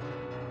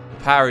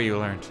 The power you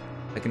learned,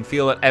 I can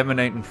feel it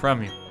emanating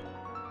from you.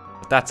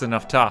 But that's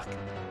enough talk.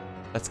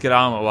 Let's get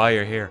on with why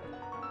you're here.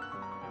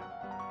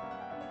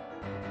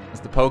 As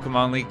the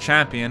Pokemon League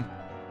champion,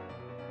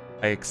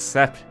 I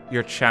accept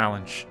your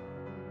challenge.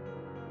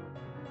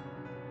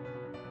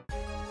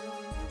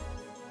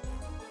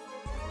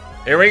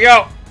 Here we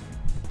go!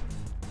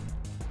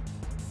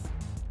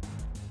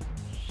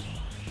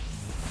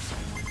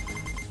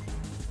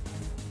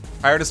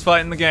 Hardest fight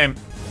in the game.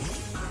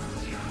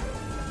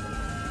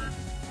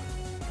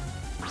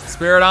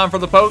 Spirit on for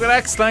the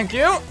Pokedex, thank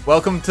you!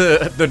 Welcome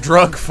to the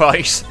drug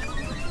fight.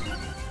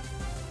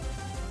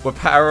 We're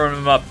powering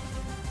him up.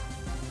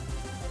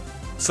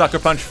 Sucker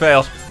Punch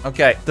failed.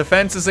 Okay,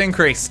 defense is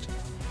increased.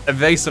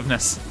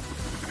 Evasiveness.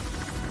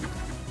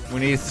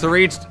 We need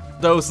 3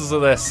 doses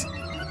of this.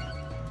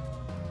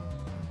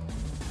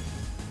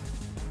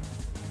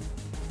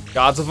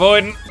 God's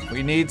avoiding.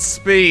 We need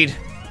speed.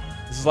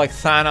 This is like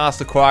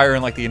Thanos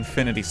acquiring like the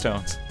Infinity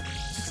Stones.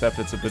 Except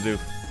it's a Bidoof.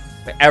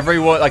 Like every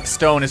like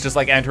stone is just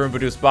like entering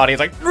Bidoof's body. It's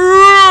like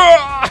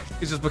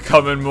he's just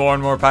becoming more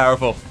and more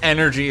powerful.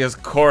 Energy is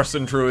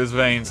coursing through his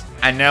veins.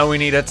 And now we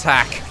need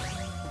attack.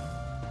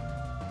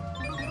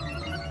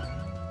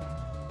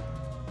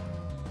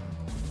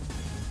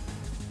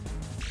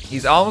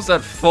 He's almost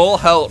at full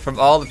health from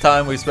all the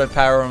time we spent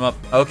powering him up.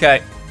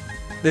 Okay.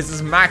 This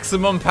is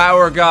maximum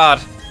power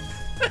God.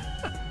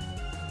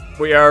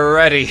 We are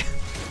ready.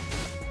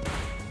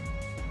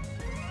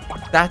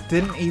 That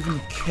didn't even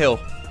kill.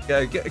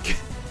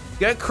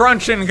 Get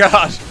crunching,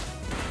 God.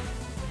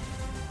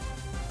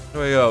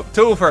 There we go.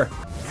 Twofer.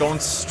 Going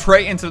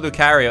straight into the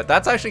Lucario.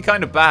 That's actually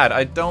kind of bad.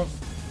 I don't...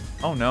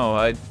 Oh no,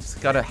 I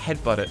just gotta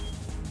headbutt it.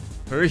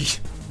 Hurry.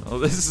 Oh,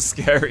 this is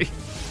scary.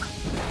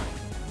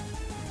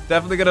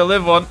 Definitely gonna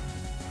live one.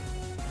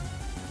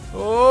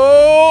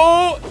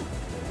 Oh!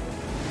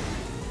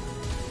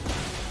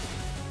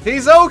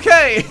 He's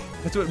okay!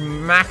 That's what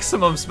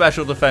maximum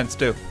special defense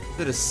do.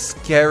 Did a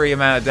scary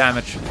amount of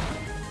damage.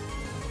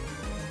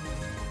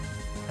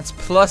 That's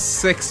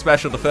 +6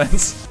 special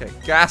defense. Okay,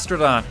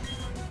 Gastrodon.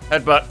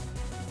 Headbutt.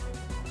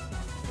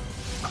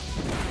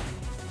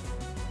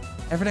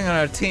 Everything on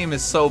our team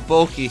is so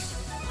bulky.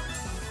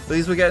 At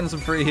least we're getting some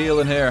free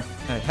healing here.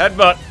 Okay,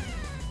 headbutt.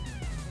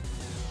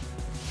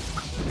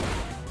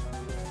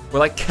 We're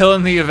like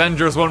killing the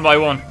Avengers one by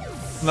one.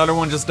 Another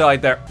one just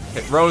died there.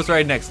 Okay,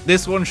 Roserade next.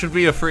 This one should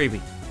be a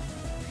freebie.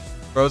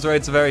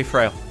 Roserade's very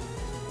frail.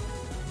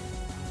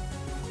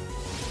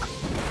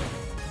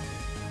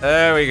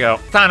 There we go.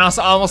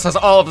 Thanos almost has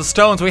all of the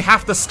stones. We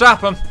have to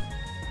stop him.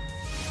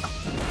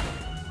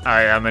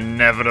 I am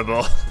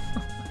inevitable.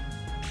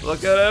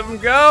 Look at him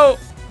go.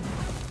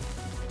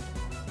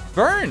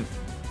 Burn.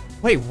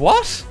 Wait,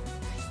 what?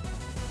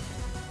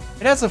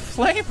 It has a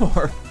flame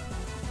orb.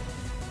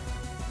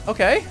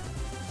 Okay.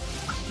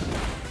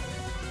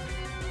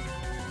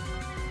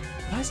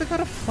 Why has it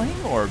got a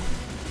flame orb?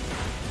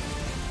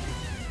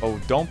 Oh,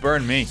 don't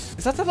burn me.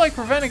 Is that to like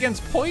prevent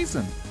against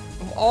poison?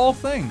 Of all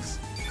things.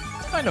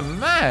 It's kind of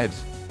mad.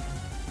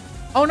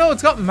 Oh no,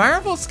 it's got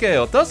Marvel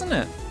Scale, doesn't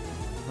it?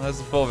 Well, there's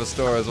a full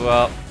restore as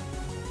well.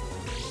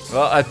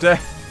 Well, I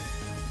guess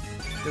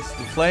the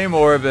flame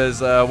orb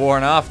is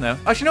worn off now.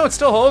 Actually, no, it's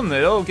still holding it.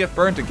 It'll get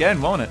burnt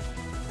again, won't it?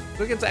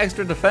 It'll get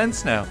extra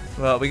defense now.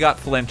 Well, we got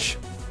flinch.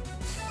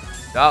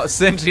 Oh,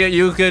 Cynthia,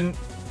 you can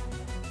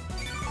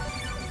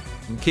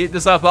keep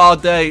this up all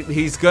day.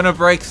 He's gonna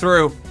break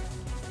through.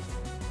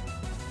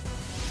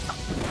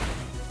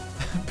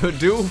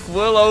 Bidoof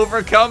will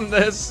overcome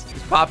this.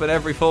 She's popping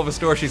every full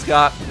restore she's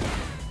got.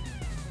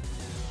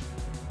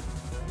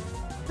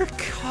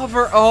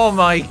 Recover. Oh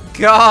my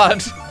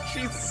god.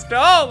 She's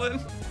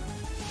stalling.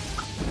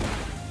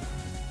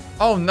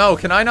 Oh no,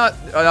 can I not?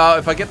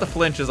 If I get the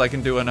flinches, I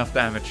can do enough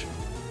damage.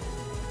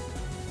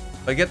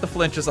 If I get the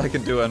flinches, I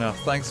can do enough.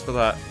 Thanks for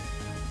that.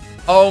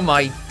 Oh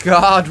my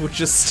god, would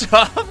you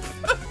stop?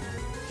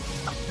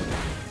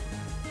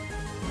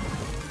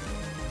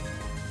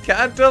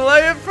 Can't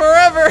delay it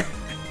forever.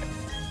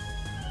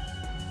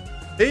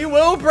 He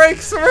will break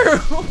through.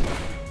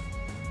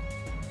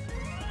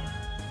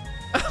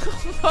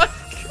 Oh my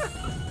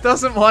god.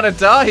 Doesn't want to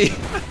die.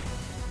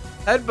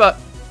 Headbutt.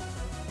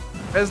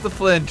 There's the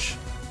flinch.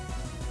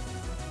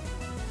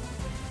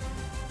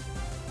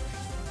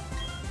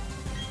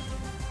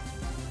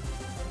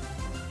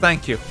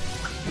 Thank you.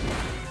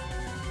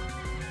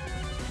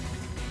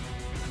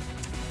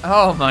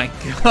 Oh my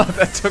god,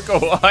 that took a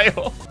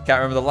while. Can't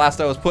remember the last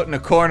I was put in a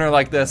corner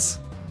like this.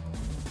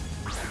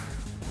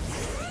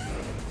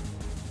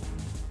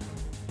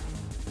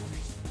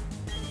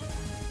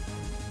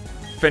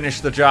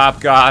 Finish the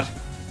job, God.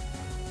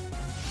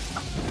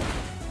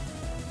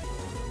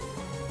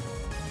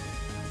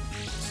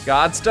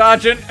 God's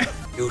dodging.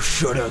 You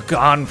should have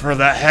gone for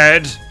the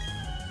head.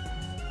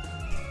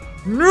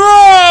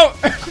 No!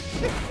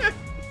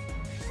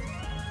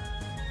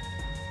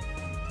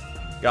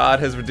 God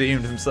has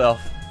redeemed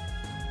himself.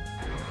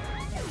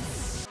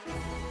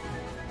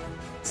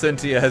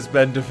 Cynthia has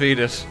been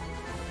defeated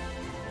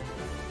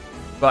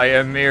by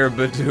a mere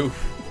Bidoof.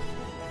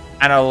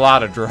 And a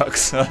lot of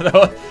drugs.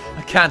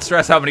 I can't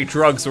stress how many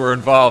drugs were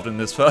involved in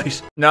this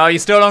fight. No, you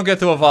still don't get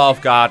to evolve,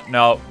 God.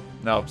 No,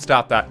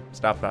 stop that.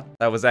 Stop that.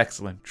 That was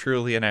excellent.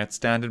 Truly an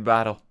outstanding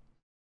battle.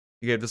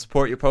 You gave the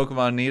support your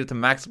Pokemon needed to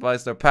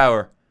maximize their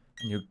power,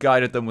 and you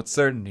guided them with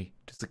certainty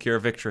to secure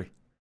victory.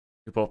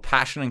 You're both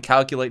passion and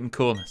calculating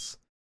coolness.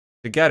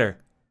 Together,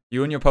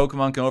 you and your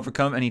Pokemon can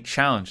overcome any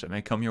challenge that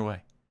may come your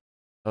way.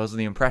 Those are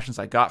the impressions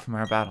I got from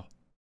our battle.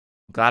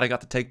 I'm glad I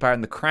got to take part in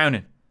the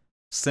crowning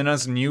of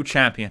Sinnoh's new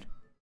champion.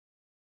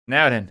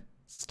 Now then,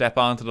 step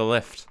onto the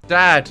lift.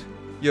 Dad,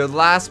 your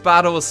last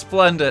battle was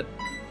splendid.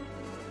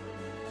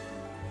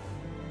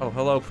 Oh,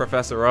 hello,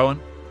 Professor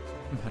Owen.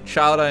 A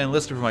child I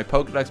enlisted for my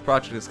Pokedex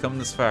project has come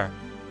this far.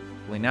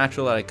 It's only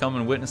natural that I come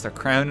and witness their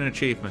crowning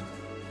achievement.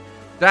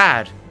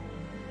 Dad,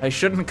 I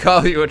shouldn't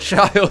call you a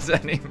child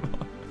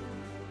anymore.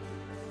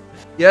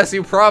 Yes,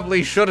 you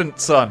probably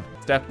shouldn't, son.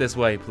 Step this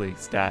way,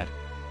 please, Dad.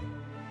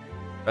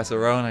 Professor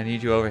Rowan, I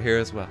need you over here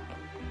as well.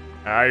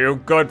 Are you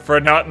good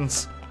for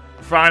nothings?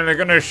 Finally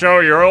gonna show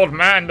your old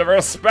man the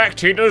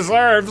respect he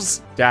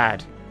deserves.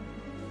 Dad,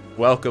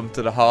 welcome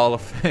to the Hall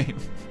of Fame.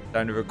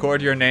 Time to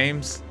record your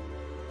names,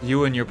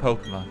 you and your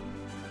Pokemon.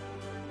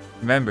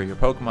 Remember, your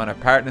Pokemon are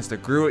partners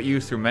that grew at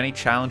you through many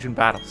challenging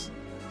battles.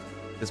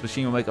 This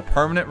machine will make a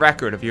permanent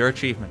record of your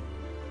achievement.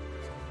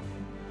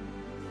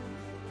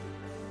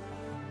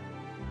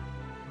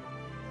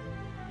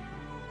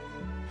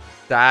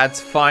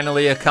 Dad's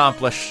finally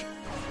accomplished.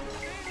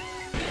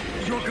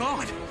 Your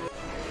God!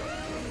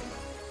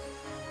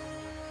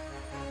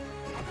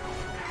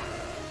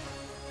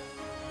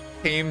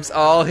 Team's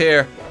all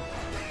here.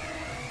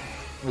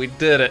 We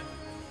did it.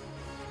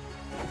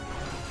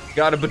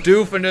 Got a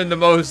Bidoof in the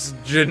most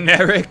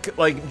generic,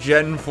 like,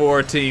 Gen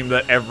 4 team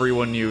that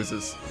everyone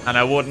uses. And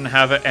I wouldn't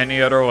have it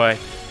any other way.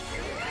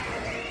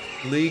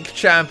 League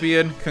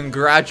champion,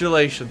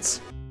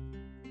 congratulations.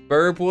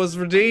 Burb was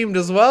redeemed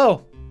as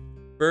well.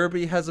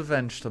 Burby has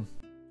avenged him.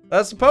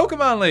 That's the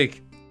Pokemon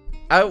League.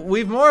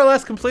 We've more or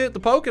less completed the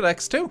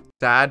Pokedex too.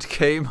 Dad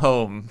came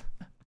home.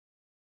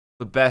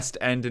 The best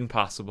ending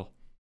possible.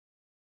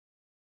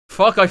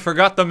 Fuck, I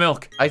forgot the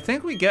milk. I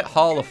think we get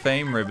Hall of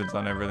Fame ribbons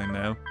on everything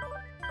now.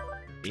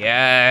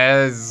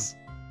 Yes!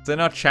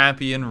 Sinnoh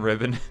Champion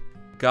ribbon.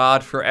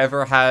 God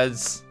forever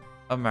has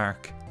a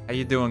mark. How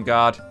you doing,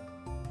 God?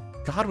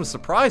 God was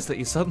surprised that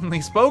you suddenly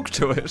spoke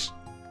to it.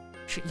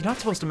 Shit, you're not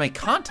supposed to make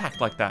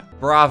contact like that.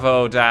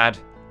 Bravo, Dad.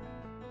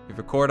 You've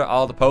recorded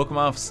all the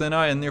Pokemon of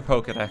Sinnoh in your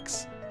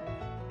Pokedex.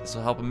 This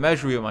will help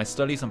measure you in my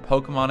studies on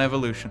Pokemon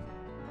evolution.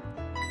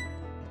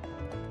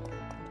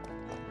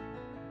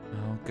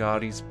 Oh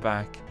God, he's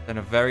back. In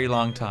a very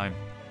long time.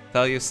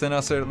 Tell you,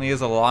 Sinnoh certainly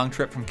is a long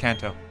trip from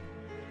Kanto.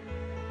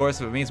 Of course,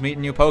 if it means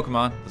meeting new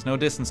Pokemon, there's no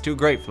distance too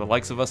great for the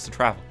likes of us to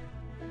travel.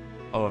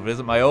 I'll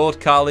visit my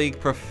old colleague,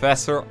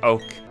 Professor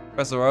Oak.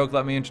 Professor Oak,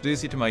 let me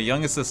introduce you to my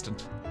young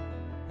assistant.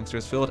 Youngster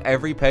has filled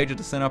every page of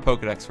the Sinnoh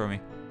Pokedex for me.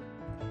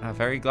 I'm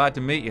very glad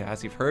to meet you.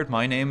 As you've heard,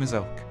 my name is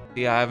Oak.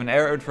 See, I have an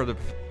errand to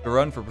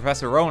run for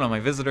Professor Rowan on my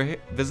visit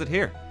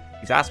here.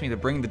 He's asked me to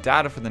bring the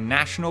data for the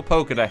National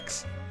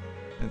Pokedex.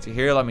 Since you're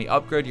here, let me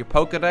upgrade your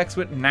Pokedex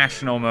with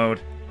National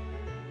Mode.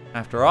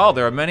 After all,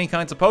 there are many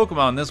kinds of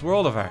Pokemon in this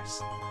world of ours.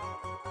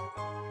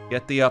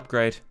 Get the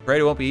upgrade.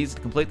 Afraid it won't be easy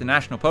to complete the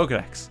National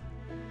Pokedex.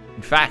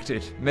 In fact,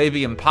 it may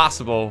be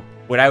impossible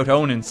without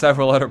owning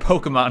several other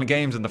Pokemon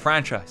games in the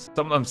franchise.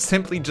 Some of them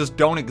simply just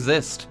don't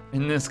exist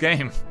in this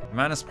game.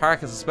 Manus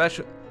Park has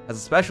a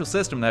special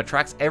system that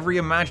attracts every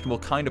imaginable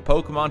kind of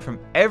Pokemon from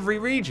every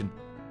region.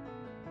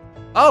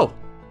 Oh!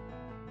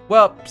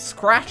 Well,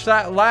 scratch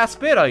that last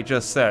bit I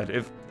just said.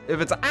 If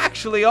it's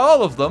actually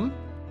all of them,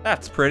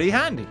 that's pretty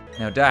handy.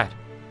 Now, Dad,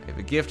 I have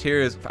a gift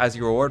here as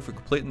your reward for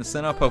completing the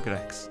Sinnoh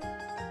Pokedex.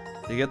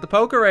 You get the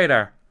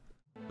Pokeradar.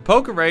 The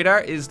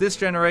Pokeradar is this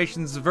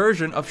generation's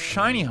version of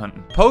shiny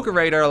hunting.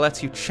 Pokeradar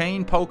lets you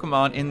chain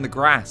Pokemon in the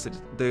grass.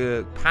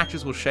 The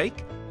patches will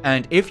shake,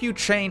 and if you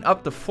chain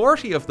up to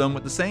 40 of them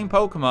with the same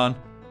Pokemon,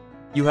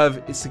 you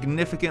have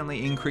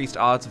significantly increased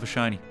odds of a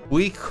shiny.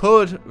 We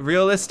could,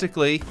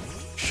 realistically,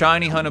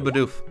 shiny hunt a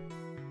Bidoof.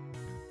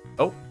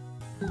 Oh.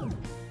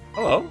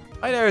 Hello.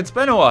 Hi there, it's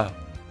been a while.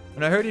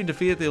 When I heard you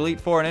defeated the Elite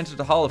Four and entered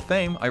the Hall of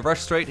Fame, I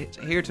rushed straight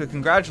here to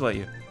congratulate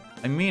you.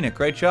 I mean it,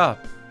 great job.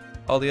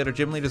 All the other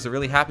gym leaders are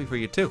really happy for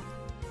you too.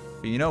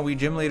 But you know, we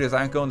gym leaders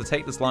aren't going to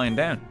take this lying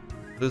down.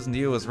 Losing to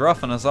you was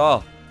rough on us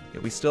all,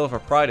 yet we still have our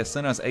pride as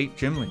Sinnoh's 8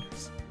 gym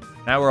leaders.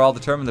 Now we're all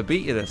determined to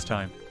beat you this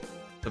time.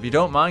 So if you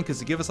don't mind, could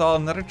you give us all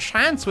another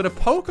chance with a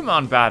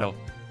Pokemon battle?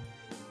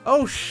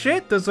 Oh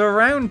shit, there's a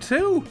round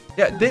 2!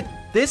 Yeah,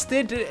 this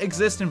did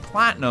exist in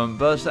Platinum,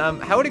 but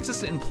how it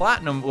existed in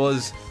Platinum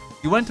was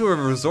you went to a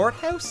resort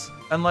house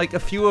and like a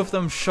few of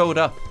them showed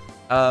up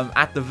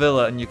at the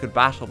villa and you could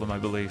battle them, I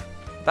believe.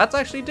 That's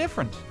actually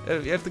different.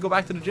 You have to go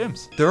back to the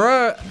gyms. There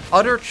are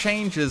other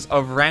changes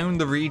around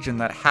the region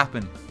that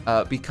happen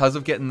because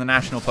of getting the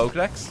National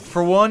Pokedex.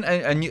 For one,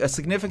 a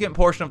significant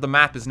portion of the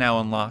map is now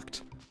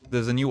unlocked.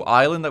 There's a new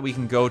island that we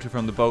can go to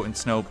from the boat in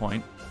Snow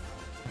Point.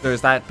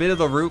 There's that bit of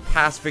the route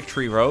past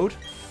Victory Road.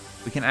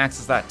 We can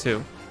access that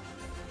too.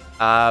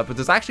 But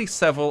there's actually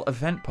several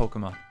event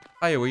Pokemon.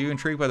 Hiya, were you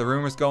intrigued by the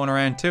rumors going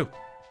around too?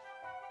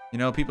 You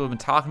know, people have been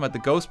talking about the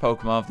ghost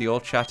Pokemon of the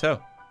old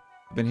chateau.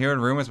 I've been hearing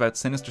rumors about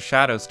sinister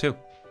shadows too.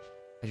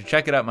 I should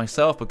check it out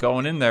myself, but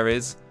going in there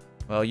is,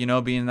 well, you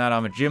know, being that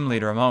I'm a gym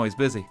leader, I'm always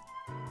busy.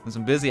 When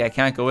I'm busy, I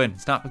can't go in.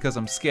 It's not because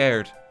I'm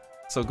scared.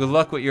 So good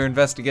luck with your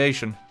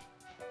investigation.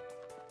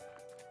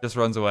 Just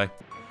runs away.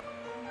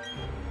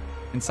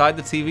 Inside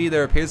the TV,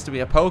 there appears to be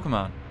a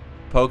Pokemon.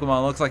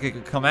 Pokemon looks like it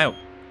could come out.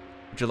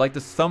 Would you like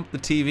to thump the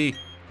TV?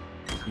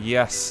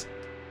 Yes.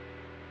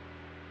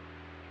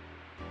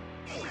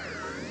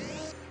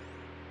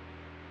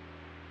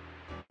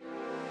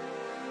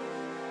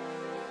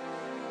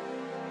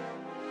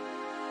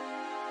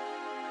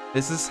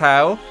 This is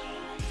how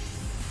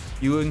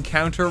you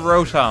encounter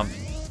Rotom.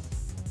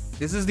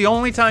 This is the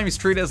only time he's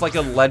treated as like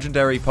a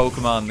legendary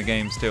Pokemon in the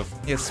games too.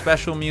 He has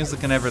special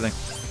music and everything.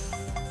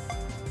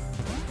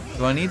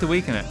 Do I need to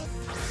weaken it?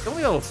 It's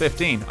only level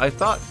 15. I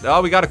thought,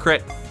 oh, we got a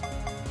crit.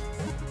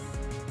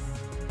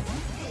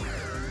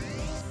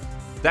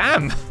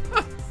 Damn.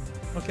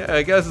 Okay,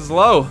 I guess it's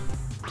low.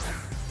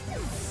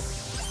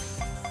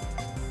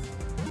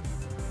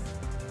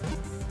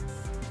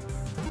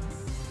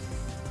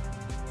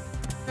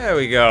 There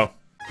we go.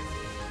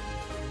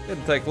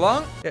 Didn't take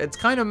long. Yeah, it's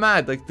kind of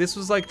mad. Like, this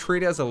was like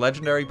treated as a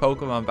legendary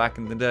Pokemon back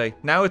in the day.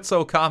 Now it's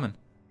so common.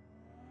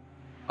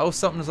 Oh,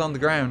 something is on the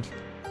ground.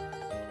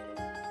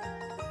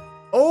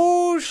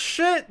 Oh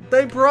shit,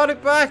 they brought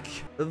it back.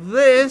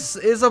 This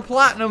is a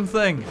platinum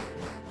thing.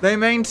 They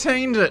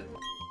maintained it.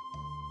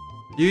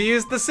 You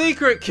used the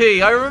secret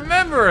key, I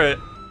remember it.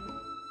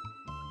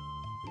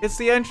 It's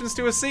the entrance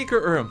to a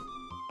secret room.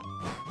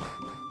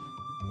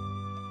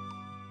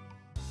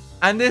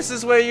 And this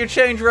is where you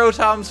change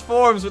Rotom's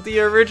forms with the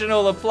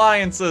original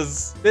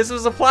appliances. This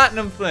was a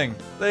platinum thing.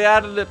 They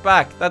added it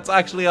back. That's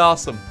actually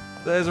awesome.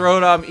 There's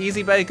Rotom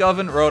Easy Bake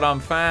Oven,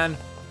 Rotom Fan,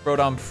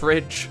 Rotom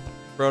Fridge,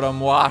 Rotom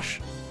Wash,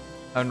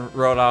 and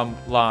Rotom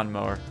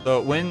Lawnmower.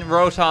 So when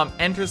Rotom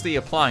enters the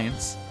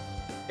appliance,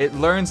 it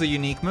learns a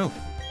unique move.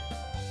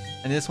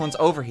 And this one's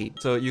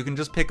Overheat. So you can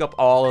just pick up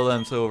all of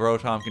them so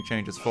Rotom can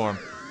change its form.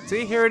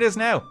 See, here it is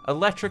now.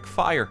 Electric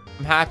Fire.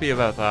 I'm happy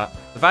about that.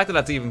 The fact that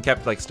that's even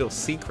kept, like, still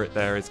secret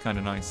there is kind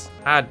of nice.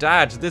 Ah,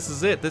 Dad, this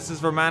is it. This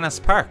is Romanus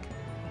Park.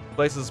 The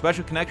place has a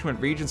special connection with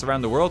regions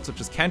around the world,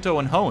 such as Kanto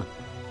and Hoenn.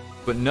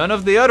 But none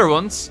of the other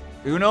ones.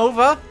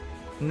 Unova?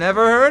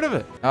 Never heard of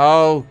it.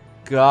 Oh,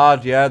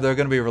 God, yeah, they're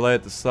going to be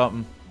related to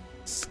something.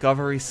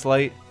 Discovery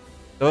Slate.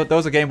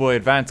 Those are Game Boy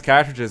Advance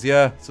cartridges,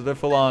 yeah. So they're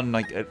full on,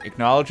 like,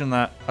 acknowledging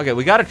that. Okay,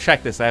 we got to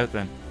check this out,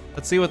 then.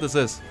 Let's see what this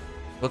is.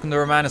 Welcome to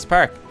Romanus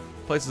Park.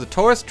 The place is a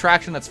tourist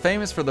attraction that's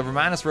famous for the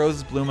Romanus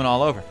roses blooming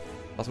all over.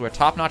 Also where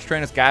top-notch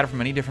trainers gather from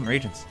many different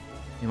regions.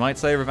 You might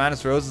say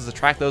Romanus roses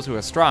attract those who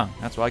are strong.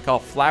 That's what I call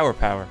flower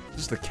power.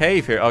 Just a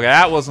cave here. Okay,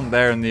 that wasn't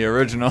there in the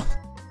original.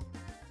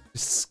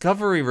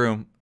 Discovery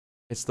room.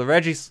 It's the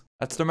Reggies.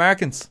 That's the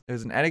Americans.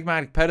 There's an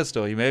enigmatic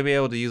pedestal. You may be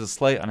able to use a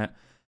slate on it.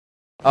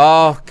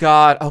 Oh,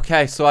 God.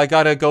 Okay, so I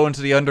gotta go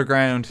into the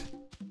underground.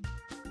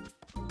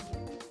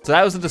 So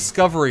that was the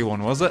Discovery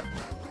one, was it?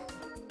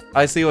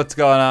 I see what's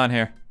going on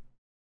here.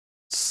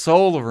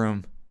 Soul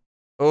Room.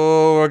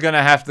 Oh, we're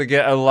gonna have to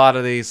get a lot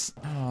of these.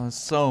 Oh,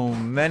 so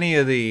many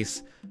of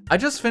these. I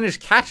just finished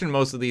catching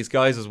most of these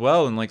guys as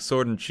well in like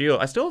Sword and Shield.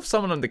 I still have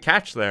some of them to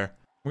catch there.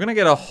 We're gonna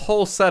get a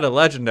whole set of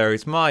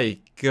legendaries. My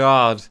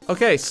God.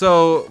 Okay,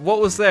 so what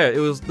was there?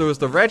 There was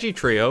the Reggie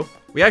trio.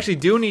 We actually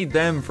do need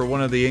them for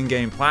one of the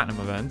in-game platinum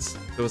events.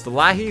 There was the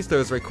Lahis, there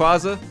was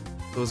Rayquaza,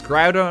 there was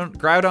Groudon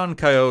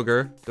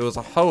Kyogre, there was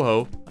a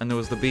Ho-Oh, and there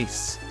was the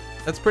Beasts.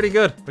 That's pretty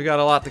good. We got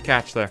a lot to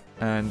catch there.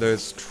 And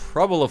there's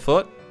trouble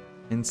afoot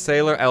in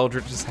Sailor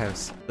Eldritch's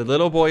house. The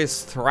little boy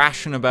is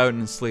thrashing about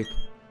in his sleep.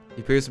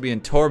 He appears to be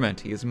in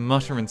torment. He is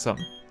muttering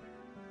something.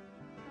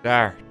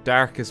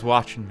 Dark is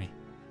watching me.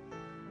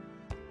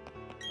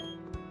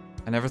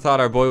 I never thought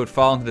our boy would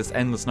fall into this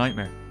endless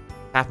nightmare.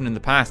 It happened in the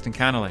past in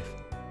Canalife.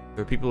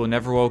 There were people who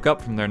never woke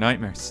up from their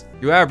nightmares.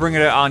 You are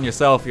bringing it on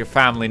yourself. Your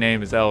family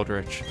name is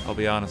Eldritch. I'll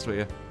be honest with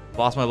you. I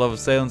lost my love of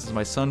sailing since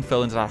my son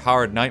fell into that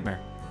horrid nightmare.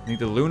 I need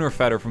the lunar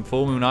feather from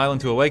Full Moon Island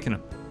to awaken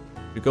him.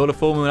 You go to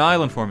Full Moon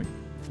Island for me.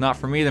 If not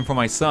for me, then for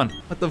my son.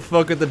 What the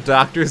fuck are the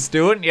doctors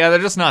doing? Yeah, they're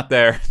just not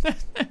there.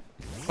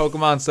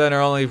 Pokemon Center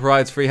only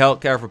provides free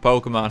healthcare for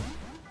Pokemon.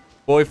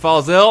 Boy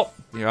falls ill,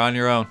 you're on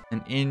your own.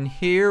 And in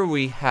here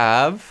we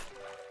have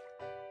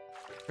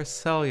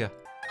Cresselia.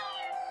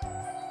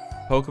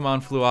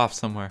 Pokemon flew off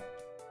somewhere.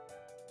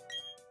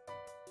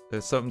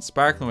 There's something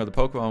sparkling where the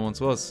Pokemon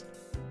once was.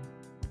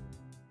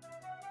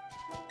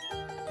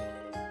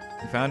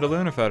 We found a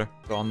lunar feather.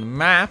 So on the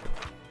map,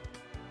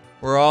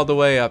 we're all the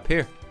way up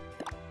here.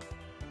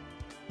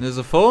 There's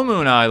a Full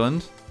Moon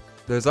Island.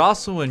 There's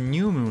also a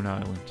New Moon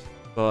Island.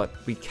 But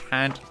we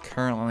can't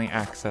currently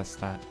access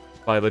that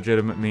by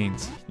legitimate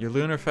means. Your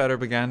lunar feather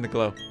began to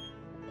glow.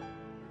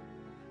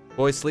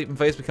 Boy's sleeping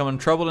face becoming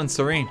troubled and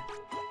serene.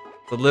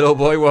 The little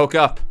boy woke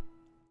up.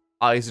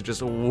 Eyes are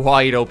just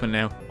wide open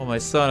now. Oh, my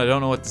son, I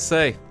don't know what to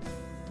say.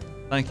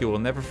 Thank you, we'll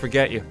never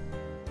forget you.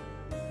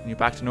 When you're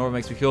back to normal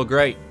makes me feel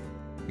great.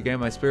 Regain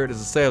my spirit as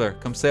a sailor.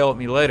 Come sail with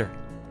me later.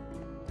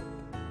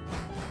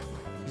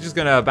 He's just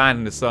gonna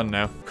abandon his son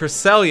now.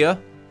 Cresselia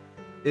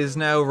is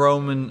now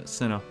Roman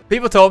Sinnoh.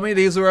 People told me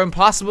these were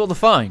impossible to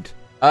find.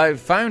 I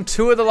found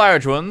 2 of the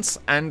large ones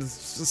and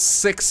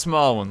 6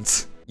 small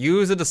ones.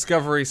 Use a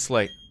discovery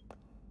slate.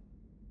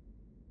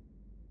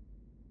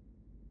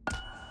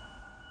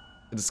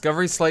 The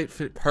discovery slate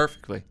fit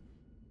perfectly.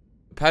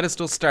 The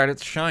pedestal started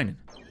shining.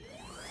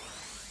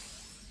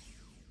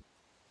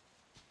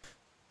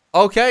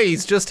 Okay,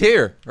 he's just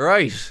here.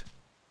 Right.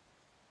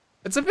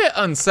 It's a bit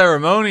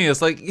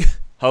unceremonious, like,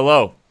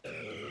 hello.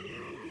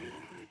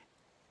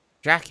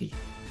 Jackie.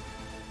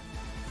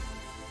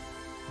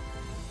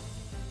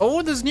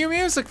 Oh, there's new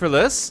music for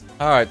this.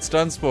 Alright,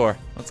 Stun Spore.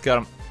 Let's get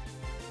him.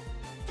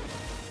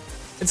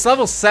 It's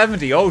level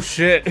 70. Oh,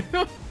 shit.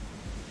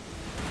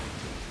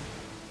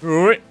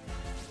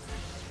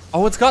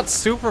 Oh, it's got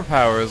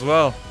superpower as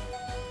well.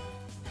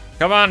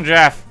 Come on,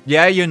 Jeff.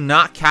 Yeah, you're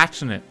not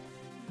catching it.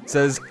 It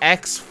says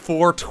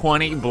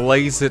X420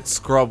 Blaze It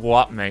Scrub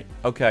What, mate.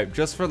 Okay,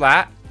 just for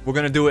that, we're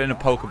gonna do it in a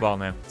Pokeball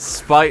now.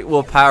 Spite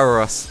will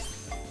power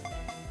us.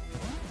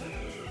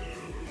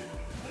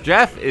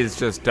 Jeff is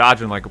just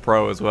dodging like a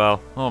pro as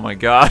well. Oh my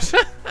god.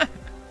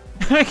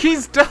 Like,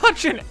 he's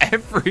dodging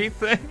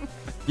everything.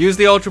 Use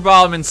the Ultra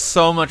Ball, I'm in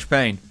so much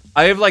pain.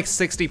 I have like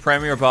 60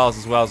 Premier Balls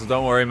as well, so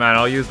don't worry, man.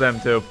 I'll use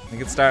them too. I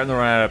think it's starting to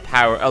run out of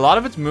power. A lot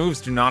of its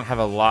moves do not have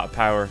a lot of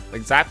power.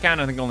 Like Zapcan,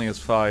 I think only has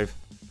 5.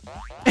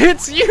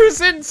 It's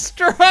using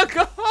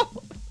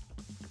Struggle!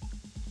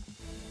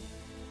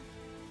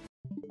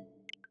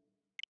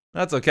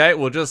 That's okay,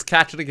 we'll just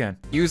catch it again.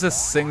 Use a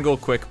single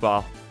Quick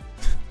Ball.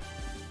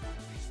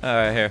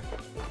 Alright, here.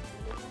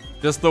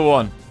 Just the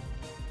one.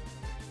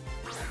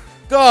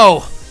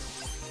 Go!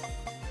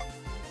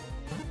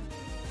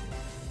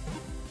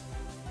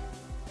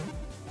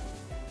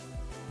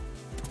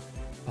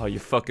 Oh, you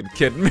fucking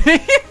kidding me?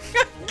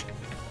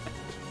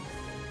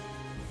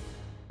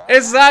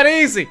 It's that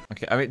easy!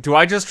 Okay, I mean, do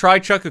I just try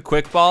chuck a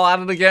Quick Ball at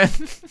it again?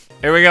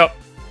 Here we go.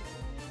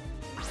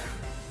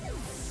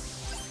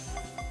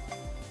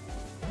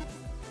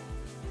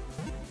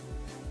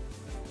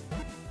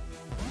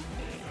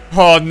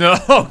 Oh no,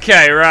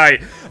 okay,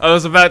 right. I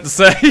was about to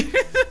say.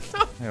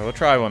 Yeah, we'll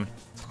try one.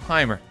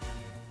 Timer.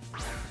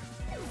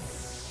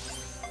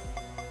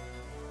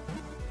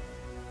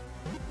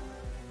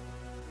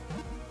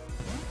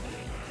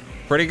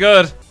 Pretty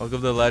good. Welcome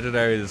to the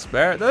Legendary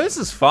Despair. This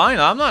is fine,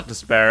 I'm not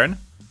despairing.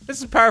 This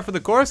is par for the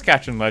course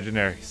catching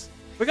legendaries.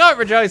 We got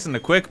Rejoice in the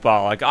Quick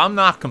Ball, like I'm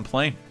not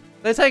complaining.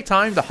 They take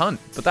time to hunt,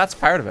 but that's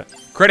part of it.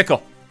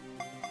 Critical.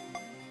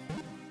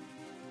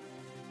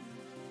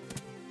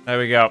 There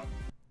we go.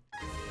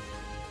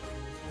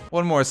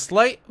 One more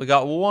slate. We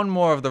got one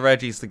more of the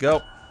Reggies to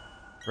go.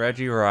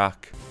 Reggie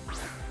Rock.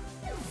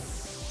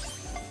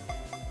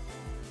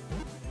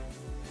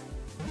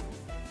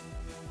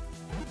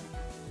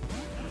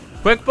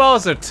 Quick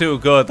Balls are too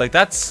good. Like,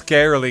 that's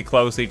scarily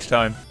close each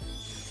time.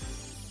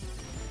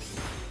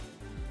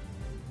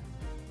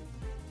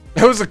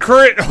 That was a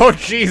crit! Oh,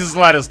 Jesus,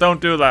 Lettuce,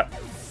 don't do that.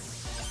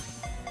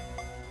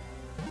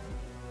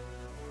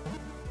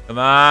 Come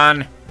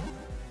on.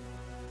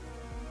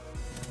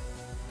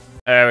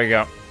 There we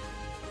go.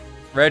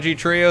 Reggie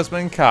Trio's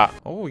been caught.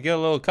 Oh, we get a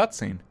little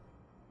cutscene.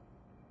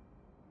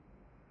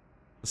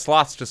 The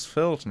slot's just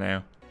filled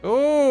now.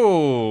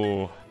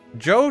 Ooh.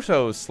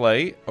 Johto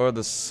Slate or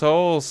the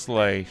Soul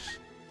Slate.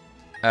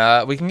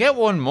 We can get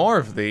one more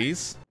of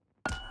these.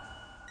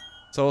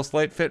 Soul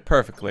Slate fit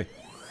perfectly.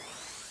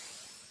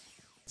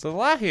 So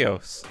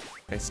Latios.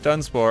 Okay,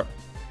 Stun Sport.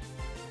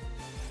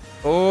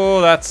 Oh,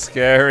 that's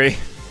scary.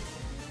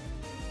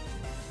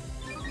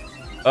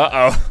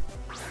 Uh-oh.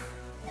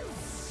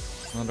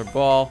 Another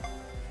ball.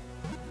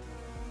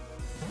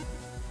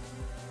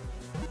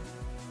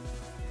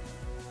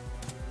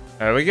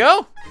 There we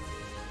go.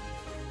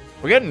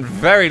 We're getting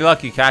very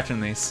lucky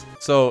catching these.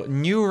 So,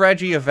 new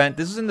Reggie event.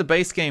 This was in the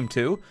base game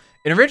too.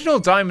 In original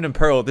Diamond and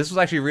Pearl, this was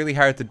actually really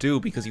hard to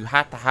do because you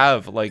had to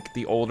have, like,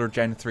 the older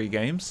Gen 3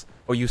 games,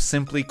 or you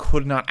simply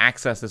could not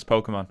access this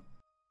Pokemon.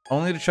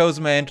 Only the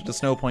chosen may enter the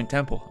Snow Point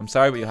Temple. I'm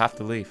sorry, but you'll have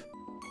to leave.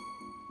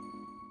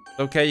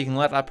 Okay, you can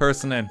let that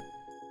person in.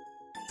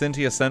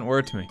 Cynthia sent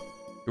word to me.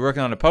 You're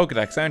working on a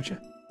Pokedex, aren't you?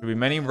 There'll be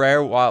many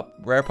rare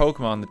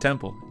Pokemon in the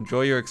temple.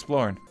 Enjoy your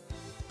exploring.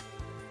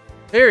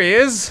 Here he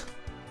is!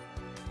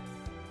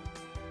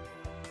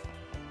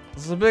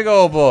 This is a big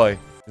old boy.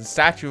 It's a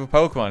statue of a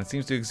Pokemon. It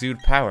seems to exude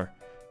power.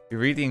 You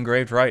read the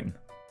engraved writing.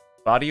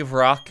 Body of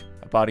rock,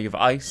 a body of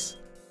ice,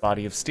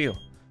 body of steel.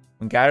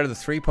 When gather the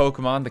 3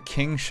 Pokemon, the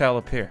king shall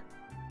appear.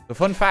 The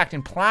fun fact,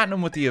 in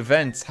Platinum with the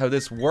events, how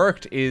this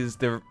worked is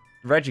the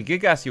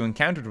Regigigas you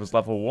encountered was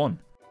level 1.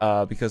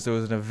 Because there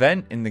was an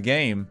event in the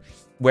game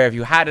where if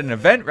you had an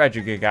event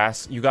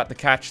Regigigas, you got to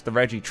catch the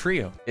Reggie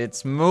Trio.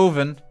 It's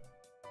moving.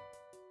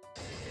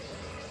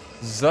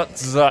 Zut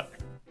zut.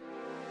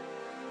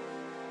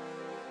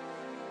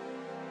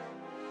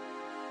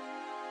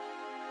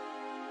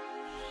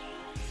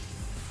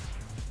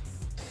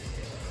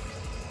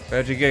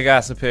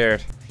 Regigigas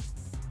appeared.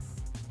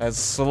 A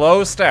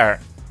slow start.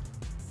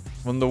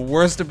 One of the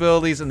worst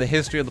abilities in the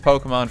history of the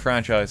Pokemon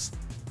franchise.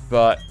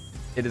 But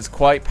it is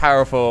quite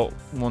powerful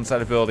once that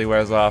ability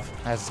wears off.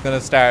 As it's gonna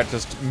start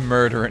just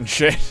murdering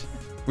shit.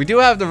 We do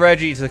have the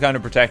Reggie to kind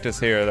of protect us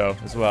here though,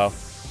 as well.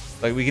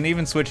 Like we can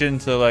even switch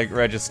into like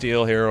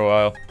Registeel here a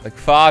while. Like,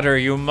 father,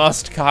 you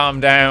must calm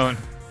down.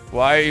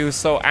 Why are you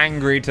so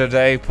angry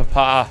today,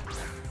 Papa?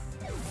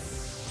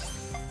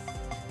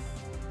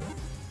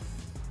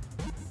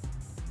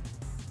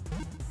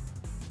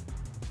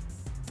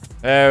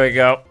 There we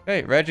go.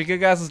 Hey,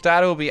 Regigigas'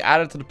 data will be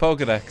added to the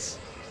Pokedex.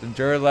 The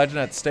Endure legend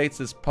that states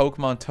this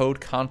Pokemon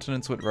towed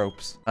continents with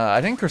ropes.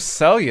 I think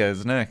Cresselia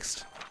is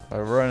next. I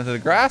run into the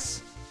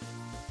grass.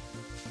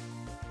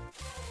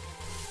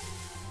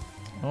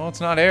 Oh, it's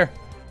not here.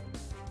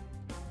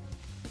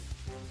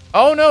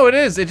 Oh no, it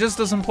is. It just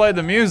doesn't play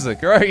the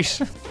music, right?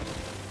 So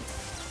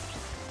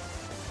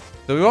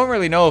we won't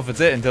really know if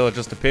it's it until it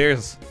just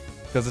appears.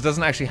 Because it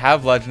doesn't actually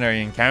have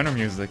legendary encounter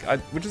music,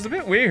 which is a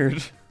bit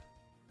weird.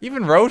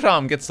 Even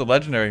Rotom gets the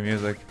legendary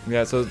music.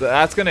 Yeah, so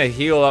that's gonna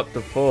heal up the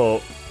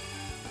full.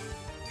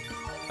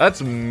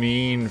 That's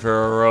mean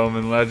for a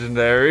Roman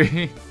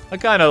legendary. I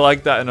kind of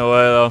like that in a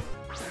way, though.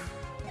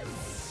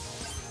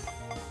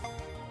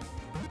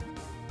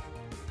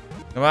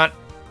 Come on.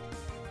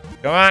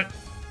 Come on.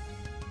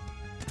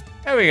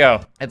 There we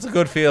go. It's a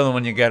good feeling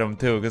when you get them,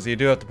 too, because you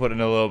do have to put in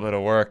a little bit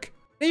of work.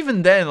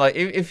 Even then, like,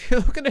 if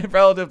you're looking at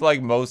relative to,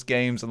 like, most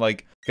games and,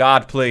 like,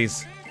 God,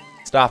 please,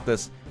 stop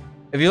this.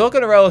 If you look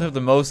at it relative to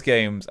most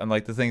games and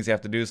like the things you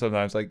have to do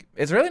sometimes, like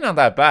it's really not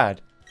that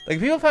bad. Like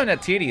people find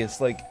that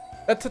tedious. Like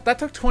that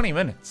took 20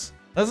 minutes.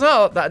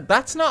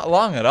 That's not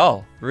long at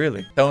all,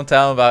 really. Don't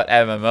tell them about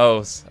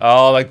MMOs.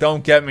 Oh, like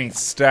don't get me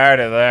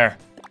started there.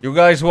 You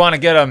guys want to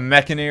get a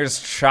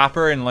Mechaneer's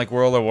chopper in like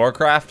World of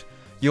Warcraft?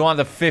 You want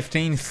the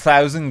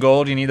 15,000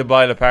 gold you need to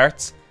buy the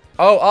parts?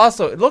 Oh,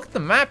 also look at the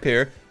map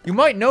here. You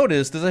might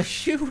notice there's a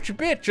huge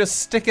bit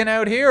just sticking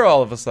out here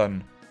all of a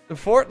sudden. The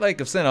Fort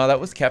Lake of Sinnoh that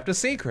was kept a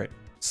secret.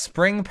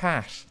 Spring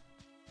Pat.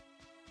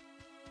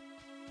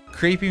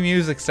 Creepy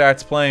music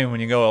starts playing when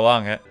you go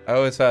along it. I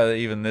always found that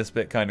even this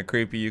bit kind of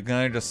creepy. You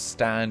kind of just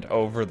stand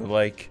over the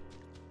lake.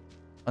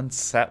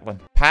 Unsettling.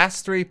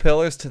 Pass 3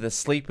 pillars to the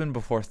sleeping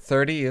before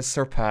 30 is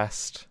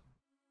surpassed.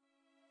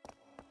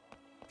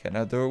 Okay,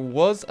 now there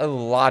was a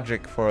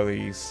logic for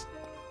these.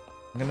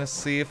 I'm gonna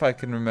see if I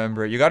can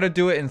remember it. You gotta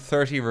do it in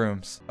 30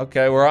 rooms.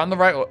 Okay, we're on the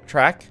right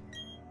track.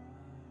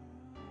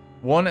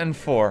 1 and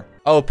 4.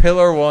 Oh,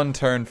 pillar 1,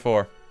 turn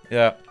 4.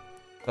 Yeah,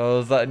 so I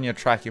was letting you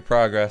track your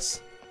progress.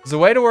 There's a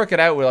way to work it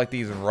out with like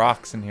these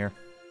rocks in here.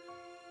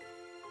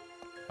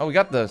 Oh, we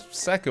got the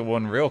second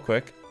one real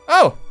quick.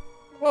 Oh,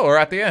 well, we're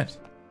at the end.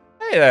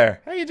 Hey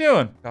there, how you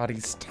doing? God,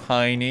 he's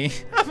tiny.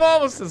 I'm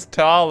almost as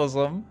tall as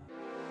him.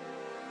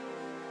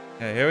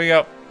 Okay, here we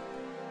go.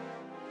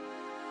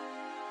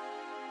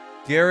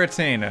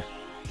 Giratina.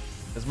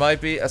 This might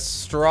be a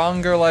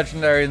stronger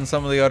legendary than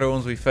some of the other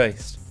ones we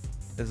faced.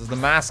 This is the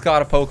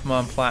mascot of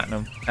Pokemon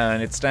Platinum,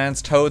 and it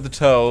stands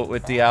toe-to-toe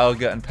with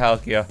Dialga and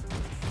Palkia.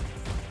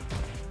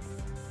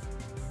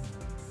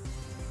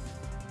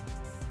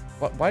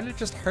 Why did it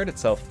just hurt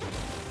itself?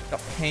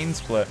 Got pain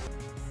split.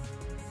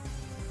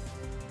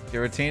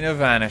 Giratina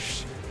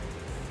vanished.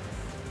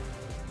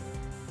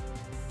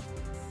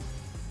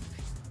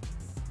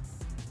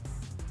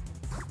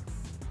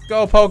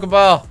 Go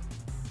Pokeball!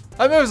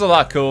 That move's a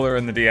lot cooler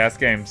in the DS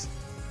games,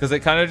 because it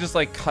kind of just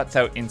like cuts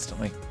out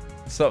instantly.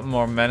 Something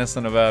more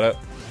menacing about it.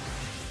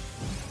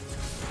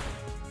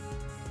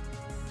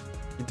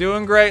 You're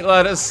doing great,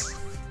 Lettuce.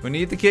 We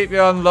need to keep you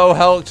on low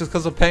health just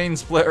because of pain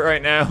split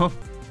right now.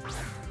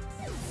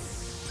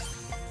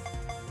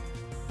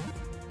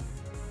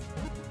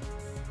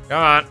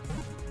 Come on.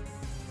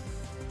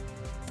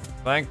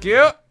 Thank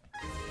you.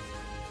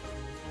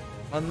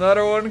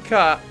 Another one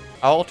caught.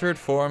 Altered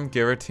form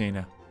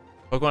Giratina.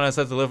 Pokemon is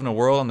said to live in a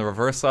world on the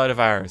reverse side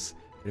of ours.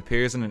 It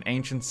appears in an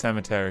ancient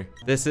cemetery.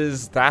 This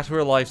is that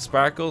where life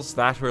sparkles,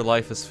 that where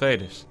life is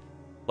faded.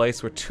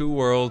 Place where two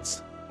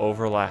worlds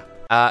overlap.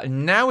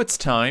 Now it's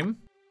time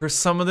for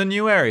some of the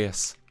new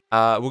areas.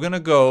 We're gonna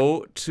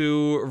go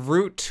to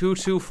Route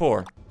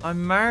 224.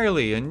 I'm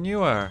Marley and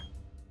you are.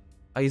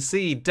 I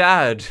see,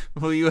 Dad.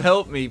 Will you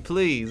help me,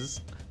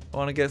 please? I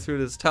want to get through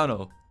this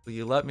tunnel. Will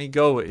you let me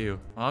go with you?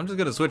 I'm just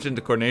gonna switch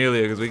into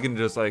Cornelia because we can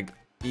just like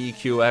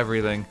EQ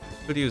everything.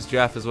 Could use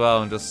Jeff as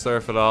well and just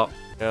surf it all.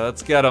 Yeah,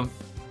 let's get him.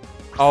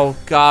 Oh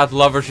God,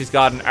 love her. She's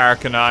got an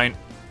Arcanine.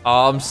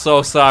 Oh, I'm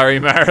so sorry,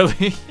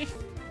 Marley.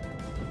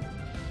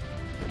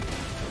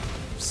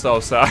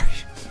 So sorry.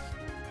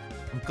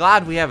 I'm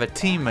glad we have a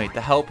teammate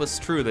to help us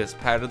through this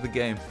part of the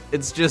game.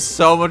 It's just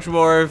so much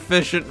more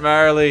efficient,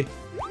 Marley.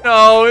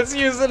 No, it's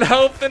using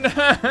Help in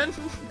Hand.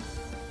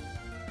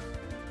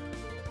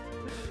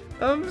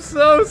 I'm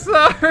so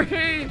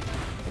sorry.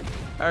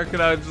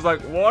 Arcanine's just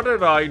like, what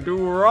did I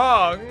do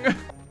wrong?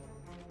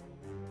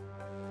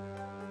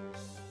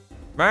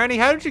 Marnie,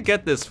 how did you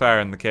get this far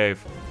in the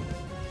cave?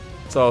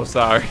 So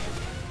sorry.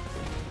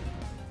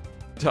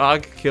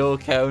 Dog kill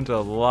count a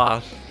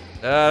lot.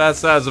 Yeah, that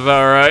sounds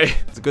about right.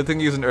 It's a good thing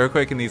using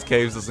earthquake in these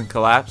caves doesn't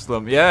collapse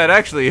them. Yeah, it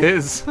actually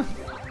is.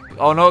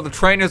 Oh no, the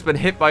trainer's been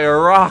hit by a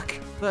rock.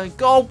 Like,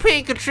 go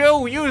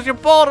Pikachu, use your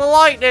bolt of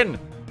lightning.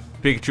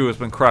 Pikachu has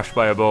been crushed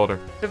by a boulder.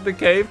 If the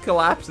cave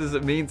collapses,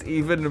 it means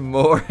even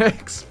more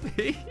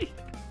XP.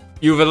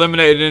 You've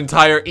eliminated an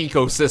entire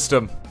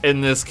ecosystem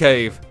in this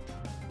cave.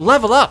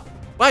 Level up.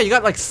 Wow, you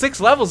got like 6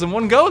 levels in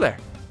one go there.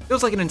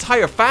 Feels like an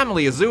entire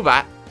family of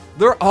Zubat.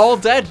 They're all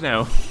dead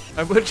now.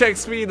 How much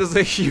XP does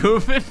a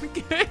human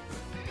give?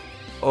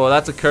 Oh,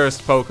 that's a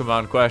cursed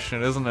Pokemon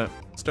question, isn't it?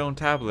 Stone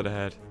tablet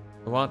ahead.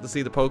 I want to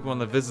see the Pokemon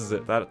that visits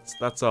it.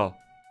 That's all.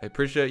 I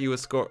appreciate you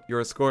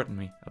you're escorting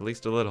me, at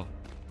least a little.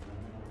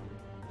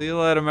 See you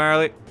later,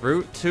 Marley.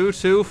 Route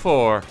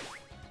 224.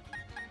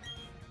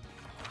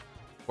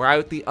 We're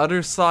out the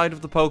other side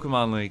of the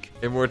Pokemon League.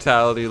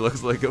 Immortality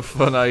looks like a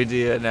fun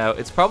idea now.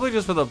 It's probably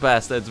just for the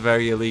best that it's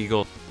very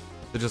illegal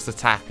to just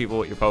attack people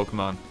with your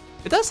Pokemon.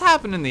 It does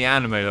happen in the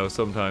anime though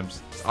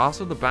sometimes. It's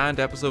also the banned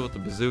episode with the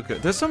bazooka.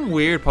 There's some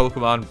weird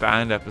Pokemon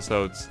banned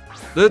episodes.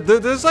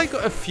 There's like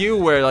a few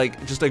where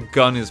like just a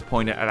gun is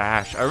pointed at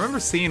Ash. I remember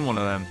seeing one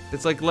of them.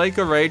 It's like Lake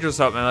of Rage or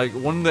something, and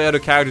like one of the other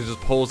characters just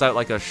pulls out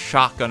like a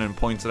shotgun and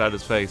points it at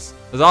his face.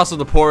 There's also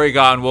the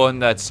Porygon one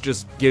that's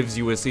just gives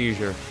you a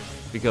seizure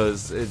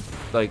because it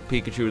like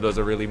Pikachu does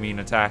a really mean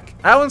attack.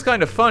 That one's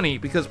kind of funny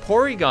because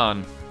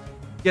Porygon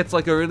gets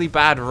like a really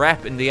bad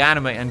rep in the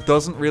anime and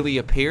doesn't really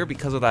appear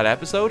because of that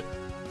episode.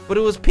 But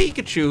it was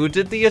Pikachu who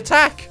did the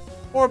attack.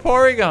 Poor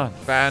Porygon.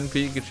 Ban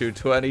Pikachu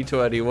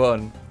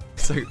 2021.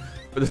 So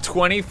for the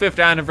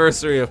 25th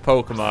anniversary of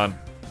Pokemon,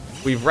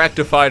 we've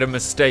rectified a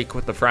mistake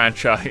with the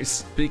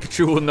franchise.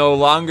 Pikachu will no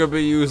longer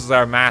be used as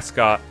our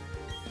mascot.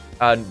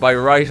 And by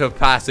rite of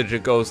passage,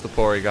 it goes to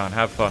Porygon.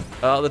 Have fun.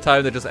 All the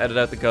time, they just edit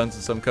out the guns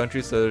in some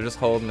countries, so they're just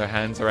holding their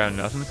hands around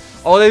nothing.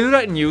 Oh, they do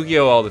that in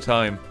Yu-Gi-Oh! All the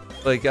time.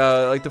 Like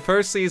the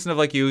first season of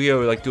like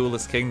Yu-Gi-Oh! Like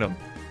Duelist Kingdom.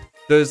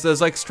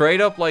 There's like straight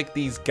up like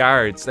these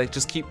guards that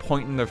just keep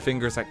pointing their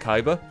fingers at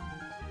Kaiba.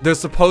 They're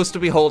supposed to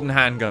be holding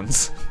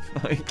handguns.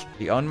 Like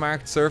the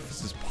unmarked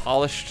surface is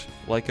polished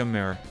like a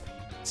mirror.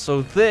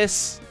 So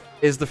this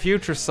is the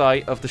future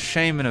site of the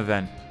Shaman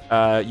event.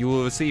 You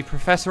will receive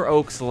Professor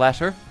Oak's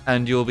letter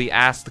and you'll be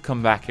asked to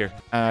come back here.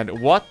 And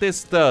what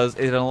this does,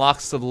 it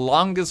unlocks the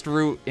longest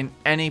route in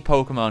any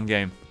Pokemon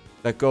game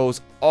that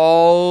goes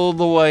all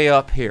the way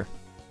up here.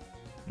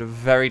 The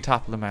very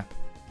top of the map.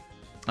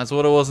 That's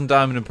what it was in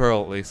Diamond and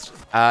Pearl, at least.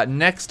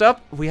 Next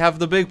up, we have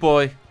the big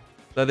boy.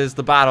 That is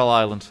the Battle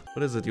Island.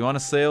 What is it? You want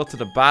to sail to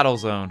the Battle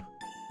Zone.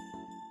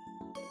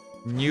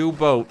 New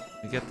boat.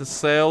 You get to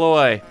sail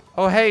away.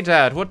 Oh, hey,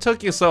 Dad. What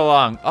took you so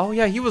long? Oh,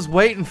 yeah, he was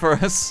waiting for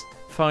us.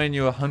 Fine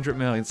you 100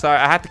 million. Sorry,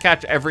 I had to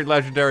catch every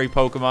legendary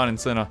Pokemon in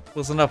Sinnoh.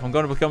 Listen up, I'm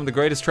going to become the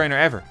greatest trainer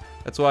ever.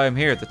 That's why I'm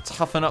here, to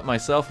toughen up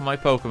myself and my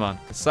Pokemon.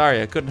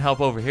 Sorry, I couldn't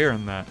help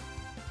overhearing that.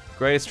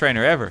 Greatest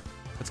trainer ever.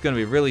 That's going to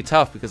be really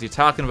tough because you're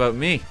talking about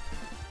me.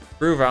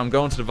 Groover, I'm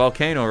going to the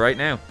volcano right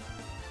now.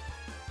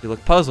 You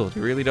look puzzled.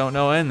 You really don't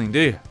know anything, do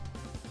you?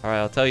 Alright,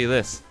 I'll tell you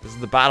this. This is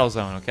the battle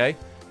zone, okay?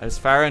 At its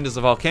far end is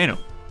a volcano.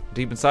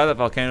 Deep inside that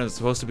volcano is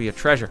supposed to be a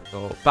treasure.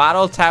 So,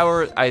 Battle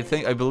Tower, I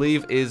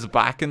believe, is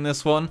back in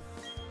this one.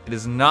 It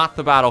is not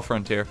the Battle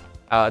Frontier.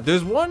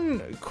 There's one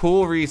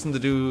cool reason to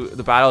do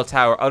the Battle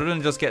Tower, other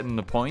than just getting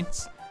the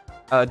points.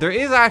 There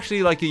is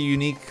actually like a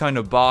unique kind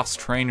of boss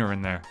trainer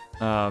in there.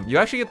 You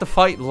actually get to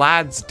fight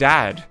Lad's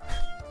dad.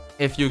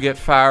 If you get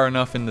far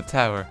enough in the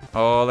tower.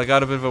 Oh, they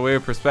got a bit of a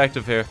weird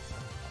perspective here.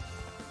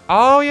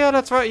 Oh, yeah,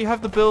 that's right. You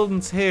have the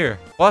buildings here.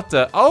 What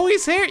the? Oh,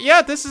 he's here.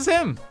 Yeah, this is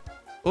him.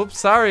 Oops,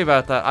 sorry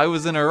about that. I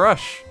was in a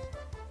rush.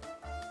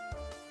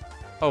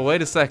 Oh,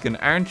 wait a second.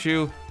 Aren't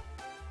you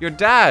your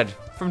dad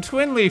from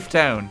Twin Leaf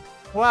Town?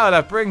 Wow,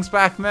 that brings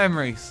back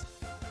memories.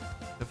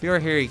 If you're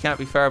here, you can't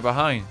be far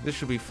behind. This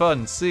should be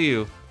fun. See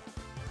you.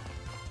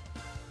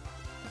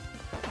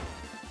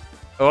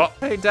 Oh,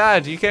 hey,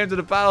 Dad. You came to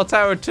the Battle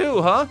Tower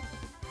too, huh?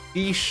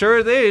 He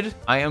sure did.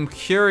 I am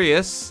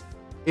curious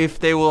if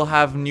they will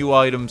have new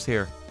items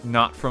here.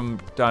 Not from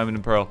Diamond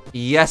and Pearl.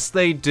 Yes,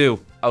 they do.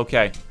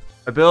 Okay.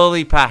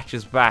 Ability patch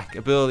is back.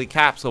 Ability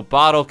capsule.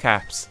 Bottle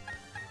caps.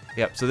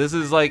 Yep, so this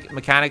is like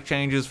mechanic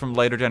changes from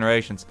later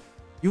generations.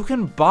 You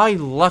can buy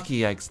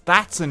lucky eggs.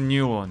 That's a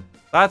new one.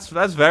 That's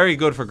very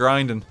good for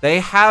grinding.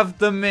 They have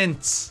the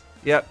mints.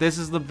 Yep, this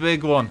is the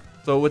big one.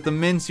 So with the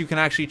mints, you can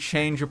actually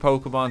change your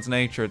Pokemon's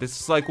nature. This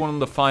is like one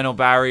of the final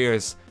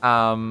barriers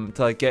to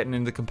like getting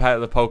into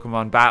competitive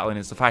Pokemon battling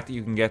is the fact that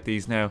you can get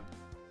these now.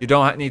 You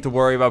don't need to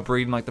worry about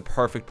breeding like the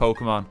perfect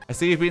Pokemon. I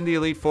see you've been the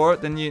Elite Four,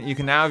 then you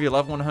can now have your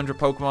level 100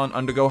 Pokemon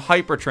undergo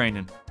hyper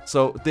training.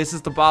 So this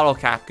is the bottle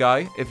cap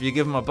guy. If you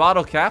give him a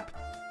bottle cap,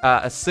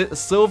 a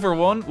silver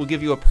one will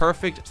give you a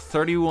perfect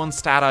 31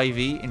 stat IV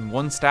in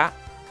one stat.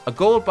 A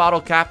gold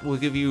bottle cap will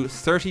give you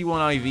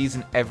 31 IVs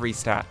in every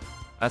stat.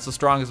 That's as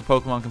strong as a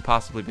Pokemon can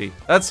possibly be.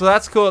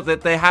 That's cool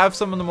that they have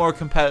some of the more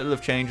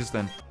competitive changes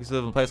then. You used to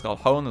live in a place called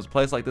Hone. There's a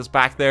place like this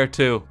back there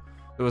too.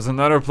 There was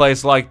another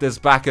place like this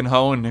back in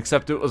Hoenn,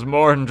 except it was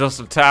more than just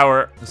a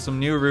tower. There's some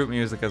new route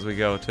music as we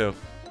go, too.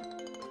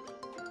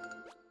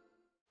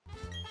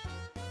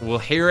 We'll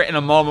hear it in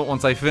a moment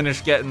once I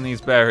finish getting these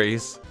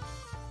berries.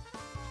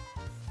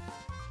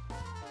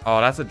 Oh,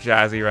 that's a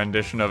jazzy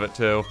rendition of it,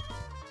 too.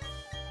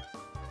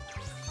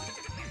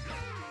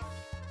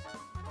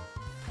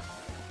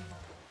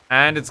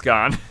 And it's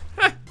gone.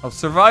 Oh,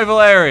 survival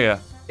area.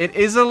 It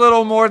is a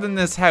little more than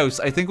this house.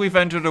 I think we've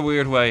entered a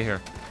weird way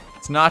here.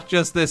 It's not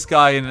just this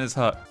guy in his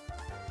hut.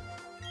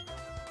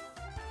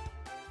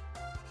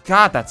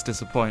 God, that's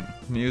disappointing.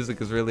 Music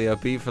is really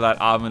upbeat for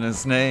that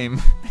ominous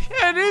name.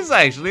 Yeah, it is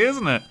actually,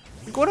 isn't it?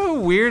 Like, what a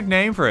weird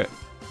name for it.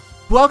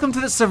 Welcome to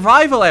the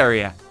survival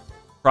area.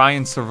 Try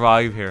and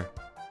survive here.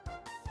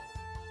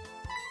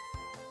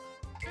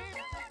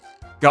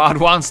 God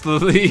wants to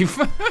leave.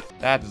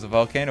 Dad, there's a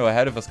volcano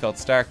ahead of us called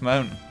Stark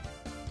Mountain.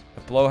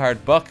 The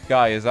blowhard buck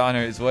guy is on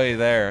his way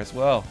there as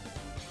well.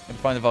 Gotta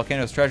find the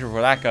volcano's treasure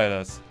before that guy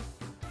does.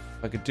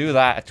 If I could do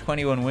that, a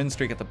 21 win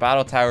streak at the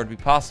battle tower would be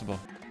possible.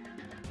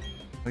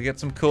 We get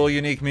some cool,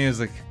 unique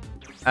music.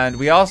 And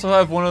we also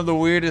have one of the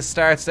weirdest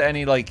starts to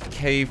any, like,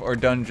 cave or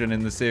dungeon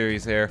in the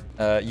series here.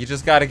 You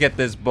just gotta get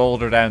this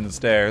boulder down the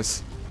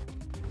stairs.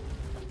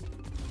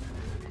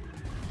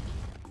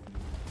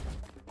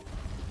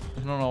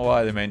 I don't know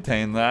why they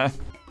maintain that.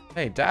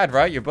 Hey, Dad,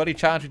 right? Your buddy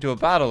challenged me to a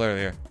battle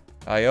earlier.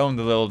 I owned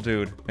the little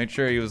dude. Made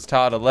sure he was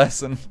taught a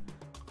lesson.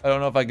 I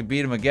don't know if I can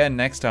beat him again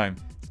next time.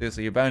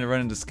 Seriously, you're bound to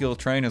run into skilled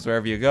trainers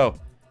wherever you go.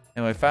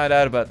 And I found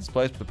out about this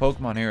place, but the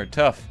Pokemon here are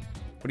tough.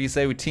 What do you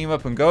say we team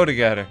up and go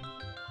together?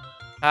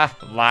 Ah,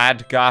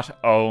 lad got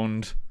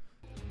owned.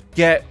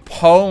 Get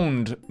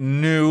pwned,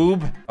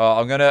 noob. Oh,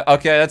 I'm gonna...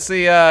 Okay, let's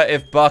see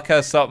if Buck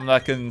has something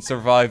that can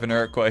survive an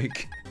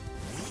earthquake.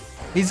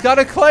 He's got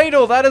a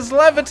Claydol, that is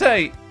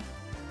Levitate.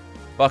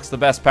 Buck's the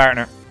best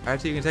partner.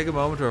 Alright, so you can take a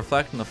moment to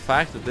reflect on the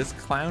fact that this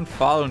clown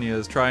following you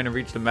is trying to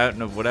reach the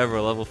mountain of whatever,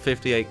 level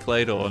 58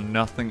 Claydol and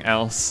nothing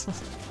else.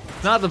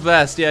 Not the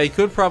best, yeah, he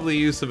could probably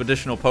use some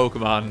additional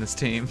Pokemon in his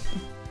team.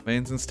 My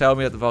instincts tell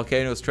me that the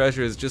volcano's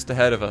treasure is just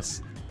ahead of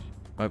us.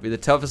 Might be the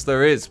toughest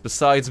there is,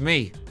 besides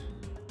me.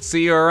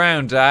 See you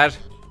around, Dad.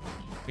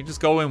 You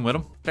just go in with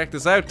him. Check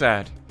this out,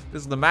 Dad.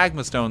 This is the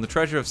Magma Stone, the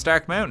treasure of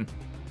Stark Mountain.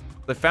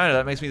 If I found it,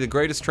 that makes me the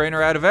greatest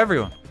trainer out of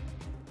everyone.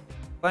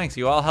 Thanks,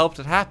 you all helped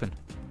it happen.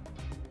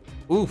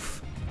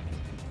 Oof.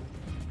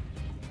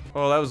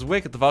 Oh, that was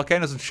wicked. The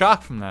volcano's in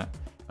shock from that.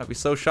 Might be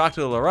so shocked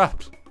it'll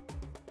erupt.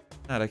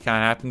 That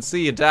can't happen.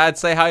 See you, Dad.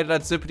 Say hi to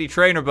that zippity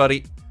trainer,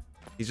 buddy.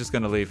 He's just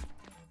gonna leave.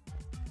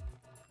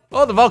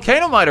 Oh, the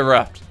volcano might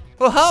erupt.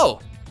 Whoa,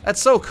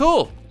 that's so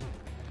cool.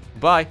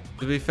 Bye.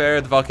 To be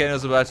fair, the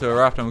volcano's about to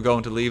erupt. I'm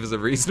going to leave as a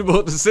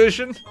reasonable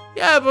decision.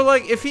 Yeah, but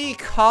like, if he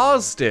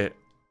caused it,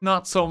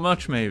 not so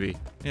much maybe,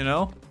 you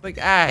know? Like,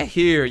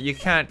 here, you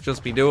can't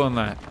just be doing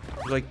that.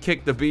 Like,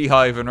 kicked the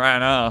beehive and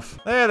ran off.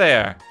 There they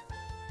are.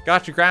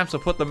 Got your Gramps,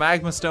 I'll put the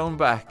Magma Stone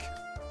back.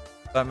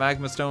 That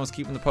Magma Stone was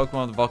keeping the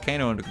Pokemon of the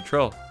volcano under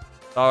control.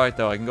 Alright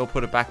though, I can go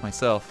put it back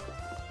myself.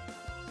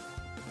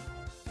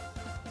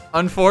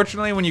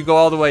 Unfortunately, when you go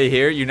all the way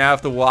here, you now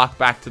have to walk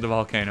back to the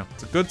volcano.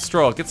 It's a good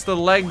stroll. It gets the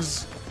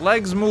legs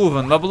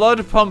moving, the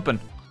blood pumping.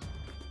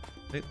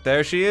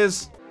 There she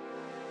is.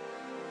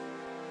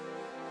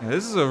 Yeah,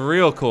 this is a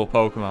real cool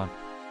Pokemon.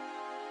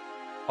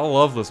 I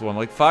love this one.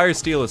 Like, Fire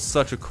Steel is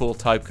such a cool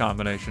type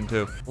combination,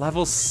 too.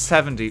 Level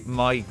 70.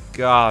 My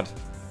god.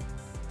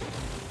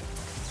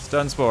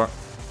 Stun Spore.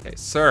 Okay,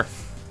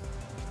 Surf.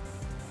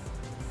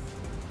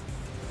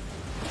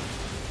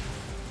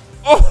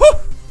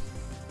 Oh!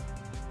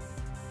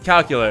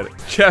 Calculate it.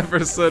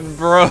 Jefferson,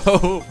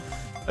 bro.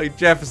 Like,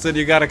 Jefferson,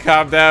 you gotta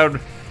calm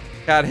down.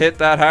 Can't hit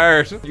that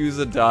hard. Use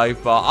a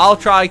dive ball. I'll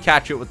try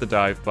catch it with the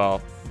dive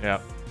ball. Yeah.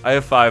 I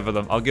have 5 of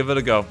them. I'll give it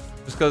a go.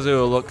 Just because it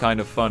will look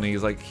kind of funny.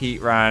 He's like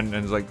Heat Ran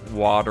and it's like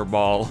Water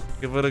Ball.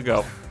 Give it a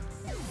go.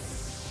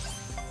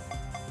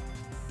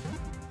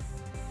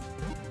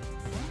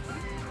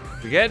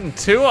 We're getting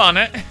 2 on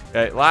it.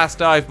 Okay, last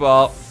dive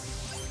ball.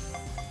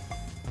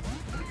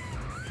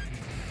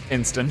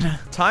 Instant.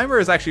 Timer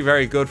is actually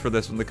very good for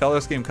this one. The color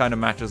scheme kind of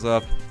matches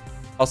up.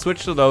 I'll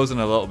switch to those in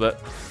a little bit.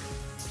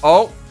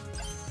 Oh,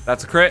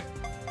 that's a crit.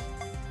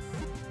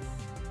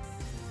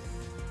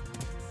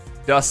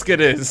 Dusk it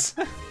is.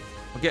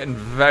 We're getting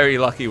very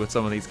lucky with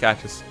some of these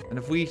catches. And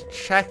if we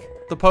check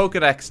the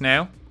Pokedex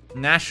now,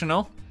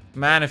 National,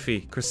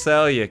 Manaphy,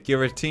 Cresselia,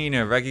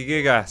 Giratina,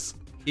 Regigigas,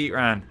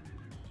 Heatran.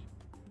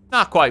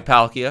 Not quite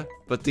Palkia,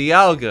 but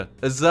Dialga,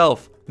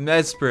 Azelf,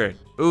 Mesprit,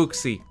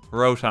 Uxie,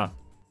 Rotom.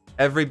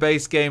 Every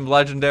base game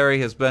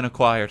legendary has been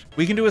acquired.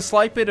 We can do a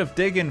slight bit of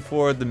digging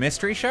for the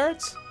mystery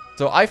shards.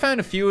 So I found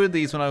a few of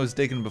these when I was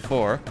digging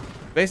before.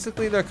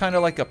 Basically, they're kind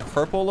of like a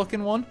purple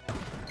looking one.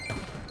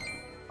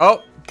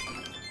 Oh,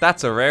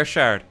 that's a rare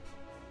shard.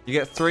 You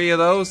get 3 of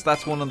those,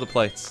 that's one of the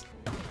plates.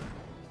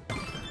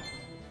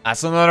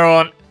 That's another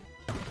one.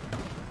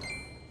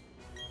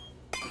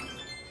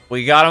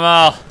 We got them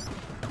all.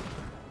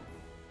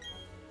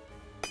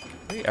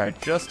 We are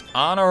just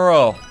on a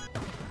roll.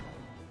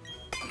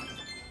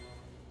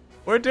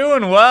 We're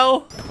doing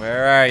well.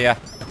 Where are ya?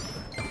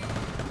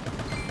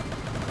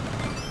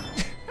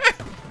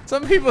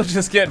 Some people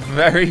just get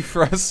very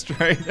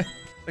frustrated.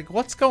 Like,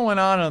 what's going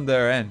on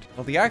their end?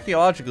 Well, the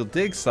archaeological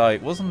dig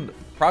site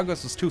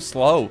progress was too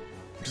slow.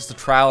 Just a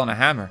trowel and a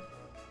hammer.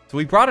 So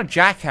we brought a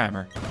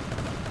jackhammer.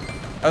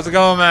 How's it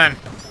going, man?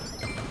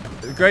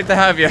 Great to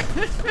have you.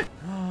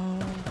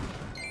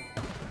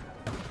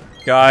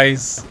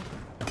 Guys.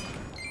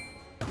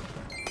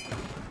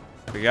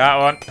 We got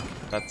one.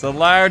 That's a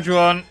large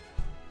one.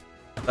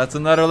 That's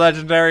another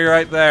legendary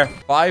right there.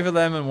 5 of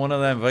them and 1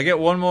 of them. If I get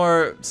one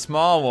more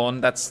small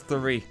one, that's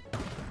 3.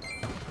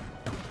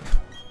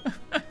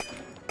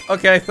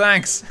 Okay,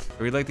 thanks.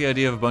 I really like the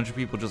idea of a bunch of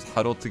people just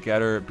huddled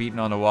together, beating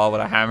on a wall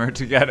with a hammer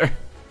together.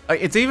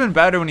 Like, it's even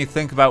better when you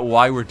think about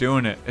why we're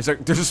doing it. It's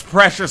like, there's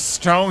precious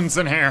stones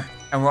in here.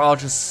 And we're all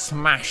just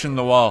smashing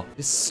the wall.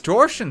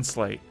 Distortion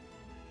slate.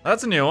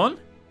 That's a new one.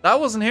 That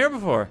wasn't here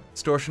before.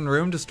 Distortion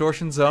room,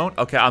 distortion zone.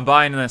 Okay, I'm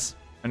buying this.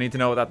 I need to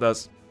know what that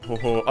does.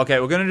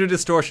 Okay, we're gonna do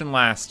distortion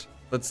last.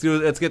 Let's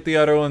get the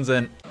other ones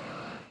in.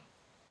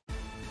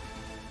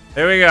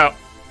 Here we go.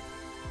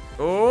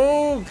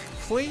 Oh,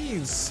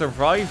 please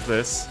survive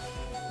this.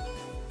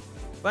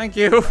 Thank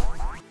you.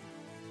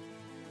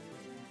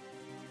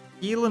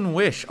 Heal and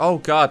wish. Oh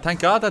god,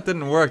 thank god that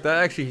didn't work.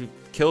 That actually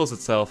kills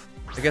itself.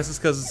 I guess it's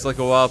because it's like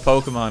a wild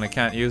Pokemon, I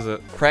can't use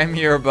it.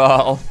 Premier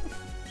Ball.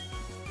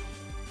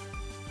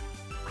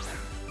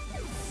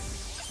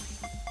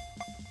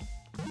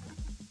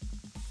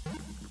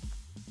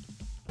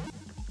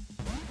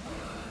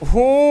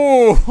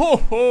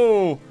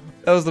 Oh,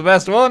 that was the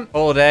best one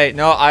all day.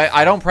 No,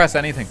 I don't press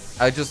anything.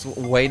 I just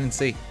wait and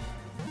see.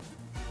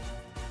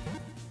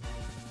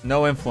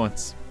 No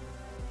influence.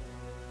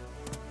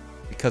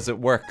 Because it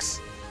works.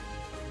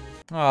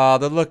 Aw,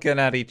 they're looking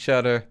at each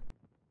other.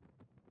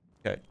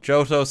 Okay,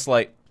 Johto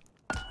Slate.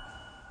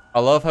 I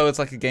love how it's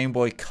like a Game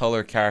Boy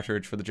Color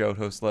cartridge for the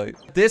Johto Slate.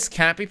 This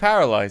can't be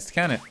paralyzed,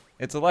 can it?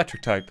 It's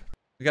electric type.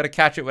 We gotta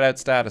catch it without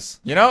status.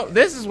 You know,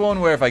 this is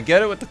one where if I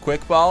get it with the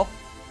quick ball,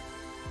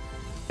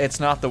 it's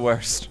not the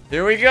worst.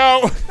 Here we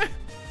go.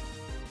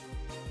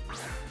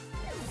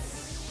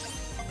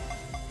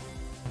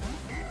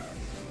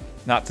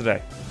 Not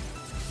today.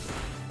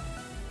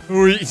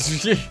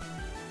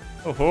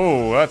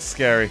 Oh, that's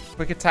scary.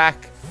 Quick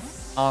attack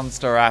on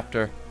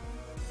Staraptor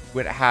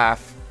with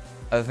half.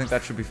 I think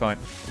that should be fine.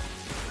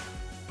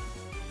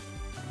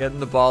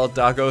 Getting the ball,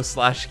 doggo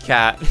 /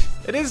 cat.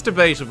 It is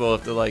debatable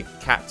if they're like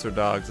cats or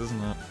dogs,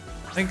 isn't it?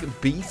 I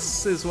think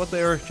beasts is what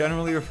they are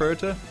generally referred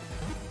to.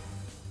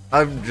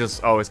 I've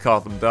just always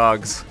called them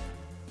dogs.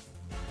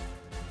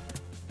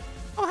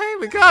 Oh, hey,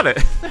 we got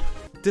it.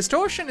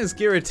 Distortion is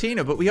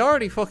Giratina, but we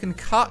already fucking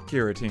caught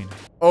Giratina.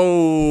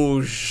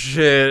 Oh,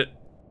 shit.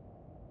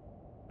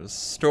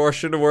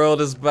 Distortion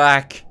world is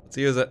back. Let's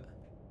use it.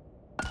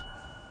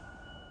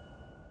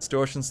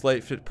 Distortion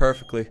slate fit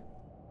perfectly.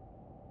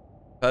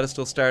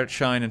 Pedestal started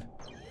shining.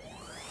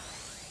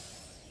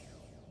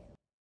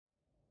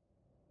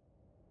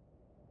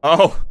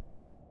 Oh.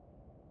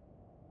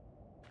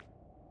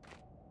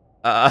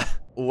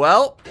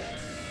 Well.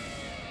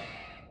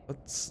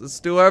 Let's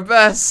do our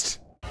best.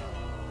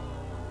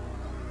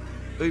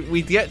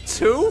 We get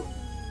 2?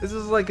 This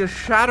is like a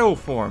shadow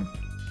form.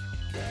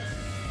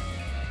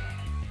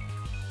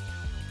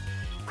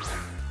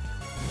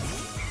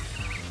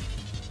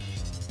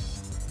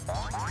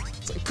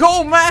 It's like,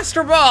 go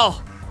Master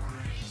Ball!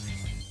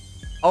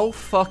 Oh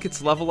fuck,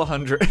 it's level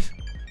 100.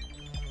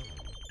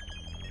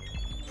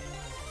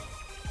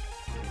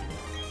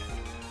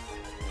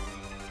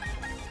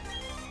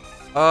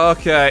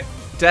 Okay,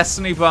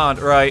 Destiny Bond,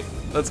 right,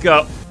 let's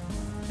go.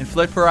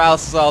 Inflict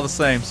paralysis all the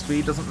same,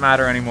 speed doesn't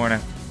matter anymore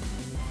now.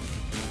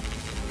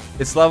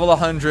 It's level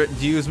 100,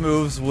 use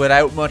moves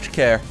without much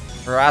care.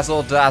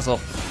 Razzle dazzle.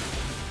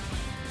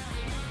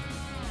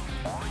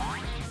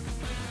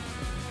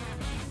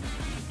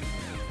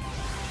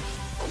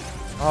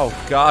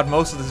 Oh god,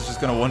 most of this is just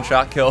gonna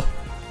one-shot kill.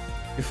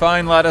 You're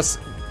fine, Lettuce.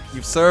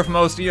 You've served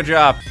most of your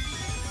job.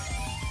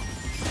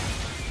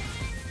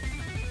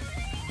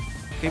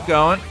 Keep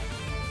going.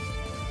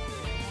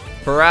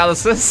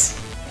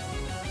 Paralysis.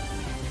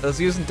 I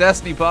was using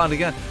Destiny Bond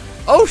again.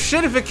 Oh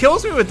shit, if it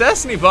kills me with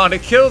Destiny Bond,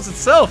 it kills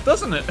itself,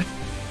 doesn't it?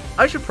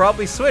 I should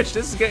probably switch.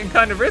 This is getting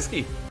kind of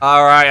risky.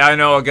 Alright, I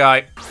know a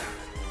guy.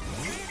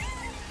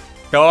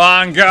 Go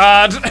on,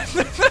 God.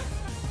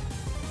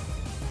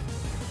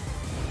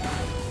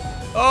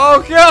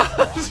 Oh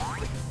god!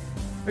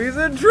 He's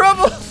in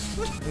trouble!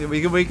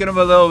 We can weaken him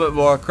a little bit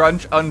more.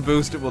 Crunch,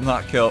 unboost, it will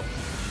not kill.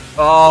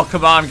 Oh,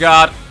 come on,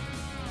 God.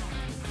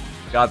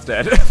 God's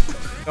dead.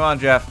 Come on,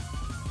 Jeff.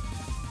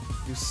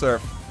 You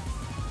surf.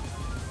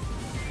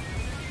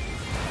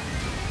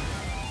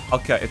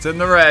 Okay, it's in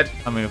the red.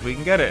 I mean, if we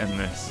can get it in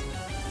this.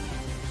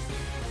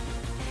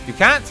 You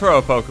can't throw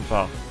a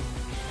Pokeball.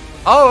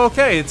 Oh,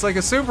 okay, it's like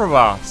a super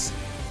boss.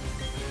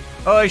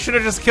 Oh, I should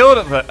have just killed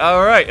it, but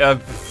alright.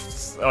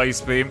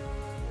 Ice Beam.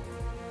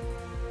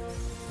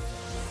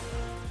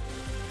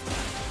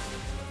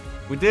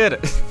 We did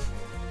it.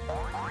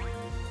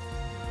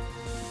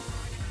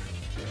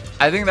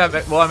 I think that,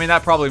 well, I mean,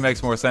 that probably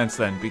makes more sense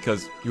then,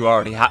 because you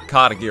already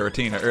caught a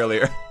Giratina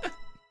earlier.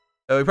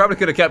 We probably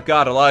could have kept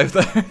God alive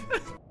there.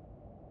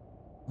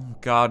 Oh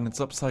god, and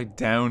it's upside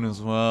down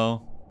as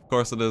well. Of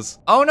course it is.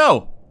 Oh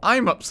no!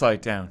 I'm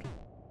upside down.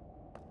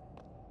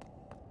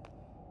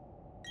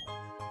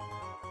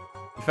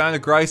 You found the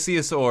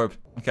Gryceus orb.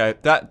 Okay,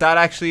 that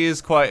actually is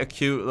quite a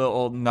cute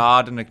little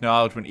nod and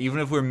acknowledgement.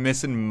 Even if we're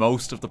missing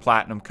most of the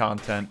platinum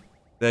content,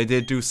 they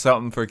did do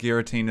something for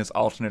Giratina's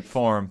alternate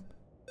form.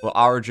 Well,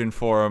 origin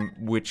form,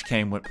 which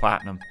came with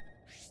platinum.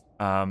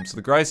 So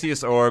the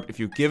Gryceus orb, if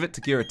you give it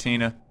to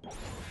Giratina,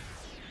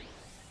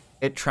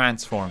 it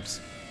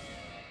transforms.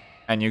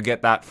 And you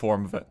get that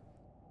form of it.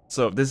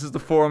 So this is the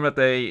form that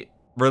they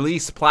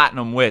release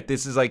platinum with.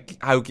 This is like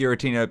how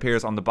Giratina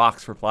appears on the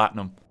box for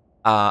platinum.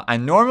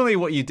 And normally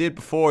what you did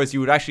before is you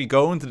would actually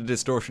go into the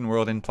distortion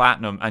world in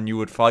platinum and you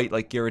would fight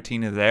like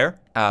Giratina there.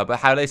 But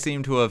how they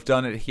seem to have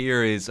done it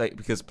here is like,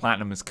 because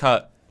platinum is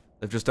cut,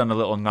 they've just done a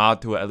little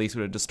nod to it, at least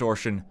with a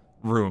distortion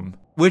room.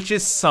 Which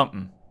is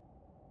something.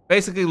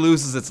 Basically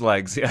loses its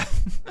legs, yeah.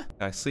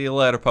 Okay, see you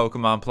later,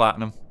 Pokemon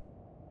Platinum.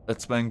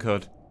 It's been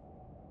good.